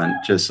excellent.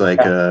 Just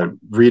like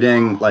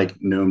reading like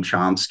Noam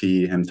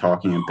Chomsky, him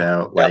talking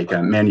about like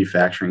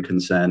manufacturing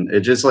consent.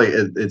 It just like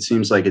it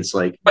seems like it's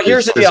like. But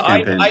here's the deal.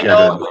 I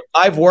know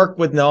I've worked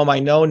with Noam. I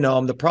know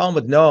Noam. The problem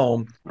with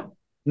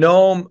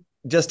Noam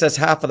just does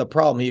half of the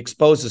problem. He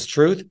exposes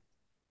truth,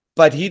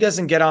 but he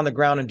doesn't get on the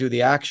ground and do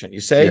the action.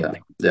 You say,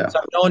 yeah. So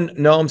I've known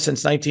Noam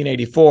since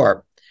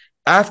 1984.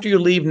 After you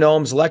leave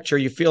Noam's lecture,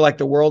 you feel like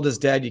the world is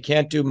dead. You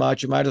can't do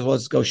much. You might as well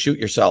just go shoot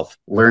yourself.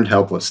 Learned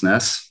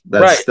helplessness.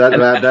 That's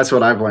that's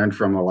what I've learned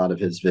from a lot of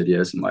his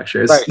videos and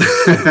lectures.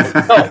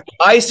 Right. No,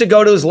 I used to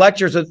go to his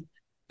lectures with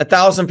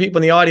 1,000 people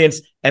in the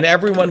audience, and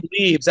everyone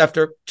leaves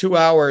after 2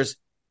 hours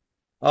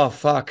Oh,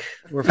 fuck.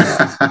 We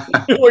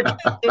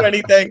can't do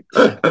anything,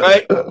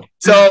 right?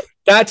 So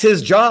that's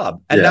his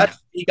job. And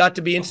he got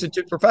to be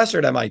institute professor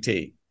at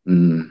MIT.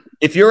 Mm.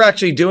 If you're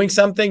actually doing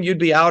something, you'd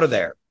be out of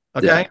there.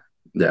 Okay.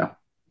 Yeah.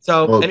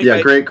 So well,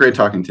 anyway, great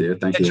talking to you.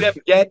 Thank you. Jim,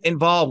 get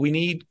involved. We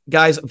need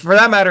guys, for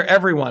that matter,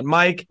 everyone,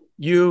 Mike,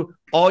 you,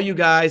 all you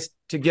guys,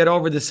 to get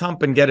over this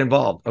hump and get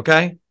involved.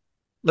 Okay.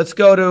 Let's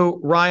go to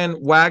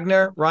Ryan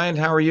Wagner. Ryan,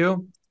 how are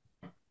you?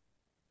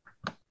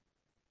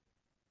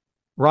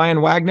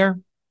 Ryan Wagner.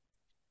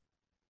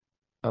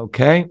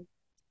 Okay.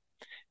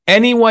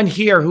 Anyone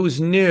here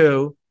who's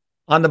new,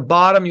 on the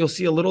bottom, you'll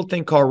see a little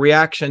thing called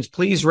reactions.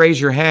 Please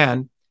raise your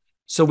hand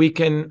so we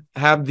can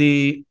have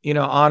the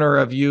honor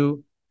of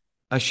you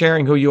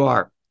sharing who you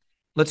are.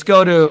 Let's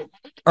go to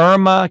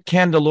Irma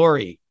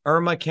Candelori.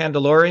 Irma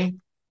Candelori.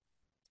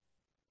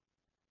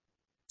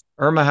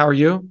 Irma, how are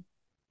you?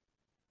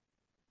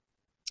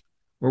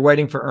 We're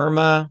waiting for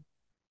Irma.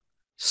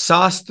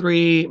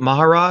 Sastri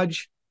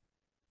Maharaj.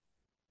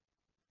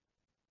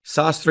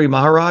 Sastri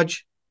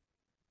Maharaj.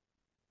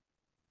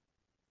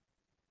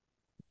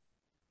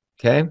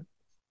 Okay.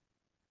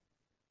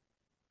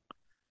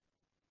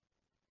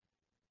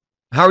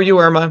 How are you,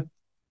 Irma?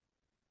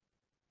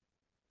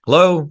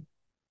 Hello?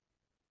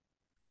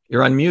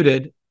 You're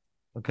unmuted.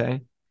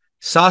 Okay.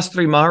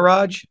 Sastri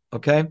Maharaj.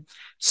 Okay.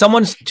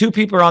 Two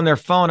people are on their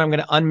phone. I'm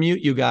going to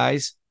unmute you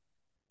guys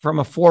from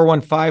a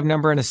 415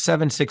 number and a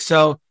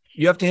 760.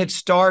 You have to hit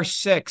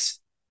 *6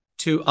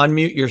 to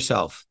unmute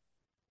yourself.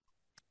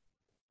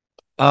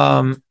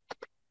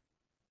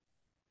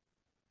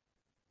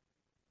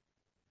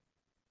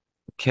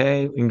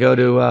 Okay, we can go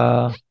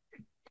to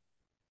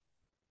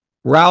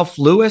Ralph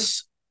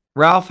Lewis.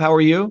 Ralph, how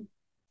are you?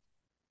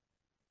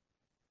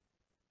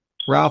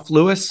 Ralph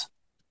Lewis.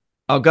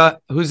 Oh,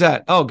 who's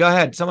that? Oh, go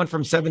ahead. Someone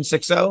from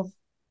 760.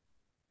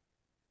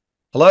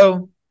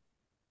 Hello?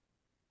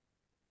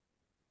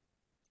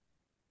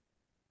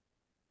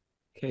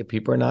 Okay,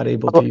 people are not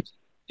able to.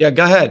 Yeah,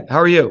 go ahead. How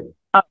are you?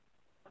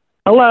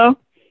 Hello.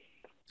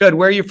 Good.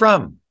 Where are you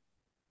from?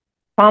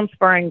 Palm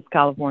Springs,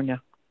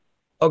 California.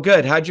 Oh,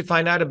 good. How'd you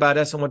find out about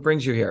us and what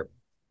brings you here?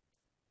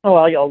 Oh,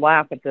 well, you'll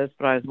laugh at this,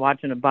 but I was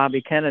watching a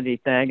Bobby Kennedy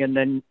thing, and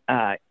then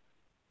a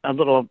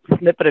little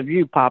snippet of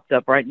you popped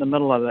up right in the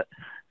middle of it.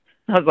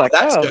 I was like,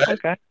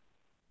 okay.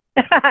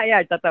 Yeah,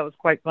 I thought that was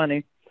quite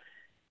funny.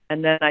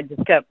 And then I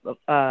just kept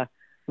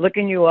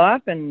looking you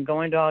up and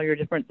going to all your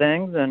different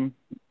things, and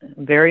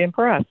I'm very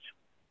impressed.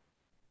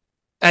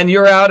 And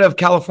you're out of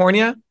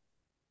California?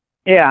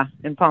 Yeah,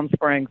 in Palm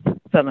Springs,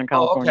 Southern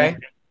California. Oh, okay.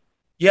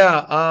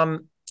 Yeah.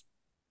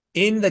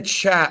 In the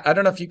chat, I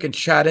don't know if you can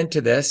chat into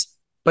this,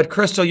 but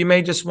Crystal, you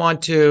may just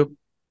want to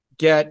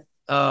get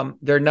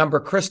their number.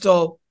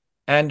 Crystal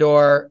and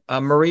or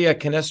Maria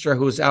Canistra,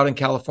 who's out in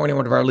California,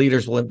 one of our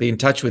leaders, will be in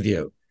touch with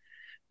you.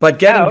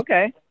 But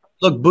okay.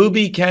 Look,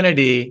 Booby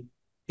Kennedy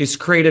is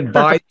created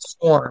by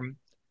Storm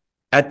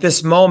at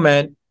this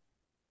moment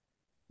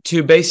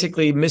to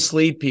basically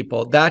mislead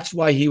people. That's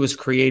why he was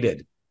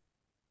created.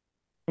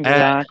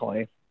 Exactly.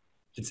 And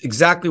it's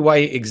exactly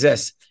why he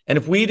exists. And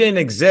if we didn't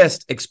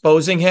exist,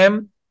 exposing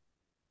him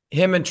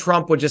and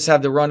Trump would just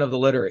have the run of the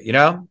litter,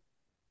 And,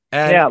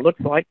 yeah, it looks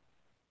like.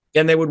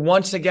 And they would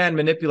once again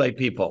manipulate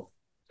people.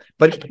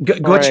 But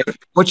Right.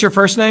 what's your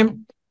first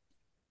name?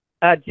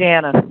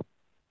 Janice.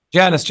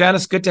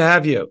 Janice, good to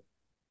have you.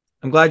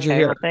 I'm glad you're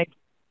here. Well, thanks.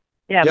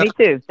 Yeah, Yep. me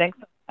too. Thanks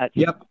so much.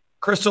 Yep.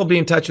 Crystal will be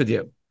in touch with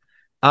you.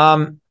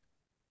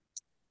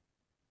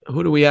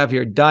 Who do we have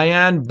here?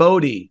 Diana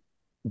Bodie.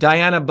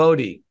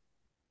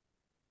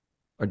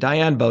 Or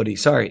Diane Bodie,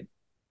 sorry.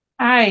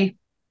 Hi.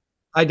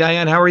 Hi,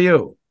 Diane. How are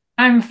you?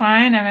 I'm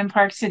fine. I'm in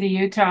Park City,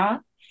 Utah.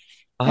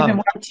 I've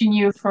been watching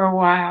you for a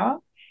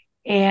while,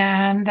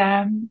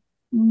 and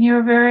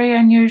you're very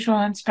unusual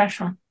and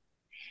special.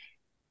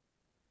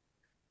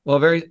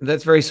 Well,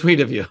 that's very sweet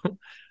of you.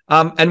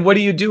 And what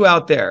do you do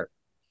out there?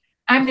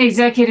 I'm the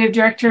executive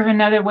director of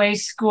Another Way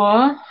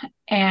School,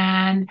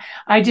 and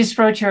I just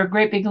wrote you a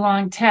great big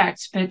long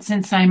text, but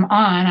since I'm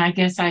on, I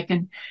guess I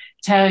can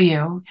tell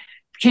you.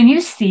 Can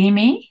you see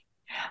me?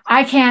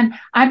 I can.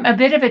 I'm a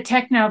bit of a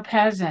techno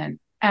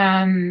peasant,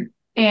 and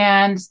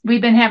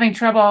we've been having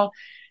trouble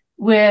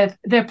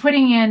they're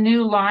putting in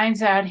new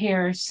lines out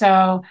here.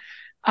 So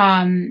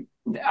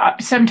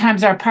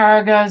sometimes our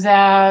power goes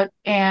out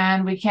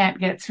and we can't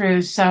get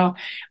through. So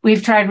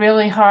we've tried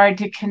really hard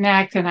to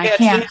connect, and I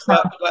can't.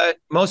 But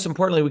most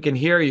importantly, we can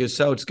hear you.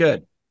 So it's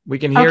good. We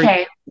can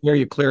hear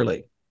you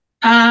clearly.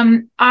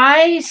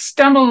 I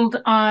stumbled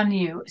on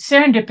you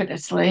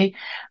serendipitously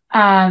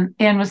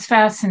and was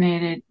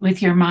fascinated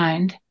with your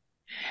mind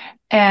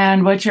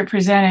and what you're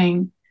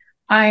presenting.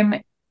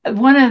 I'm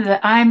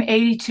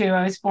 82.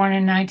 I was born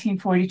in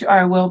 1942, or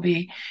I will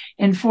be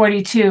in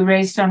 42,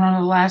 raised on one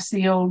of the last of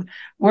the old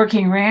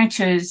working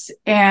ranches,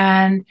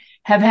 and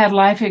have had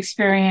life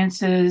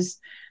experiences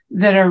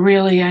that are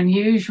really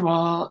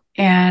unusual.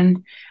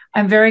 And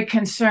I'm very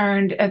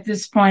concerned at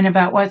this point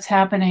about what's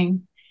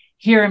happening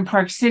here in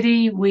Park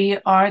City. We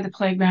are the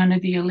playground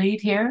of the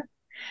elite here.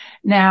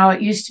 Now,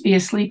 it used to be a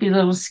sleepy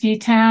little ski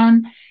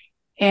town,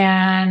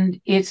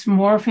 and it's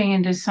morphing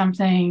into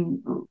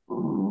something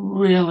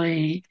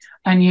really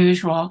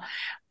unusual.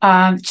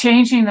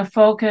 Changing the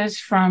focus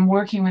from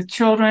working with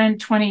children,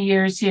 20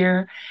 years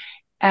here,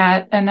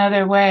 at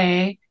another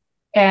way,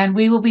 and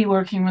we will be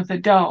working with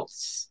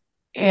adults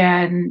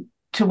and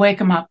to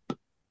wake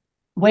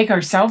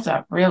ourselves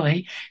up,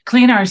 really.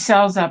 Clean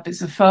ourselves up is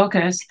the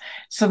focus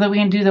so that we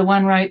can do the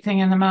one right thing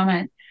in the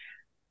moment.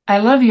 I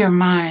love your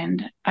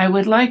mind. I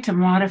would like to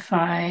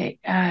modify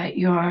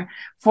your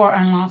for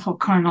unlawful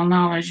carnal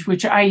knowledge,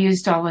 which I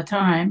used all the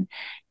time.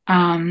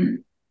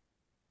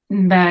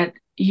 But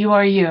you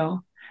are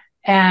you,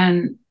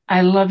 and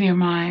I love your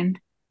mind,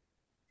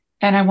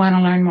 and I want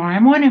to learn more.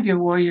 I'm one of your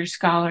warrior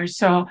scholars,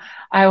 so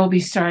I will be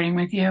starting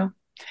with you.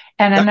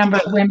 And a number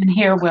of women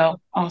here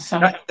will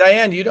also.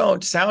 Diane, you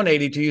don't sound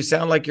 82. You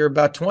sound like you're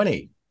about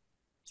 20.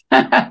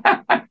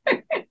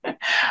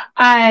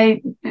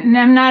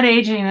 I'm not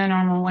aging the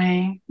normal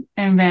way.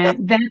 And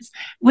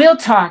we'll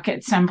talk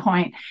at some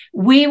point.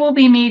 We will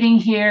be meeting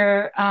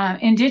here.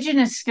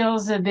 Indigenous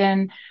skills have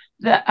been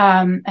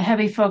a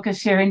heavy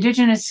focus here.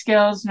 Indigenous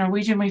skills,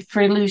 Norwegian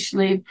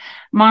Friluftsliv,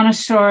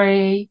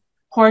 Montessori,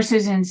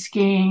 horses and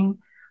skiing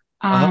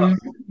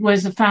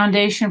was the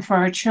foundation for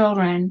our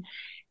children.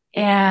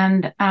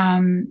 And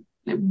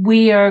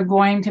we are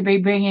going to be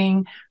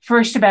bringing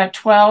first about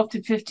 12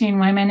 to 15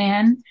 women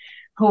in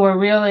who are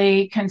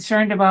really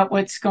concerned about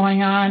what's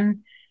going on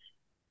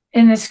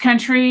in this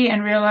country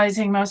and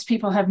realizing most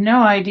people have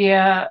no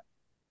idea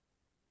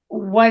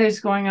what is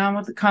going on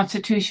with the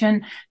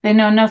Constitution. They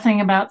know nothing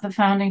about the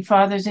founding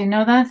fathers. They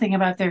know nothing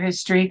about their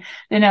history.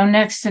 They know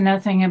next to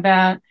nothing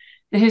about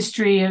the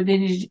history of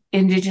the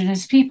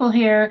indigenous people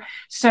here.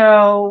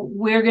 So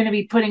we're going to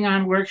be putting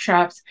on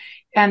workshops,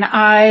 and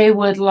I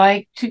would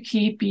like to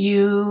keep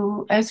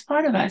you as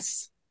part of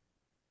us.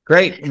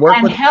 Great.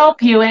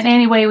 Help you in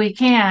any way we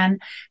can,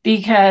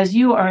 because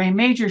you are a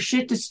major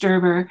shit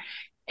disturber,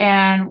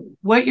 and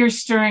what you're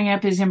stirring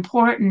up is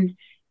important.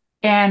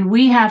 And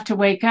we have to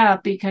wake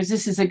up, because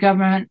this is a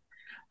government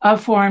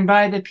of, for, and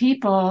by the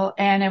people.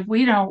 And if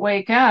we don't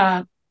wake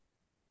up,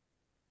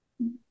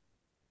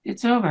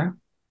 it's over.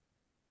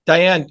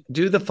 Diane,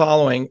 do the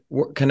following.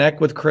 Connect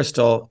with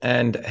Crystal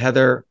and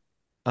Heather,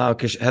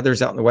 because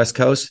Heather's out on the West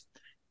Coast.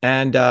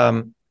 And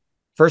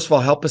first of all,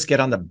 help us get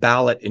on the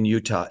ballot in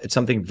Utah. It's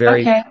something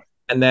very, okay.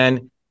 And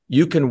then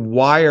you can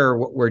wire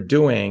what we're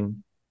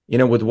doing,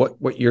 with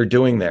what you're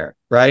doing there,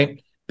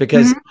 right?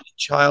 Because any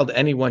child,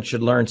 anyone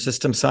should learn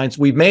system science.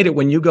 We've made it,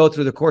 when you go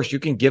through the course, you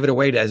can give it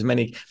away to as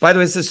many. By the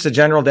way, this is to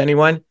general to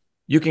anyone.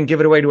 You can give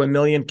it away to 1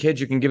 million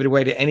kids. You can give it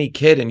away to any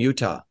kid in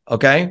Utah.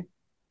 Okay.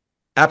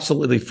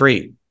 Absolutely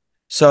free.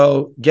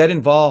 So get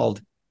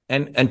involved,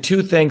 and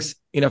two things,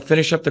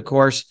 finish up the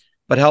course,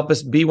 but help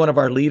us be one of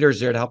our leaders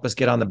there to help us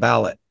get on the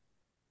ballot.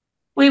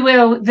 We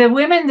will. The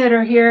women that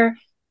are here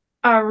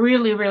are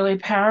really, really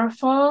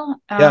powerful.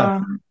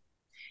 Yeah.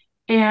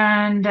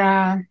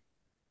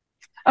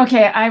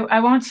 Okay, I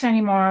won't say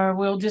anymore.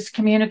 We'll just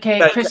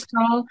communicate.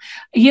 Crystal,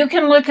 you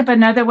can look up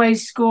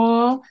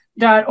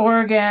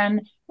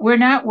anotherwayschool.org. We're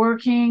not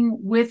working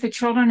with the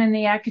children in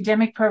the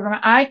academic program.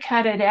 I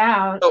cut it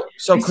out.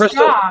 So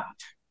Crystal,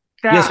 stopped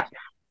that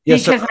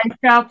because I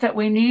felt that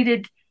we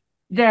needed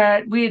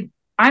that.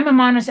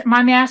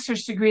 My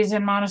master's degree is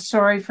in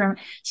Montessori from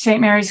St.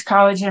 Mary's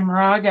College in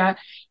Moraga,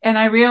 and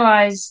I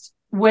realized,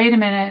 wait a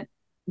minute,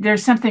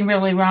 there's something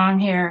really wrong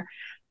here.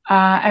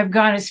 I've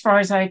gone as far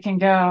as I can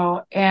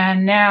go,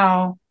 and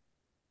now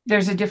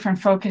there's a different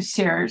focus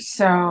here.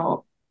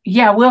 So,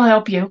 yeah, we'll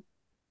help you.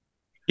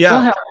 Yeah.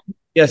 We'll help.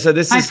 Yeah. So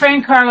My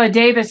friend Carla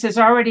Davis is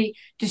already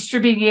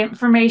distributing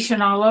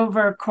information all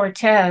over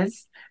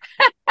Cortez.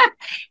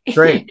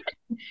 Great.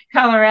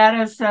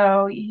 Colorado.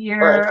 So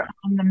you're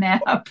on the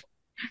map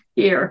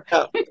here.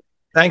 Yeah.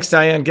 Thanks,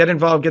 Diane. Get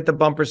involved. Get the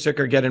bumper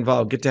sticker. Get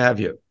involved. Good to have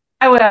you.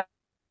 I will.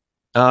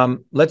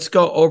 Let's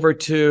go over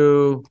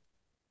to.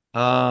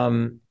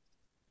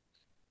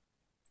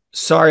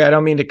 Sorry, I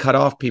don't mean to cut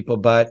off people,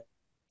 but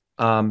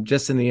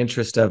just in the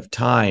interest of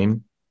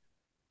time,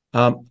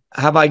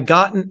 have I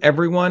gotten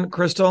everyone,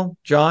 Crystal,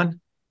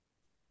 John?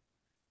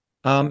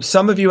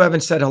 Some of you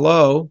haven't said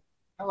hello.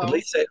 Hello. At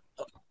least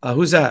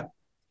who's that?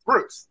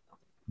 Bruce.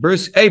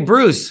 Bruce. Hey,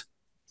 Bruce.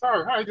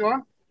 Sorry, how you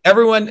doing?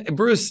 Everyone,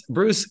 Bruce,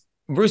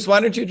 why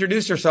don't you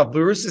introduce yourself?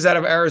 Bruce is out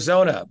of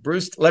Arizona.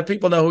 Bruce, let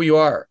people know who you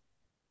are.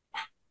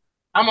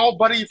 I'm old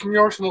buddy from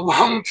yours from a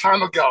long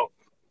time ago.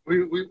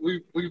 We've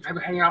been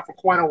hanging out for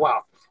quite a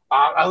while.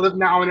 I live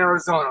now in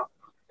Arizona,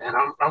 and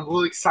I'm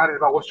really excited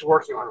about what you're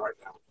working on right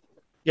now.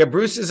 Yeah,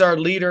 Bruce is our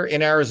leader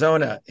in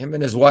Arizona, him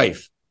and his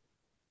wife.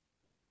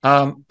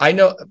 I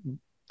know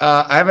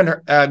I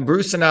haven't heard,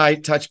 Bruce and I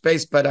touched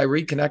base, but I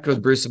reconnected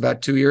with Bruce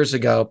about 2 years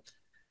ago.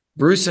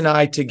 Bruce and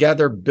I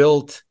together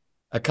built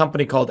a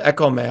company called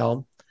Echo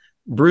Mail.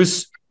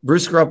 Bruce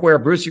grew up where?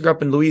 Bruce, you grew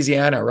up in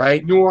Louisiana,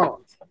 right? New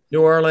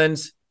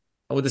Orleans,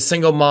 with a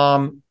single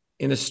mom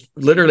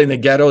literally in the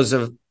ghettos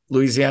of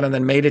Louisiana, and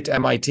then made it to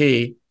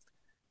MIT.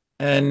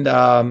 And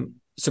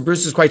so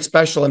Bruce is quite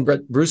special, and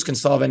Bruce can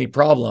solve any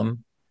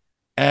problem.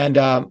 And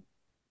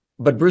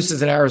but Bruce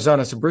is in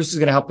Arizona, so Bruce is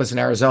going to help us in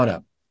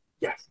Arizona.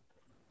 Yes.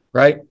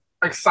 Right?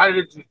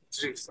 Excited to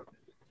do so.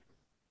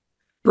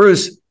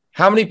 Bruce,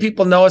 how many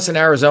people know us in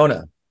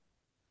Arizona?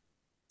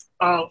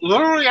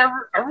 Literally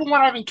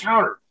everyone I've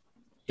encountered.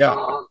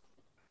 Yeah.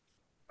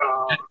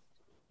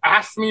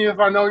 Ask me if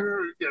I know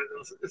you. Yeah,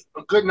 it's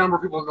a good number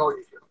of people know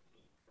you here.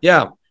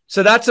 Yeah.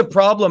 So that's a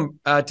problem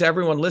to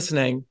everyone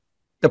listening.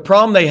 The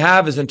problem they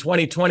have is in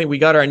 2020, we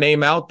got our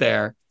name out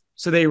there.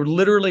 So they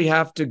literally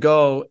have to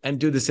go and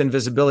do this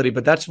invisibility.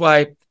 But that's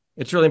why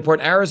it's really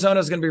important. Arizona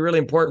is going to be really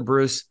important,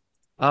 Bruce.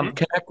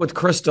 Connect with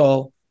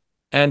Crystal,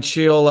 and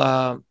she'll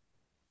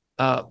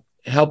help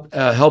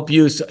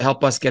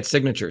us get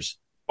signatures.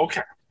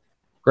 Okay.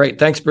 Great.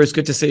 Thanks, Bruce.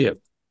 Good to see you.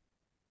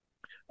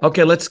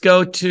 Okay, let's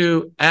go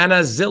to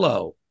Anna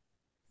Zillow.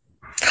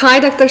 Hi,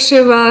 Dr.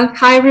 Shiva.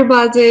 Hi,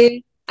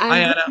 everybody. Hi,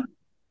 Anna.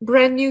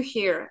 Brand new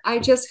here. I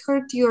just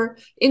heard your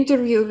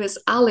interview with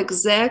Alex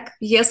Zek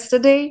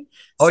yesterday.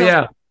 Oh,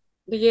 yeah.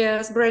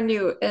 Yes, brand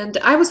new. And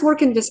I was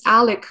working with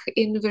Alec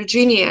in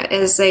Virginia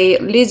as a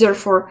leader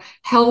for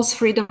Health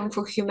Freedom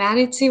for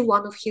Humanity,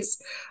 one of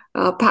his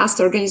past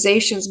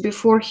organizations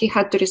before he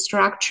had to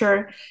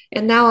restructure.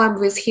 And now I'm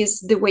with his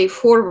The Way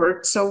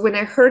Forward. So when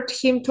I heard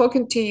him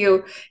talking to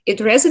you, it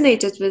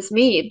resonated with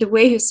me. The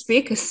way you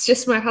speak is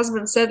just, my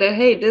husband said that,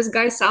 hey, this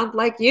guy sounds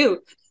like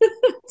you.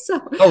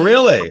 Oh,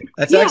 really?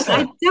 That's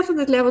excellent.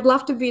 I would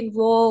love to be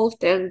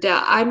involved, and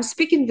I'm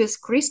speaking with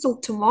Crystal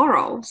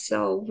tomorrow,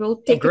 so we'll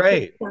take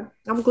great. it.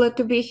 I'm glad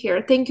to be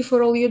here. Thank you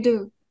for all you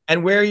do.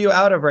 And where are you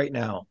out of right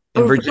now?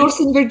 In Of course,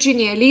 in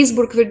Virginia,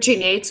 Leesburg,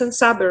 Virginia. It's in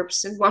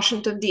suburbs, in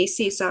Washington,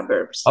 D.C.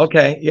 suburbs.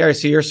 Okay. Yeah.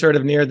 So you're sort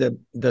of near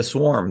the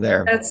swarm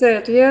there. That's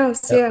it.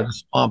 Yes. Yeah. The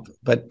swamp,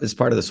 but it's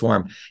part of the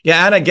swarm.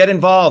 Yeah, Anna, get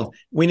involved.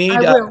 We need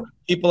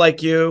people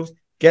like you.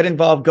 Get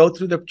involved. Go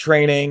through the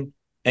training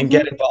and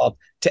get involved.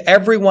 To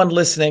everyone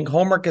listening,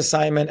 homework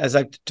assignment, as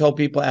I've told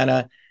people,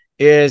 Anna,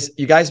 is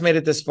you guys made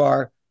it this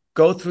far.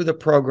 Go through the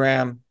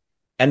program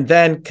and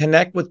then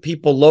connect with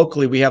people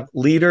locally. We have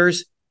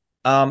leaders.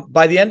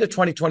 By the end of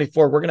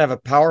 2024, we're going to have a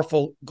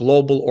powerful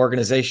global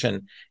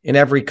organization in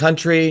every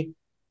country.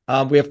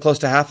 We have close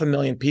to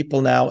 500,000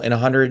 people now in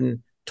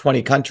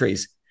 120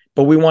 countries.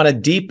 But we want to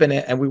deepen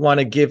it, and we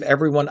want to give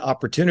everyone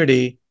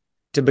opportunity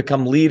to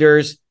become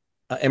leaders,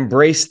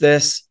 embrace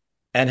this,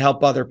 and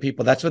help other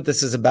people. That's what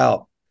this is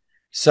about.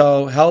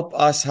 So help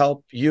us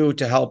help you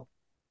to help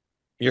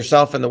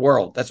yourself and the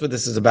world. That's what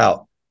this is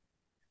about.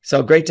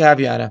 So great to have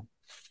you, Anna.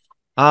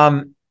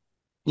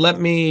 Let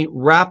me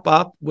wrap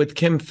up with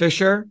Kim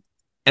Fisher.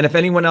 And if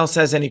anyone else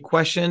has any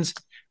questions,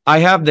 I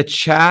have the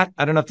chat.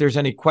 I don't know if there's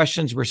any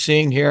questions we're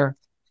seeing here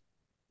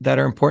that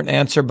are important to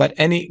answer, but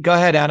go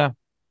ahead, Anna.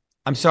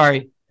 I'm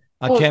sorry,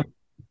 Kim.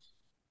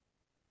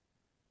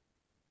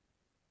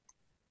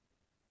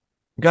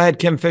 Go ahead,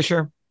 Kim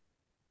Fisher.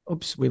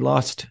 Oops, we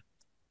lost.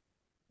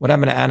 What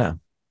happened to Anna?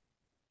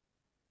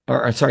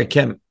 Or sorry,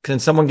 Kim. Can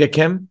someone get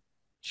Kim?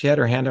 She had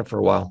her hand up for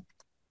a while.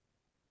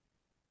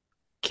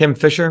 Kim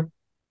Fisher.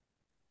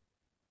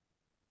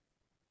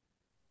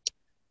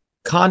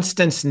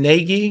 Constance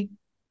Nagy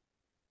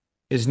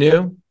is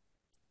new.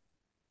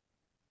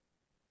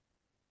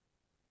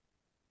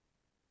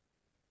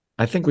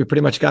 I think we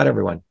pretty much got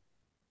everyone.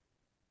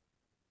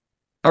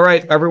 All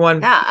right, everyone.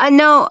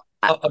 No.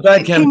 Go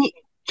ahead, Kim.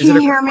 Can you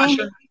hear me?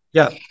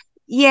 Yeah.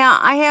 Yeah,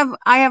 I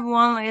have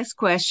one last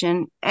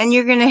question, and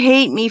you're going to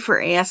hate me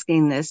for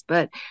asking this,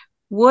 but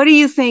what do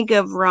you think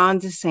of Ron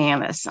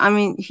DeSantis? I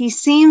mean, he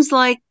seems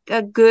like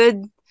a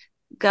good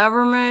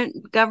governor,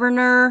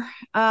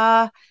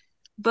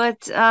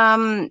 but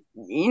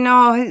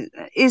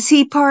is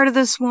he part of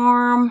the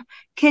swarm?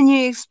 Can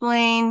you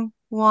explain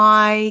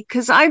why?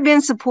 Because I've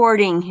been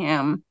supporting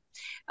him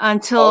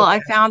until I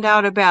found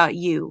out about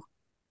you.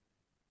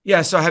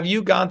 Yeah. So have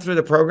you gone through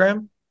the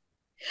program?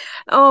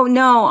 Oh,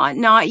 no,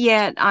 not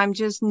yet. I'm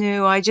just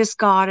new. I just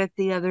got it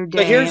the other day.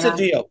 But here's the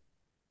deal.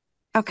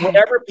 Okay.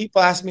 Whenever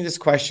people ask me this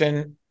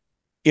question,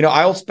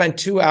 I'll spend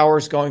 2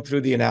 hours going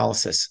through the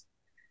analysis.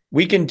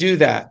 We can do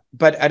that.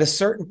 But at a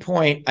certain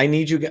point, I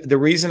need you. The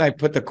reason I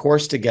put the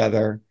course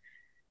together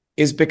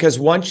is because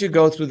once you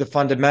go through the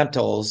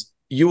fundamentals,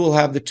 you will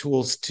have the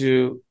tools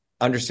to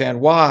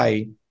understand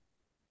why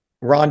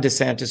Ron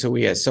DeSantis who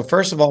he is. So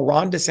first of all,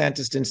 Ron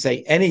DeSantis didn't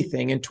say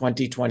anything in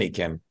 2020,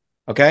 Kim.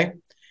 Okay?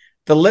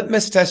 The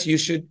litmus test you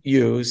should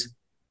use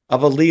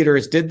of a leader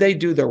is, did they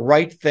do the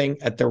right thing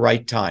at the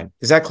right time?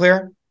 Is that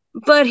clear?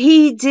 But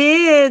he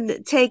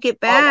did take it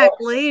back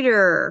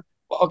later.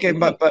 Okay,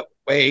 but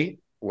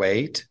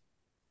wait.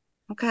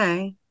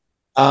 Okay.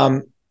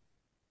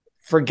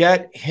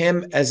 Forget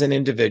him as an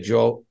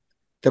individual.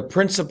 The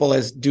principle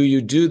is, do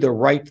you do the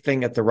right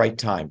thing at the right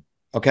time?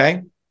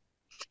 Okay?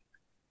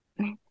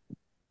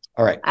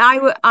 All right.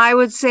 I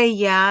would say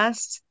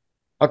yes.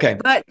 Okay.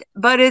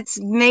 But it's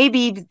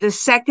maybe the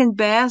second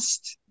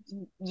best,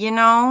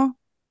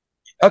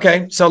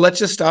 Okay, so let's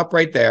just stop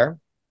right there.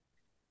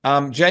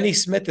 Jenny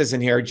Smith is in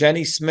here.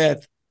 Jenny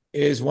Smith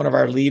is one of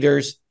our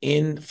leaders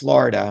in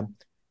Florida.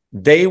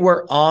 They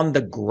were on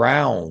the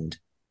ground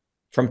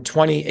from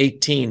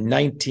 2018,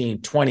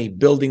 19, 20,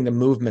 building the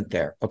movement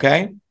there.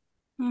 Okay.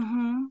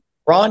 Mm-hmm.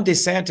 Ron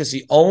DeSantis,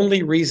 the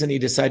only reason he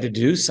decided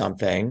to do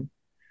something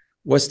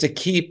was to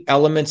keep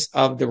elements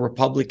of the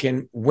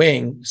Republican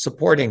wing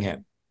supporting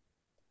him.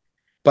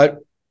 But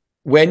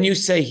when you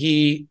say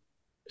he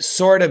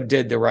sort of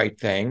did the right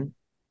thing,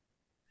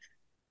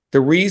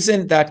 the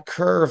reason that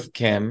curve,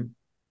 Kim,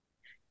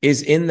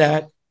 is in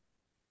that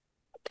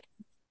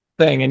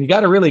thing, and you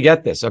got to really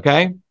get this,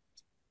 okay?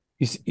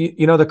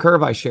 You know the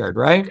curve I shared,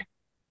 right?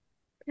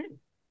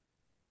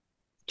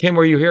 Kim,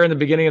 were you here in the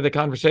beginning of the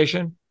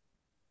conversation?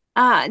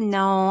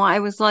 No, I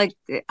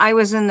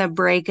was in the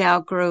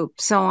breakout group,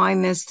 so I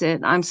missed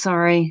it. I'm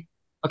sorry.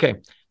 Okay.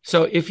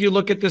 So if you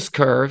look at this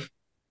curve,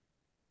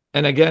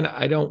 and again,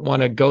 I don't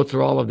want to go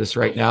through all of this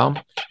right now,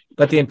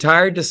 but the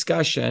entire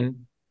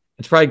discussion,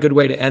 it's probably a good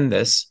way to end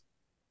this,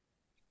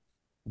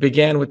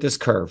 began with this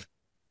curve.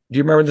 Do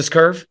you remember this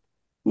curve?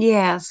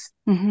 Yes.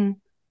 Mm-hmm.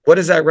 What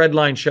does that red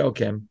line show,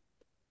 Kim?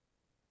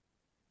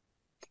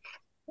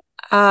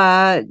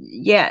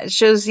 Yeah, it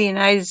shows the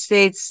United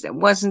States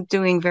wasn't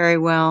doing very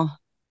well.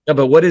 No,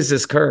 but what is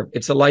this curve?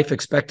 It's a life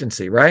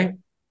expectancy, right?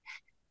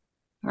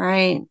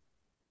 Right. Do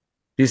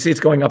you see it's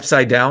going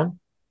upside down?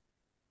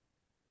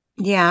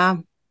 Yeah.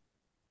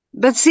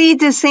 But see,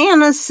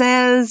 DeSantis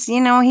says,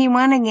 he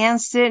went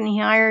against it and he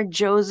hired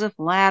Joseph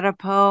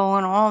Ladapo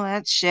and all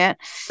that shit.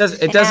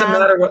 It doesn't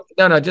matter what.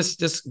 No,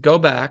 just go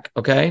back,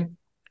 okay?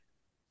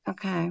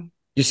 Okay.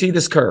 You see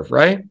this curve,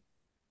 right?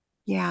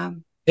 Yeah.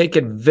 Take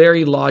it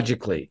very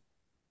logically.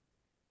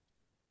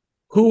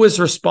 Who is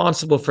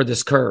responsible for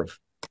this curve?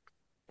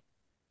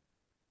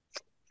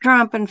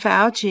 Trump and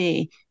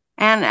Fauci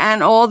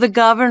and all the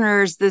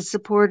governors that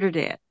supported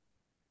it.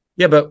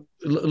 Yeah, but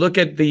look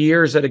at the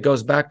years that it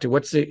goes back to.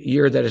 What's the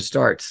year that it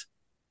starts?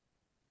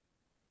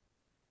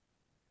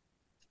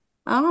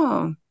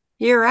 Oh,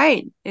 you're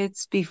right.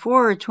 It's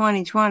before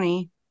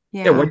 2020.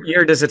 Yeah, what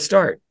year does it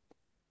start?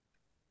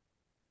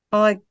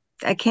 Well,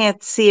 I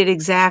can't see it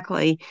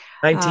exactly.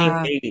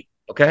 1980,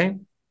 okay?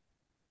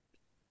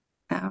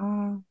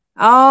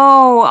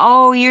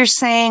 Oh, you're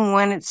saying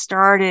when it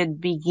started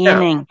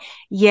beginning.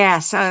 Yeah.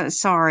 Yes,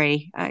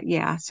 sorry.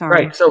 Yeah,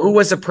 sorry. Right. So who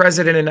was the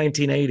president in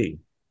 1980?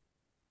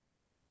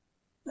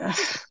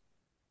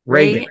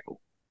 Reagan,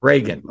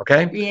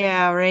 okay?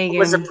 Yeah, Reagan. Who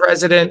was the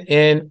president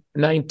in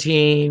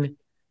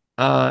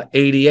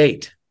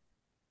 1988?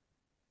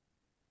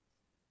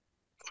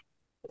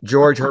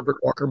 George Herbert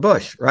Walker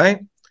Bush,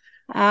 right?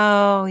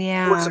 Oh,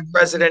 yeah. Who was the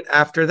president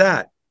after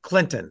that?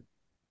 Clinton.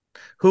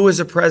 Who was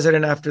the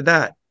president after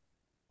that?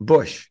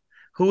 Bush.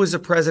 Who was the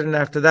president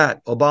after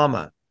that?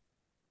 Obama.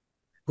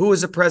 Who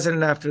was the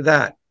president after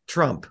that?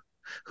 Trump.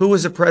 Who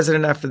was the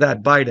president after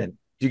that? Biden.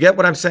 Do you get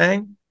what I'm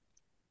saying?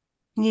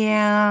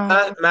 Yeah. It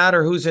doesn't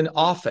matter who's in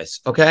office,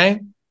 okay?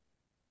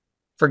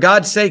 For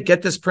God's sake,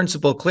 get this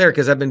principle clear,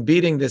 because I've been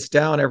beating this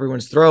down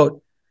everyone's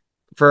throat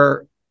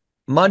for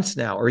months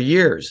now or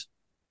years.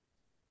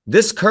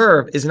 This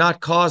curve is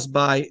not caused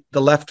by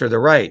the left or the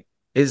right.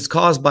 It is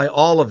caused by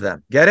all of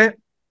them. Get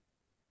it?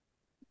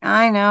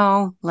 I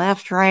know.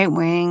 Left, right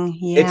wing.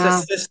 Yeah. It's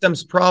a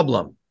systems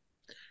problem.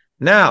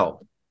 Now,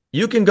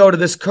 you can go to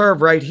this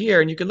curve right here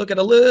and you can look at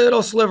a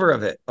little sliver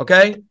of it,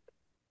 okay?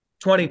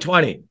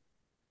 2020.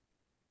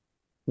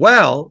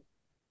 Well,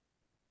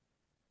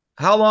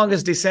 how long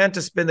has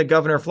DeSantis been the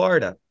governor of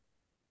Florida?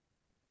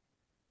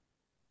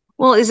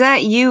 Well, is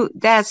that you?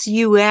 That's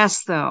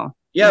U.S. though.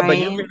 Yeah, right? But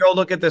you can go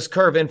look at this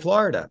curve in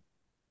Florida.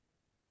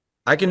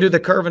 I can do the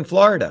curve in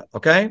Florida,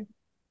 okay?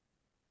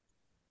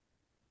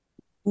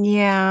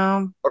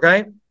 Yeah.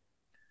 Okay.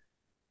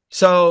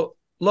 So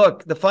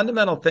look, the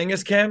fundamental thing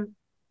is, Kim,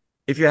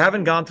 if you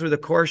haven't gone through the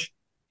course,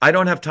 I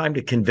don't have time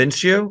to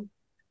convince you,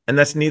 and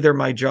that's neither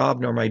my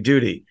job nor my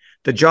duty.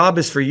 The job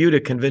is for you to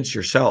convince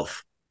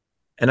yourself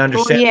and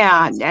understand.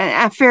 Well,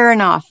 yeah, fair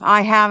enough.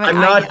 I haven't.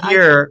 I'm not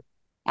here.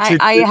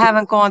 I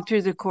haven't gone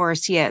through the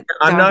course yet.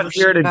 I'm not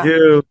here to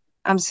do.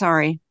 I'm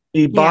sorry.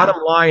 The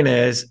bottom line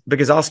is,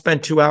 because I'll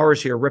spend 2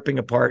 hours here ripping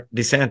apart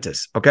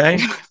DeSantis, okay?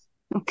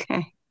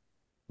 Okay.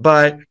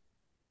 But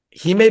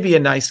he may be a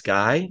nice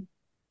guy.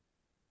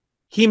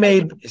 He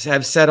may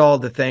have said all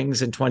the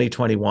things in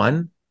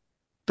 2021,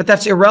 but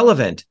that's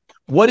irrelevant.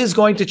 What is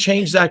going to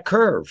change that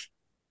curve?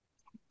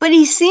 But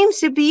he seems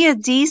to be a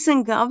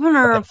decent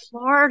governor of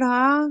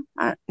Florida.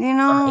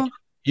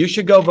 You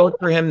should go vote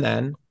for him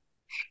then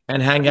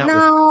and hang out with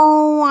him.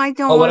 No, I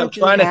don't. What I'm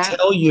trying to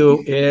tell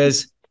you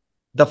is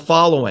the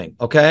following,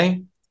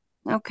 okay?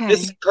 Okay.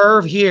 This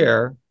curve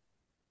here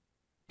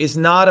is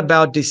not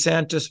about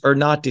DeSantis or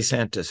not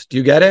DeSantis. Do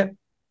you get it?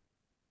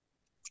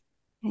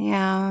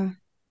 Yeah,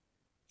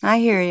 I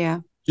hear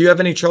you. Do you have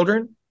any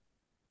children?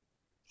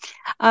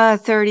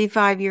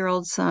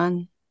 35-year-old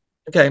son.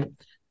 Okay.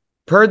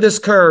 Per this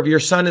curve, your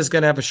son is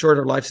going to have a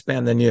shorter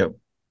lifespan than you.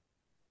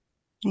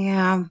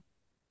 Yeah.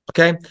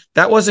 Okay.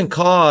 That wasn't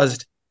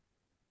caused.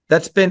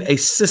 That's been a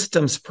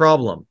systems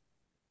problem.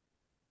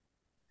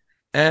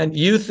 And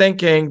you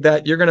thinking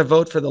that you're going to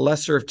vote for the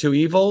lesser of two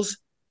evils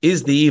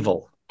is the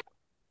evil.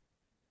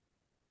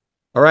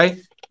 All right.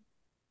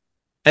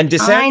 And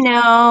DeSantis, I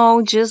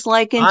know, just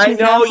like in I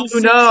know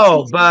 2016. you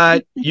know,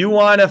 but you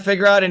want to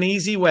figure out an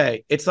easy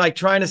way. It's like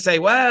trying to say,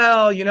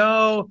 well,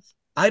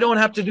 I don't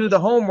have to do the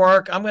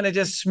homework. I'm going to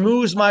just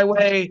smooze my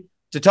way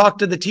to talk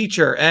to the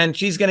teacher and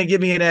she's going to give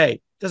me an A.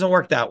 It doesn't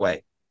work that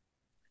way.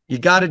 You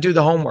got to do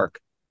the homework.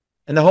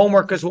 And the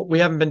homework is what we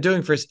haven't been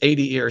doing for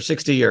 80 years,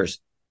 60 years.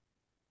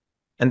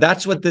 And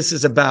that's what this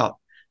is about.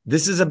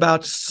 This is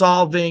about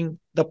solving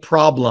the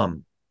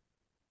problem.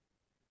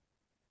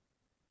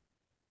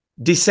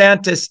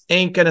 DeSantis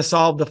ain't going to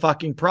solve the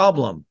fucking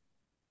problem.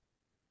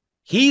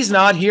 He's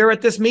not here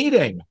at this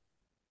meeting.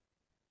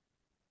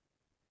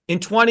 In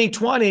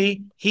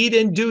 2020, he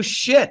didn't do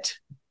shit.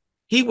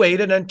 He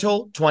waited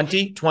until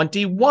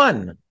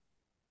 2021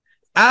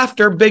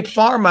 after Big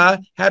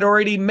Pharma had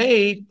already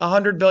made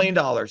 $100 billion,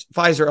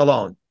 Pfizer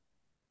alone.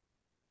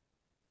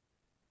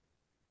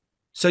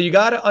 So you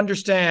got to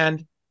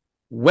understand,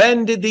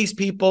 when did these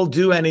people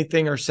do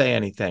anything or say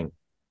anything?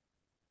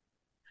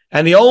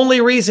 And the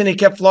only reason he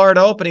kept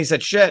Florida open, he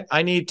said, shit,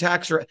 I need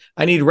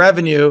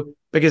revenue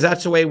because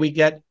that's the way we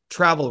get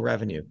travel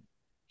revenue.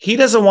 He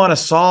doesn't want to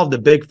solve the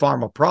big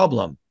pharma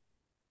problem.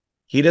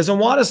 He doesn't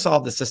want to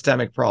solve the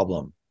systemic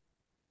problem.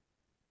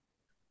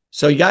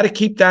 So you got to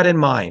keep that in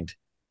mind.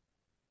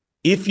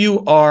 If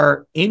you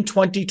are in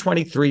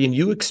 2023 and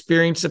you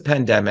experience a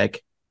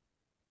pandemic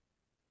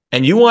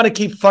and you want to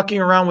keep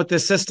fucking around with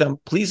this system,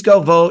 please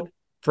go vote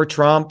for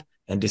Trump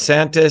and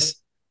DeSantis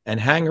and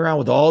hang around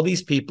with all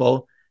these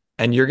people,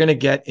 and you're going to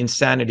get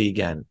insanity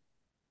again.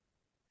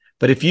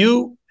 But if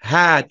you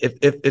had,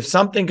 if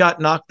something got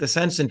knocked the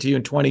sense into you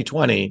in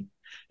 2020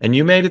 and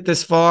you made it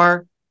this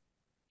far,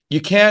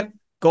 you can't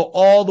go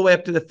all the way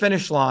up to the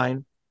finish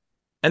line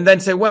and then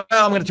say, well,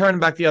 I'm going to turn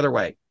back the other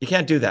way. You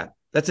can't do that.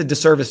 That's a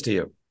disservice to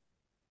you.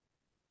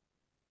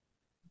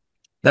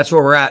 That's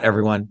where we're at,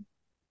 everyone.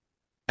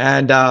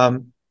 And,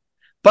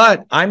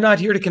 but I'm not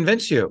here to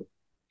convince you.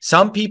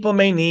 Some people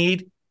may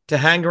need to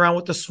hang around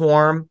with the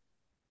swarm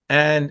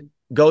and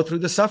go through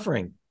the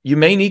suffering. You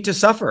may need to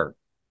suffer.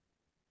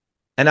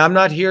 And I'm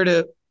not here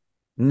to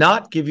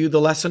not give you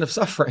the lesson of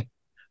suffering.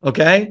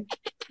 Okay.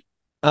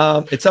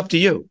 It's up to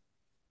you.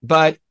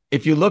 But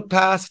if you look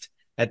past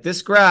at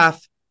this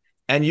graph,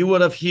 and you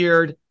would have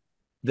heard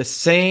the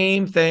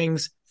same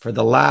things for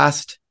the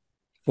last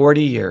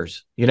 40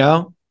 years,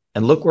 and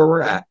look where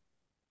we're at.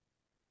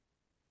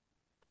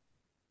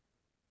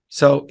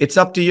 So it's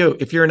up to you.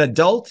 If you're an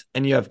adult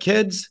and you have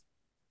kids,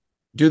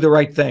 do the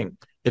right thing.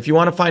 If you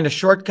want to find a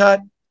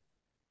shortcut,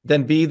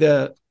 then be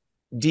the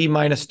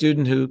D-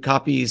 student who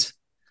copies,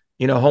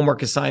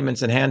 homework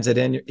assignments and hands it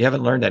in. You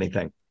haven't learned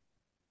anything.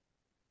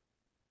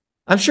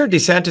 I'm sure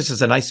DeSantis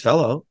is a nice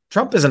fellow.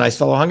 Trump is a nice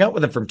fellow. I hung out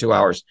with him for 2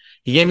 hours.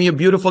 He gave me a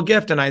beautiful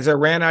gift. And as I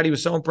ran out, he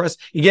was so impressed.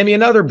 He gave me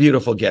another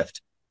beautiful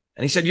gift.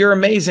 And he said, you're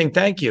amazing.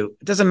 Thank you.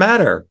 It doesn't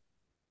matter.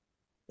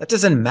 That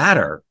doesn't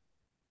matter.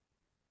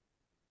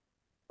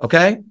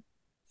 Okay.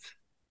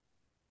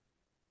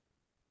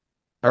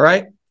 All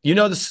right. You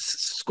know the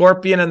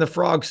scorpion and the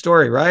frog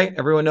story, right?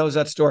 Everyone knows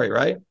that story,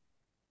 right?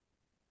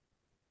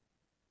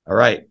 All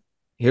right.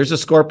 Here's the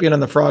scorpion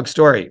and the frog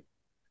story.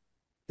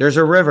 There's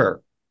a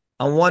river.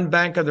 On one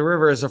bank of the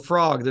river is a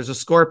frog. There's a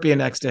scorpion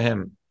next to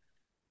him.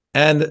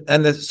 And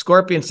the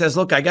scorpion says,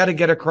 look, I got to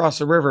get across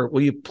the river.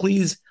 Will you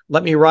please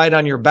let me ride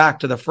on your back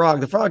to the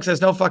frog? The frog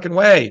says, no fucking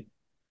way.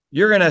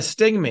 You're going to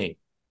sting me.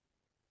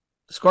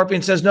 The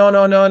scorpion says,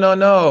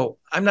 no.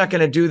 I'm not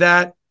going to do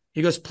that.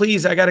 He goes,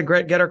 please, I got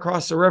to get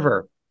across the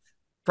river.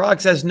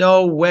 Frog says,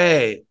 no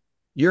way.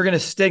 You're going to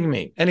sting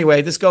me.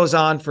 Anyway, this goes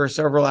on for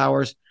several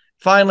hours.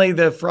 Finally,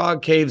 the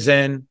frog caves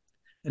in.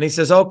 And he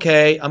says,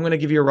 okay, I'm going to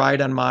give you a ride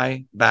on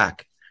my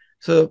back.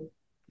 So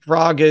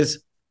frog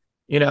is,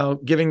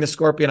 giving the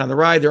scorpion on the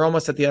ride. They're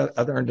almost at the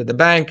other end of the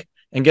bank.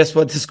 And guess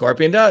what the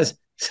scorpion does?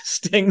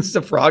 Stings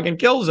the frog and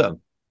kills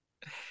him.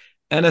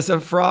 And as the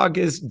frog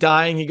is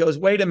dying, he goes,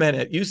 wait a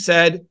minute. You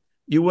said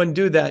you wouldn't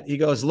do that. He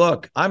goes,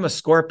 look, I'm a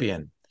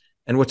scorpion.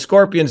 And what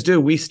scorpions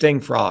do, we sting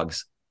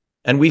frogs.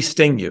 And we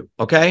sting you,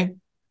 okay?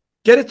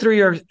 Get it through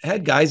your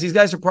head, guys. These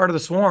guys are part of the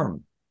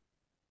swarm.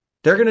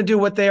 They're going to do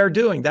what they are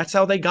doing. That's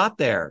how they got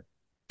there.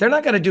 They're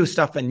not going to do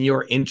stuff in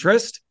your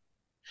interest.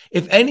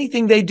 If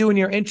anything they do in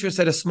your interest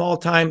at a small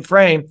time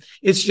frame,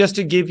 it's just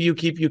to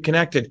keep you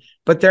connected.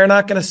 But they're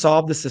not going to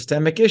solve the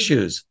systemic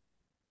issues.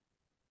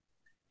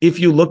 If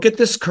you look at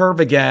this curve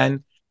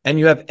again and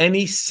you have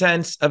any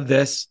sense of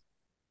this,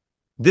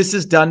 this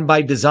is done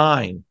by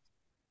design.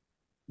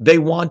 They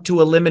want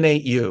to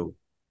eliminate you.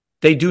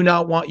 They do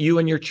not want you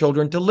and your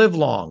children to live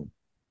long.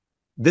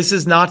 This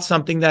is not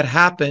something that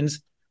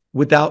happens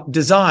without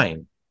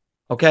design.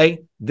 Okay?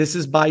 This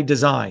is by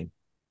design.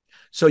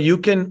 So you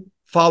can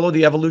follow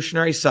the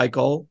evolutionary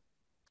cycle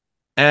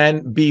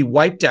and be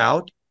wiped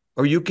out,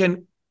 or you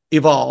can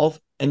evolve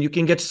and you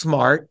can get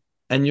smart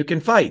and you can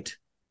fight.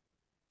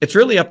 It's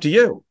really up to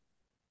you.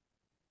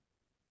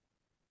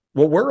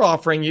 What we're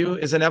offering you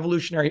is a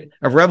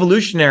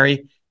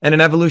revolutionary and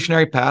an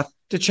evolutionary path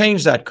to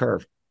change that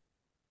curve.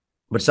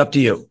 But it's up to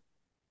you.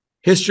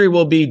 History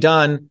will be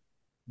done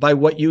by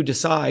what you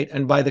decide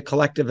and by the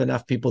collective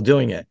enough people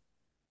doing it.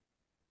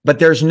 But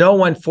there's no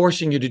one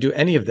forcing you to do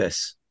any of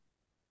this.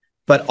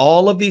 But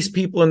all of these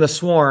people in the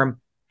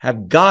swarm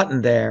have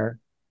gotten there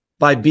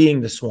by being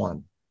the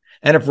swarm.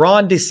 And if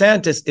Ron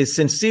DeSantis is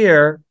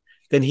sincere,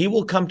 then he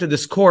will come to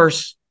this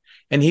course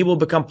and he will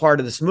become part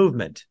of this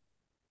movement.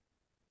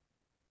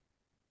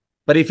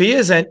 But if he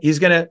isn't, he's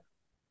going to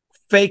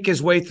fake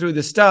his way through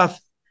the stuff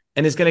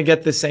and is going to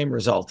get the same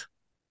result.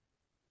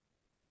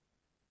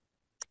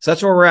 So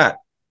that's where we're at.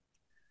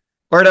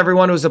 All right,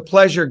 everyone, it was a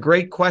pleasure.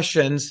 Great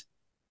questions.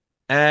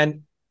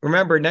 And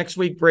remember, next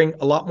week, bring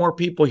a lot more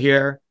people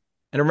here.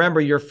 And remember,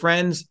 your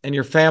friends and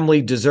your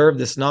family deserve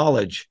this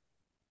knowledge.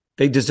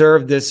 They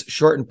deserve this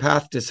shortened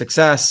path to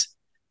success.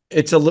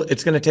 It's going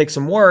to take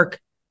some work,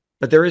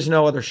 but there is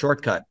no other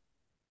shortcut.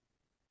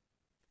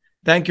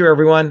 Thank you,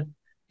 everyone.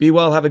 Be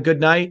well. Have a good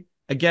night.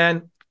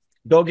 Again,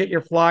 go get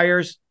your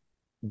flyers,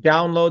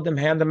 download them,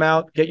 hand them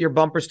out, get your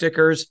bumper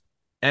stickers,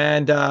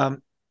 and get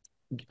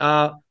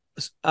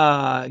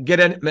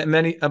in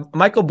many.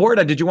 Michael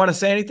Borda, did you want to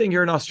say anything?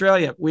 You're in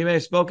Australia. We may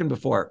have spoken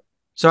before.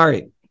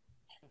 Sorry.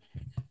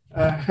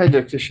 Hi,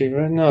 Dr.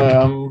 Shiva.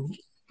 No,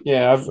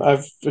 yeah,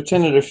 I've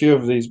attended a few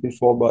of these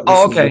before, but this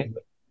okay.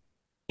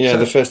 So,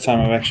 the first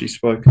time I've actually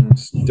spoken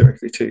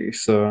directly to you.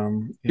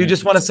 So, you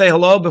just want to say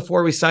hello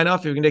before we sign off?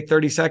 If you can take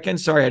 30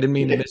 seconds. Sorry, I didn't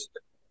mean to miss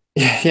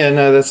it. Yeah,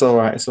 no, that's all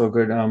right. It's all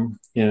good.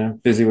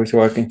 Busy with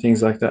work and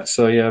things like that.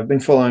 So yeah, I've been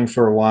following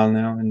for a while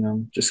now, and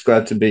I'm just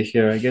glad to be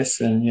here, I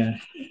guess. And yeah,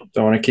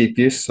 don't want to keep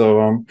you.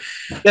 So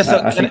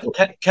I think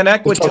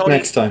connect with talk Tony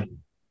next time.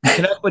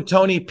 Connect with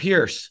Tony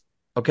Pierce.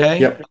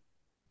 Okay. Yep.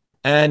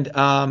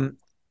 And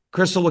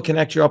Crystal will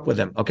connect you up with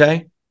him.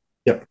 Okay.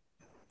 Yep.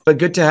 But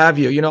good to have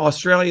you. You know,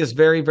 Australia is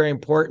very, very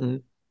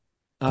important.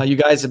 You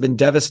guys have been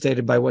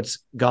devastated by what's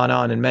gone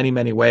on in many,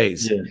 many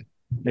ways. Yeah.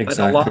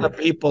 Exactly. But a lot of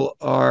people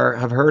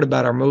have heard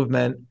about our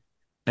movement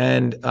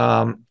and,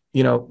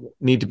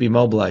 need to be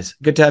mobilized.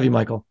 Good to have you,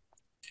 Michael.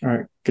 All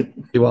right.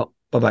 Good. Be well.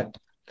 Bye-bye. All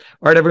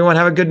right, everyone.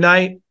 Have a good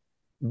night.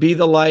 Be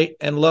the light.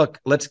 And look,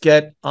 let's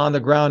get on the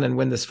ground and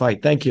win this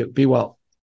fight. Thank you. Be well.